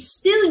you. It's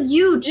still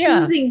you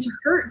choosing to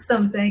hurt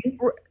something.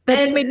 That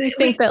just made me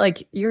think that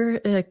like you're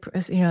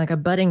like a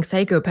budding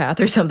psychopath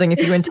or something.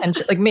 If you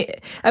intentionally,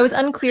 I was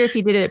unclear if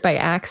he did it by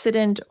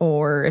accident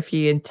or if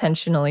he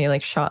intentionally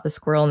like shot the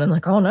squirrel and then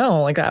like, oh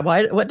no, like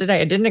I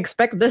didn't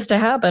expect this to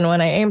happen when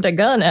I aimed a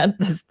gun at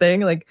this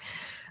thing. Like,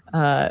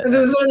 it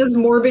was one of those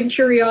morbid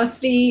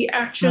curiosity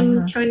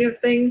actions kind of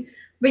thing.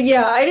 But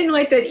yeah, I didn't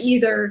like that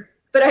either.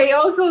 But I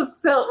also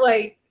felt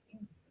like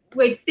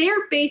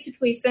they're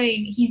basically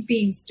saying he's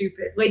being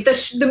stupid. Like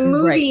the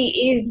movie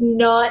is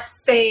not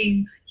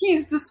saying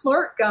he's the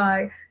smart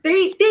guy.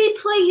 They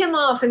play him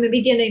off in the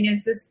beginning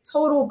as this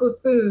total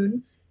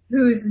buffoon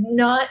who's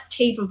not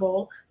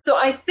capable. So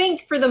I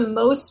think for the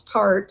most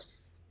part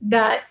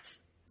that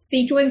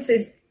sequence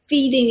is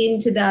feeding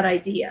into that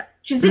idea.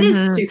 Because it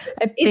is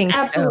stupid. It's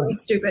absolutely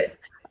stupid.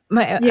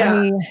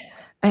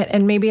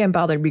 And maybe I'm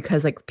bothered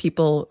because like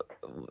people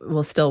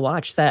will still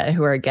watch that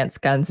who are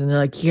against guns and they're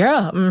like,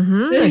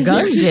 the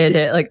gun did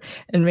it. Like,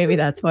 and maybe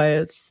that's why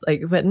it's just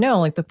like, but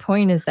no, like the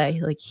point is that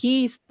like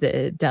he's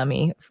the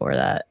dummy for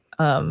that.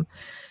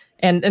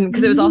 And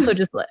because it was also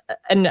just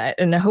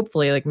and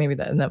hopefully like maybe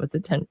that was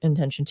the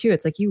intention too.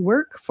 It's like you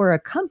work for a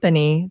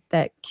company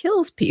that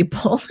kills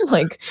people.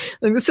 like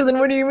so then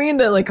what do you mean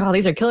that like, oh,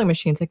 these are killing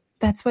machines? Like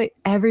that's what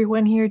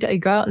everyone here does. You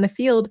go out in the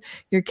field,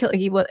 you're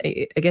killing.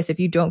 I guess if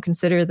you don't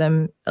consider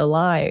them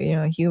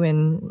alive,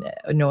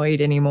 humanoid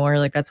anymore,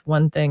 like that's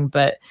one thing.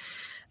 But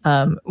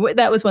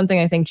that was one thing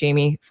I think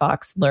Jamie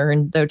Foxx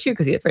learned though too,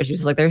 because at first he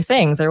was like, they're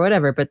things or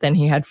whatever, but then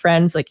he had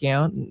friends like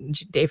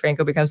Dave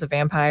Franco becomes a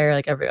vampire,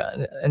 like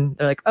everyone, and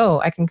they're like, oh,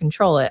 I can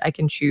control it, I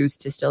can choose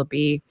to still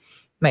be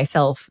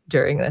myself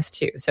during this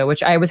too. So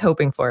which I was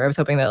hoping for. I was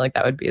hoping that like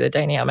that would be the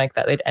dynamic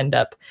that they'd end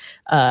up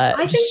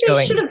I think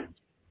they should have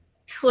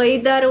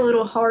played that a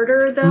little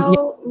harder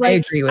though. I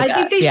agree with that. I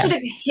think they should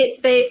have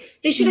hit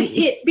they should have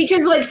hit,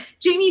 because like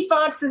Jamie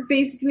Foxx is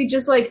basically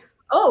just like,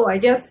 oh, I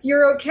guess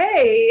you're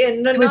okay.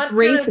 And he was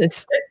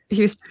racist.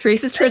 He was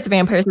racist towards the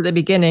vampires at the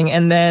beginning,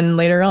 and then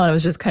later on, it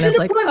was just kind of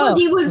like, to the point where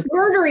he was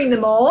murdering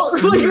them all.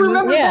 Like,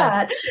 remember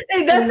that?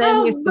 And that's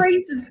how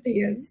racist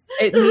he is.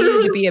 It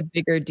needed to be a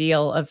bigger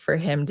deal for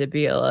him to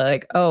be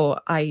like, oh,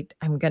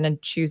 I'm gonna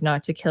choose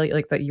not to kill you.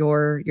 Like that,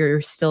 you're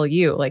still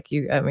you. Like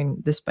you. I mean,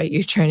 despite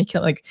you trying to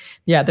kill, like,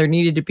 yeah, there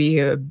needed to be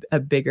a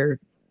bigger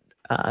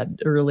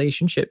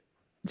relationship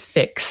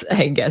fix,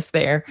 I guess,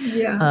 there.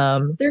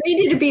 There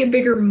needed to be a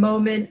bigger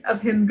moment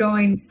of him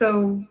going,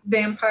 so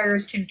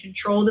vampires can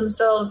control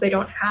themselves, they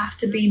don't have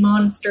to be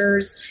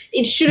monsters.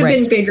 It should have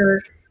been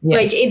bigger.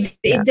 Like it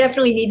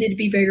definitely needed to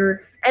be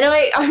bigger. And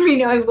I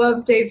mean I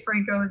love Dave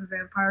Franco as a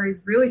vampire.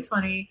 He's really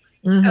funny.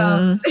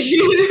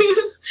 Especially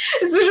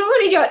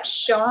when he got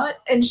shot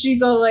and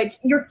she's all like,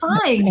 you're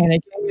fine.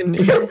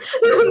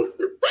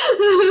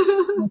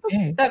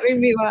 That made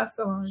me laugh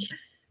so hard.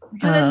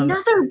 Got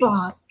another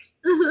bot.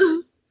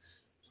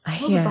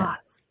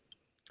 Bots.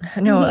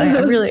 No,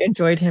 I really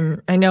enjoyed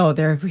him. I know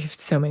we have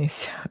so many,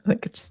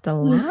 like just a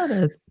lot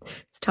of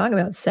talk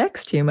about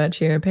sex too much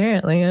here.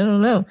 Apparently, I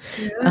don't know.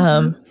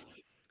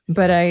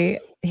 But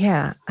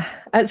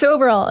so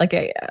overall, like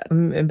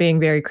I'm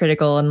being very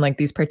critical on like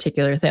these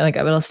particular things. Like,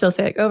 but I'll still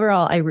say, like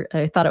overall,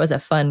 I thought it was a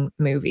fun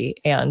movie,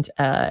 and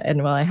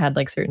while I had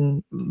like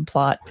certain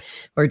plot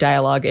or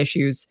dialogue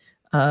issues,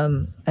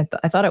 I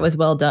thought it was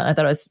well done. I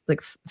thought it was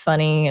like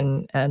funny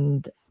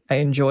and I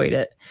enjoyed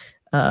it.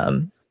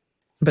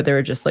 But there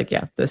were just like,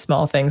 the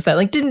small things that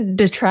like didn't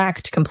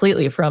detract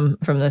completely from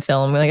the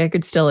film. Like I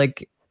could still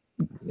like,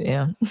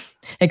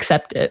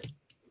 accept it.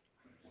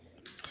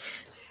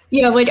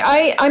 Yeah. Like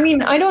I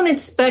mean, I don't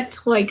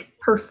expect like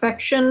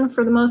perfection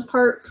for the most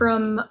part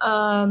from,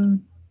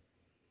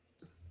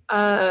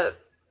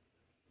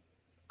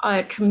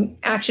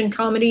 action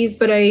comedies,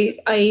 but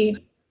I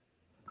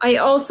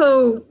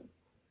also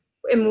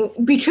am,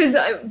 because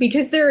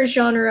they're a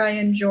genre I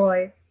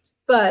enjoy,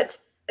 but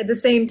at the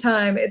same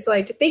time, it's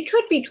like they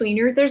could be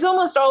cleaner. There's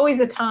almost always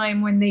a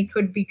time when they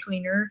could be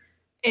cleaner,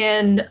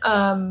 and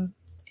I'm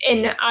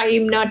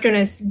not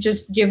gonna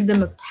just give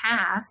them a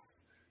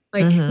pass.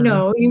 Like,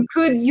 no, you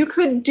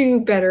could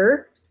do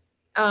better.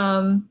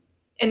 And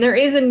there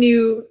is a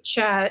new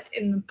chat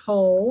in the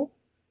poll.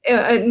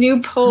 a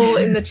new poll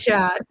in the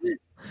chat.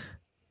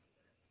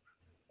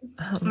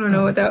 I don't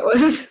know what that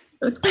was.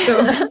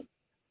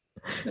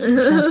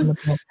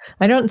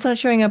 I don't. It's not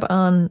showing up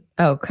on.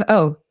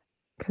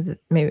 Because it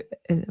maybe.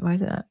 Why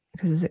is it not?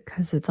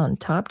 Because it's on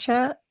Top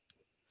Chat.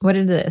 What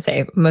did it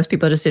say? Most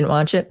people just didn't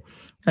watch it.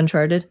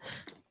 Uncharted.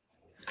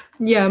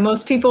 Yeah,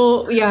 most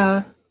people.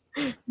 Yeah.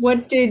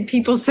 What did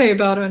people say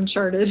about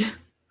Uncharted?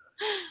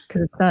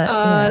 Because it's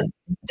not.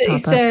 They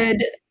said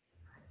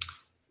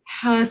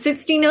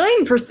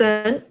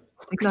 69%.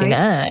 69.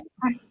 Nice.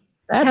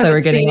 That's how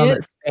we're getting all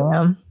this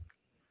spam.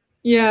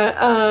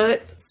 Yeah,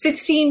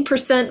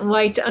 16%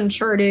 liked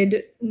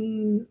Uncharted,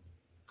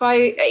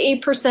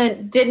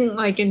 8% didn't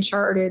like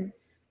Uncharted,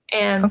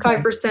 and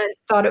 5%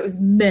 thought it was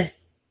meh.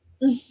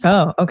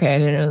 Oh, okay. I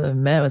didn't know the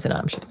meh was an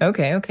option.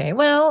 Okay.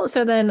 Well,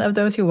 so then of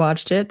those who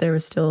watched it, there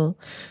was still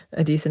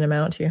a decent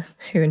amount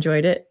who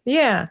enjoyed it.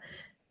 Yeah.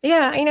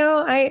 I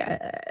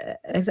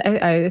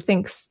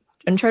think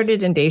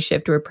Uncharted and Day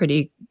Shift were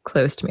pretty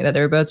close to me. That they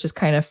were both just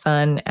kind of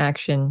fun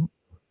action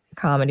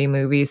comedy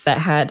movies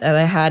that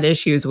I had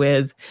issues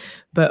with,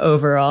 but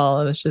overall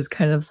it was just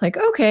kind of like,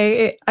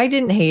 okay, I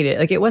didn't hate it.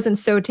 Like, it wasn't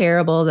so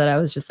terrible that I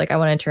was just like, I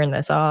want to turn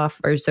this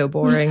off, or so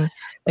boring.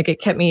 Like,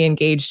 it kept me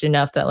engaged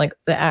enough that like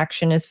the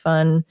action is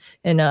fun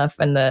enough,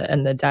 and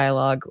the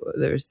dialogue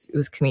it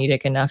was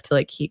comedic enough to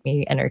like keep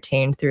me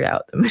entertained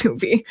throughout the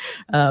movie.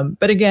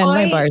 But again,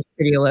 my bar is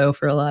pretty low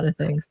for a lot of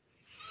things.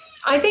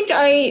 I think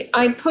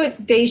I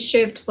put Day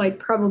Shift like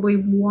probably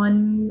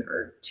 1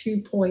 or 2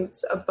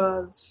 points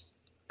above.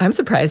 I'm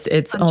surprised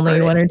it's Uncharted.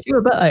 Only 1 or 2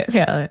 above.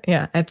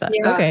 Yeah. I thought,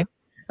 okay.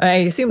 I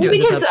assumed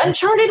because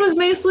Uncharted was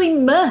mostly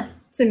meh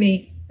to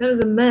me. That was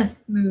a meh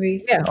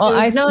movie. Yeah, well,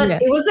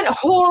 it wasn't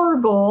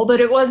horrible, but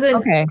it wasn't.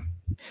 Okay.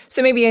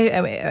 So maybe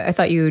I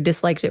thought you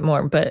disliked it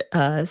more, but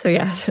so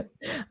yeah,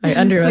 I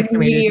underestimated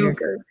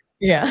mediocre.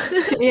 Yeah.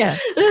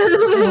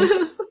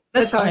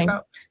 That's how fine.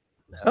 I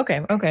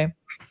felt. Okay.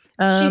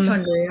 She's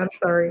hungry. I'm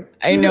sorry.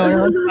 I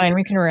know. It's fine.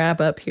 We can wrap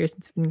up here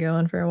since we've been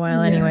going for a while.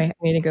 Yeah. Anyway, I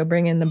need to go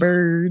bring in the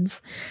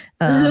birds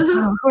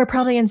who are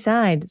probably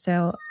inside.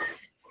 So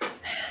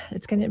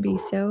it's going to be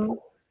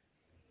so...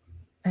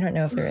 I don't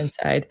know if they're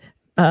inside.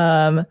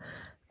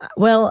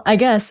 Well, I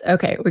guess,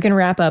 okay, we can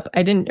wrap up.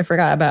 I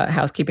forgot about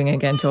housekeeping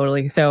again,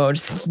 totally. So I'll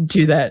just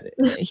do that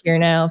here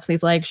now.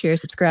 Please like, share,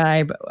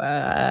 subscribe.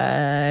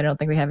 I don't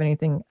think we have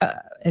anything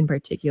in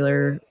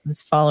particular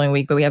this following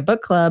week, but we have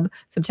book club,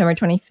 September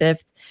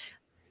 25th.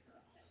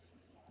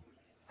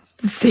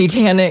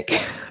 Satanic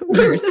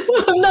verse.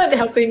 I'm not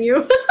helping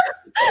you.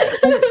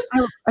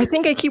 I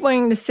think I keep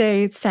wanting to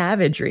say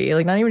savagery,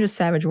 like not even just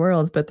Savage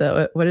Worlds, but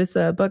what is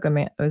the book?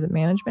 Was it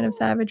Management of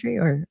Savagery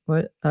or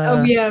what?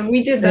 Oh yeah,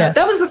 we did that. Yeah.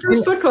 That was the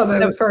first book club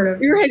I was part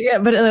of. You're right, yeah,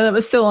 but that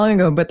was so long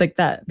ago. But like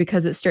that,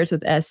 because it starts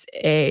with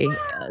S-A,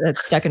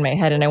 that's stuck in my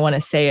head, and I want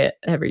to say it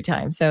every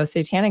time. So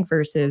Satanic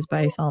Verses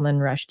by Salman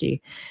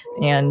Rushdie,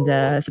 and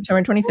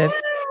September 25th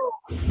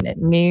at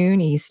noon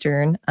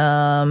Eastern.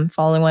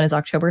 Following one is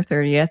October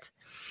 30th,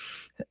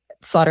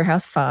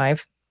 Slaughterhouse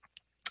 5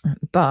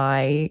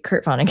 by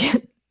Kurt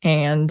Vonnegut.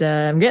 And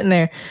I'm getting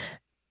there.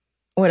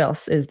 What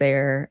else is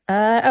there?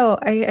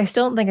 I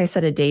still don't think I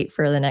set a date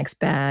for the next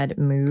Bad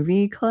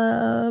Movie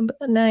Club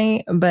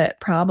night, but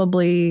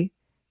probably,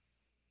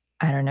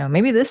 I don't know,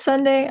 maybe this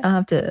Sunday.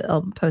 I'll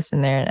post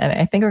in there, and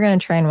I think we're going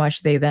to try and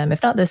watch They Them.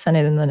 If not this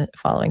Sunday, then the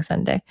following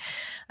Sunday.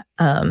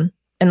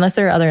 Unless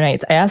there are other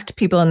nights. I asked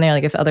people in there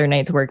like if other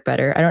nights work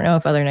better. I don't know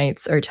if other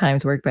nights or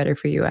times work better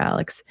for you,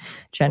 Alex,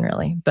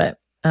 generally, but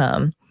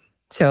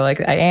so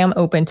like I am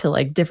open to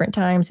like different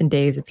times and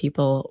days if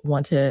people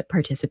want to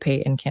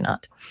participate and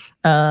cannot.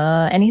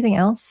 Anything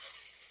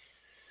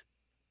else?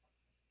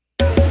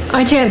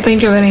 I can't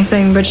think of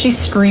anything, but she's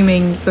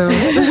screaming, so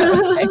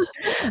okay.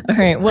 All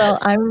right. Well,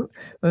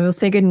 we'll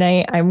say good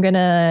night. I'm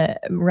gonna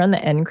run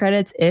the end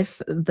credits. If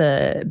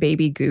the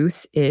baby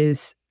goose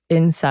is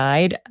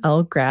inside,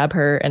 I'll grab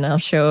her and I'll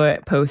show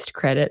it post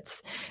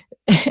credits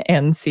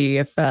and see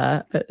if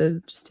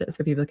just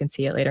so people can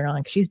see it later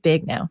on, because she's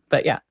big now.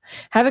 But yeah,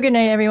 have a good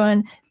night,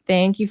 everyone.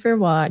 Thank you for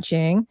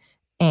watching,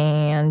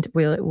 and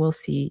we'll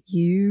see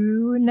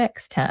you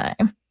next time.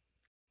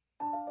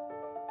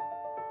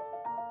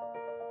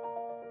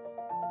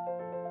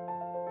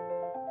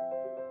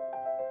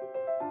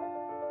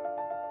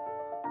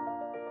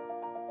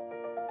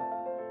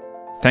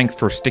 Thanks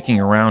for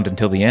sticking around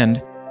until the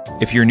end.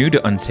 If you're new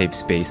to Unsafe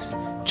Space,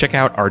 check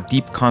out our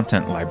deep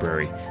content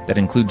library that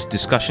includes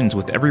discussions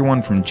with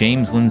everyone from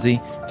James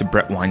Lindsay to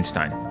Brett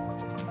Weinstein.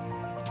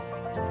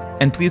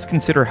 And please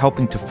consider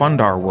helping to fund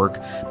our work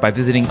by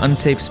visiting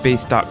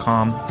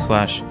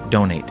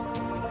unsafespace.com/donate.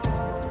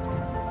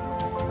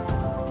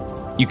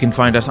 You can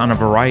find us on a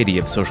variety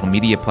of social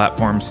media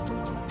platforms,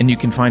 and you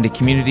can find a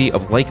community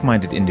of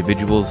like-minded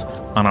individuals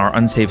on our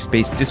Unsafe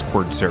Space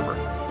Discord server,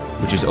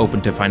 which is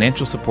open to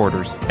financial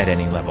supporters at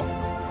any level.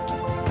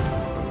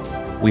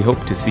 We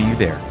hope to see you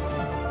there.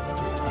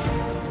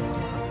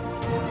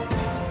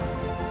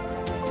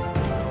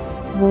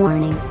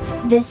 Warning.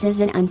 This is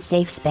an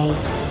unsafe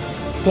space.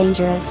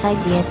 Dangerous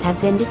ideas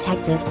have been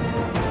detected.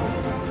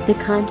 The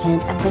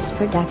content of this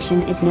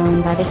production is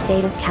known by the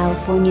state of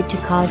California to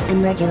cause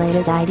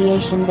unregulated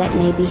ideation that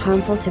may be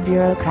harmful to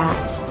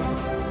bureaucrats.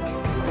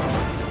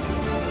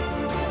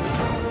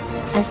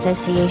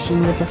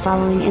 Association with the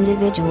following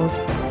individuals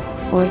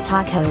or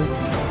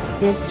tacos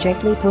is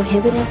strictly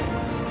prohibited.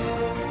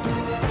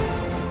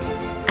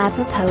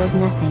 Apropos of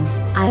nothing,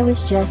 I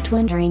was just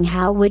wondering,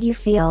 how would you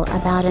feel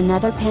about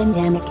another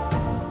pandemic?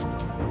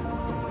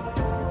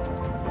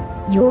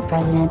 Your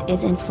president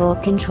is in full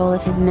control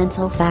of his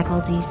mental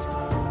faculties.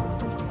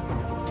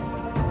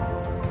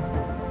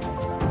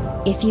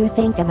 If you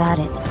think about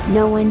it,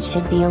 no one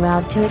should be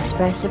allowed to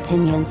express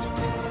opinions.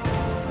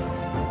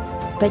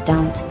 But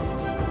don't.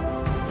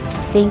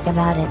 Think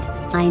about it,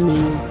 I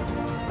mean.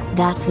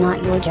 That's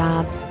not your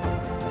job.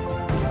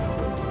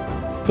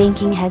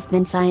 Thinking has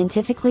been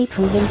scientifically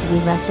proven to be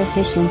less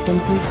efficient than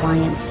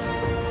compliance.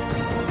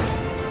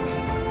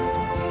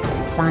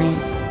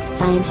 Science,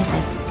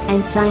 scientific,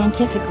 and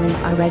scientifically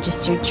are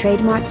registered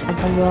trademarks of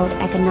the World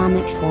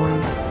Economic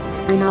Forum.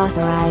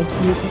 Unauthorized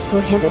use is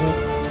prohibited.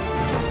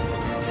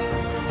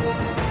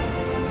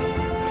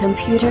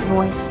 Computer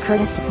voice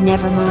courtesy.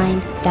 Never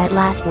mind, that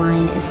last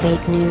line is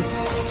fake news.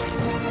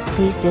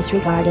 Please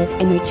disregard it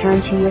and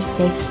return to your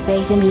safe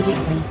space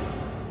immediately.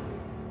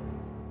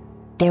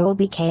 There will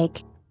be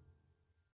cake.